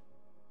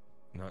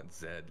 Not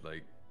Z,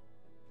 like.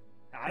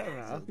 I don't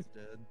know. Zed's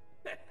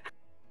dead.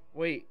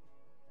 Wait.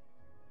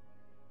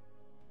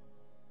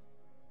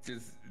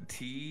 Just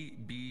T,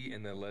 B,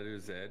 and the letter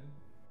Z.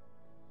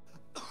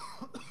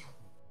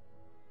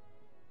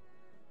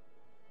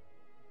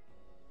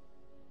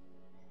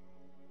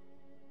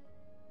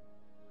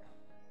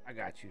 I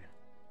got you.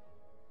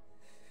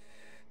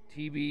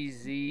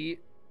 TBZ.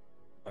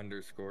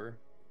 Underscore.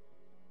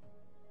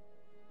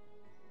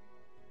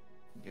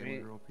 You Gamer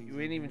ain't, Girl you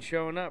Pizza. ain't even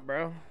showing up,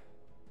 bro.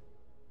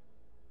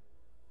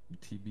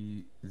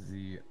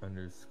 TBZ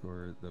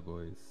underscore the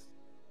boys.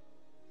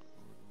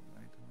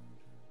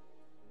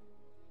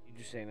 You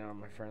just ain't on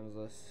my friends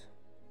list.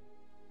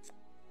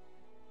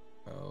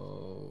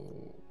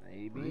 Oh.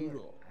 Maybe.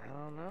 Brutal. I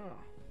don't know.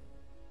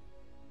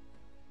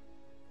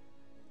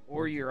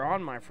 Or you're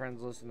on my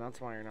friends list and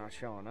that's why you're not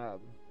showing up.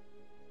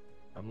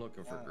 I'm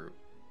looking for group.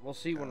 We'll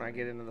see when I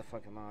get into the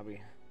fucking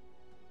lobby.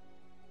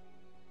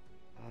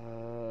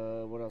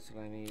 What else did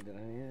I need? Did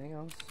I need anything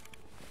else?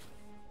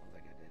 I don't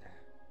think I did.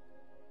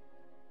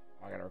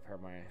 Oh, I gotta repair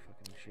my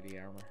fucking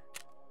shitty armor.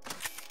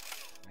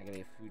 I gotta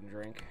get food and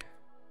drink.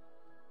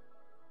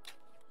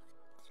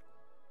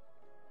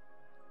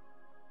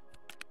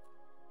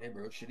 Hey,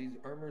 bro, shitty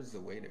armor is the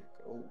way to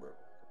go, bro.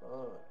 Come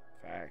on.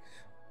 Facts.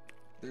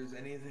 If there's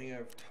anything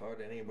I've taught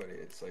anybody,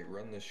 it's like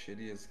run the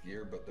shittiest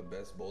gear but the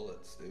best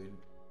bullets, dude.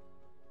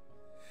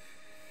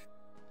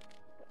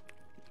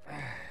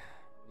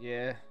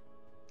 Yeah.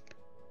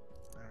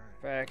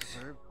 Alright. Facts.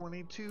 Reserve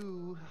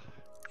 22.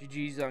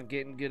 GG's on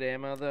getting good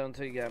ammo though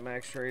until you got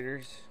max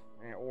traders.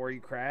 Or you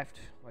craft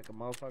like a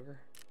motherfucker.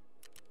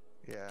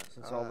 Yeah.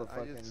 Since all the I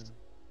fucking just-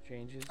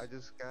 changes. I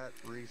just got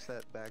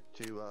reset back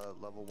to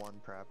level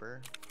 1 prepper,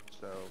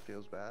 so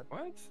feels bad.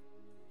 What?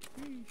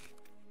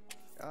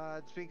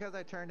 It's because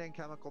I turned in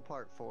chemical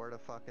part 4 to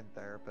fucking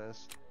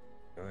therapist,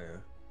 Oh, yeah.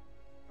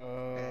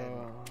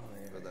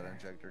 For that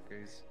injector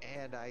case.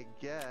 and I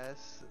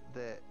guess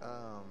that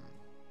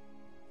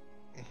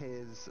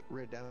his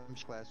redemption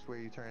quest where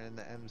you turn in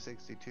the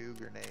M62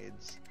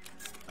 grenades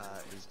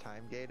is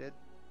time gated,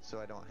 so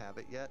I don't have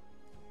it yet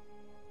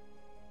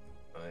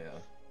Oh, yeah.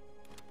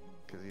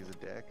 because he's a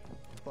dick.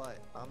 But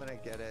I'm gonna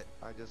get it.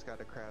 I just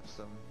gotta craft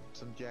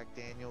some Jack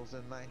Daniels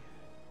in my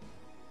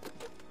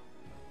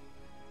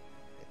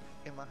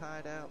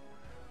hideout.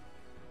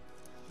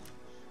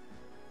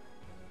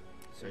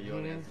 So you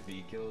only have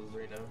V kills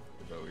right now?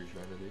 Is that what you're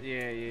trying to do?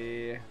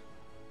 Yeah.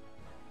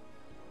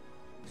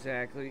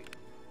 Exactly.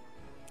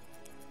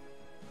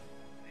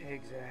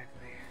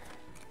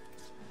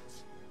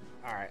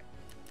 Alright.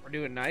 We're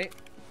doing night?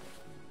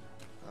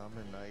 I'm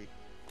in night.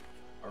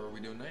 Are we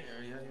doing night?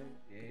 Oh, yeah.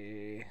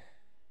 Yeah.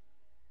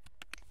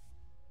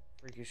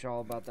 Freakish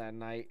all about that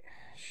night.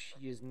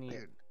 She is neat.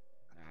 Dude,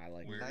 Nah, I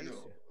like Weirdo. night.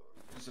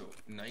 So,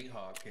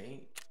 Nighthawk, eh?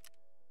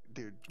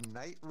 dude,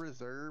 night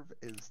reserve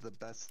is the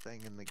best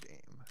thing in the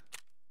game.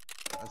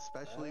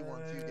 Especially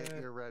once you get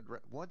your red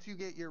rebel,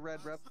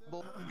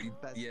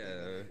 best thing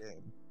in the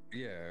game.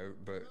 Yeah,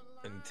 but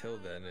until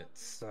then, it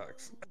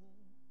sucks.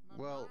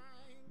 Well,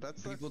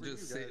 that's People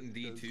just sit in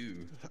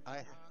D2.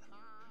 I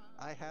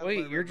have.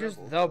 Wait, my you're red just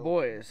rebel, the so-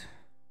 boys.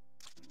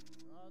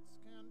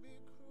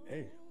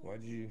 Hey,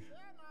 why'd you...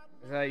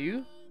 Is that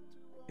you?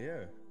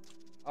 Yeah.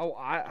 Oh,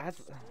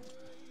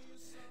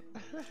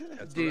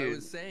 That's Dude. what I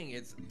was saying.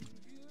 It's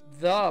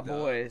the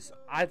boys.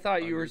 I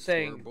thought you were underscore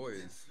saying,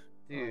 boys.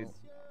 dude.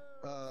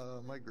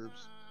 My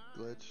group's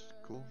glitched.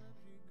 Cool.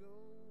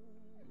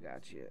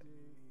 Gotcha.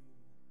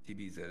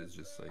 TBZ is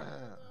just like,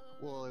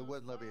 Well, it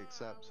wouldn't let me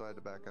accept, so I had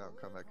to back out and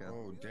come back in.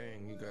 oh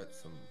dang, you got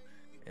some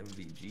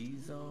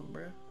MVGs on,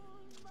 bruh.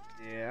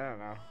 Yeah, I don't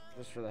know.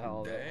 Just for the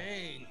hell of it.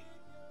 Dang.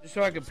 Just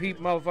so I can peep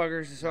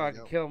motherfuckers, just so I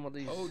can Yep. kill them with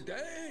these. Oh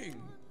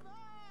dang.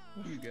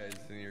 You guys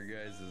and your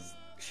guys'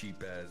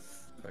 cheap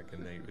ass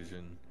fucking night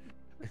vision.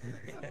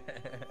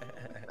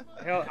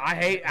 Hell, I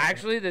hate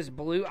actually this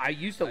blue. I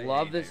used to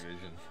love hate this. night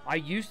vision. I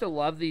used to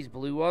love these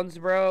blue ones,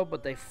 bro,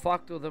 but they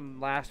fucked with them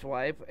last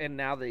wipe, and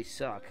now they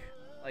suck.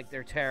 Like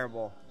they're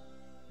terrible.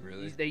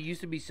 Really? They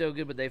used to be so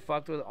good, but they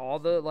fucked with all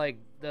the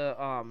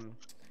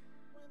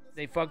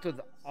they fucked with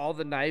all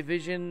the night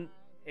vision,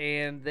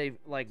 and they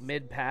like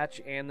mid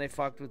patch, and they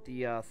fucked with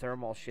the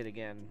thermal shit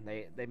again.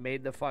 They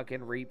made the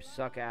fucking reap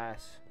suck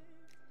ass.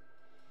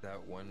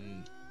 That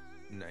one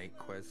night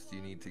quest,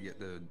 you need to get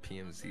the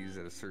PMCs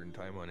at a certain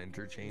time on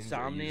interchange.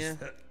 Insomnia?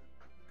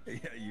 Yeah,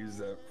 use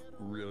that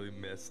really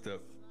messed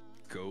up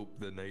scope,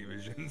 the night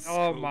vision Oh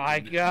scope, my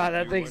and god,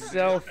 that you thing's want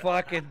so to-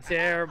 fucking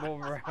terrible,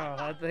 bro.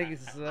 That thing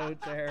is so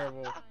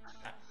terrible.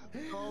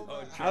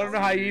 Oh, I don't know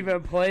how you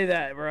even play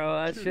that,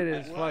 bro. That shit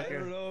is Well, I don't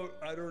fucking. know.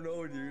 I don't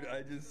know, dude.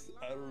 I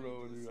don't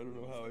know, dude. I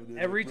don't know how I did.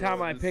 Every it, bro.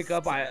 time I just pick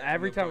up, sat in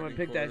every the time I fucking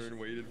pick that corner and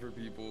waited for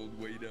people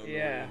way down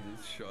Yeah. the way and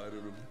just shot at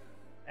them.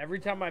 Every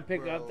time I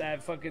pick Bro. up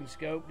that fucking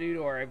scope, dude,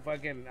 or I've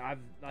like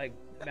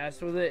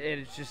messed with it,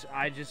 it's just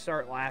I just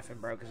start laughing,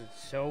 bro, because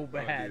it's so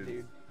bad, dude.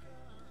 dude.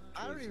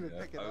 I don't even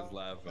Yeah, pick it I was up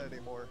laughing.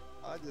 anymore.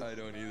 I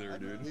don't either, I just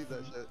dude. leave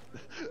that shit.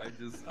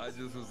 I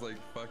just was like,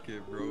 fuck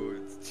it, bro.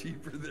 It's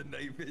cheaper than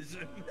night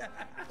vision.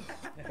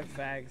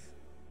 Facts.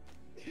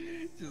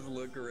 Just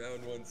look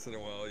around once in a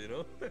while, you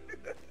know.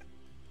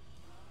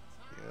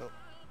 Yep.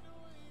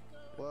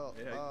 Well,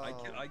 Yeah,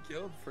 I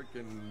killed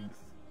freaking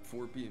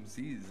 4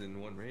 PMCs in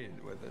one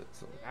raid with it.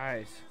 So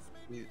Nice.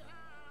 you-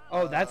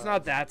 Oh, that's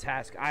not that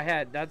task.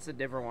 That's a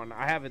different one.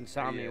 I have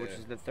Insomnia, which Yeah.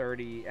 is the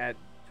 30 at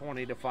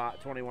 20 to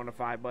 5, 21 to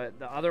 5. But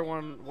the other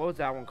one, what was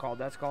that one called?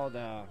 That's called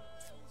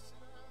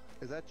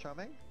is that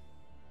chumming?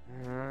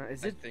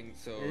 is I it? think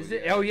so. is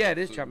it- oh, yeah, it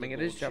is so chumming, the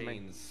it is gold chumming.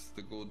 chains-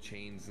 The gold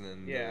chains and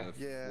then Yeah. the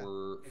Yeah. It's 4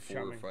 or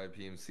chumming. 5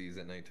 PMCs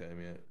at nighttime.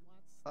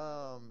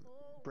 Yeah.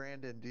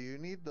 Brandon, do you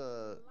need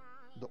the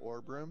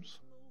orb rooms?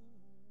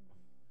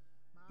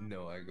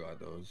 No, I got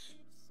those.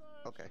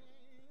 Okay.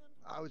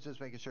 I was just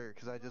making sure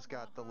because I just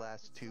got the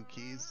last 2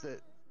 keys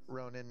that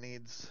Ronan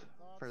needs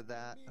for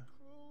that.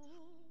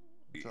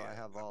 So I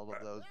have all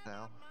of those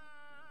now.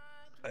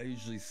 I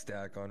usually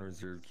stack on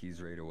reserve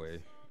keys right away.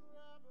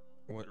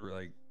 What,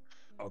 like,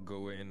 I'll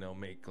go in, I'll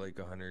make like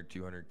 100,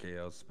 200K,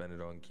 I'll spend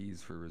it on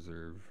keys for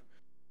reserve.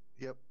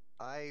 Yep.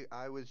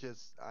 I was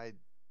just I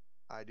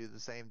do the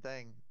same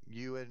thing.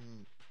 You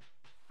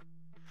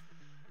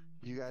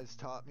guys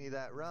taught me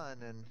that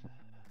run, and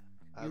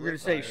You were gonna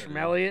say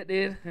Schmelliot,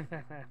 dude?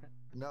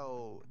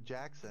 No,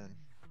 Jackson.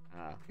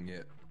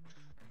 Yeah.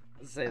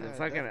 Let's say the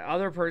fucking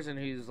other person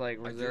who's like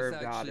reserve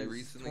I god just is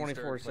recently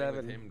started playing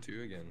with 24/7. him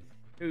too again.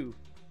 Who?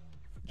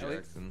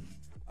 Jackson.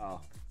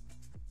 Oh.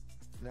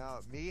 No,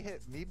 me,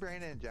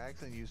 Brandon, and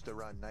Jackson used to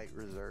run night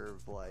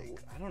reserve like.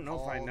 I don't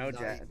know if I know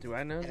Jack. Do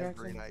I know every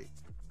Jackson? night.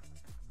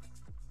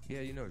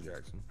 Yeah, you know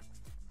Jackson.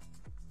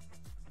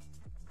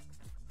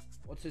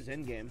 What's his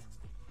end game?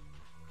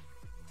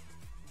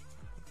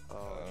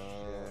 Oh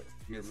shit!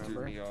 You Mr.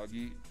 remember?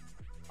 Miyagi.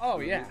 Oh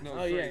Or yeah. No, Oh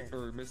sorry, yeah.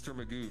 Or Mr.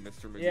 Magoo.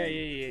 Mr.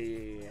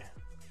 Magoo. Yeah.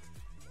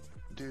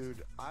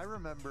 Dude, I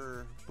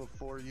remember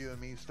before you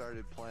and me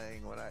started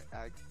playing when I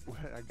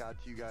got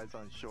you guys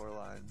on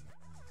Shoreline.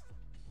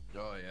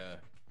 Oh yeah.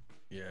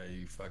 Yeah,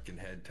 you fucking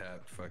head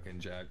tapped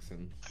fucking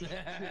Jackson.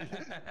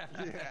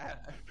 Yeah,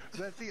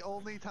 that's the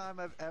only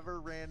time I've ever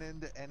ran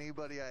into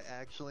anybody I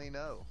actually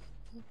know.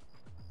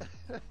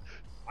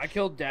 I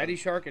killed Daddy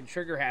Shark and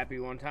Trigger Happy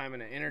one time in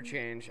an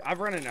interchange. I've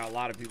run into a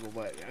lot of people,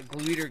 but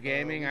Gleater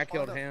Gaming, I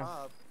killed him.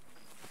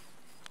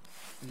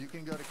 You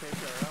can go to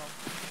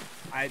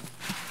KPRL. I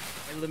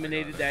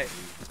eliminated that.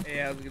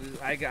 Yeah,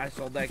 I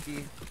sold that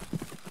key.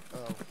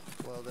 Oh,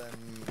 well then,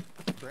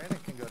 Brandon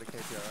can go to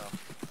KPRL.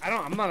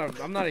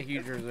 I'm not a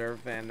huge reserve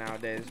fan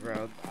nowadays,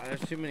 bro.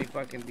 There's too many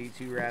fucking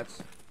D2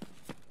 rats.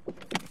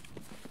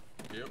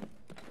 Yep.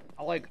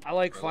 I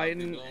like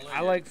fighting.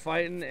 I like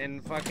fighting,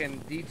 and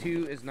fucking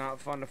D2 is not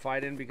fun to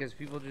fight in because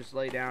people just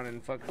lay down in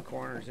fucking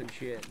corners and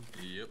shit.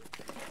 Yep.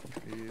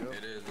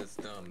 It is. It's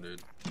dumb,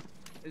 dude.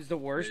 It's the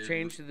worst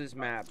change to this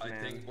map, I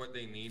man. think what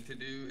they need to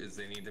do is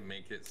they need to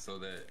make it so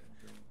that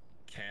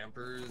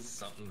campers,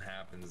 something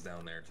happens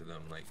down there to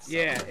them, like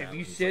yeah, if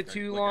you sit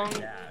too long,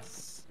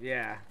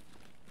 yeah.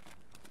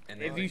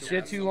 And if you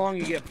sit too long,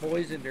 you get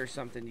poisoned or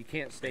something. You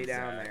can't stay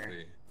down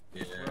there.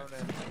 Yeah.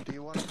 Ronan, do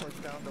you want to push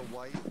down the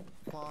white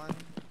pawn?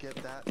 Get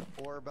that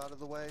orb out of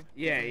the way?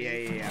 Yeah.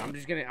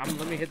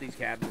 Let me hit these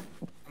cabinets.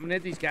 I'm gonna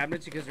hit these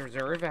cabinets because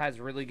reserve has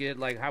really good,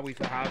 like how I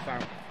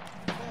found.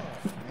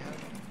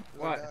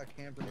 What?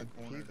 Camp in the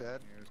corner He's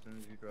dead. here as soon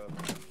as you drop.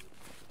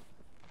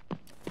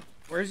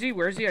 Where's he?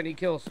 Where's he? I need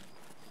kills.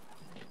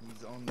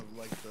 He's on the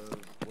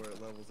where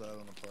it levels out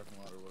on the parking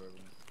lot or whatever.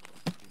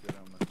 You go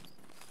down there.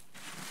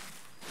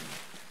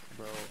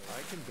 Bro,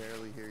 I can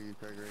barely hear you,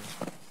 Gregory.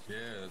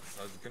 Yeah,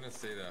 I was gonna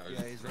say that.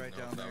 Yeah, he's right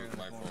down there. That was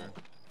my fault.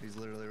 He's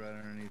literally right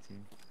underneath you.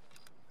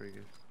 Pretty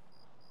good.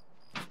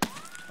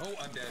 Oh,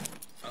 I'm dead.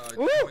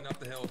 Ooh! Coming up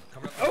the hill.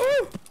 Coming up the hill.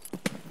 Oh!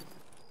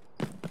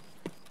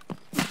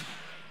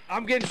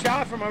 I'm getting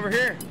shot from over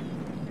here.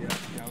 Yeah,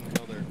 down the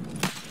hill there.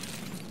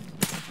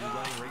 He's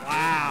running right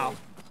Wow.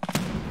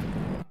 through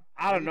the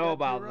I don't know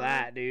about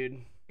that, dude.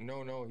 hill.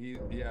 No,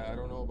 I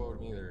don't know about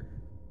him either.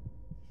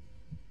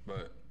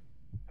 But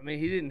I mean,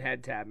 he didn't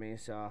head tap me,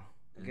 so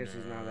I guess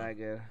he's not No. that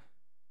good.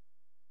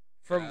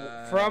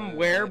 From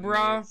where,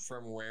 bruh?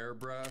 From where,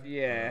 bruh?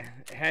 Yeah,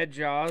 head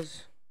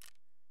jaws.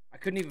 I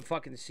couldn't even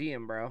fucking see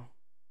him, bro.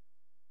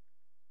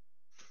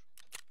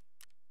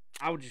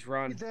 I would just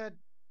run. He's dead.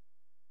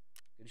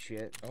 Good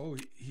shit. Oh,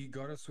 he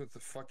got us with the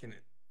fucking.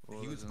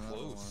 Well, he was there's another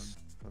close.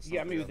 one. That's You got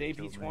not me the with guy that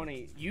killed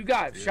me. AP-20. You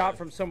got Yeah. shot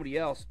from somebody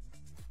else.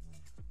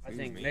 I Who,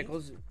 think me?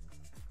 Nicholas.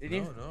 Did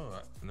you?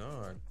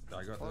 No,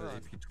 I got Hold the on,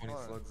 AP-20 hold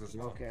on. slugs as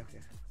well. Okay.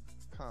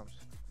 Comes.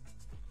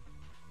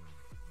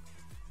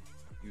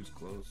 He was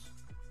close.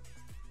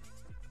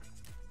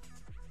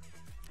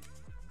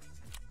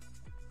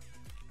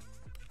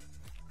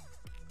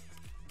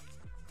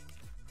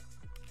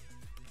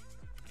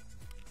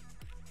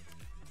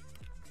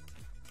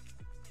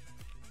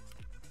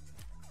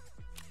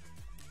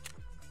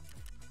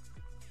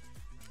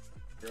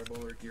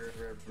 Rebel or gear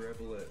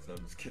rebel it. No,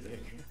 I'm just kidding.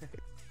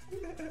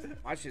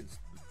 I should.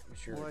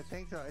 Sure. Well, I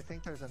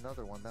think there's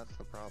another one. That's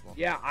the problem.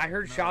 Yeah, I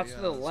heard No, shots yeah,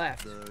 to the it's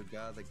left. The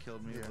guy that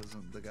killed me Yeah.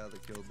 wasn't the guy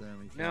that killed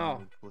them. He No,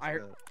 came with I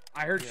heard- that.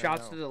 I heard Yeah,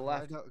 shots no. to the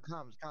left.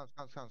 Comes.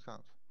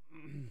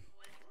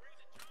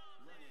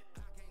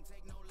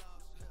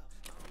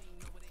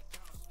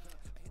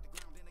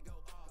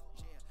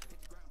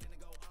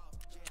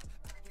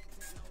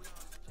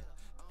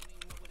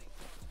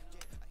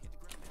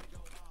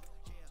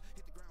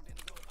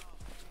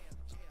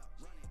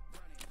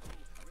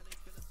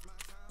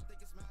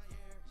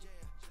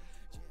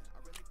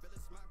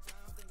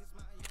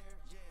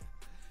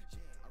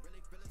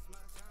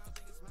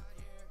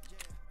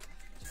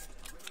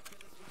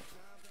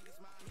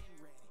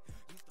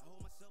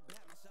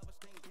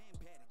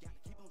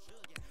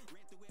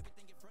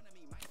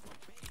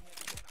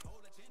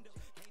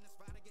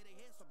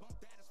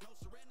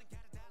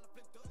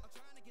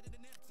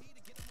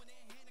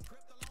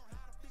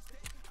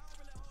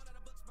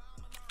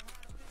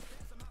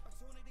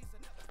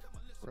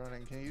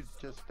 Ronan, can you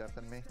just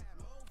deafen me?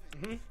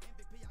 Mm-hmm.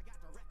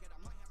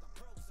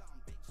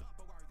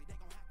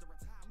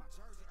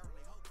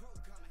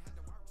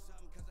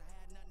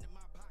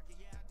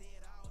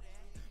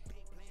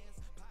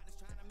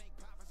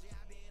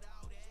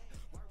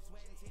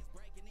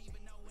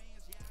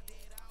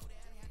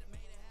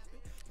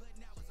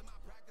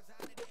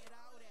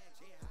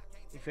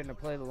 You finna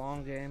play the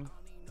long game?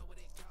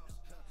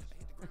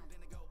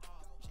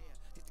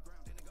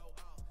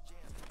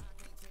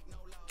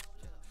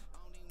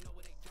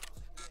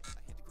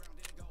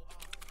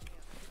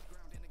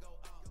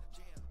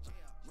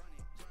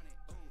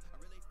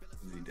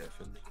 Is he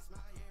deafened?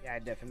 Yeah, I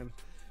deafened him.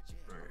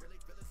 Alright.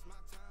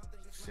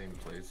 Same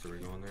place, are we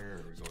going there or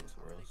are we going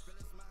somewhere else?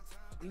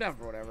 I'm down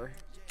for whatever.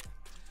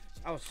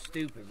 I was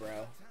stupid,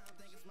 bro.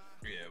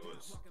 Yeah, it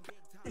was.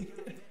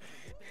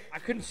 I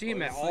couldn't see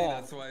him at Honestly,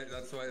 all.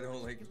 That's why I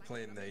don't like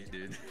playing night,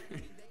 dude.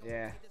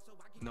 Yeah.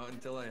 Not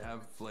until I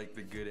have like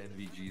the good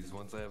NVGs.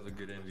 Once I have the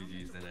good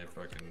NVGs, then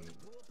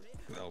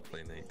I'll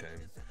play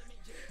nighttime.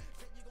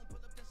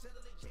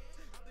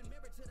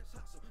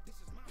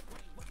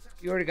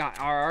 You already got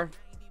RR?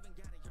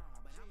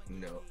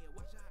 No.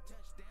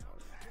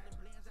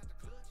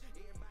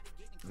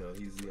 No,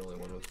 he's the only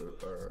one with the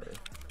RR.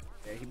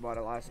 Yeah, he bought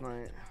it last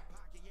night.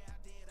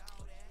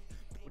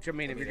 Which I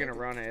mean, if you're gonna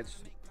run it,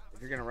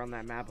 if you're gonna run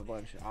that map a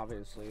bunch,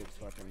 obviously it's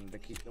fucking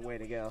the way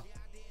to go.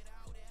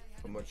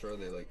 How much are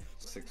they? Like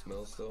 6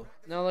 mil still?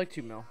 No, like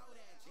 2 mil.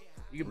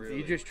 You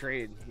Really? just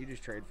trade. You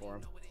just trade for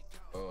them.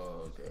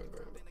 Oh, okay.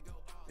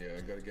 Yeah,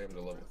 I gotta get him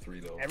to level 3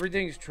 though.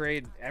 Everything's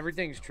trade.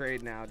 Everything's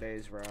trade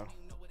nowadays, bro.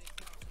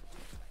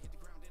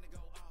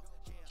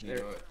 You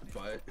know what?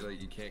 Buy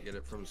like you can't get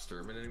it from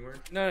Sturman anymore?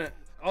 No.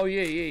 Oh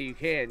yeah, you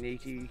can. You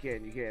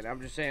can.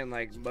 I'm just saying,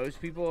 like, most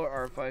people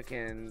are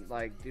fucking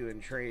like doing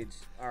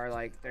trades. Are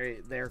like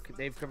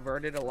they've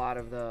converted a lot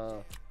of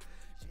the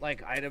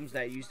like items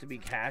that used to be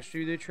cash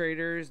through the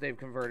traders. They've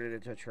converted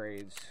it to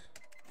trades.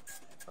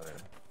 Oh, yeah.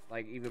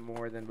 Like even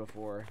more than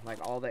before. Like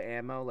all the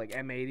ammo, like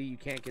M80, you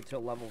can't get to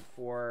level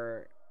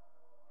 4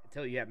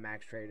 until you have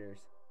max traders.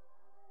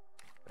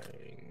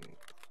 Dang.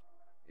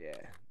 Yeah,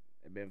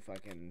 they've been I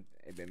making.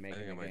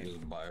 think I might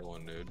just buy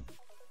one, dude.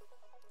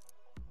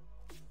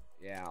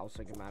 Yeah, I was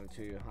thinking about it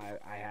too.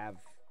 I have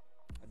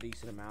a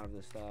decent amount of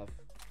this stuff.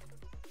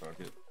 Fuck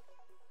it.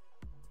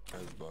 I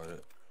just bought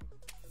it.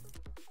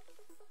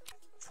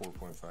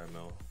 4.5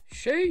 mil.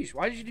 Sheesh!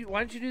 Why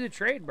didn't you do the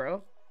trade,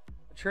 bro?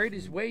 The trade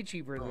is way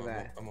cheaper than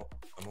that. I'm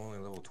only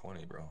level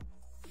 20, bro.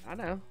 I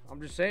know.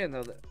 I'm just saying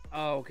though.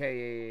 Oh,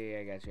 okay. Yeah.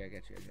 I got you. I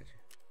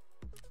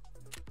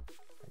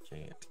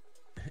can't.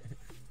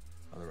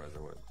 Otherwise I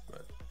would,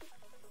 but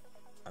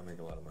I make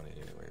a lot of money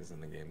anyways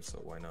in the game, so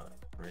why not,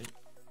 right?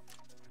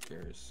 Who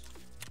cares?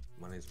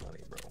 Money's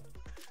money, bro.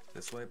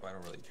 This wipe, I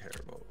don't really care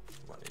about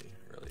money,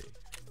 really.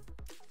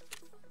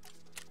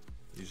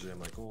 Usually I'm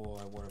like, oh,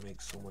 I want to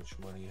make so much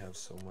money, have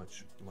so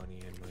much money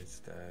in my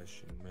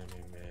stash, and meh.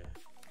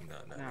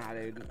 Nah,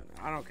 dude.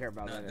 I don't care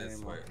about that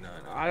anymore. No.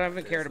 I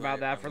haven't cared This about wipe,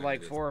 that I'm for gonna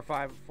like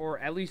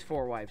just- at least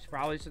 4 wipes.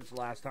 Probably since the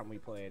last time we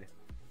played.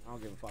 I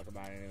don't give a fuck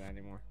about any of that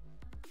anymore.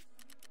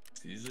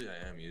 Usually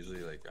I am.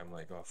 Usually like I'm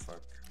like, oh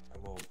fuck,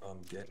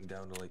 I'm getting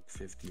down to like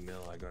 50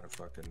 mil. I gotta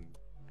fucking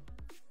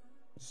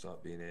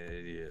stop being an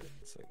idiot.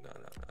 It's like no.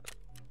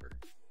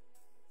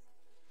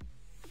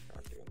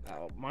 Not doing that.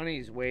 Oh,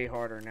 money's way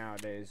harder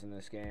nowadays in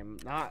this game.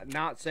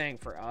 Not saying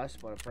for us,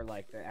 but for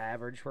like the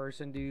average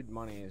person, dude,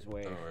 money is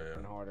way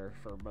fucking harder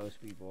for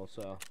most people.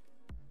 So,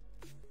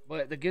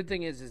 but the good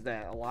thing is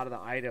that a lot of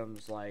the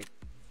items like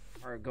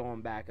are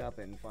going back up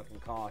in fucking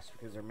cost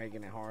because they're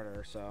making it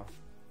harder. So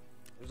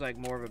there's like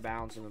more of a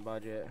balance in the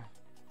budget.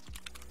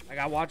 Like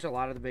I watch a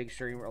lot of the big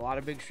streamers. A lot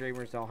of big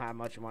streamers don't have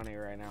much money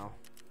right now,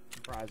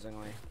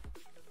 surprisingly.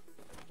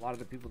 A lot of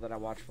the people that I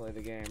watch play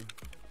the game.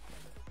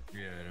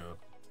 Yeah, I know.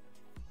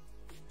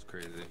 It's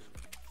crazy.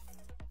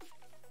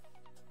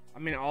 I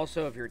mean,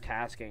 also if you're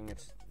tasking,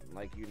 it's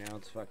like, you know,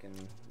 it's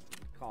fucking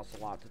costs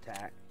a lot to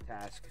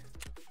task.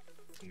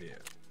 Yeah.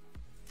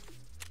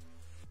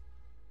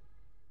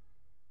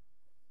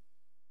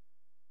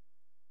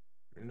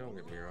 And don't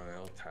get me wrong,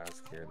 I'll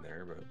task here and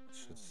there, but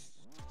it's just.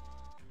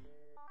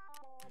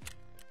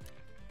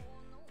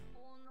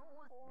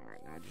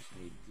 Alright, now I just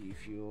need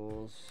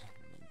defuels.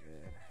 I'm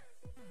good.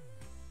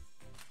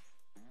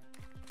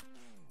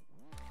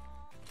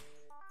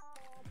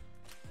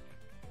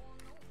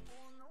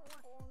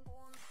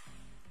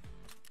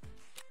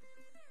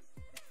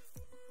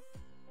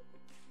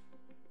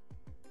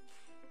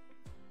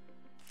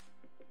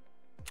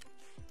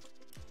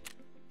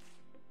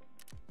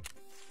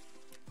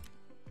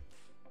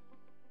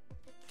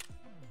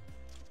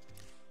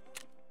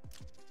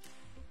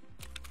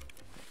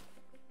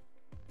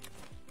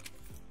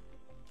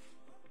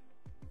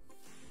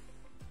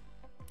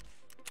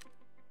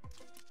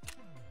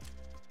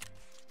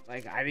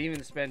 Like, I didn't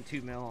even spend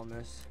 2 mil on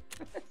this.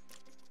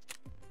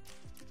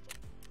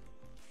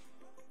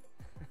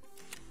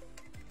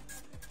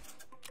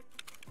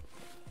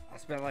 I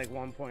spent like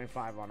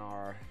 1.5 on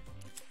R.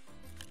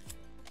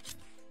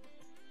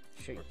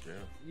 Shake. Fuck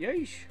yeah.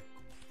 Yeesh.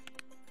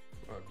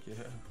 Fuck yeah.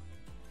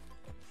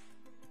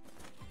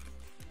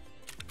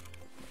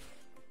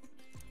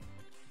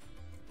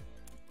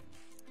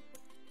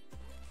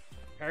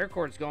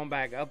 Paracort's going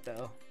back up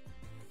though.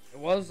 It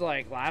was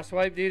like last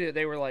wipe, dude.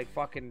 They were like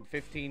fucking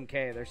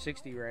 15K. They're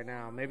 60 right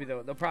now. Maybe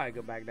they'll probably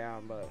go back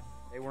down, but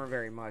they weren't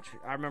very much.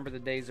 I remember the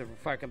days of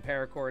fucking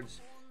paracords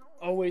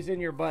always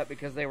in your butt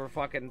because they were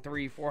fucking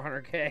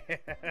 400K.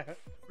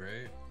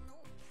 Right?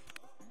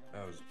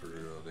 That was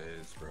brutal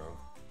days, bro.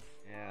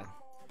 Yeah.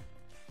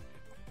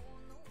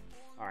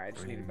 All right, I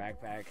just need a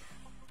backpack.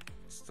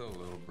 It's still a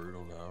little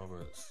brutal now,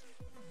 but it's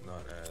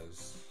not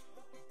as.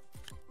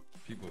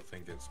 People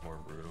think it's more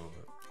brutal,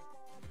 but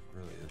it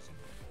really isn't.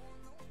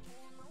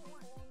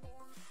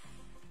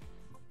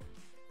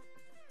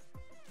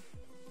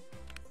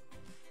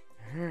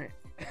 Alright.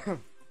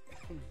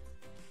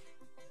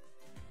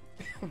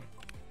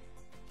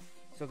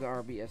 Still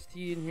got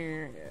RBST in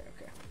here. Yeah,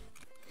 okay.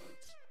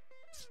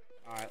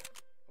 Alright,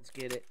 let's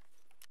get it.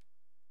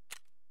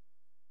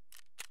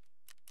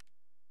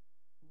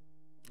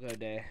 Good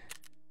day.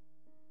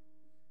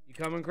 You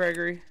coming,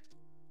 Gregory?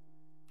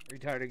 Are you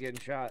tired of getting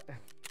shot?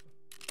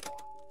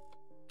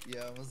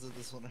 Yeah, I almost did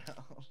this one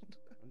out.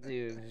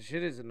 Dude,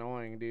 shit is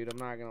annoying, dude. I'm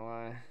not gonna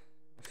lie.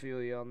 I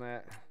feel you on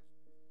that.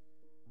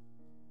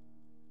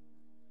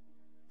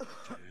 Oh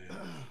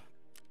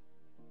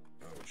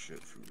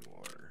shit, food and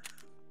water.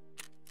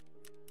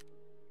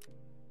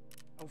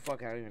 Oh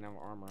fuck, I don't even have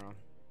armor on.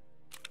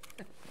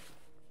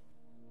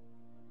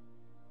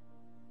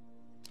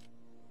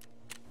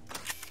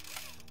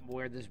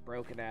 Wear this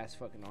broken ass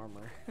fucking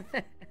armor.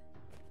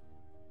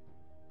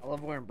 I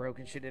love wearing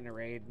broken shit in a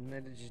raid and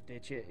then just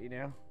ditch it, you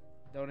know?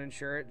 Don't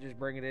insure it, just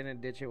bring it in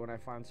and ditch it when I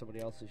find somebody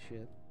else's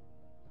shit.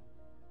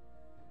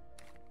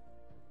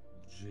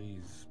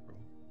 Jeez, bro.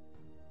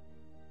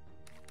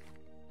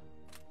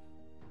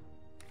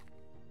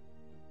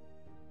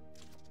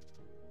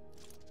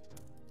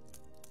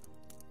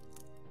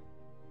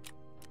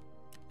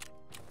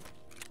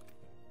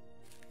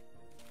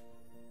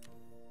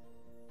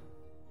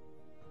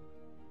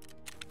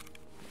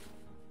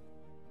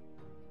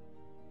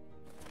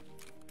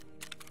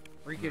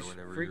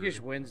 Freakish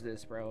wins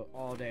this, bro,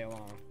 all day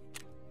long.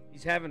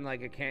 He's having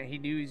like a camp. He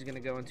knew he's gonna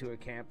go into a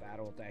camp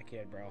battle with that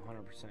kid, bro,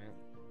 100%.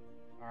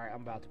 All right,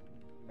 I'm about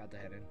to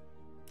head in.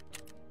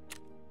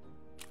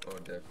 Oh,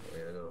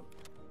 definitely,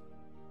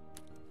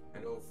 I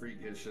know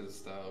Freakish is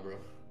style, bro.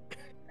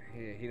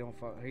 He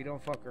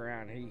don't fuck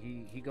around.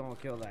 He gonna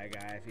kill that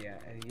guy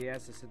if he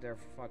has to sit there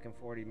for fucking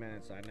 40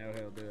 minutes. I know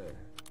he'll do it.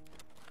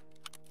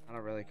 I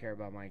don't really care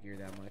about my gear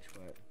that much,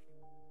 but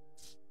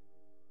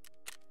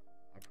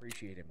I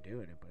appreciate him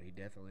doing it, but he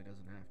definitely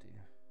doesn't have to.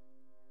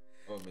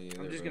 Oh, me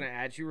either, I'm just bro. gonna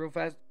add you real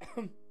fast.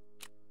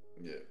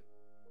 Yeah.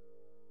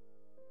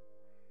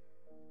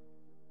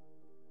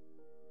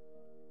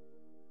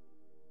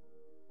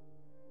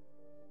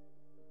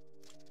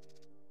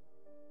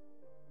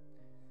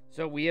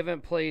 So we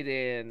haven't played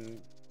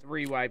in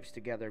 3 wipes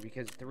together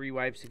because 3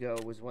 wipes ago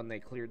was when they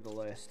cleared the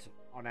list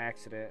on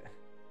accident.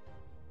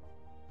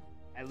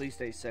 At least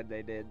they said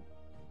they did.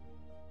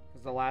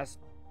 Because the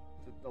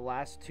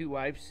last 2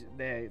 wipes,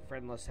 the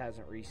friend list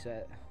hasn't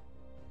reset.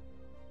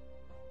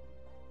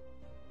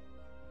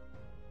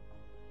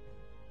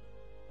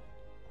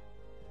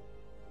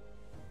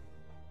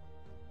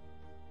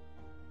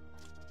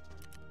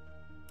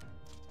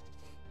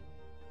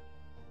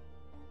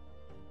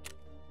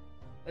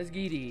 Let's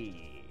get it.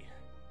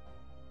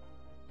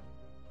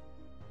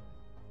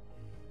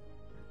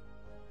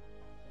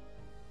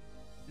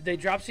 Did they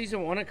drop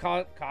season 1 at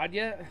COD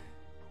yet?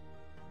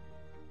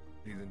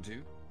 Season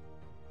 2?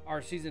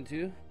 Or season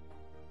 2?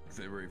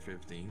 February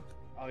 15th.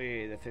 Oh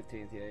yeah, the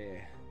 15th.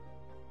 Yeah.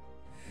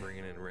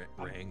 Bringing in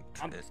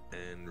ranked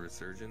and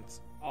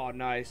resurgence. Oh,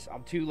 nice.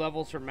 I'm 2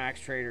 levels from max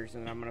traders,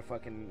 and I'm gonna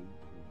fucking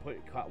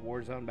put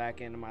Warzone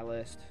back into my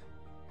list.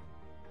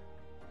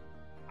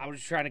 I was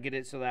just trying to get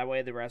it so that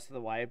way the rest of the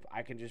wipe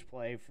I can just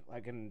play. I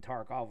can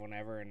Tarkov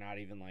whenever and not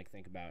even like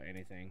think about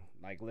anything.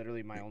 Like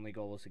literally, my only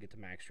goal was to get to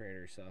max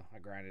trader, so I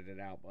grinded it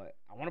out. But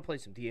I want to play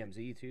some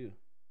DMZ too.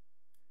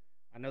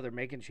 I know they're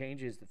making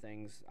changes to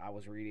things. I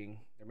was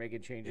reading they're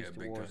making changes to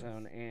big Warzone,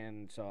 time.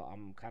 and so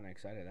I'm kind of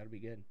excited. That'd be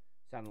good.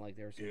 Sounded like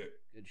there was some Yeah.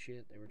 good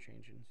shit they were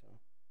changing. So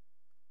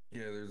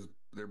Yeah,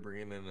 they're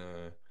bringing in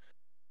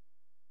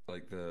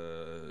like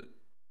the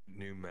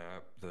new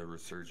map, the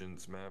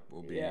resurgence map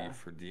will be Yeah.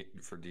 for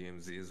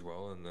DMZ as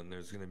well, and then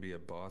there's gonna be a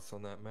boss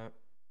on that map.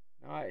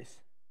 nice.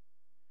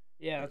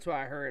 Yeah, that's what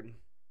I heard.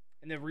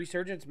 And the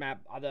resurgence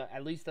map,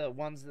 at least the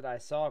ones that I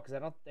saw,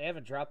 because they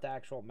haven't dropped the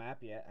actual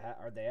map yet,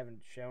 or they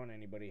haven't shown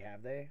anybody,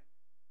 have they?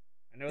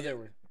 I know there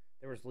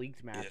was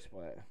leaked maps,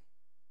 but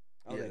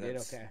they did.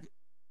 Okay.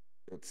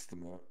 That's the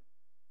map.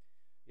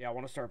 Yeah, I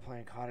want to start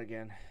playing COD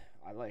again.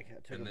 I like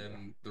it. And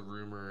then the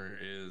rumor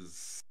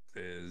is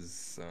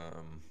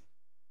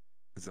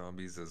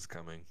zombies is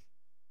coming.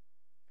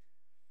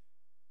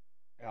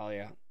 Hell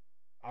yeah.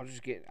 I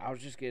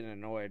was just getting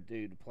annoyed,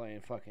 dude,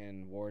 playing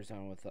fucking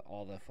Warzone with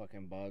all the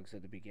fucking bugs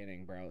at the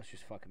beginning, bro. It's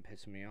just fucking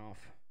pissing me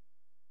off.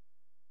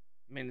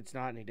 I mean, it's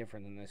not any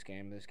different than this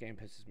game. This game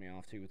pisses me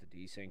off, too, with the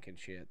desync and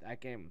shit.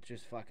 That game,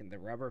 just fucking, the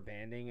rubber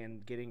banding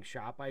and getting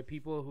shot by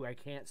people who I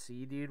can't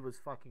see, dude, was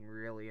fucking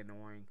really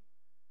annoying.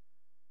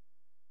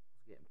 I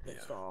was getting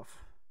pissed off.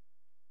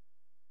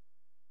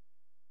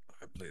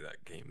 I play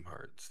that game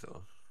hard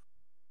still.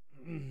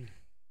 Well,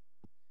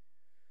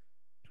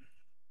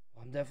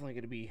 I'm definitely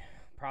going to be,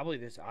 probably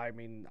this, I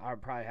mean, I'll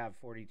probably have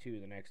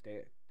 42 the next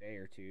day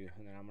or two,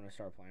 and then I'm going to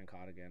start playing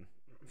COD again,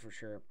 for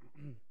sure.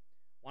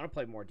 Want to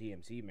play more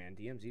DMZ, man.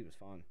 DMZ was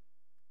fun.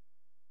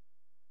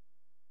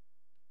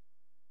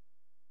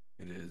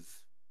 It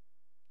is.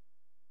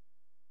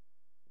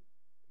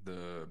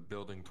 The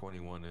Building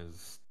 21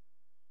 is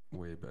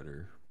way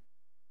better.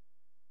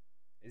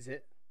 Is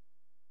it?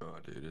 Oh,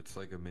 dude, it's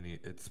like a mini.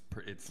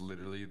 It's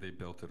literally they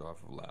built it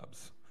off of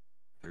labs.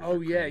 There's Oh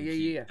a yeah, green yeah,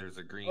 key, yeah. There's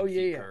a green Oh,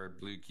 key yeah. card,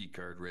 blue key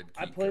card, red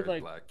I key played, card,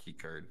 like- black key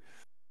card.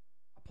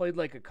 I played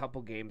like a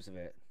couple games of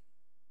it.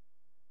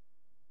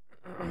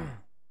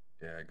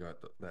 Yeah, I got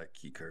that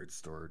key card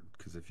stored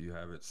because if you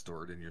have it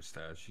stored in your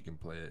stash, you can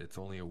play it. It's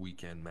only a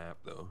weekend map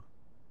though.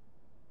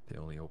 They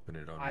only open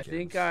it on. I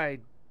weekends. think I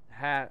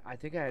had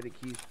the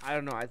keys. I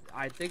don't know.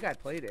 I think I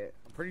played it.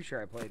 I'm pretty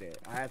sure I played it.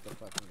 I have to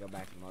fucking go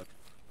back and look.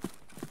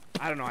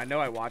 I don't know. I know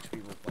I watched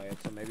people play it,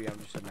 so maybe I'm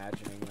just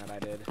imagining that I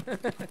did.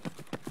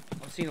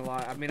 I've seen a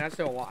lot. I mean, I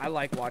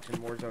like watching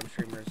Warzone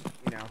streamers.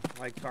 You know,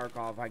 like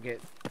Tarkov.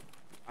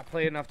 I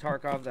play enough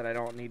Tarkov that I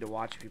don't need to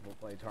watch people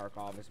play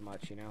Tarkov as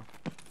much. You know,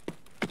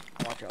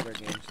 I watch other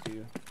games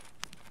too.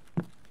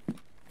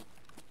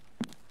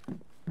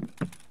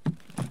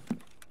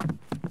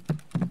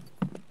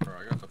 Bro,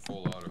 I got the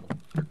full auto.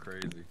 You're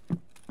crazy.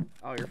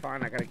 Oh, you're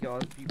fine. I gotta kill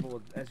other people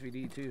with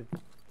SVD too.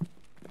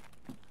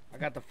 I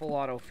got the full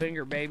auto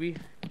finger, baby.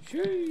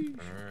 Sheesh.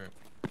 All right.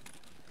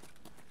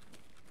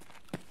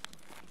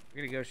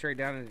 We're gonna go straight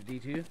down into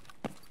D2.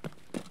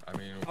 I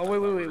mean. Oh, I thought we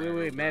were gonna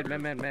wait. go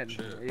Med. better.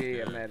 Shit,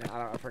 Yeah, med.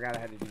 I forgot I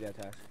had to do that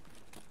task.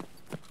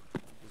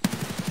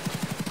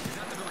 He's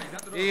at the door. He's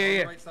at the door. Yeah. On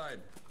the right side.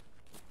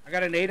 I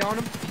got a nade on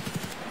him.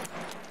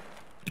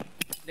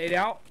 Nade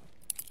out.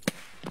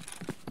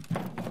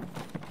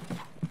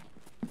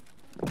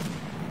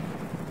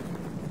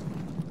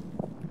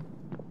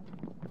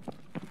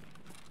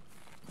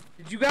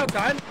 Did you go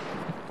outside?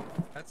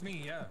 That's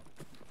me. Yeah.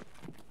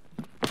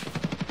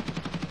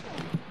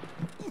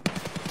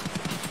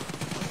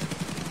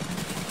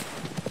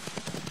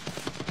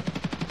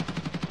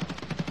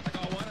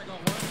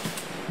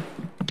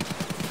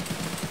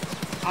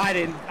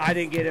 I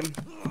didn't get him.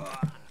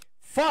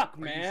 Fuck,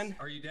 man.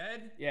 Are you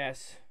dead?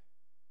 Yes.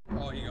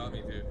 Oh, he got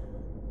me, dude.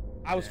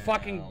 I was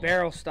fucking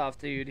barrel stuffed,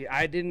 dude.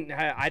 I didn't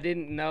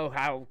know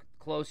how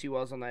close he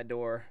was on that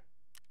door.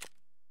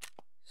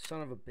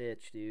 Son of a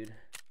bitch, dude.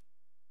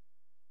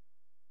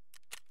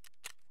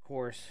 Of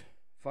course.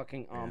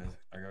 Fucking ump.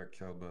 Yeah, I got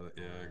killed by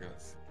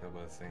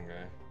the same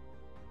guy.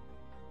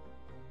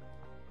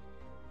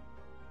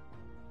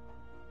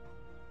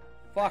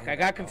 Fuck, I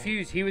got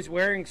confused. He was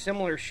wearing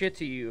similar shit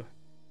to you.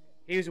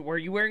 Were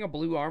you wearing a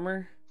blue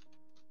armor?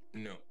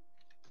 No.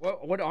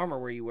 What armor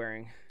were you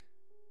wearing?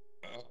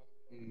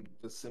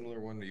 The similar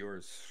one to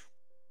yours.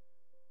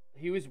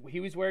 He was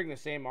wearing the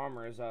same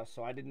armor as us,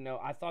 so I didn't know.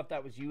 I thought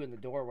that was you in the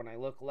door when I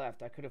looked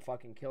left. I could have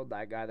fucking killed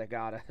that guy that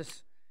got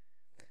us.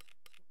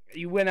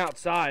 You went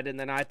outside, and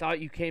then I thought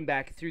you came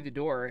back through the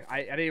door.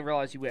 I didn't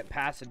realize you went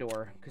past the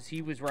door, because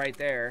he was right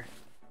there.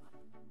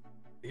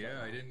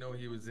 Yeah, I didn't know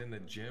he was in the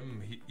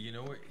gym. You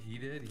know what he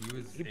did?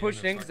 He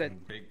pushed things that...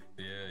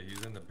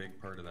 he's in the big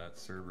part of that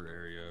server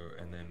area,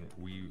 and then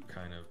we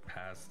kind of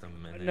passed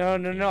him. And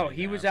No.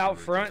 He was out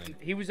front.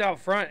 He was out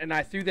front, and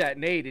I threw that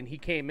nade, and he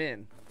came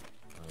in.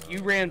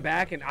 You ran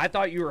back, and I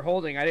thought you were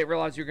holding. I didn't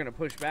realize you were going to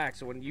push back.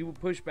 So when you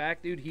pushed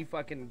back, dude, he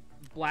fucking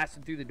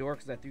blasted through the door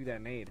because I threw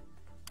that nade.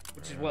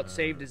 Which is what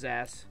saved his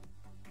ass.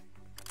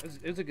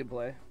 It was a good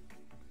play.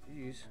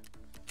 Jeez.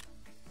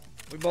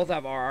 We both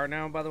have RR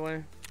now, by the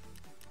way.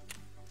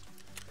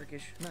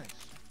 Turkish. Nice.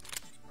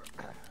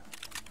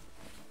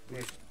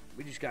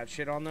 We just got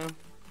shit on, though.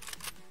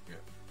 Yeah.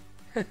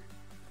 Yeah,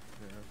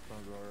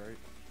 sounds alright.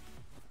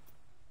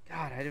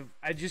 God,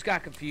 I just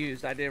got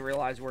confused. I didn't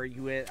realize where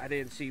you went. I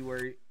didn't see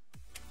where...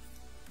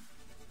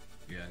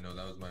 Yeah, no,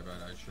 that was my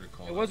bad. I should have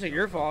called. It wasn't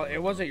your fault.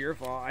 It wasn't your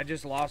fault. I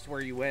just lost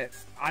where you went.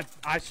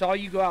 I saw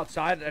you go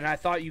outside, and I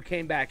thought you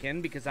came back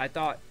in because I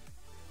thought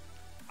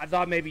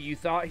maybe you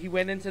thought he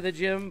went into the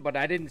gym, but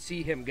I didn't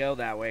see him go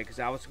that way because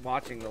I was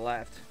watching the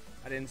left.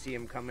 I didn't see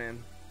him come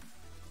in.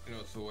 You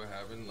know, so what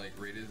happened? Like,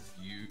 right as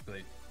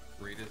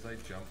I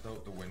jumped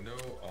out the window,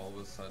 all of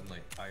a sudden,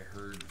 like, I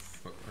heard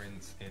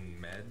footprints in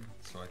med,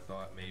 so I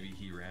thought maybe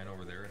he ran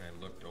over there, and I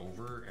looked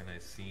over, and I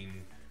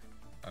seen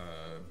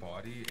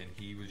body, and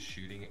he was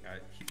shooting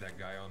at that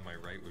guy on my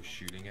right was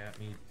shooting at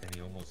me, and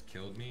he almost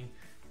killed me.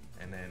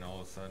 And then all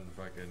of a sudden,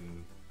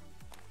 fucking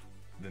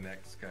the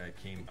next guy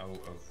came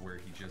out of where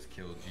he just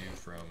killed you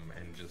from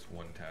and just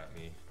one tapped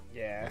me.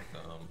 Yeah.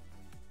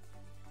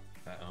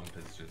 That ump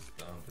is just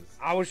the ump is.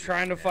 I was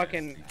trying to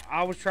nasty.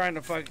 I was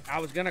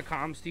gonna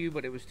comms to you,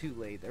 but it was too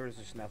late. There was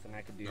just nothing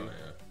I could do. Oh yeah.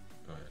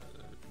 Oh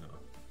yeah. No.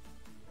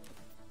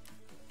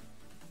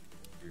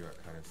 You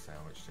got kind of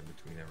sandwiched in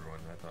between everyone.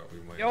 I thought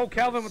we might. Yo, have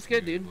Kelvin, a what's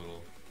good, smooth dude?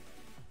 little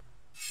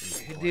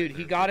Dude, he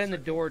there got for a in the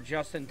second. door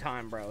just in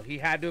time, bro. He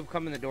had to have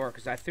come in the door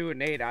because I threw a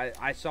nade.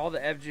 I saw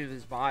the edge of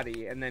his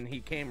body, and then he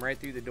came right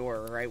through the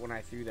door right when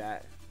I threw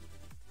that.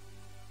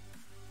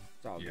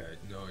 It's all Yeah, good.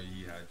 no,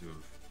 he had to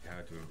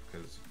have,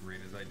 because right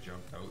as I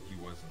jumped out, he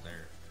wasn't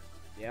there.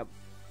 Yep.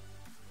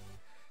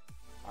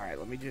 All right,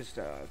 let me just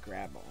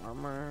grab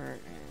armor,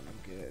 and I'm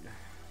good.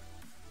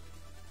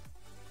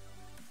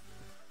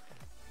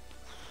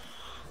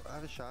 I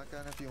have a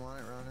shotgun if you want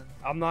it running.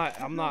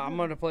 I'm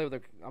gonna play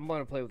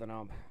with an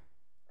ump.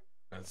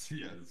 That's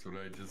what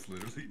I just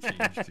literally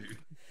changed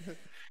to.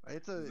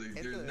 It's a. Like,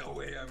 It's there's a no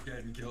way I'm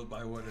getting killed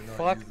by one and not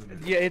Fuck using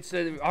it. yeah, it's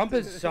a ump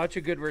is such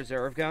a good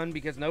reserve gun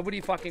because nobody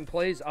fucking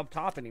plays up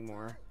top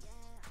anymore.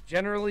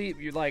 Generally,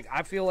 you're like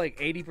I feel like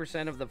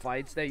 80% of the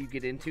fights that you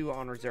get into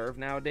on reserve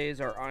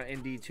nowadays are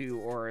in D2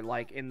 or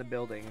like in the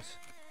buildings.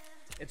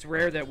 It's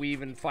rare that we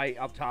even fight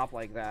up top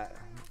like that.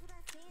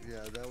 yeah,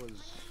 that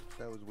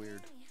was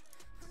weird.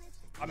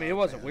 I mean, it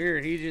wasn't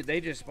weird. They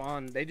just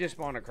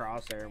spawned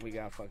across there and we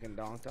got fucking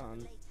donked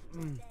on.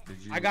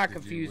 I got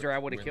confused or I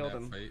would have killed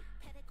him. Fight?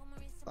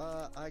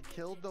 I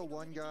killed the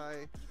one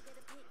guy.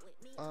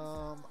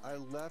 I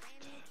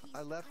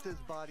left his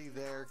body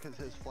there because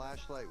his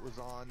flashlight was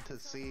on to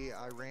see.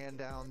 I ran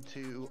down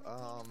to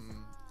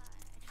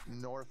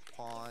North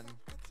Pond,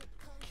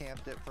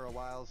 camped it for a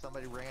while.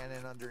 Somebody ran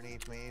in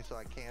underneath me, so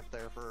I camped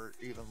there for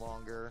even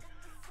longer.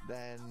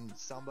 Then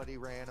somebody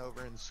ran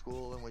over in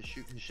school and was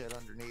shooting shit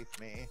underneath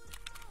me.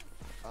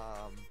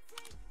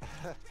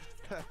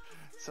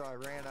 So I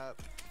ran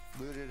up,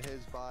 looted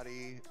his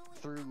body,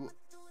 threw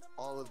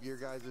all of your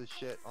guys'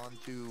 shit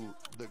onto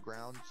the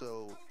ground,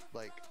 so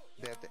like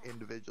they have to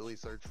individually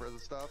search for the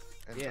stuff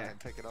and try Yeah. and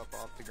pick it up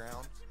off the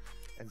ground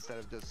instead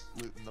of just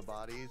looting the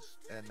bodies.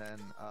 And then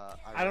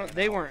I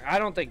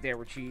don't think they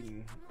were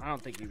cheating. I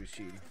don't think he was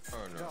cheating. Oh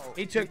no.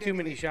 He took didn't too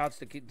many even- shots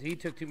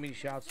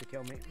to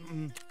kill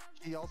me.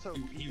 He also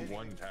He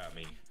one tapped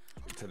me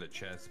to the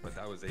chest, but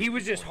that was. He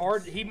was 8 just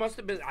points. hard. He must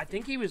have been. I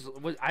think he was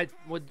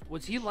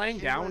he laying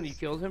He down when you was-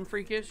 killed him,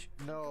 Freakish?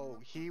 No,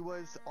 he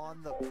was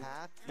on the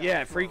path. Yeah, down to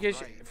our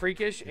Freakish, right,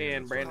 Freakish, Yeah,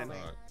 and that's what I Brandon.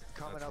 thought.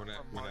 coming That's up when I-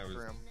 from when I was-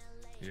 Monstrum.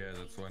 Yeah,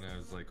 that's when I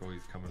was like, oh,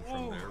 he's coming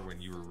from there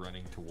when you were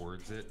running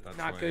towards it. That's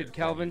Not why good, when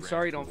Kelvin. you ran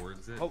Sorry, don't.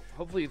 towards it,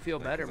 Hopefully you feel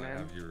like, better, 'cause I man.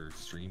 have your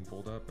stream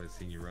pulled up. I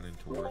seen you running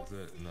towards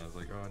it, and I was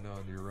like, oh no,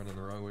 you're running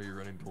the wrong way. You're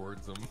running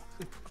towards them.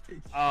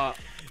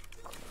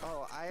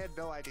 Oh, I had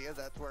no idea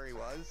that's where he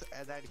was,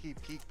 and then he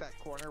peeked that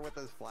corner with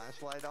his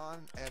flashlight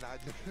on, and I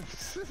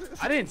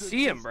just I didn't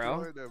see him,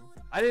 bro. destroyed him.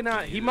 I did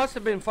not. He must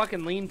have been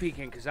fucking lean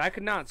peeking because I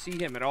could not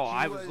see him at all. He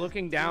I was was-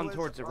 looking he down was,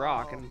 towards the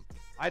rock, and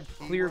I had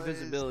he clear was-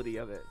 visibility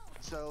of it.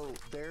 So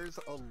there's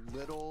a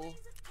little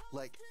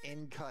like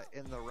in cut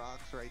in the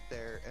rocks right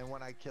there, and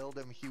when I killed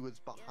him, he was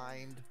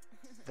behind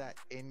that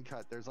in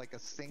cut. There's like a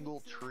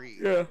single tree.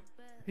 Yeah.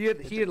 He had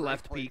It's he a had great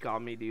left place. peek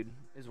on me, dude.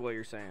 Is what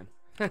you're saying?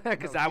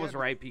 Because No, I he was had-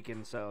 right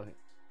peeking. So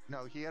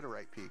No, he had a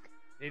right peek.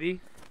 did he?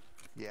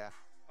 Yeah,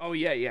 Oh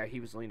yeah. He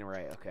was leaning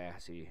right. Okay, I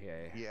see. Yeah.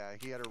 yeah,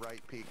 he had a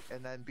right peek,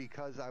 and then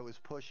because I was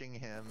pushing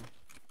him,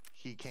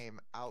 he came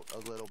out a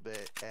little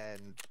bit,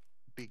 and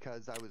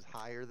because I was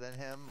higher than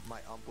him,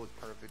 my ump was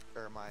perfect,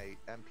 or my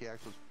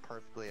MPX was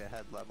perfectly at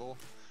head level,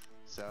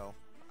 so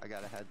I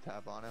got a head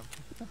tap on him.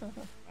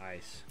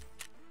 Nice.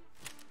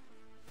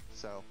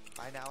 So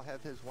I now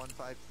have his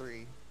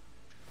 153,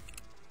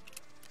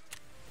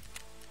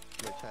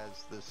 which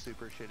has the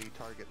super shitty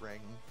target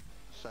ring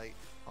sight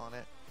on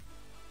it.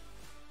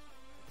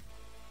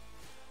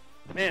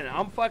 Man,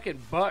 I'm fucking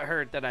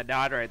butthurt that I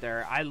died right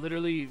there. I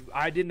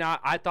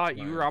thought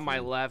you were on my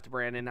left,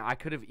 Brandon. I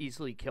could have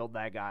easily killed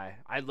that guy.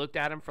 I looked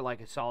at him for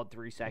like a solid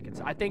 3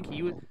 seconds. I think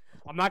he was.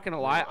 I'm not gonna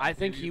lie. I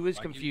think he was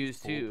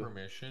confused I give you too. full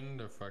permission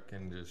to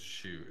fucking just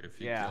shoot if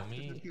you Yeah. kill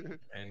me,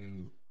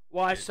 and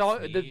Well, I it's saw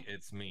me, the.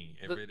 it's me.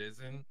 If the- it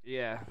isn't,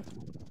 Yeah.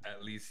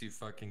 at least you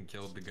fucking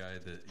killed the guy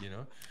that you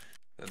know.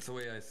 That's the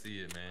way I see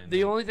it, man.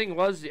 The only thing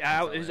was,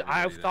 I everybody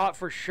thought that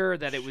for sure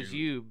that it was shoot.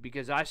 you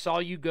because I saw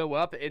you go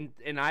up and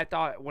I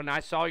thought when I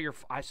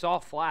saw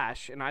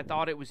flash and I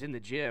thought it was in the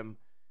gym,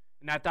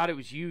 and I thought it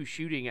was you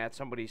shooting at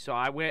somebody. So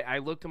I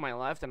looked to my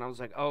left and I was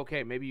like, oh,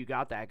 okay, maybe you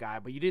got that guy,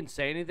 but you didn't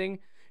say anything.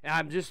 And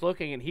I'm just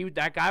looking, and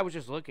that guy was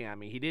just looking at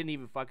me. He didn't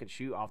even fucking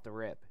shoot off the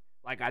rip.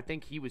 Like I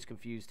think he was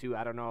confused too.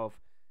 I don't know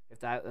if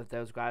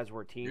those guys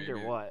were teamed or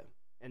Maybe. what,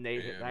 and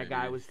Yeah, that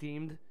guy maybe. was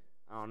teamed.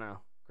 I don't know,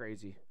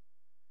 crazy.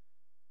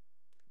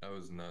 That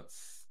was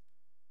nuts.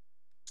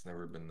 It's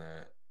never been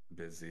that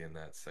busy in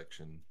that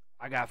section.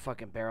 I got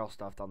fucking barrel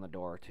stuffed on the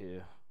door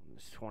too.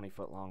 This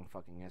 20-foot long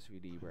fucking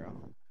SVD,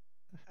 bro.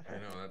 I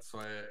know. That's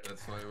why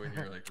when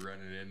you're like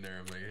running in there,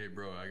 I'm like, hey,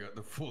 bro, I got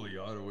the fully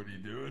auto. What are you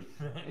doing?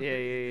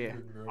 Yeah.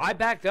 Bro. I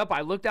backed up.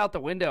 I looked out the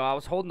window. I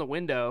was holding the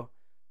window,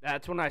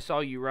 That's when I saw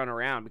you run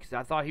around because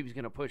I thought he was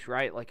gonna push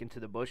right, like into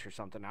the bush or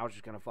something. I was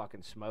just gonna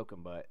fucking smoke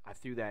him, but I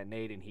threw that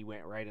nade and he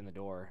went right in the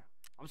door.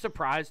 I'm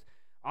surprised.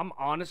 I'm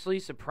honestly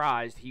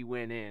surprised he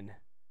went in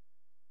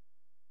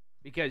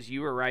because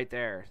you were right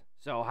there.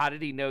 So how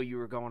did he know you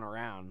were going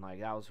around? Like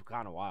that was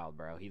kind of wild,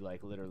 bro. He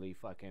like literally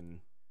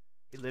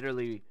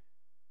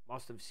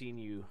must have seen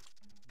you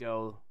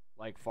go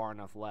like far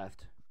enough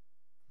left.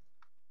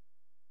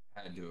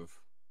 Had to have.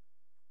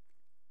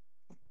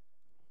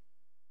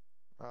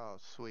 Oh,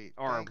 sweet.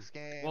 Or Thanks,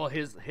 game. well,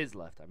 his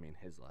left. I mean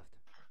his left.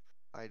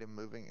 Item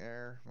moving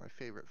air, my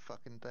favorite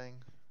fucking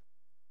thing.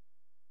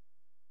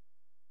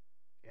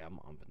 Yeah, I'm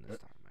umping this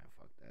time, man.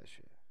 Fuck that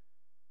shit.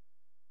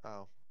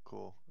 Oh,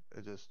 cool.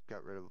 It just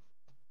got rid of.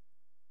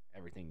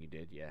 Everything you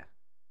did, yeah.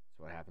 That's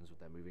what happens with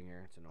that moving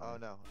air. It's annoying. Oh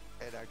no,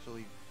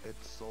 it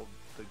sold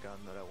the gun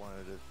that I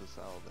wanted it to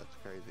sell. That's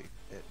crazy.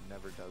 It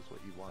never does what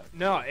you want.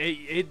 No,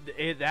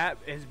 it that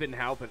has been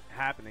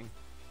happening.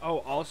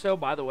 Oh, also,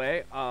 by the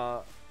way,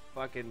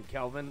 fucking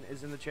Kelvin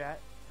is in the chat.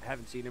 I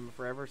haven't seen him in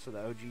forever, so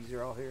the OGs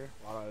are all here.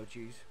 A lot of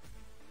OGs.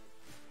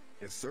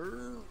 Yes,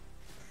 sir.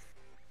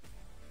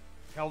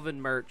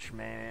 Kelvin merch,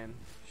 man.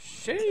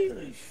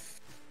 Sheesh.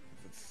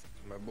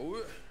 My boy.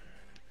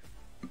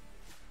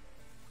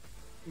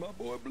 My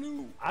boy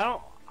Blue. I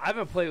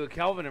haven't played with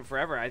Kelvin in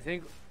forever. I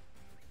think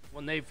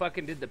when they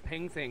fucking did the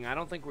ping thing, I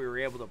don't think we were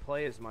able to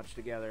play as much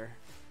together.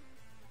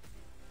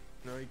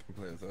 No, he can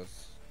play with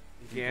us.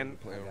 You can?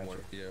 Play I on gotcha. one.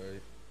 Yeah.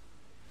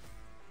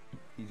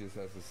 He just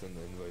has to send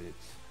the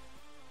invites.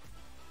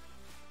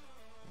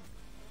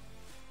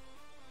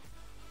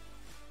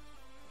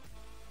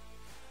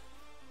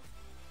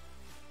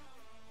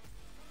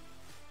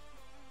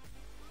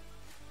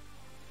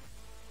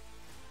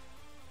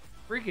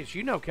 Freakish,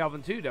 you know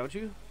Kelvin too, don't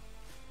you?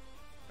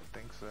 I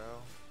think so.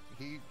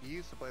 He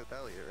used to play with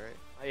Elliot, right?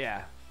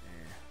 Yeah.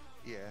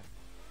 Yeah.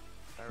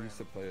 I He used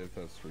to play with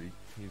us, Freak.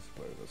 He used to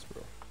play with us,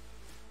 bro.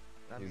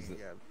 I mean, he's the-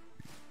 yeah.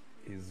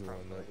 He's the one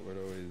that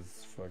Probably. would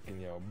always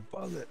fucking yell,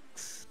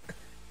 bollocks.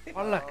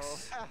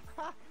 Alex.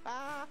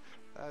 Oh.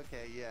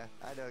 Okay, yeah,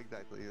 I know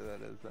exactly who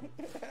that is. Then.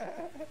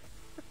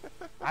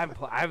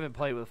 I haven't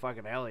played with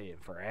fucking Elliot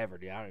in forever,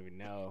 dude. I don't even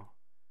know.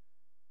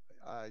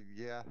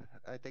 Yeah,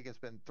 I think it's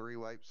been 3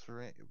 wipes for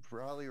me,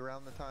 probably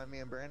around the time me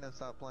and Brandon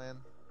stopped playing.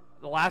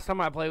 The last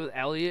time I played with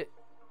Elliot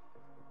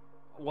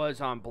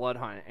was on Blood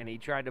Hunt, and he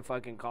tried to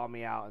fucking call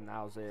me out, and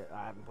that was it.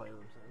 I haven't played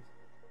with him since.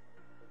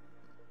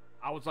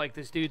 I was like,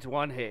 this dude's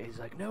one hit. He's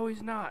like, no,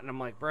 he's not. And I'm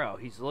like, bro,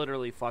 he's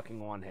literally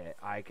fucking one hit.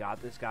 I got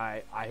this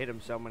guy. I hit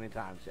him so many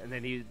times. And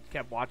then he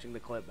kept watching the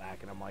clip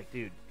back, and I'm like,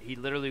 dude, he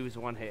literally was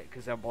one hit.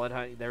 Because on Blood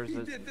Hunt, there was He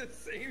this... did the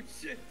same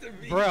shit to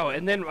me. Bro,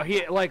 and then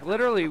he, like,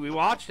 literally, we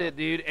watched it,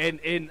 dude,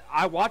 and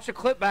I watched the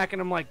clip back,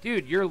 and I'm like,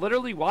 dude, you're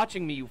literally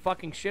watching me, you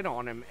fucking shit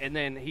on him. And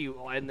then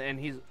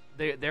the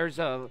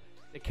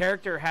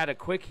character had a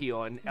quick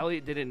heal, and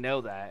Elliot didn't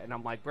know that. And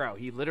I'm like, bro,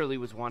 he literally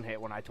was one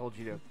hit when I told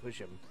you to push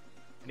him.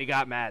 And he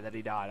got mad that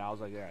he died. I was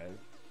like, yeah,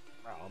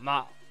 bro,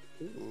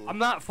 I'm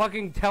not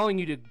fucking telling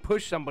you to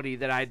push somebody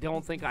that I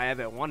don't think I have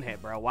at one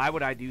hit, bro. Why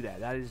would I do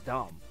that? That is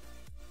dumb.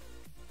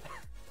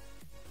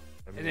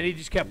 And then he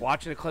just kept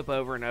watching the clip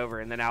over and over,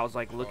 and then I was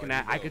like looking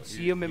at, I could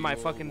see him in my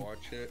fucking...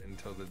 Watch it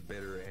until the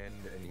bitter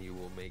end, and he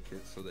will make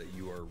it so that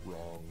you are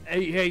wrong.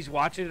 Hey, he's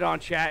watching it on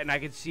chat, and I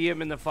could see him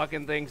in the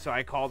fucking thing, so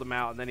I called him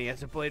out, and then he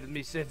hasn't played with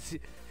me since.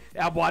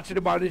 I'm watching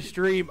him on his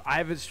stream. I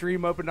have his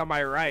stream opened on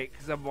my right,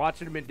 because I'm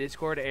watching him in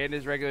Discord and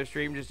his regular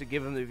stream just to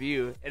give him the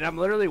view. And I'm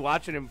literally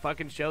watching him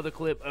fucking show the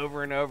clip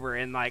over and over,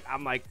 and like,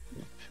 I'm like...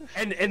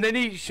 And then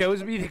he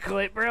shows me the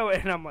clip, bro,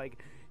 and I'm like...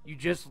 You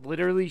just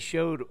literally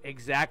showed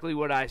exactly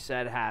what I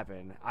said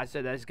happened. I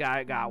said this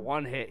guy got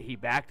one hit. He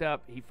backed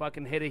up. He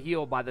fucking hit a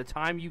heal. By the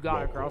time you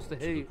got across the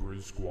hit,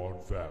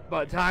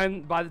 by the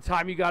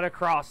time you got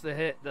across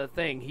the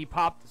thing, he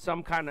popped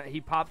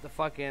the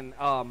fucking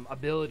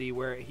ability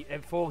where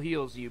it full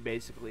heals you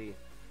basically.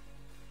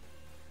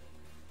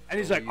 And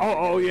he's like,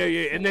 oh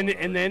yeah, and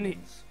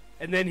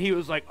then he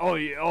was like, oh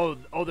yeah,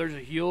 oh there's a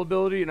heal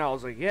ability, and I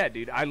was like, yeah,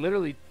 dude, I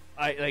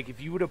like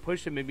if you would have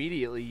pushed him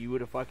immediately, you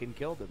would have fucking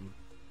killed him.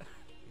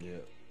 Yeah.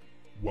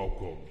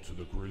 Welcome to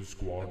the Grizz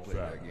Squad I played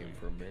that family. game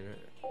for a minute.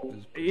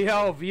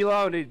 Yo,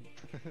 Velo, and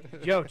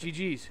yo,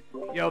 GG's.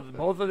 Yo,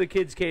 both of the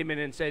kids came in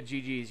and said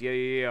GG's.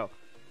 Yo.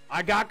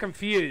 I got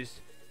confused.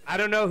 I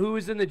don't know who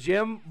was in the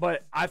gym,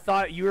 but I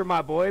thought you were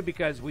my boy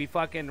because we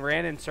fucking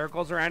ran in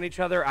circles around each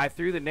other. I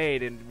threw the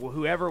nade, and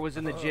whoever was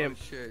in the gym...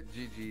 Oh, shit.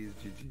 GG's.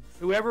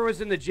 Whoever was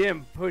in the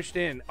gym pushed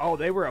in. Oh,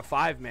 they were a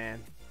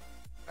 5-man.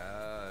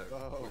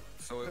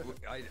 So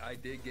I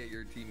did get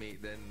your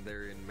teammate then.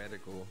 They're in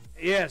medical.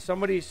 Yeah,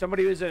 somebody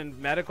was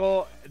in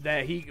medical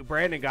that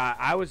Brandon got.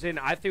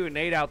 I threw a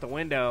nade out the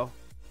window.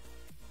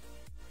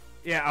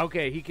 Yeah,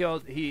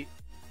 okay,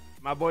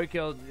 my boy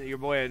killed your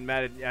boy in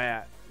med.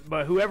 Yeah,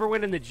 but whoever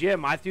went in the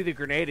gym, I threw the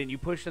grenade and you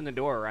pushed in the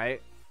door,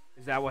 right?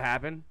 Is that what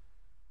happened?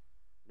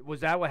 Was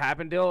that what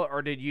happened, Dill?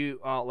 Or did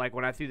you, like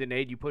when I threw the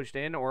nade, you pushed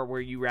in, or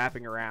were you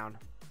wrapping around?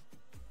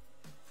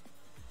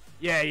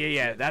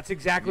 Yeah. That's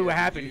exactly Yeah, what did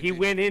happened. you- He did-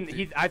 went in.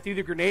 did- I threw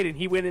the grenade and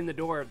he went in the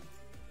door.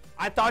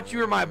 I thought you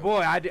were my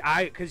boy.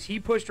 Because he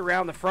pushed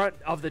around the front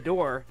of the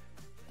door,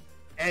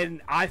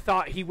 and I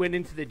thought he went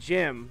into the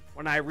gym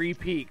when I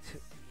re-peeked.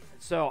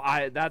 So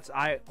I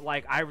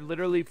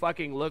literally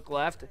fucking looked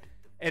left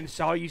and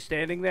saw you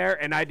standing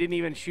there, and I didn't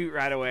even shoot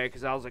right away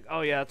because I was like,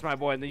 oh yeah, that's my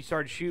boy. And then you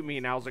started shooting me,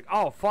 and I was like,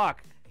 oh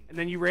fuck. And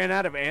then you ran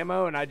out of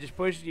ammo, and I just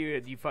pushed you,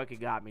 and you fucking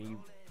got me.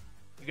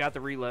 You got the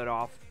reload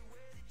off.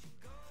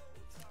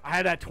 I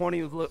had that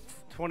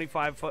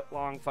 25 foot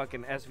long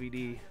fucking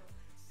SVD.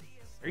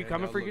 Are you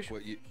coming, Freakish?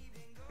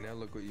 Now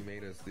look what you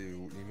made us do.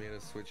 You made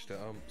us switch to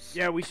umps.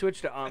 Yeah, we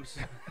switched to umps.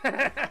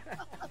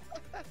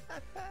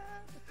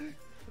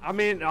 I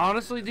mean,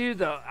 honestly, dude,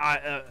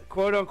 the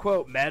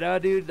quote-unquote meta,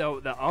 dude,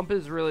 the ump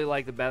is really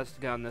like the best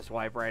gun this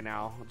wipe right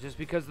now, just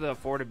because of the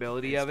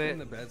affordability of it. It's been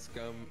the best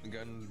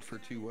gun for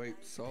 2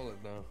 wipes, solid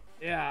though.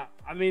 Yeah,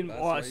 I mean, Last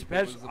well, wipe, it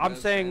especially was the I'm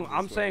best saying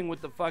gun this wipe.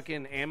 with the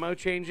fucking ammo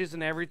changes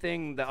and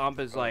everything, the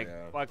ump is like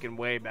yeah. fucking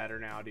way better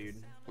now, dude.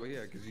 Well,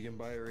 yeah, because you can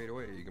buy it right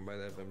away. You can buy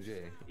the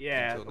FMJ.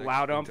 Yeah, Until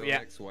loud ump. until Yeah,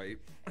 next wipe.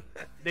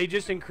 they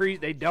just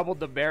increased. They doubled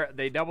the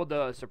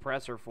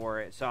suppressor for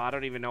it. So I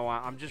don't even know why.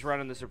 I'm just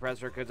running the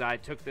suppressor because I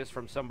took this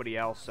from somebody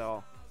else.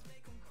 So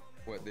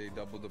What, they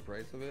doubled the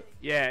price of it?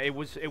 yeah, it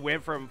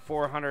went from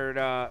 400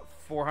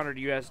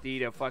 USD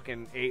to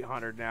fucking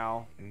 800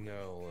 now.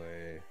 No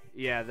way.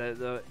 Yeah, it's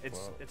Well,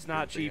 it's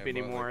not good thing cheap I bought,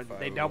 anymore. like, 5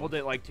 They of doubled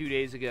them. it like 2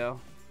 days ago.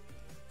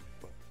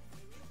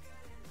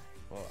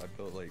 Well, I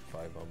built like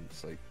 5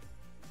 umps like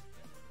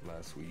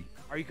last week.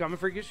 Are you coming,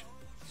 Freakish?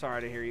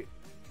 Sorry to hear you.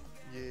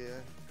 Yeah,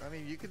 I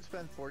mean, you could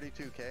spend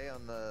 42K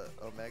on the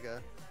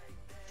Omega.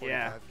 45K.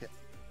 Yeah.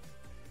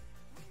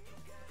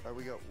 Where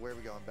are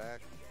we going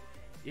back?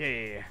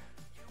 Yeah.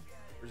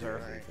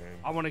 Reserve. Alright.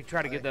 I want to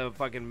try to get the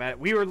fucking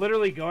we were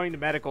literally going to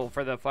medical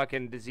for the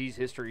fucking disease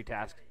history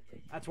task.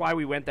 That's why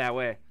we went that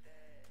way.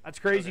 That's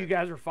crazy. Okay. You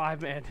guys were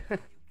 5 man.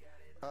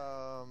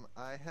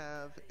 I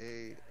have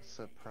a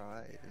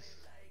surprise.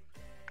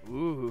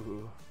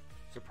 Ooh,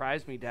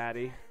 surprise me,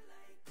 daddy.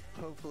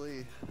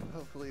 Hopefully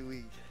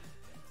we.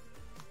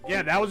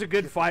 Yeah, that was a good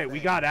Get the fight. We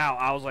thing. got out.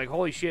 I was like,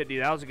 holy shit,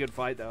 dude, that was a good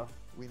fight though.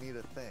 We need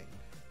a thing.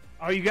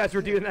 Oh, you guys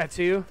were doing that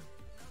too?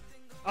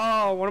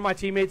 Oh, one of my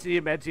teammates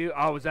needed med too.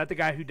 Oh, was that the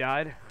guy who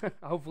died?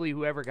 Hopefully,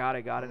 whoever got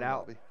it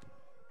out.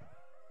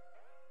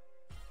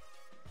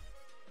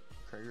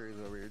 Gregory's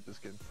over here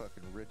just getting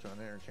fucking rich on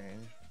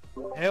interchange.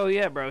 Hell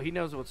yeah, bro. He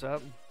knows what's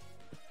up.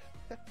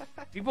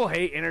 People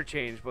hate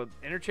interchange, but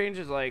interchange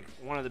is like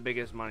one of the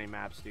biggest money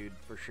maps, dude,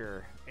 for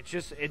sure. It's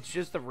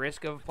just the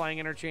risk of playing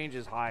interchange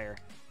is higher.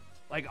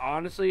 Like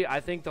honestly, I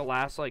think the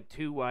last like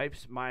 2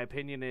 wipes, my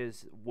opinion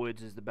is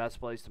Woods is the best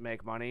place to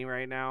make money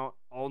right now,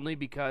 only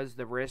because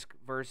the risk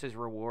versus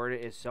reward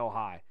is so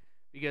high.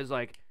 Because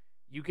like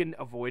you can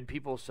avoid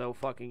people so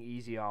fucking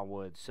easy on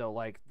Woods. So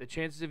like the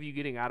chances of you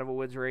getting out of a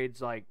Woods raid's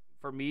like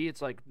for me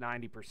it's like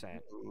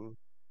 90%.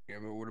 Yeah,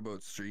 but what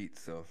about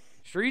streets though?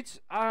 Streets,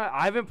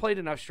 I haven't played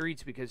enough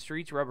streets because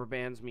streets rubber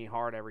bands me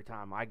hard every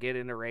time I get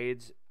into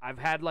raids. I've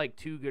had like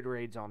 2 good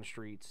raids on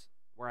streets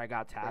where I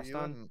got tasked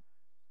on.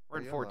 We're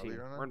in 14.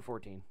 We're in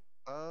 14.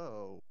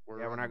 Oh,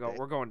 Yeah, we're not going.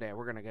 We're going day.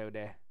 We're gonna go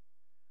day.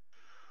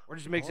 We're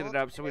just mixing it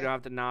up so we don't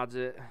have to nods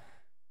it.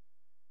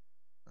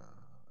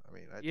 I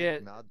mean, I Yeah,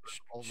 think not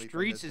only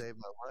streets thing is that saved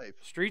my life.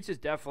 streets is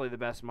definitely the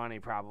best money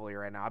probably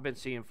right now. I've been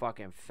seeing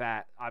fucking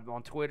fat. I'm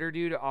on Twitter,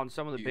 dude. On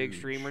some of the big Huge.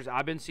 streamers,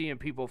 I've been seeing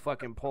people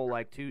fucking pull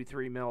like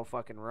 2-3 mil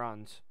fucking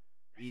runs.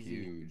 Easy.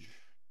 Huge.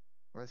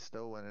 I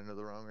still went into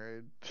the wrong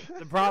raid.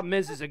 The problem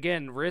is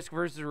again risk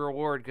versus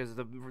reward because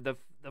the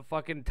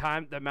fucking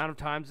time, the amount of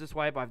times this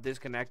wipe I've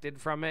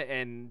disconnected from it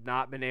and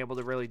not been able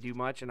to really do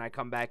much, and I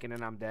come back in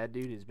and I'm dead,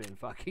 dude, has been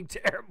fucking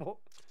terrible.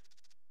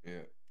 Yeah.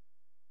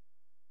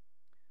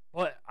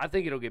 But I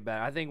think it'll get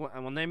better. I think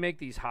when they make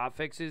these hot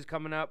fixes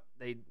coming up,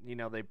 they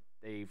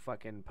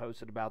fucking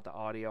posted about the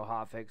audio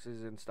hot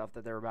fixes and stuff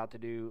that they're about to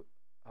do.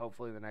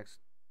 Hopefully, the next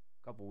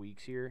couple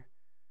weeks here.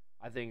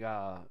 I think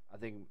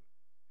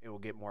it will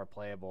get more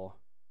playable.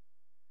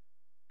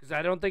 Because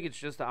I don't think it's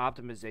just the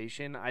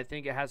optimization. I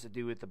think it has to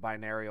do with the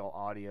binaural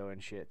audio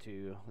and shit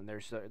too. And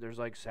there's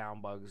like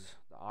sound bugs,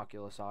 the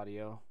Oculus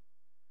audio,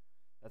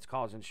 that's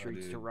causing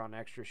streets to dude. run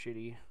extra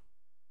shitty.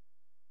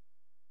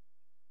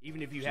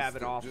 Even if you Just have it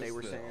the- off, just they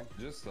were the- saying.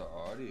 Just the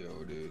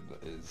audio, dude,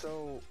 is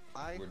So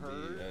I would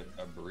heard.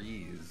 be a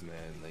breeze,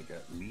 man. Like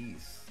at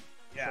least.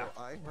 Yeah.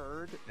 So I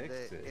heard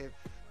Fix that it.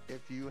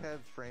 if you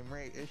have frame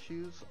rate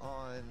issues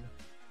on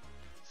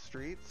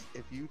streets,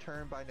 if you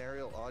turn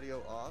binaural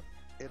audio off,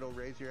 it'll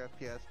raise your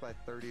FPS by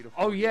 30 to 40.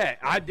 Oh yeah,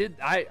 I did.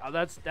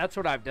 That's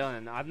what I've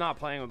done. I'm not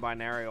playing with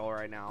binaural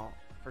right now,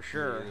 for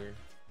sure. Neither.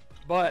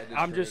 But I had to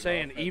I'm turn just it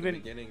saying, off at the even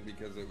beginning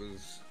because it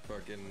was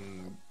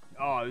fucking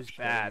oh, it was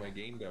shutting bad. my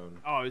game down.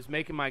 Oh, it was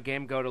making my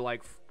game go to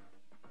like.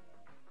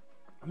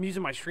 I'm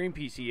using my stream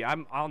PC.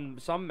 I'm on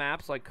some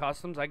maps like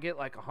customs. I get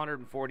like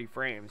 140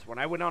 frames. When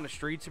I went on the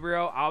streets,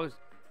 bro, I was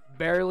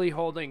barely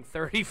holding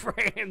 30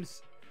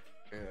 frames.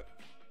 Yeah.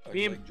 I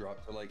Me and- like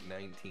dropped to like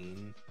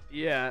 19.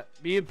 Yeah,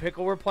 me and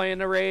Pickle were playing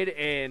the raid,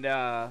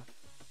 and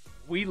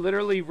we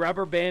literally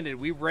rubber banded.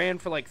 We ran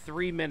for like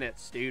 3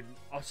 minutes, dude.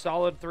 A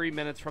solid 3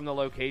 minutes from the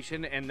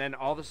location, and then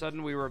all of a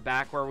sudden we were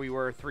back where we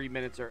were 3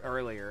 minutes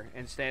earlier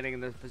and standing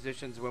in the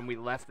positions when we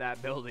left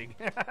that building.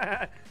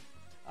 I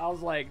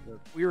was like,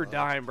 we were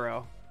dying,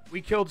 bro.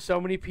 We killed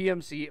so many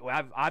PMC.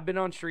 I've been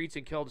on streets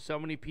and killed so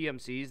many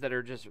PMCs that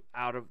are just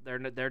out of.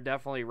 They're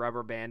definitely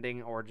rubber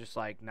banding or just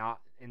like not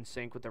in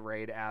sync with the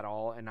raid at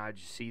all. And I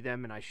just see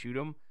them and I shoot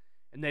them,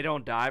 and they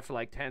don't die for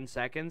like 10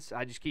 seconds.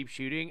 I just keep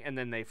shooting and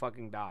then they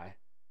fucking die.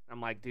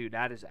 I'm like, dude,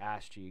 that is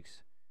ass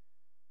cheeks.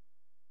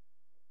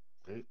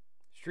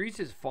 Streets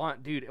is fun,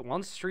 dude.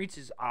 Once Streets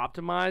is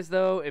optimized,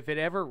 though, if it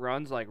ever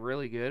runs like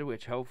really good,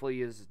 which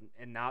hopefully is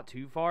and not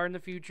too far in the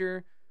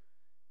future,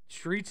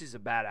 Streets is a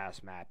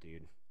badass map,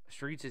 dude.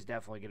 Streets is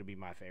definitely gonna be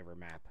my favorite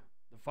map.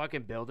 The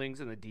fucking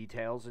buildings and the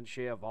details and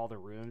shit of all the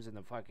rooms and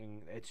the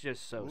fucking, it's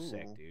just so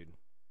sick, dude.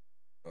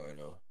 Oh, I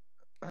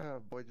know.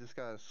 Boy just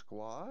got a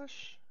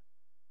squash.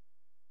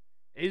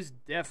 It is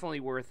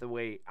definitely worth the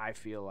wait, I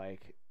feel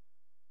like.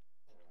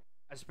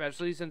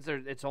 Especially since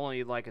it's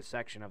only like a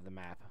section of the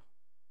map.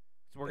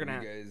 So we're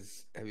gonna.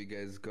 Have you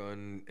guys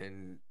gone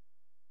and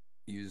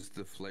used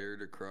the flare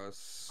to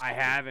cross? I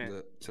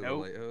haven't. To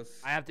Nope. the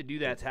lighthouse. I have to do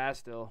that task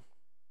still.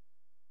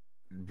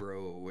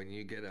 Bro, when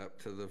you get up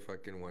to the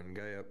fucking one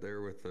guy up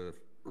there with the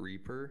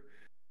Reaper,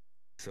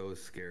 so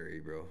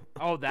scary, bro.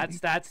 Oh, that's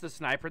the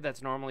sniper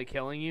that's normally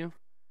killing you.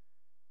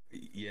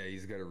 Yeah,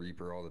 he's got a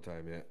Reaper all the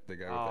time. Yeah, the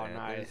guy with Oh, the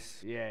antlers.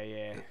 nice. Yeah,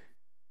 yeah.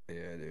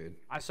 Yeah, dude.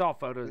 I saw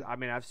photos. I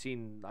mean, I've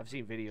seen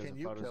videos Can and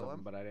you photos kill of them,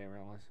 him? but I didn't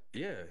realize.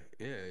 Yeah.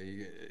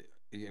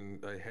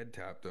 I head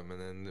tapped him,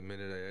 and then the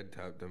minute I head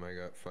tapped him, I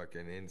got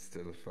fucking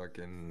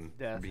fucking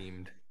Death.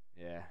 beamed.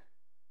 Yeah.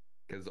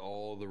 Because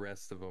all the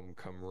rest of them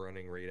come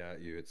running right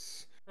at you.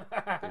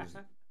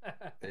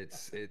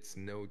 It's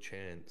no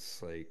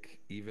chance. Like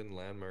even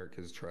Landmark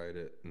has tried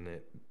it, and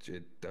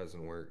it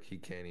doesn't work. He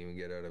can't even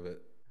get out of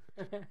it.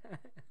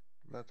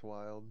 That's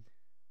wild.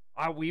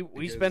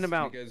 We spend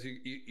about because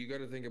you got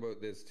to think about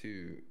this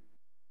too.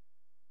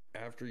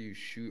 After you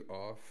shoot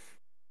off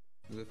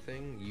the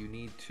thing, you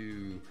need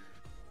to.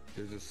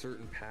 There's a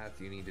certain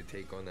path you need to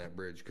take on that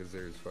bridge because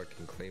there's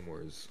fucking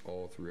claymores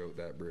all throughout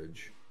that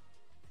bridge.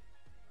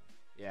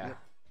 yeah.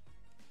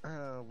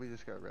 Yep. We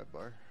just got red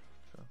bar.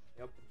 So.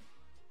 Yep.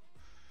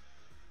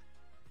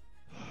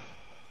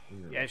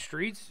 Yeah,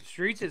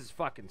 Streets is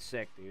fucking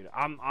sick, dude.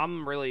 I'm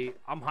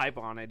hype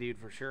on it, dude,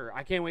 for sure.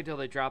 I can't wait till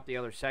they drop the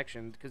other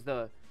section because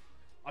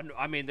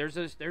I mean, there's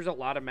a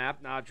lot of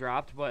map not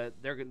dropped, but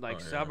they're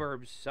like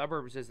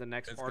Suburbs is the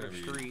next part of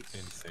Streets.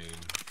 Insane.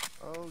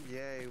 Oh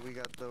yay, we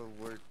got the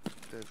word.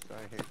 This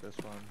I hate this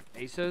one.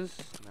 Aces?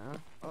 No.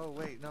 Oh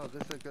wait, no,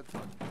 this is a good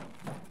one.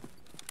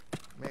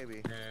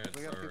 Maybe. Yeah, it's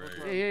We got people alright.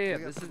 from- Yeah.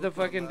 we got This is people the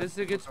from fucking. This is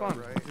a good left, spawn.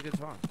 right. This is a good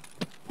spawn.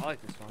 I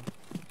like this spawn.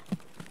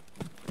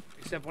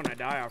 Except when I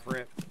die off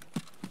rip.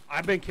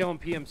 I've been killing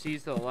PMCs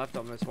to the left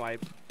on this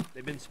wipe.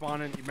 They've been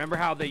spawning. You remember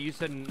how they used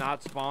to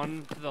not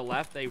spawn to the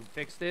left? They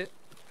fixed it.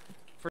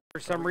 For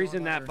some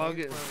reason, that bug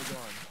is. Where are we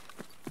going?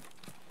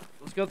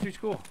 Let's go through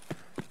school.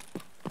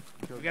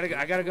 Go We gotta. to-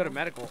 I gotta go to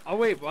medical. Oh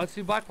wait, let's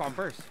do Black Bomb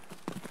first.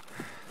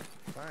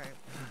 Alright.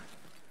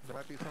 There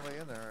might be somebody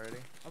in there already.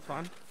 That's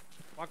fine.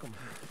 Fuck 'em.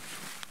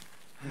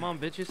 Come on,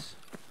 bitches.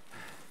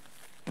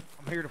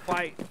 I'm here to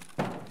fight.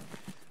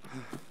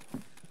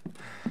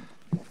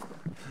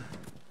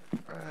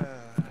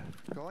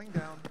 Going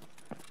down.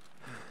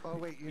 Oh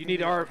wait, You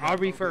need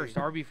RB first.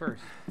 RB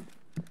first.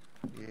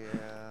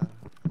 Yeah,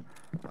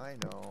 I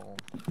know.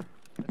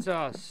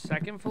 It's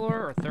second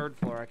floor or third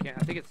floor? I can't.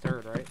 I think it's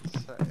third, right?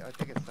 I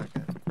think it's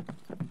second.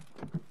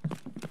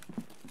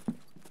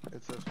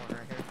 It's this one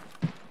right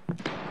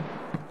here.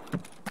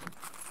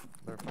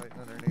 They're fighting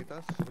underneath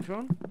us. Which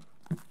one?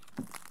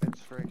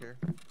 It's right here.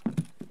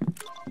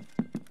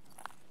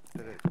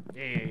 Did it?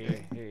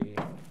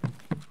 Yeah.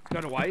 Let's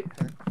go to white.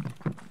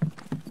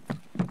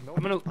 Nope.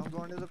 I'm gonna- I'm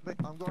going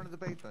to the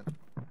basement.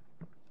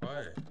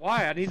 Why?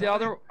 Why? I need the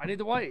other. I need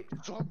the white.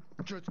 Some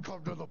just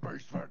come to the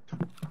basement.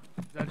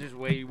 Is that just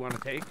way you want to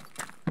take?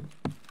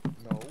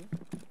 No,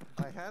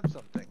 I have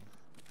something.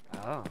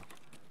 Oh.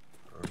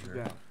 Okay.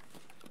 Yeah.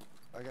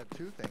 I got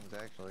two things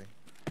actually.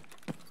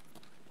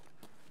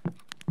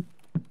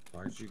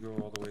 Why'd you go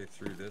all the way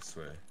through this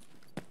way?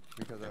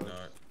 Because I And was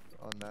not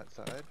on that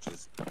side.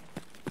 just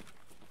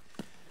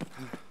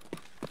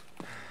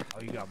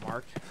Oh, you got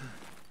marked.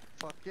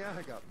 Fuck yeah,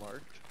 I got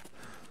marked.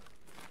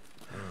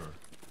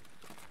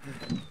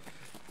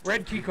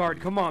 Red key card.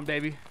 Come on,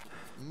 baby.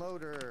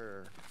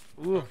 Motor.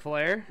 Ooh, a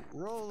flare.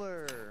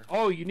 Roller.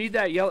 Oh, you need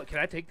that yellow. Can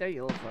I take that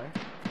yellow flare?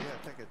 Yeah,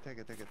 take it.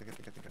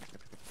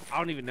 I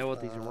don't even know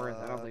what these are worth.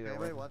 I don't think they're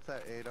Anybody worth. wants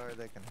that ADAR,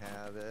 they can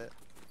have it.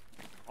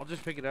 I'll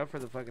just pick it up for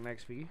the fucking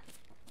XP.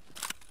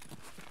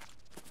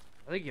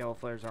 I think yellow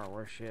flares aren't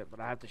worth shit, but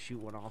I have to shoot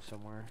one off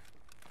somewhere.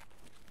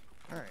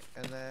 Alright,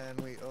 and then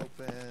we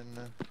open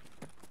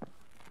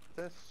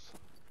this.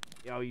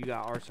 Yo, you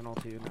got arsenal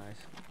too. Nice.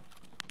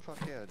 Fuck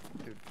yeah,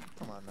 dude.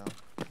 Come on now.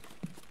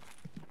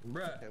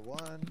 Bruh, Okay,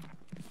 one.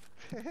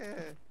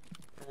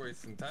 we're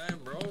wasting time,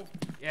 bro.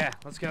 Yeah,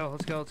 let's go,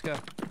 let's go, let's go.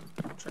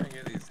 I'm trying to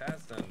get these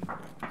hats done.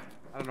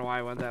 I don't know why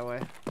I went that way.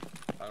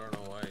 I don't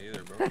know why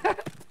either, bro.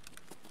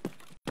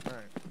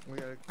 Alright, we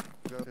gotta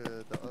go to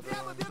the other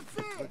one.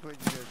 Which way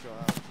did you guys go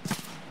out?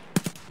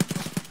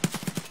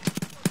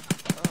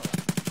 Oh,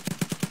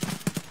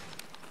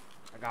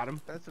 I got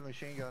him. that's a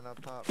machine gun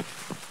up top.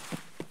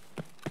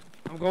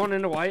 I'm going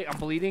into white. I'm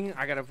bleeding.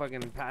 I gotta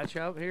fucking patch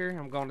up here.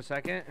 I'm going to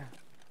second.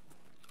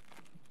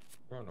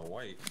 We're on the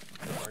white.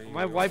 Why are you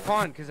My going white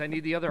pawn, because I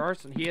need the other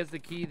arson. He has the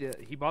key.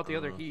 He bought the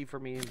other Uh-huh. key for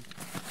me. And...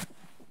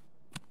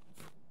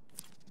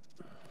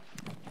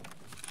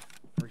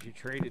 or she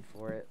traded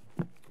for it.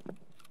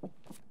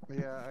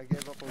 Yeah, I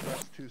gave up a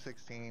West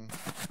 216.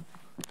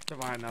 So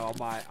I know I'll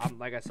buy.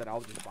 Like I said, I'll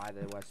just buy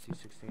the West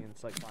 216.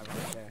 It's like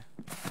 500K.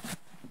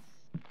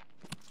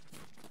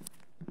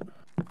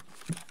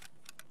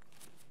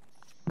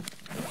 I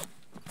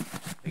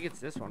think it's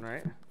this one,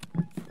 right?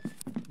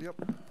 Yep,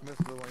 this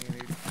is the one you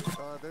need.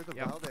 There's a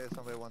Yep. Valde if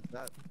somebody wants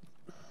that.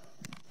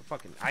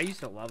 I used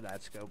to love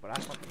that scope, but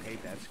I fucking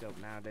hate that scope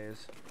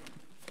nowadays.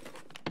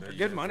 There They're you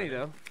good guys money are.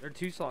 though. They're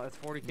 2 slots.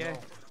 That's 40K. No.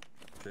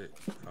 Okay,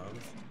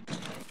 comes.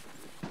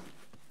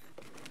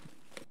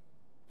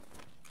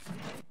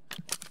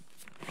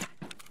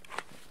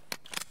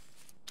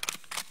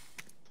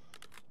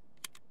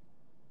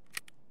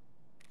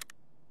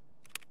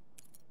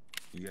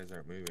 You guys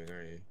aren't moving,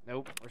 are you?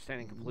 Nope, we're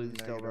standing completely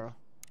still, bro. Negative.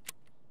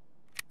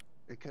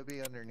 It could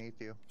be underneath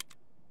you.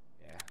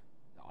 Yeah,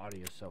 the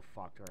audio's so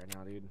fucked right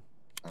now, dude.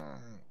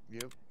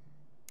 Yep.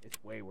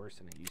 It's way worse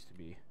than it used to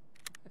be.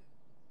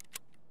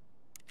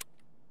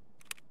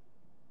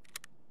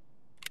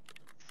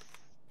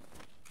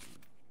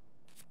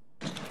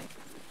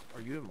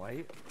 Are you in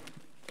white?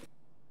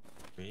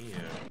 Me,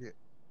 yeah.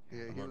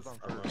 Yeah, I'm he on, was on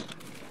I'm first.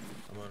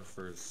 I'm on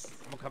first.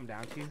 I'm gonna come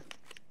down to you.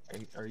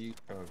 Are you?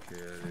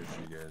 Okay, that is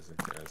you guys.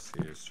 Okay, I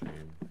see your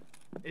stream.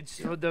 It's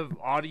so the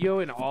audio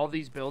in all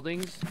these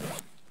buildings.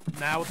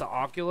 Now with the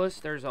Oculus,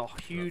 there's a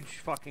huge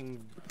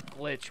fucking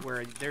glitch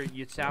where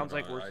it sounds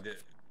like we're. I did.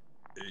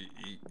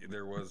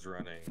 There was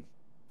running.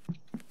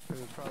 It was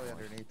probably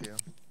underneath you.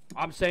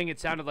 I'm saying it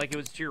sounded like it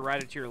was to your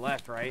right or to your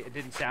left, right? It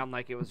didn't sound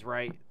like it was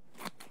right.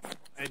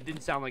 It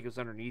didn't sound like it was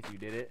underneath you,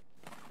 did it?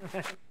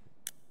 Because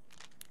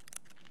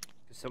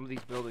some of these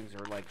buildings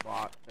are like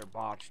they're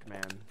botched,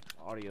 man.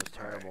 The audio's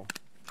terrible.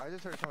 I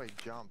just heard somebody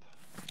jump.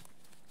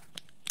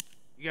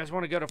 You guys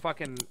want to go to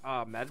fucking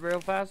med real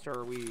fast, or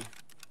are we?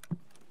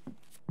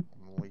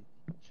 We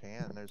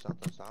can. There's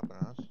something stopping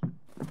us.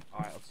 All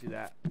right, let's do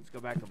that. Let's go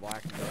back to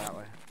black and go that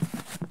way.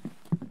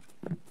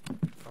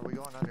 Are we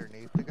going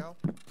underneath to go?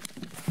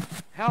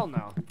 Hell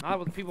no, not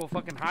with people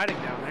fucking hiding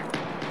down there.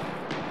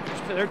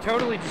 They're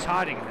totally just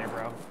hiding in there,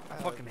 bro. I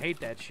fucking hate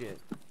that shit.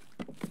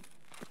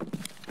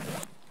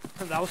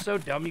 That was so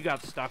dumb. You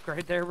got stuck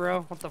right there,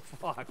 bro. What the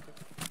fuck?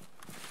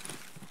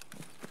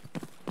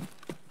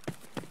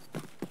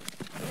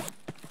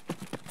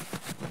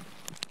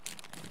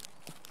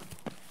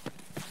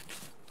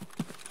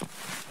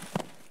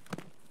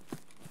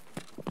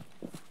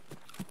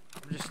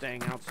 I'm just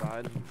staying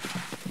outside.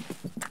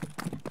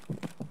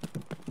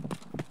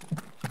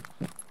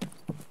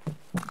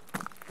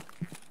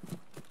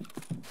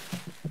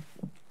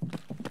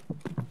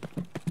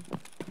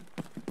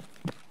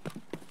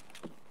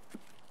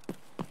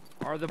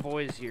 Are the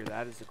boys here?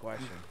 That is the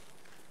question.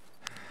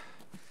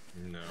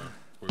 No,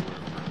 we would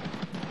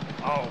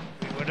have. Oh,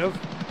 we would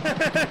have?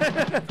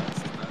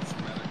 That's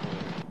medical.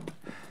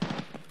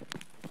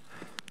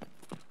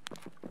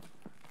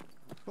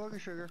 Bug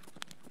of sugar.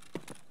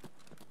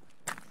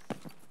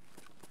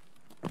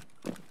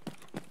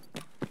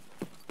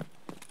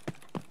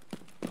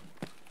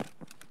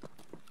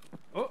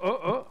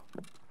 Oh.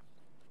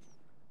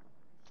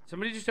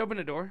 Somebody just opened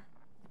a door.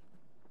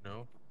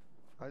 No.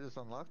 I just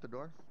unlocked the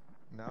door.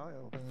 Now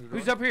I open the door.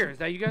 Who's up here? Is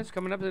that you guys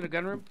coming up to the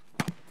gun room?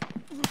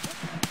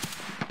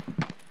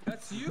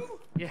 That's you?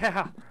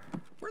 Yeah.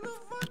 Where the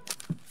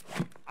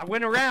fuck? I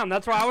went around.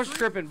 That's why I was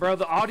tripping, bro.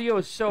 The audio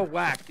is so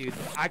whack, dude.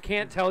 I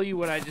can't tell you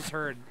what I just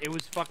heard. It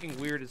was fucking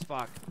weird as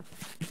fuck.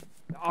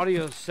 The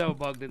audio is so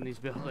bugged in these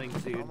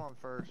buildings, dude. I'm on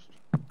first.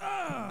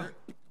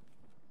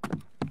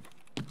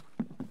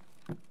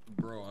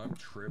 Bro, I'm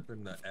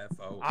tripping the F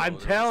out. I'm There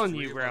was telling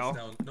three you, of bro. us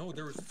down- No,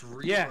 there was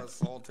three Yeah. of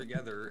us all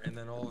together, and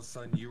then all of a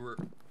sudden you were.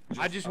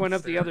 I just went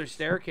up the other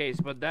upstairs. staircase,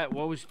 but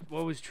what was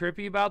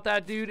trippy about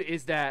that, dude,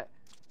 is that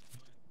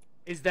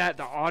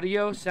the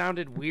audio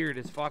sounded weird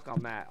as fuck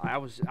on that.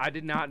 I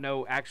did not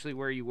know actually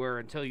where you were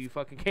until you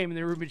fucking came in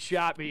the room and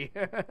shot me.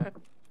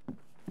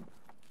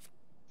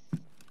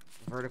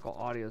 Vertical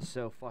audio is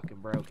so fucking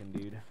broken,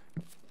 dude.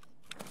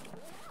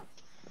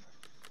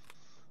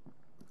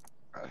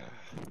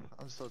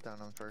 I'm still down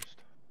on first.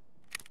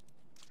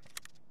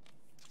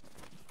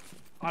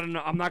 I don't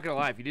know. I'm not gonna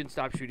lie. If you didn't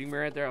stop shooting me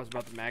right there, I was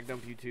about to mag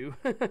dump you too.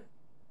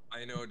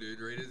 I know, dude.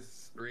 Right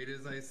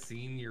as I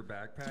seen your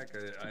backpack,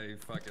 I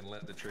fucking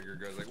let the trigger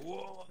go. I was like,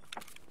 whoa.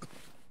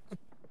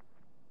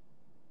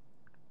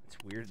 It's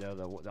weird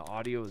though. The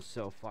audio is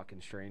so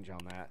fucking strange on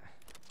that.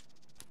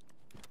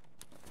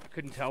 I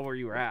couldn't tell where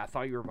you were at. I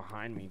thought you were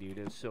behind me, dude.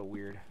 It was so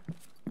weird.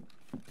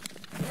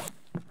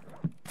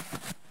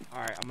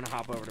 Alright, I'm gonna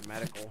hop over to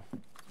medical.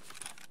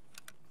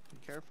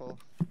 Be careful.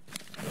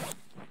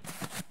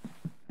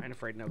 I ain't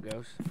afraid no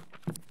ghosts.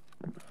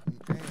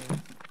 Okay.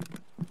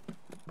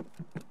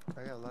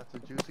 I got lots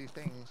of juicy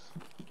things.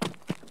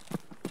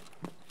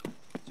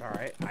 It's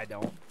alright, I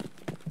don't.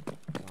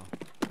 So,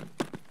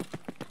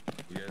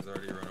 You guys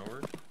already run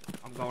over?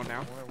 I'm going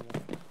now.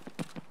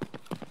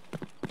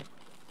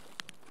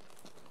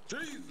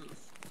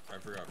 Jesus! I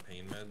forgot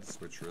pain meds,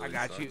 which really I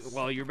got sucks. you.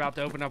 Well, you're about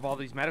to open up all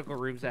these medical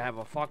rooms that have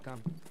a fuck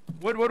ton.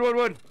 Wood, wood, wood,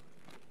 wood!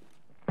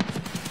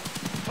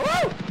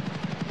 Woo!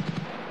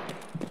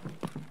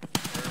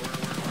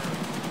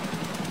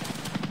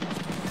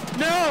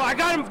 No, I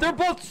got him. They're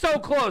both so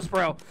close,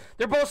 bro.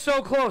 They're both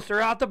so close.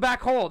 They're out the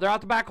back hole. They're out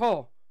the back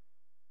hole.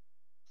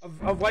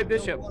 Of White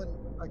Bishop.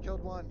 I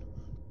killed one.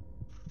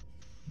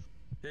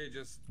 Hey,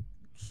 just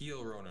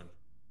heal Ronan.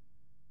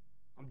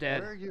 I'm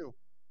dead. Where are you?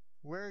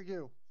 Where are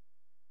you?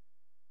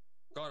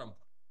 Got him.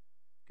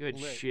 Good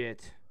Lit.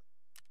 shit.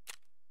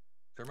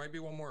 There might be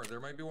one more. There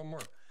might be one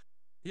more.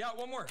 Yeah,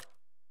 one more.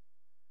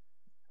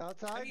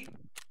 Outside?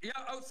 Yeah,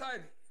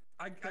 outside.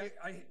 I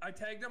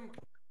tagged him.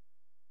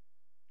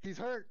 He's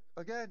hurt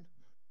again.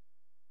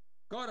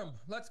 Got him.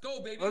 Let's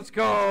go, baby. Let's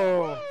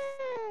go.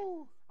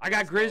 Woo! I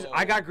got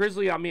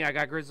Grizzly on me. I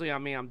got Grizzly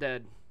on me. I'm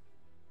dead.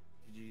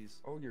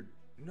 GG's. Oh, you're...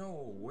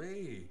 No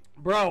way.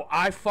 Bro,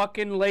 I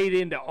fucking laid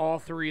into all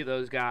three of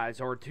those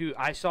guys, or two.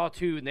 I saw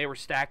two, and they were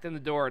stacked in the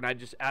door, and I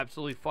just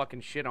absolutely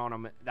fucking shit on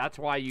them. That's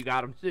why you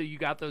got them. You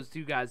got those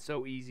two guys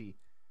so easy.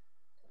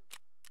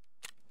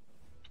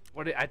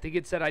 I think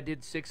it said I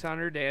did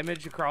 600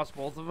 damage across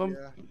both of them.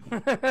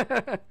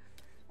 Yeah.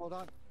 Hold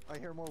on. I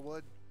hear more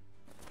wood.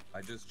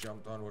 I just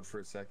jumped on wood for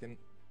a second.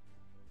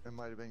 It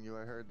might have been you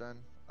I heard then.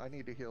 I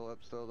need to heal up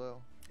still, though.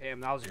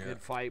 Damn, that was a Yeah.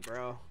 good fight,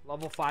 bro.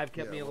 Level 5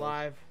 kept Yeah, me it was.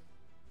 alive.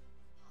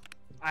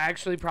 I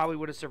actually probably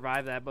would have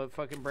survived that, but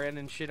fucking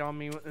Brandon shit on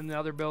me in the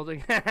other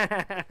building. It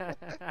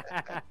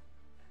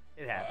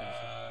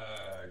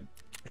happens.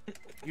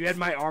 You had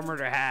my armor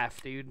to half,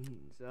 dude.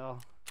 So,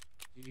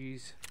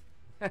 GG's.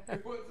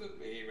 It wasn't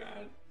me,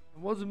 man. It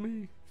wasn't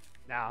me.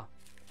 No.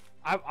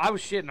 I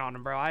was shitting on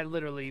him, bro. I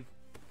literally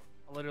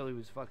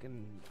was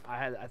fucking...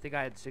 I think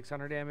I had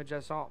 600 damage, I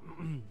saw.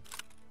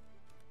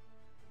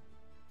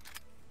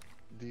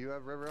 Do you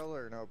have River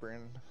or no,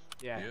 Brandon?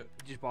 Yeah, Yep.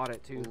 just bought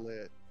it, too.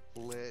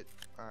 Lit.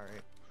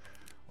 Alright.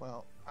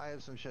 Well, I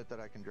have some shit that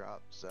I can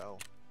drop, so...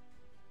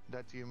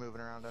 That's you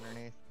moving around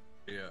underneath.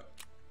 Yeah.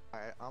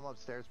 Alright, I'm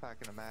upstairs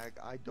packing a mag.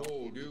 I don't Whoa,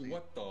 need to dude, leave.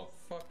 what the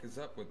fuck is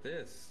up with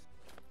this?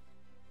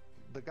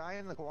 The guy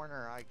in the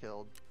corner I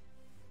killed.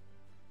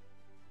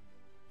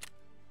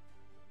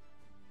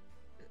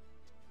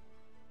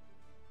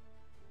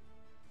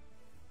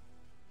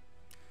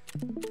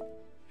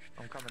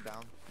 I'm coming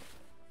down.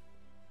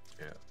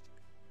 Yeah.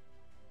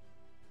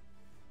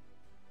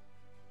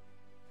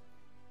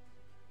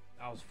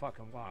 That was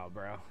fucking wild,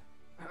 bro.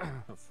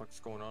 What the fuck's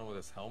going on with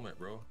this helmet,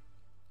 bro?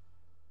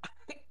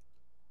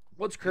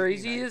 What's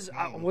crazy is,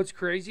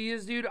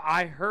 dude,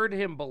 I heard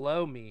him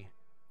below me.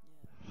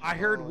 I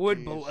heard Oh, wood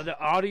geez. below. The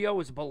audio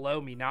was below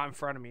me, not in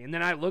front of me. And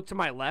then I looked to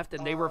my left,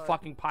 and they were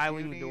fucking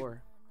piling the need-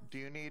 door. Do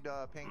you need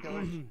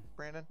painkillers,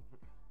 Brandon?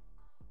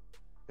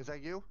 Is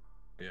that you?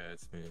 Yeah,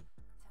 it's me.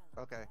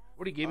 Okay.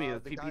 What do you give me? A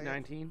the guy-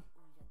 PP19?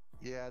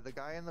 Yeah, the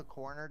guy in the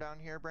corner down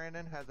here,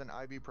 Brandon, has an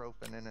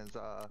ibuprofen in his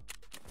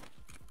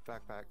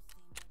backpack.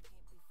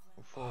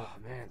 Full Oh,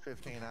 man.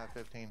 15 out of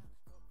 15.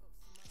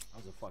 That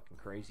was a fucking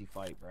crazy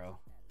fight, bro.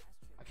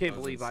 I can't That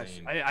was believe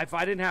insane. if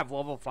I didn't have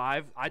level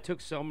 5, I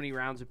took so many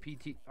rounds of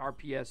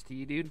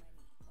RPST, dude.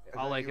 that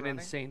Like you an running?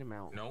 insane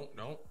amount. No.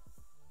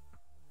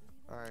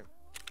 Alright.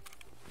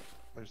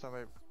 There's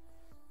somebody.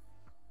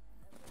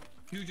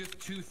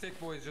 Two thick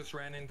boys just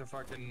ran into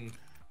fucking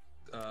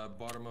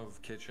bottom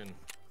of kitchen.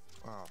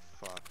 Oh,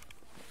 fuck.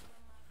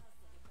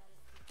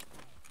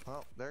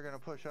 Well, they're gonna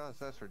push us,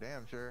 that's for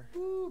damn sure.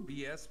 Ooh,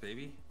 BS,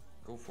 baby.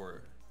 Go for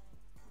it.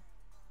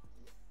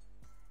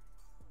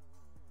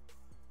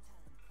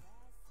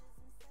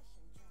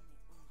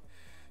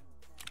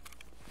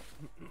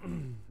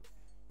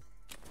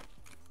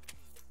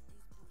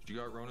 You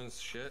got Ronan's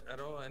shit at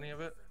all? Any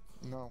of it?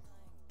 No.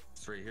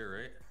 It's right here,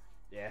 right?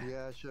 Yeah.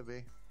 Yeah, it should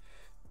be.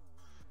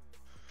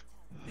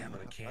 Yeah,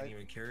 but I can't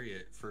even carry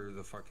it for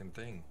the fucking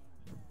thing.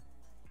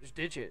 Just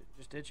ditch it.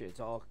 Just ditch it. It's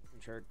all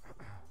insured.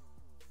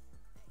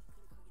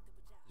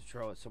 Just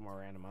throw it somewhere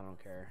random. I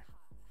don't care.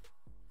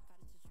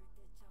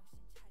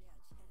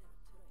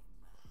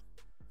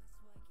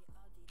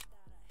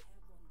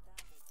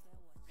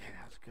 Man,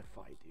 that was a good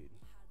fight, dude.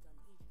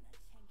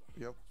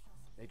 Yep.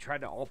 They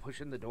tried to all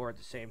push in the door at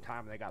the same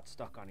time, and they got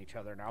stuck on each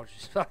other, and I was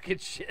just fucking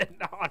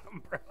shitting on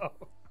them, bro.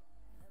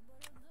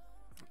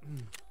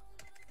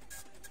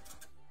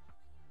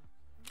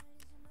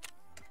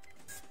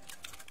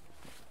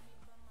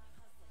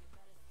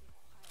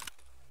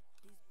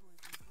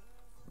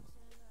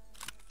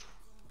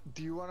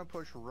 Do you want to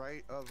push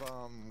right of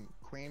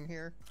Queen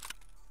here.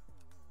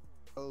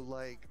 Oh,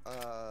 like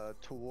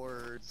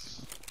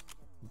towards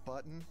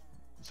Button,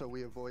 so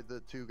we avoid the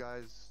two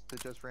guys that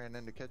just ran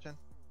into Kitchen.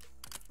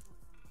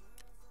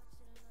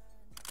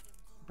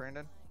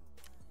 Brandon?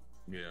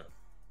 Yeah.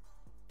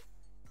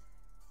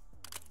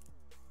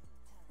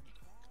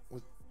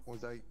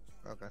 Was I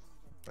okay?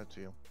 That's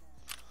you.